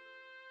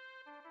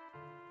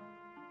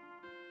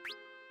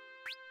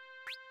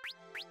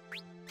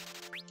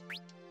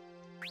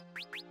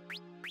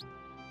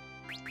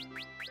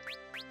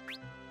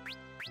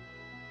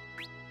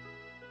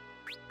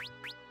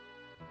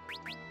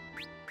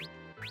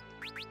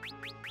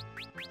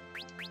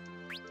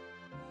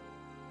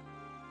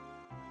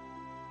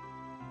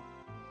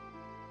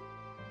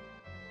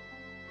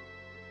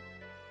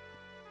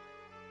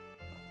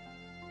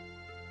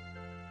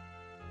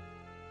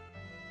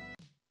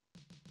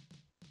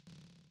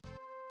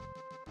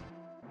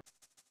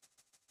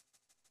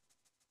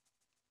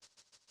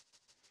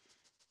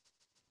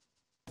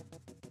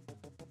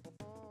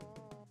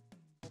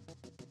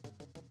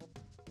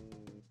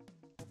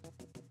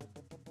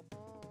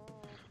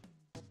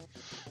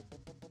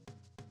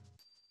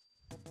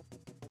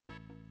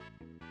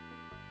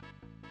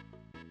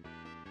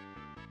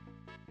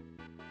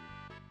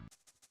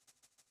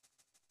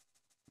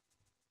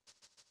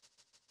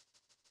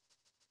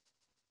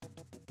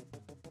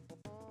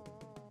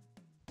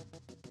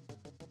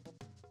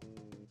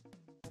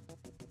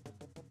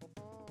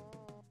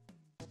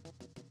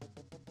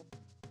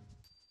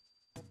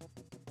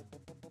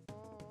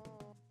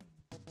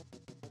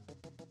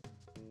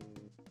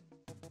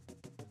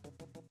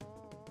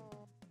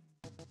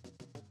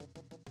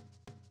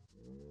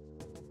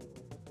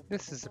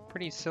 This is a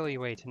pretty silly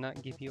way to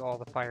not give you all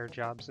the fire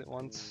jobs at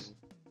once.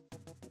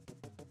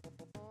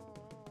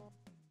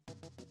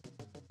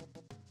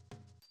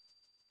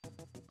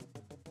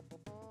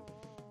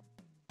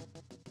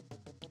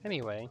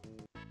 Anyway,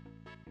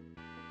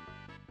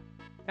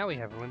 now we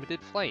have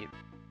limited flight.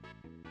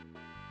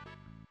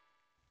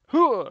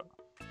 Huh!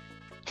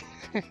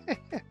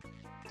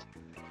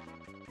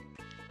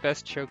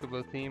 Best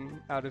Chocobo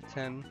theme out of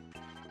 10.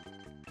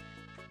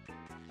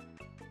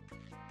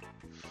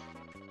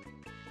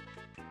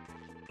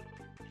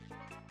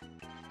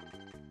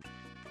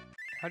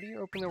 How do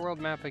you open the world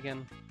map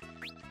again?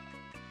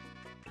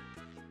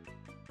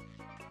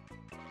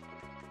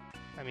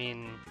 I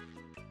mean,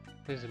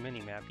 there's a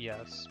mini-map,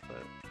 yes,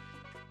 but...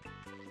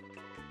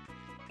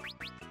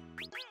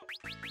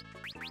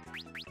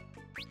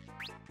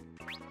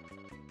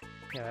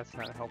 yeah, that's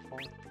not helpful.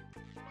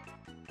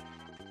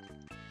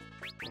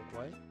 Wait,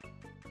 what?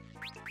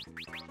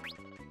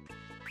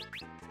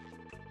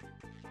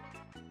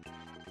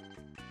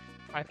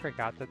 I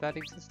forgot that that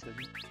existed.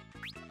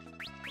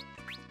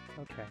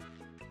 Okay.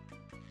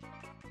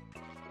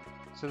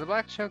 So the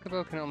Black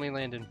Chocobo can only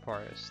land in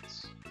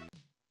forests.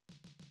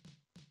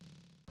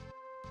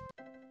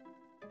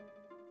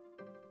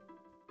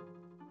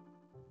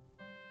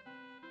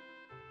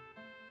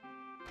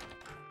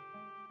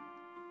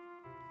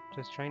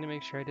 Just trying to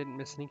make sure I didn't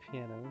miss any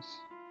pianos.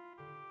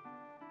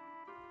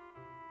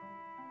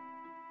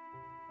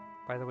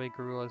 By the way,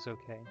 Garula's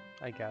okay,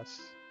 I guess.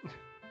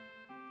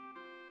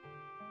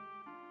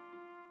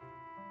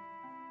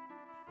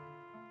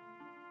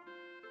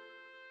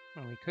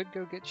 And we could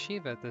go get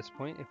Shiva at this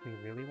point if we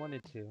really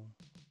wanted to.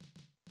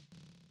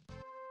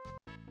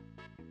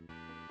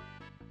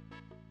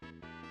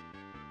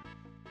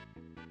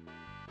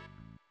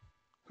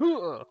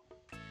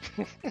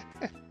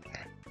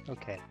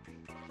 Okay.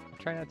 I'll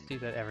try not to do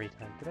that every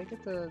time. Did I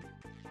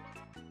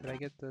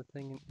get the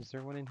thing? Is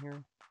there one in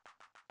here?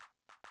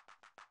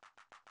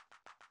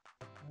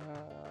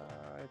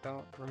 I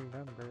don't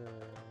remember.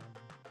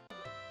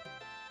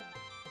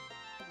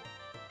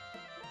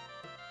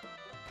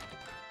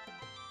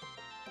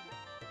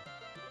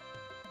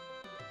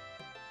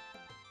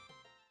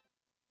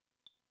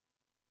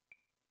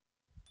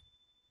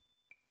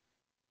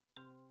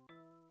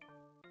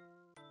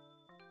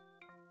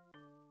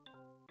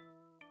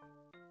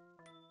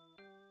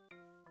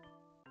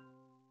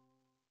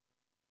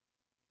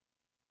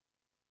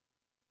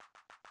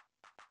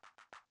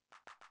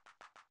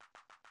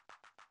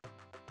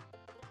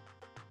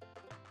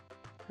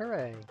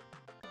 Hooray.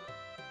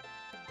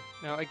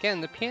 Now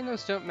again, the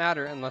pianos don't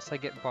matter unless I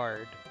get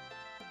barred.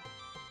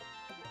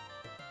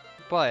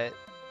 But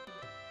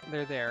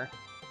they're there.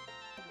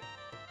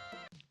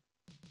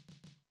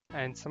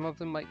 And some of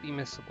them might be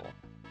missable.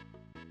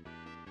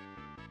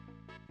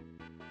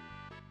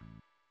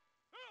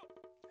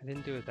 I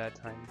didn't do it that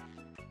time.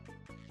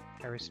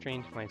 I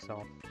restrained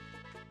myself.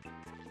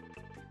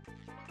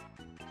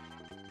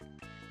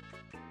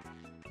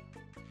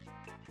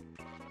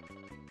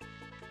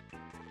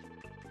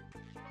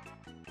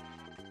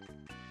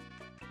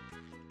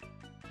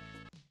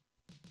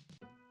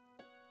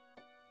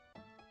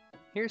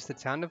 Here's the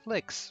town of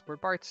Lix, where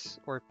Bart's,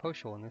 or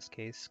Poshul in this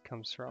case,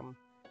 comes from.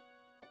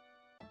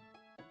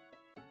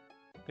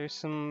 There's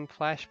some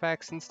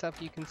flashbacks and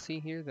stuff you can see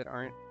here that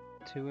aren't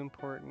too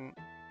important.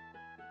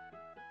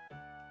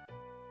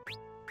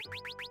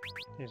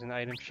 There's an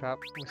item shop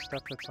with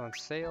stuff that's on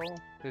sale.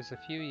 There's a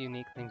few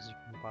unique things you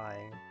can buy.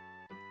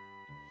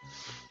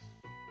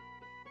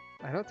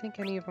 I don't think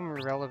any of them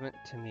are relevant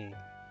to me.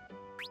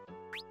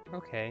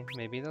 Okay,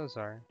 maybe those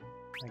are.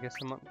 I guess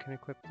the monk can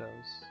equip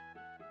those.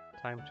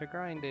 Time to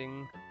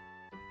grinding.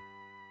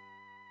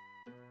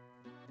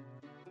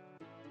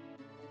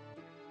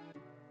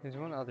 There's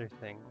one other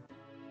thing.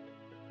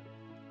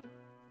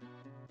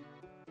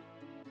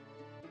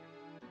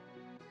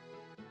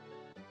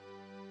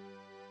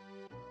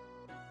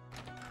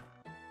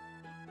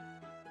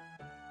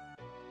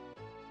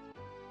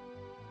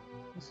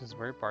 This is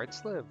where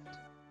Bart's lived.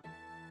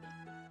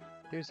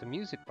 There's a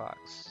music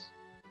box.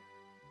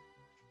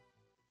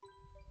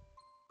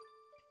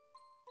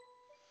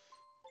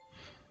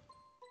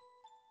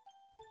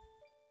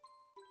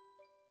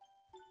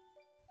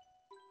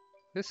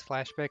 This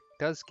flashback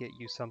does get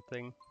you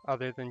something,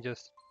 other than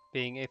just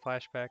being a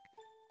flashback.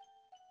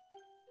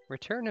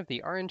 Return of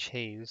the Orange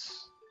Haze.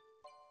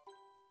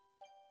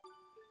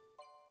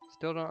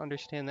 Still don't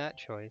understand that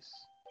choice.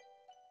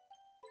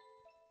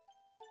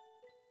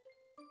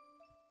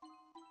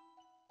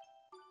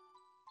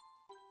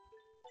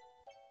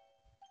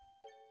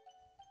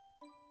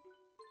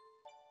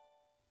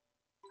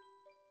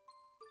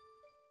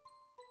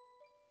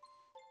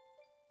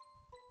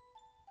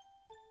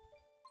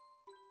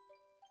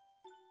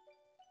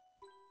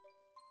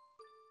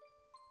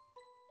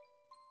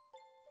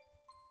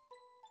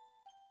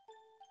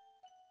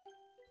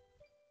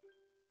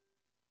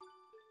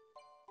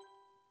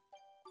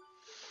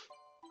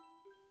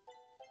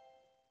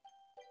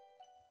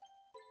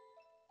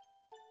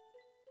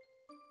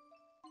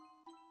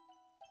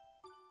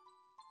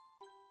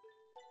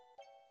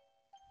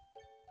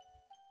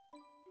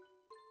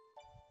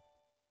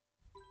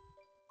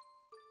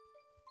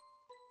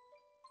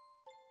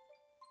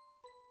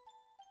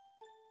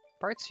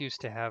 Bart's used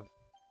to have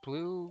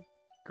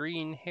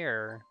blue-green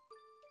hair,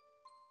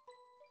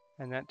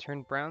 and that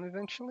turned brown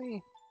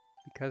eventually,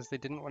 because they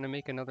didn't want to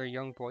make another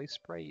young boy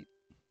sprite.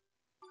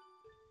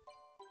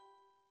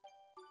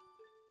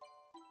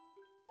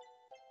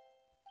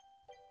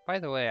 By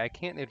the way, I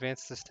can't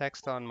advance this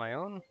text on my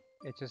own,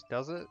 it just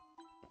does it.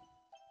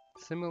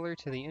 Similar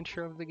to the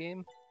intro of the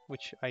game,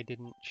 which I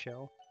didn't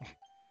show.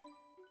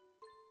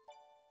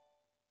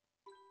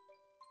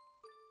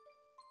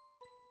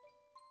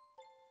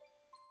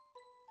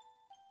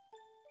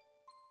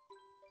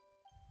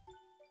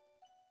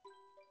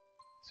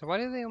 So why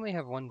do they only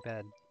have one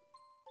bed?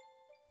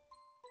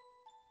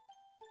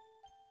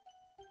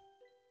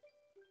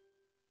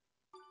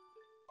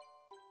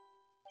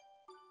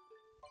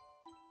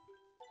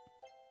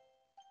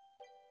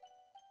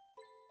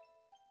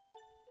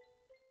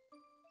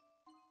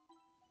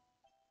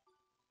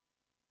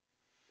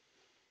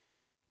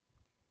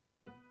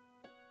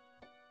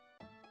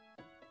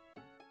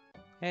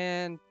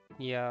 And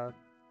yeah,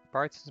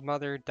 Bart's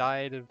mother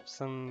died of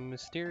some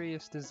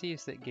mysterious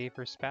disease that gave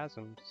her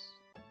spasms.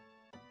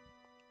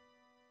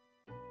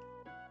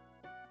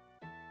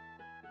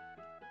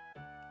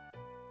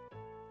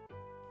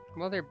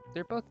 Well,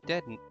 they're both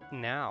dead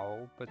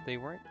now, but they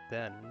weren't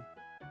then.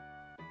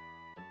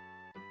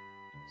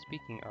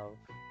 Speaking of.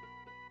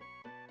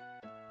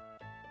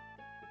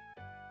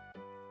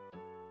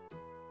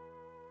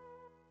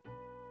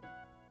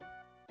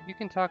 You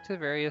can talk to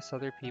various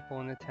other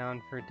people in the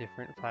town for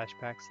different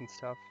flashbacks and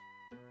stuff.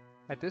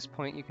 At this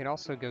point, you can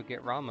also go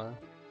get Rama,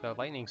 the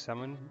lightning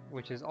summon,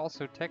 which is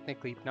also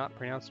technically not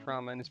pronounced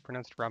Rama and is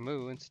pronounced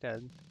Ramu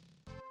instead.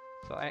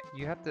 So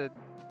you have to,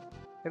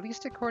 at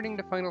least according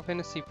to Final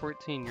Fantasy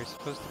XIV, you're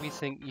supposed to be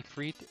saying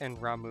Ifrit and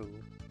Ramu,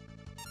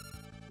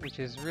 which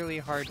is really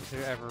hard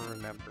to ever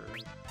remember.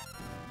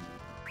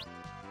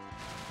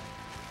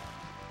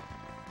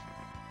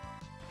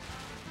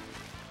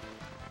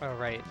 Oh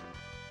right,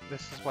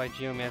 this is why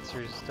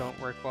geomancers don't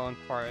work well in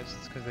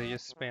forests, because they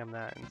just spam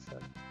that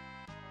instead.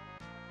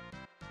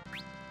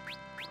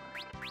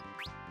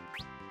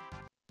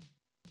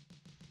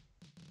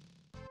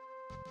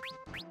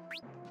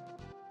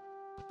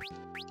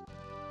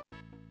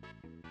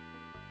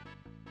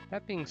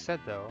 That being said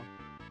though,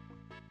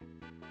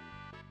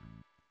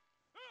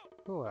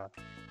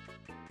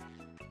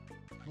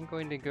 I'm I'm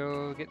going to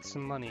go get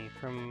some money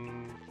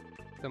from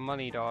the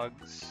money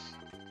dogs.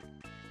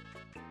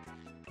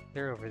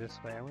 They're over this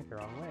way. I went the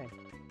wrong way.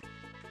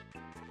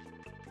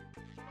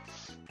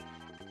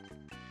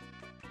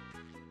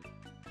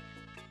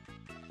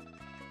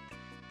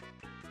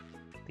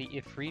 The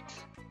Ifrit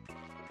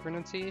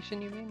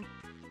pronunciation, you mean?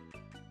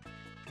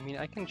 I mean,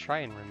 I can try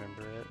and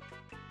remember it.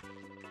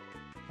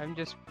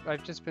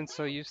 I've just been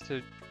so used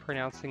to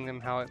pronouncing them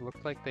how it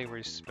looked like they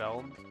were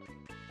spelled,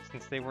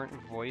 since they weren't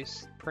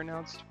voice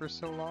pronounced for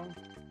so long.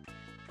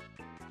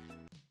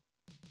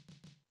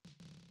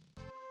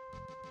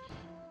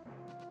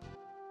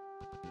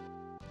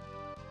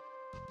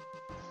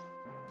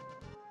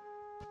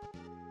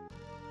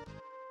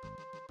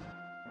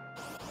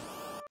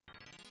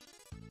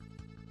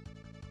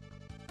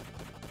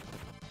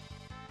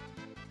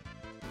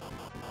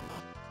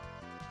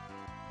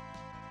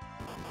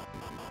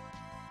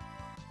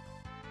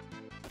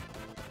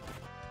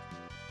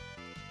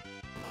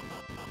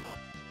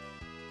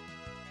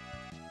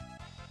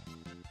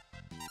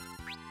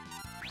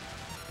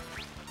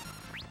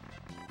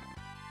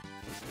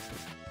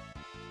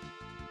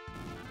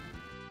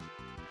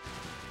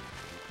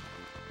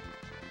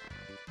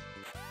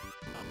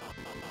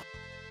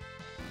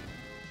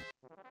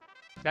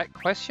 That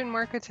question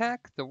mark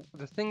attack, the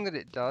thing that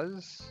it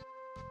does,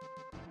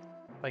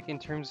 like in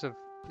terms of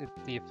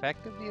the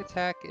effect of the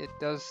attack, it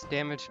does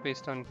damage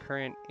based on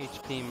current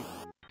HP,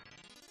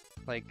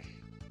 like,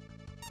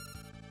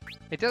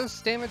 it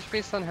does damage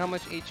based on how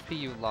much HP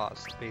you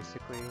lost,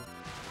 basically.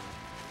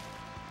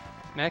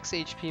 Max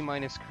HP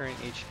minus current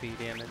HP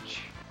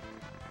damage.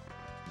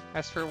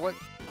 As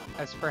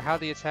for how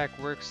the attack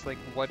works, like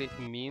what it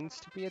means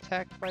to be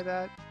attacked by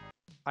that,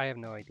 I have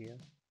no idea.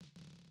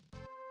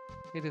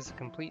 It is a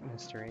complete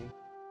mystery.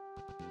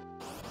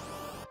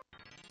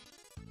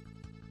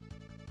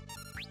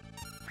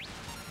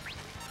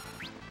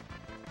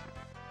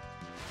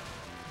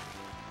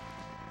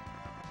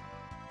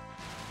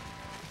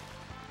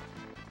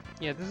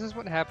 Yeah, this is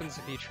what happens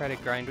if you try to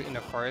grind in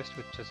a forest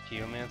with just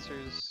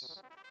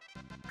geomancers.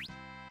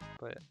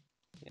 But,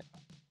 yeah.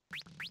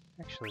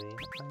 Actually,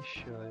 I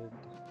should...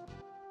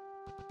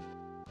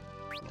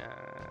 Nah.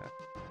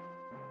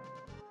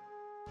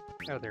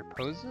 Are there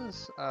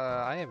poses?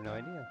 I have no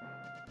idea.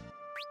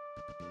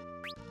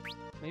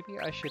 Maybe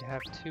I should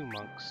have 2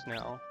 monks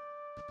now.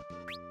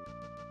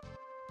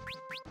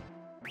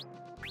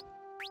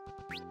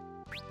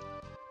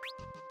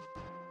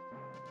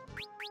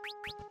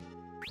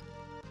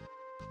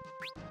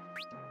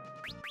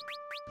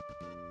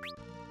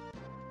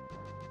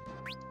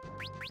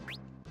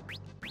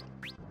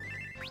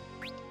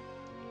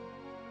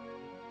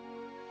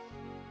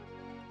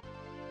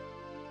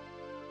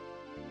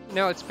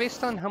 No, it's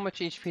based on how much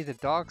HP the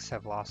dogs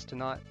have lost,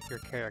 not your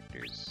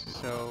characters.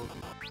 So,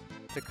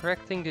 the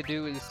correct thing to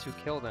do is to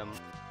kill them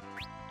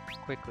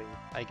quickly,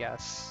 I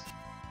guess.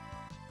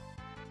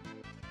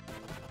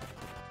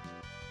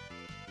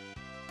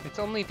 It's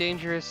only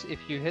dangerous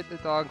if you hit the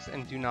dogs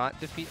and do not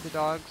defeat the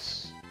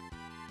dogs.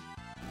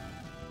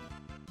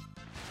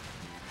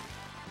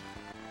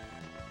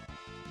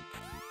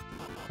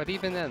 But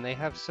even then, they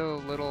have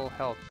so little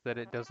health that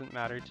it doesn't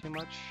matter too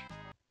much.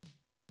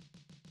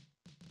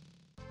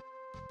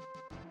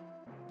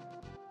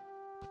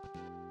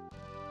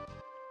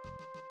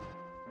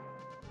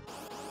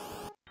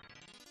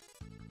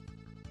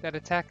 That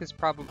attack is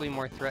probably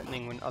more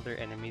threatening when other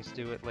enemies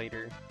do it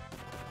later.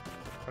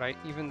 But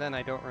even then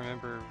I don't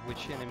remember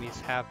which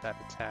enemies have that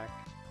attack.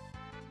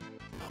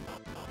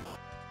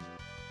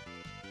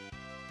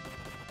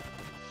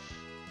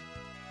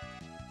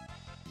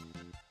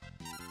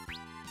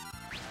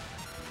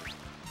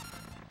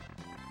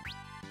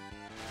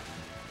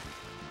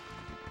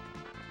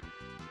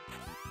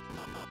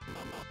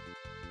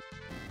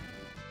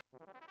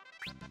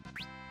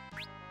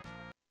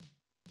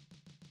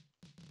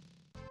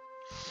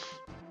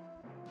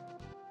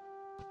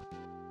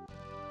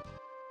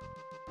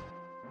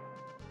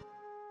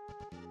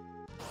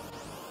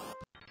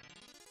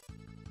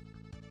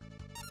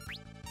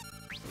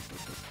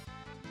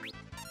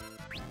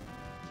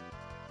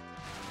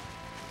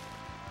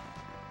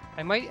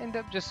 I might end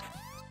up just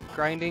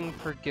grinding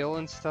for Gil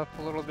and stuff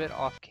a little bit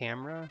off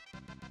camera,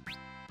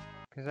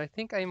 because I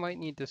think I might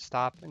need to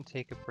stop and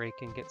take a break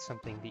and get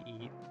something to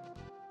eat.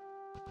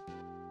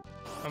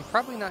 I'm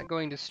probably not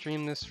going to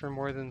stream this for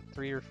more than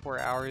 3 or 4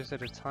 hours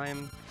at a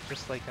time,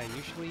 just like I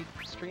usually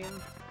stream.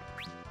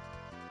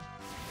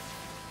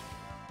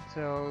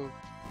 So,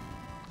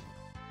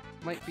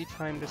 might be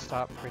time to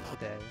stop for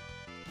today.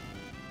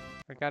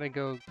 I gotta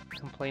go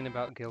complain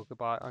about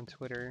Gilgabot on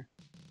Twitter.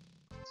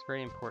 It's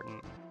very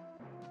important.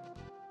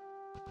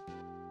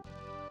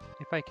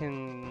 If I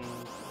can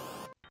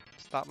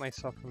stop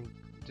myself from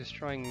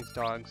destroying these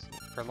dogs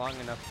for long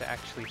enough to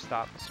actually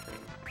stop the stream.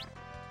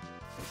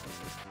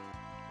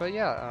 But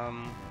yeah,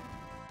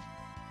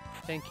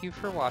 thank you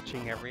for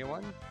watching,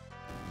 everyone.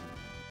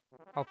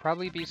 I'll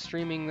probably be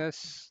streaming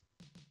this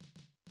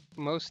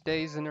most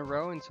days in a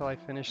row until I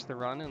finish the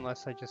run,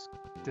 unless I just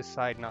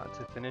decide not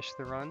to finish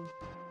the run.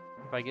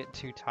 if I get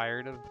too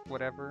tired of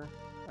whatever.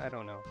 I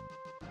don't know.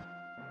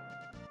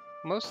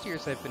 Most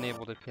years I've been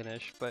able to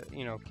finish, but,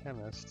 you know,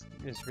 chemist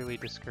is really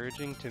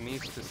discouraging to me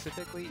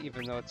specifically,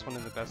 even though it's one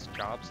of the best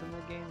jobs in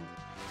the game.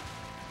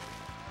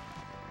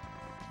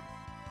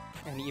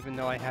 And even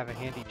though I have a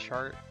handy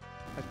chart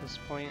at this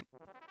point.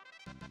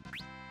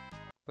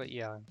 But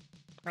yeah,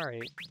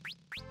 alright.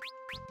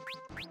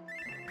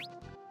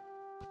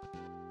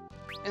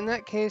 In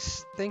that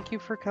case, thank you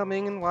for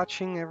coming and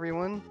watching,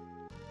 everyone.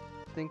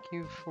 Thank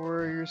you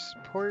for your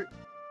support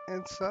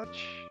and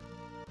such.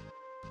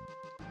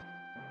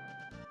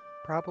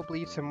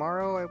 Probably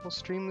tomorrow I will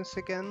stream this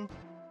again.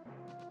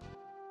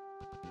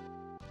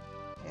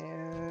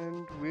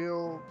 And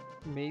we'll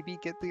maybe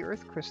get the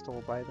Earth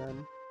Crystal by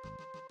then.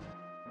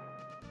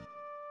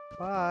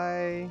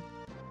 Bye!